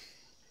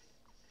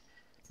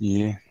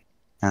 Yeah,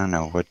 I don't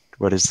know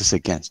what is this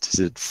against? Is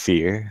it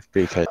fear?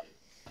 Because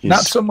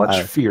Not so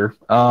much fear,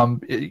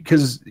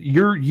 because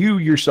you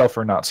yourself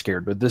are not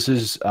scared, but this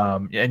is,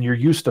 and you're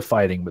used to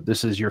fighting, but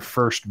this is your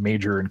first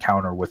major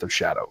encounter with a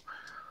shadow.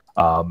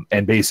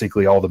 And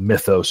basically all the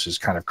mythos is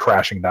kind of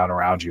crashing down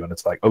around you, and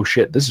it's like, oh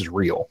shit, this is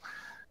real.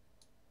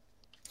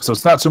 So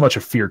it's not so much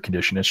a fear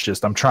condition, it's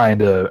just I'm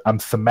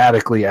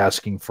thematically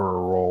asking for a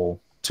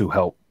role to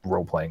help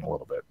role playing a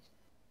little bit.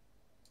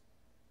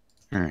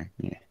 All right,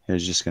 yeah, he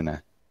was just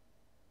gonna,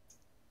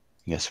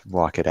 I guess,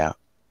 walk it out.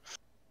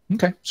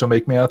 Okay, so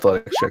make me an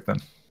athletics check then.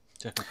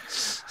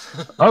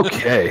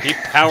 Okay. He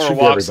power Should be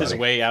walks his everybody.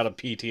 way out of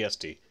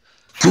PTSD.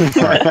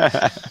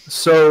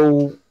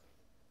 So,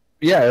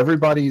 yeah,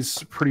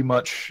 everybody's pretty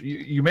much.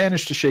 You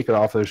managed to shake it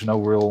off. There's no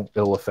real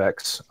ill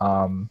effects.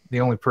 The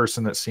only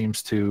person that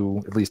seems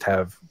to at least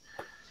have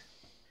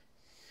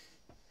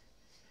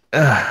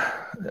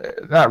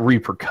not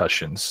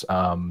repercussions.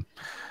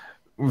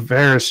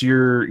 Varys,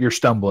 you're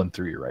stumbling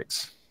through your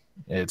rights.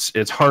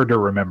 It's hard to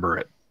remember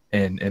it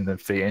and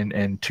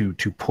to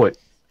put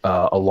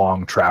a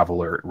long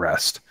traveler at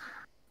rest.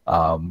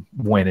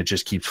 When it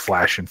just keeps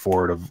flashing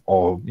forward of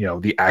all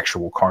the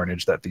actual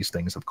carnage that these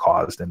things have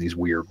caused and these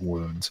weird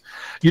wounds.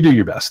 You do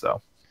your best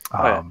though,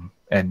 and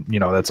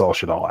that's all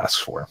Shadal asks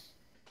for.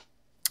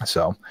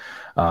 So,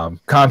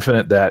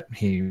 confident that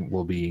he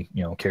will be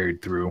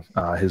carried through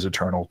his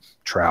eternal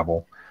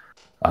travel.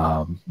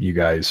 You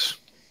guys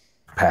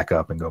pack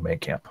up and go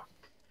make camp.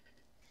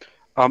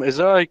 Is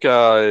there like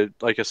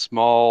a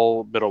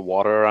small bit of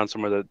water around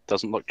somewhere that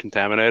doesn't look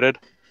contaminated?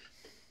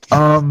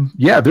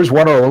 Yeah, there's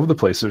water all over the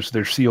place.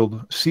 There's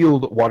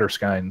sealed water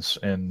skins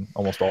in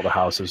almost all the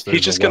houses.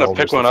 He's just gonna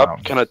pick one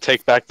up, kind of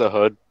take back the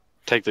hood,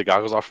 take the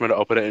goggles off from it,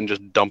 open it, and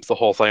just dump the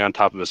whole thing on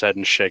top of his head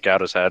and shake out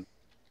his head.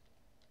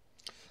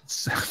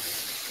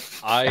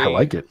 I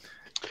like it.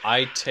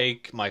 I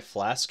take my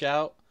flask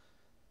out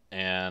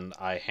and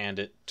I hand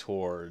it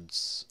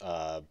towards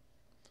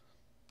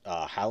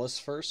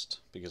Hallis first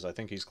because I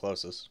think he's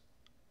closest,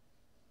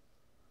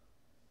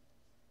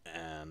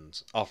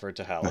 and offer it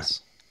to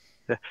Hallis.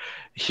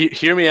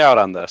 Hear me out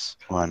on this.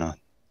 Why not?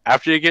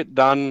 After you get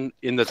done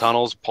in the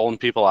tunnels pulling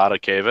people out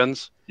of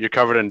cave-ins, you're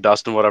covered in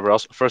dust and whatever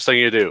else. First thing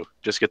you do,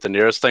 just get the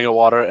nearest thing of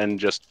water and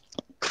just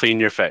clean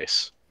your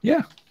face.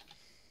 Yeah.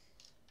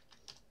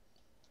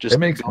 Just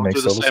makes go through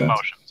the total same sense.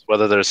 motions.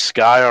 Whether there's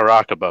sky or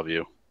rock above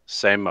you,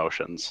 same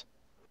motions.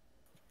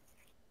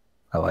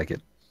 I like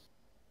it.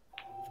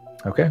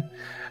 Okay.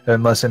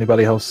 Unless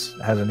anybody else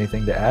has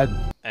anything to add.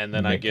 And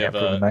then I give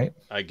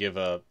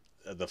the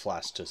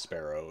flask to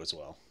Sparrow as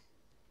well.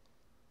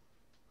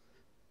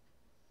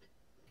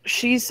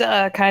 She's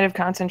kind of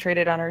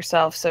concentrated on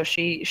herself, so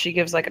she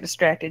gives like a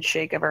distracted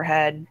shake of her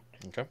head,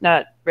 Okay.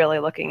 not really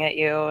looking at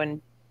you,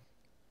 and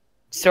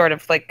sort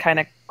of like kind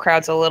of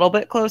crowds a little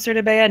bit closer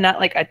to Bea, not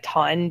like a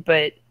ton,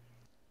 but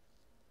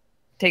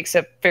takes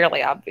a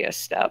fairly obvious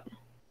step.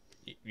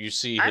 You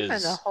see I'm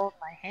his. gonna hold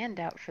my hand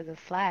out for the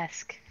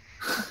flask.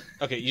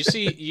 Okay, you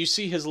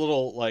see his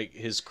little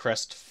his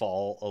crest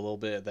fall a little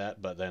bit at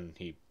that, but then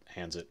he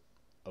hands it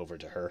over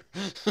to her.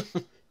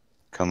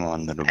 Come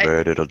on, little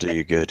bird, it'll do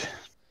you good.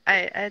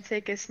 I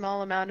take a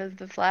small amount of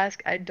the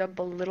flask, I dump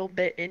a little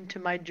bit into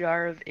my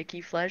jar of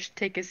icky flesh,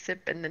 take a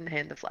sip, and then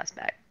hand the flask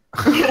back.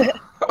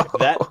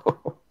 That,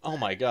 oh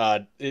my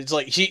god, it's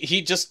like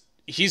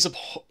he's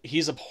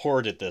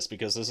abhorred at this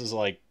because this is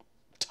like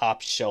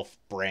top shelf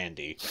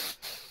brandy.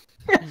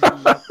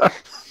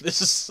 This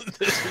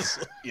is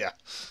yeah.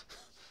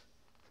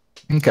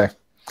 Okay.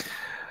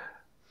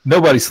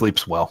 Nobody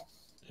sleeps well,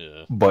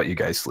 Yeah. but you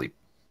guys sleep.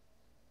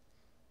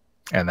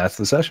 And that's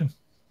the session.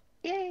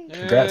 Yay!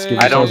 Congrats. Give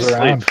I don't yourselves a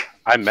round. sleep.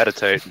 I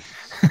meditate.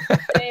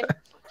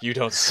 You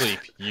don't sleep.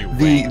 You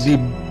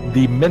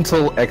The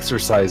mental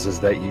exercises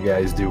that you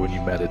guys do when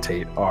you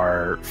meditate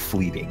are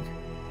fleeting.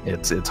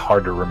 It's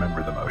hard to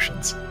remember the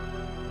motions.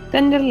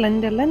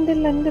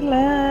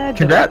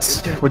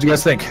 Congrats. What'd you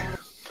guys think?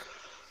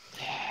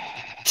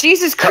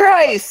 Jesus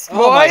Christ,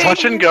 Oh my boy!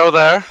 Touch and go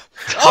there.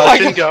 Oh my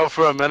Touch and God. go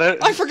for a minute.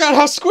 I forgot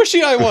how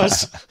squishy I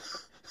was.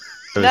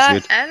 That was Not-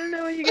 good. I don't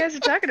know what you guys are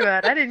talking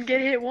about. I didn't get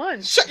hit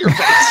once. Shut your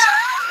face.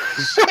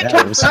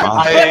 Yeah, it was fun.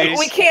 I-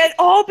 We can't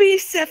all be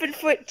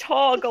 7-foot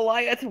tall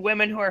Goliath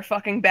women who are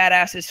fucking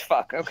badass as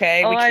fuck,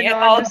 okay? Oh, we I can't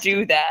know, I'm all just-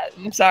 do that.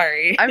 I'm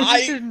sorry. I'm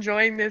just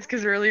enjoying this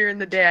because earlier in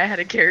the day I had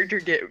a character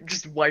get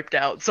just wiped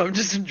out, so I'm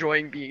just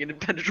enjoying being an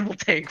impenetrable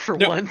tank for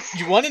No, once.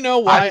 you want to know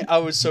why I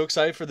was so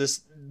excited for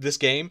this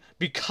game?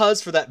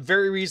 Because for that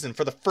very reason,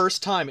 for the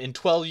first time in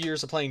 12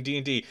 years of playing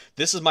D&D,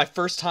 this is my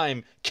first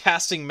time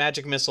casting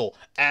Magic Missile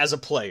as a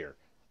player.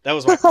 That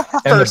was my first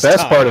And the best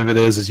time. part of it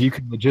is you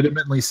can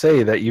legitimately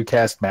say that you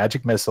cast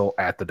Magic Missile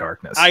at the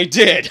darkness. I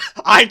did.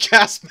 I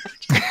cast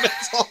Magic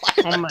Missile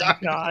at Oh the my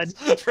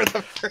darkness for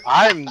the first.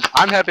 I'm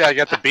happy I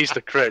got the beast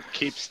of crit.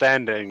 Keep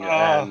standing,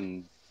 Oh.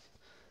 and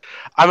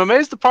I'm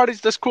amazed the party's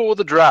this cool with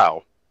the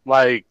drow.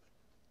 Like,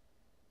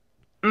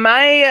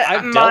 My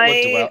I've dealt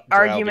with drow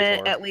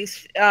argument, before. at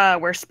least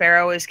where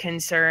Sparrow is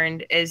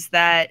concerned, is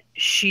that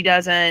she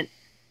doesn't,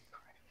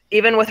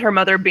 even with her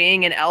mother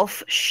being an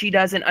elf, she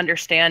doesn't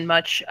understand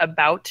much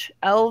about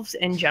elves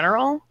in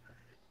general.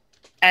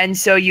 And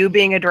so you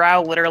being a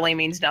drow literally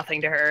means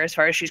nothing to her. As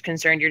far as she's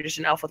concerned, you're just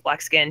an elf with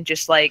black skin,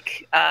 just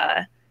like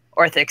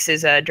Orthix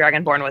is a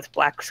dragonborn with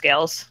black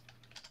scales.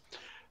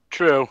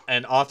 true.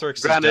 And Othrix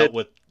has Granted- dealt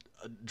with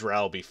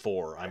Drow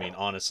before. I mean,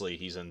 honestly,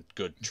 he's in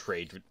good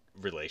trade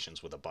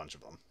relations with a bunch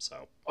of them.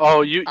 So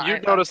Oh, you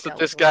I've notice that dealt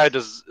this with guy it.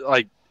 does,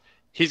 like,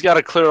 he's got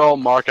a clear old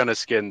mark on his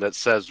skin that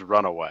says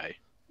 "runaway."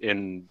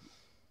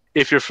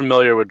 If you're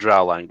familiar with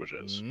drow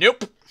languages.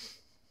 nope.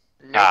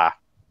 Ah,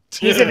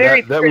 He's a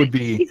very that would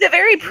be. He's a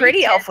very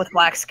pretty elf with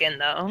black skin,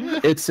 though.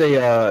 It's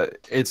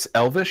it's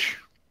elvish.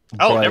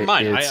 Oh, but never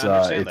mind. I It's,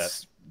 understand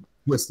it's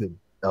twisted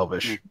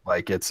elvish.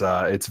 Like it's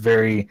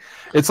very.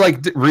 It's like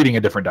reading a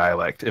different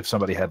dialect. If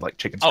somebody had like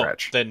chicken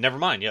scratch. Oh, then never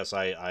mind. Yes,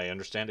 I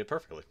understand it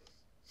perfectly.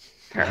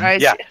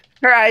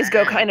 Her eyes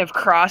go kind of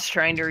cross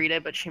trying to read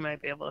it, but she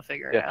might be able to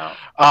figure it out.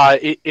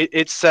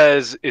 It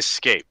says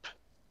escape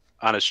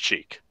on his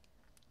cheek.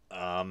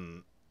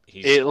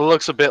 It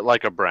looks a bit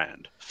like a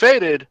brand.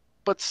 Faded,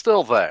 but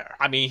still there.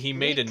 I mean, he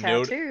made a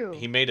tattoo. note.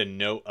 He made a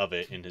note of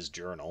it in his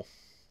journal,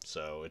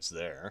 so it's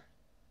there.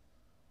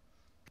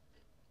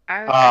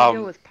 I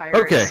go with pirates.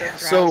 Okay,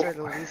 So drows are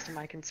the least of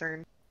my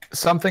concern.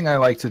 Something I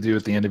like to do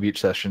at the end of each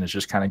session is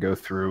just kind of go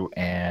through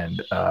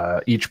and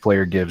each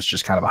player gives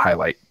just kind of a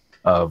highlight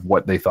of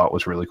what they thought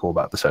was really cool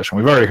about the session.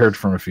 We've already heard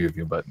from a few of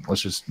you, but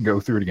let's just go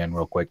through it again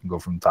real quick and go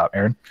from the top.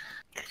 Aaron?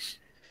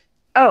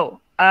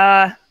 Oh,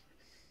 I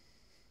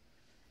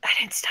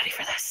didn't study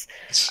for this.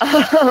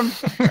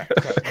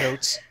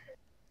 Notes.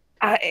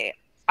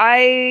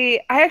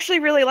 I actually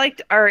really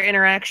liked our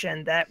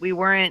interaction, that we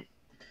weren't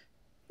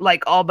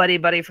like all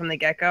buddy from the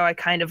get-go. I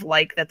kind of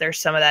like that there's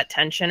some of that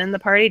tension in the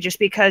party, just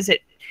because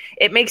it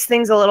makes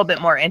things a little bit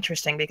more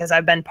interesting, because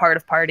I've been part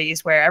of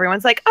parties where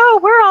everyone's like, oh,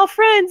 we're all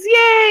friends,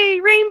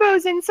 yay,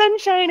 rainbows and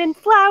sunshine and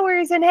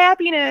flowers and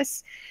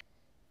happiness.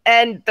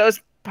 And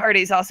those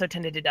parties also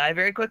tended to die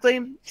very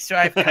quickly, so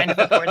I've kind of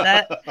ignored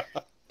that.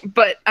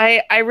 But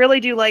I really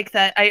do like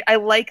that. I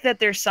like that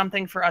there's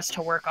something for us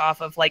to work off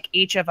of. Like,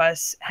 each of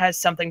us has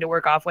something to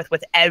work off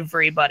with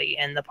everybody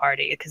in the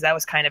party, because that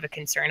was kind of a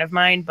concern of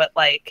mine. But,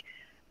 like,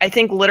 I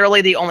think literally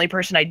the only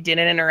person I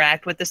didn't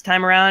interact with this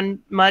time around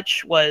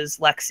much was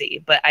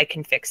Lexi, but I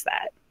can fix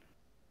that.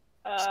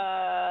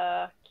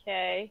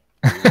 Okay.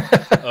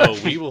 Oh,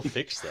 we will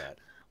fix that.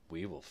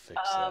 We will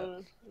fix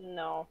that.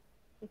 No.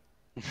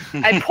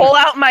 I pull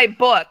out my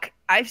book.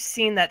 I've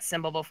seen that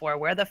symbol before.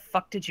 Where the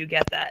fuck did you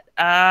get that?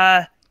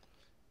 I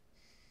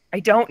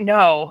don't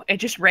know. It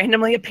just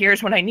randomly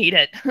appears when I need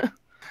it.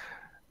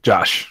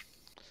 Josh?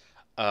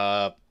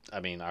 I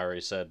mean, I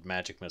already said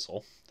magic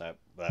missile. That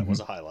was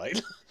a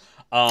highlight.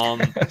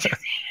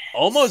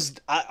 Almost.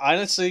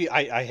 Honestly,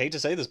 I hate to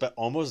say this, but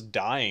almost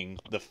dying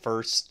the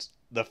first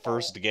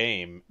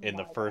game in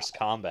the first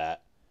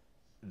combat.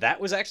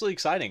 That was actually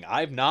exciting.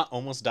 I've not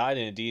almost died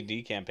in a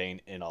D&D campaign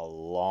in a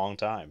long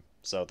time.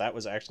 So that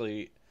was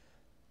actually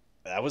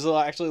a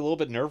little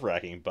bit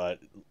nerve-wracking, but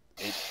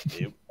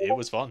it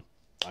was fun.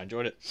 I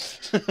enjoyed it.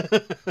 All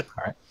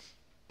right.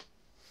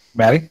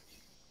 Maddie?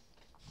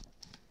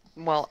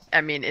 Well,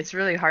 I mean, it's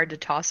really hard to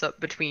toss up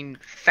between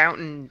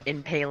fountain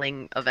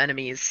impaling of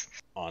enemies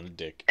on a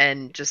dick,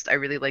 and just I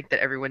really like that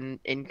everyone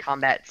in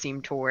combat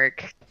seemed to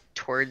work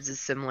towards a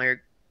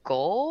similar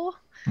goal.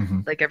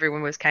 Mm-hmm. Like,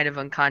 everyone was kind of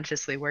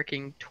unconsciously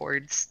working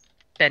towards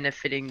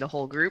benefiting the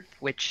whole group,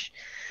 which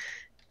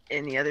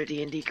in the other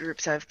D&D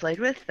groups I've played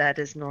with, that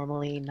is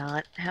normally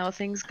not how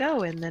things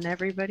go, and then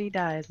everybody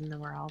dies, and then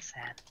we're all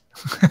sad.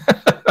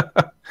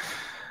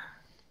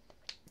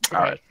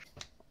 All right.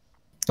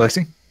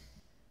 Lexi?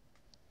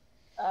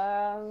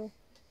 I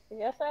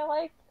guess I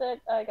liked that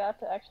I got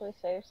to actually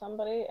save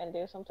somebody and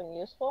do something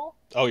useful.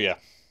 Oh, yeah.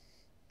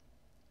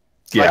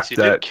 Yeah, Lexi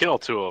did kill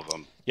 2 of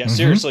them. Yeah,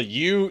 seriously,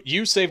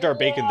 you saved our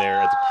bacon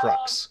there at the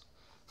crux.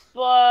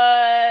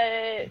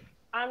 But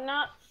I'm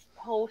not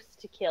supposed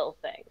to kill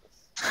things.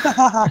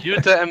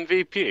 You the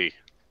MVP.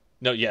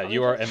 No, yeah,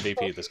 you are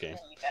MVP of this game.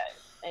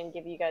 And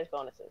give you guys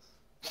bonuses.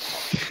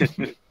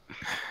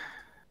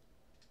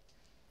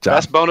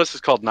 Best bonus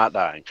is called not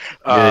dying.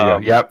 There you go.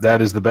 Yep,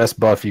 that is the best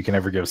buff you can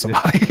ever give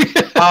somebody.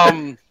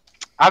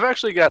 I've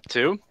actually got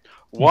 2.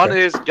 One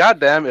is,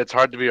 goddamn, it's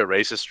hard to be a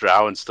racist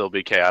drow and still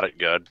be chaotic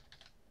good.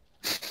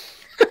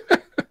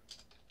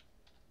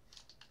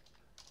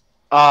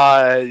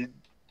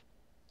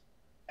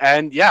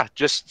 And yeah,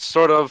 just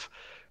sort of,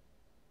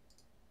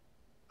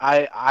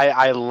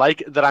 I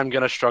like that I'm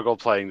gonna struggle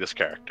playing this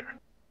character.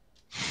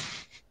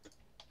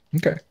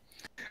 Okay.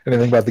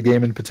 Anything about the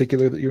game in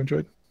particular that you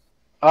enjoyed?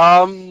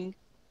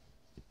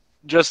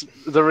 Just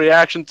the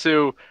reaction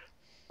to,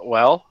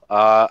 well,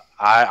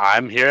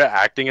 I'm here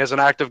acting as an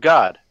act of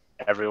God.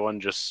 Everyone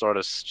just sort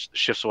of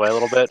shifts away a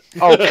little bit.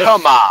 Oh,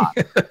 come on!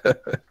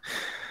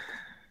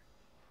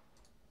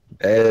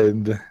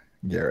 And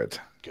Garrett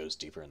goes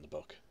deeper in the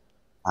book.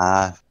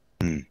 I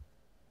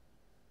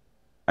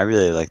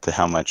really liked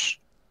how much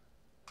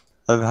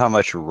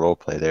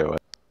roleplay there was.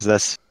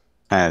 That's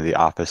kind of the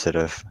opposite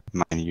of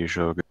my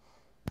usual,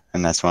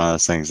 and that's one of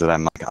those things that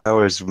I'm like, I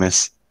always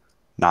miss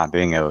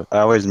being able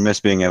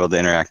to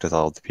interact with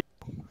all the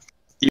people,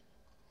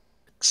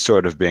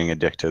 sort of being a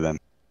dick to them.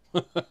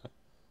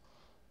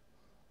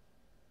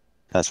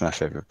 That's my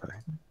favorite part.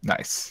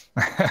 Nice.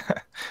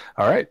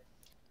 All right.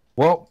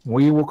 Well,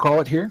 we will call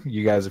it here.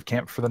 You guys have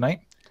camped for the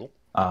night. Cool.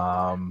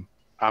 I'm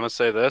going to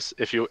say this.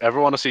 If you ever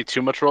want to see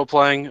too much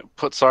role-playing,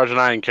 put Sarge and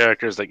I in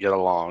characters that get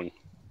along.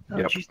 Oh,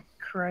 Yep. Jesus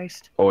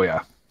Christ. Oh,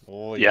 yeah.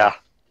 Oh, Yeah.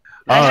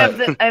 I All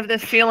have the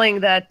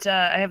feeling that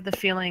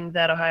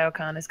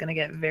OhioCon is going to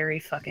get very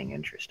fucking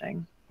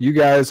interesting. You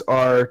guys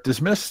are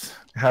dismissed.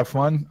 Have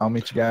fun. I'll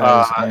meet you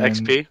guys.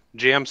 XP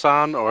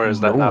GM-san, or is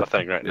that not a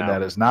thing right now?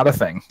 That is not a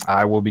thing.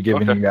 I will be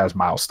giving Okay. you guys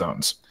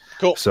milestones.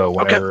 Cool. So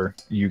whenever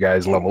you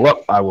guys level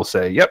up, I will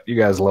say, "Yep, you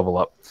guys level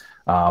up."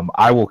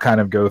 I will kind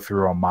of go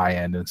through on my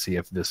end and see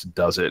if this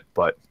does it,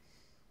 but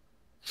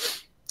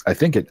I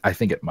think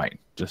it might.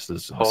 Just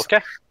as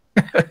Okay.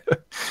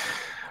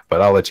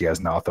 But I'll let you guys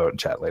know. I'll throw it in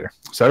chat later.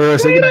 So everyone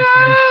say good night.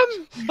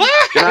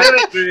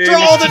 Throw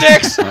all the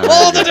dicks!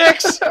 All the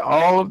dicks!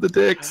 All of the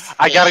dicks.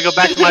 I gotta go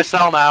back to my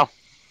cell now.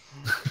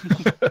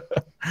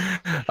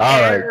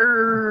 All right.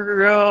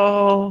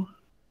 Arrow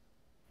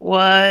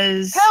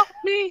was Help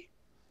me.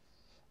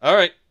 All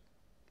right.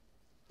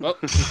 Well,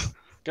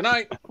 good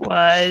night.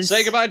 was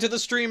Say goodbye to the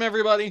stream,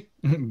 everybody.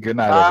 Good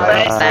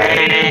night,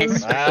 everybody.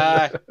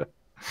 Bye.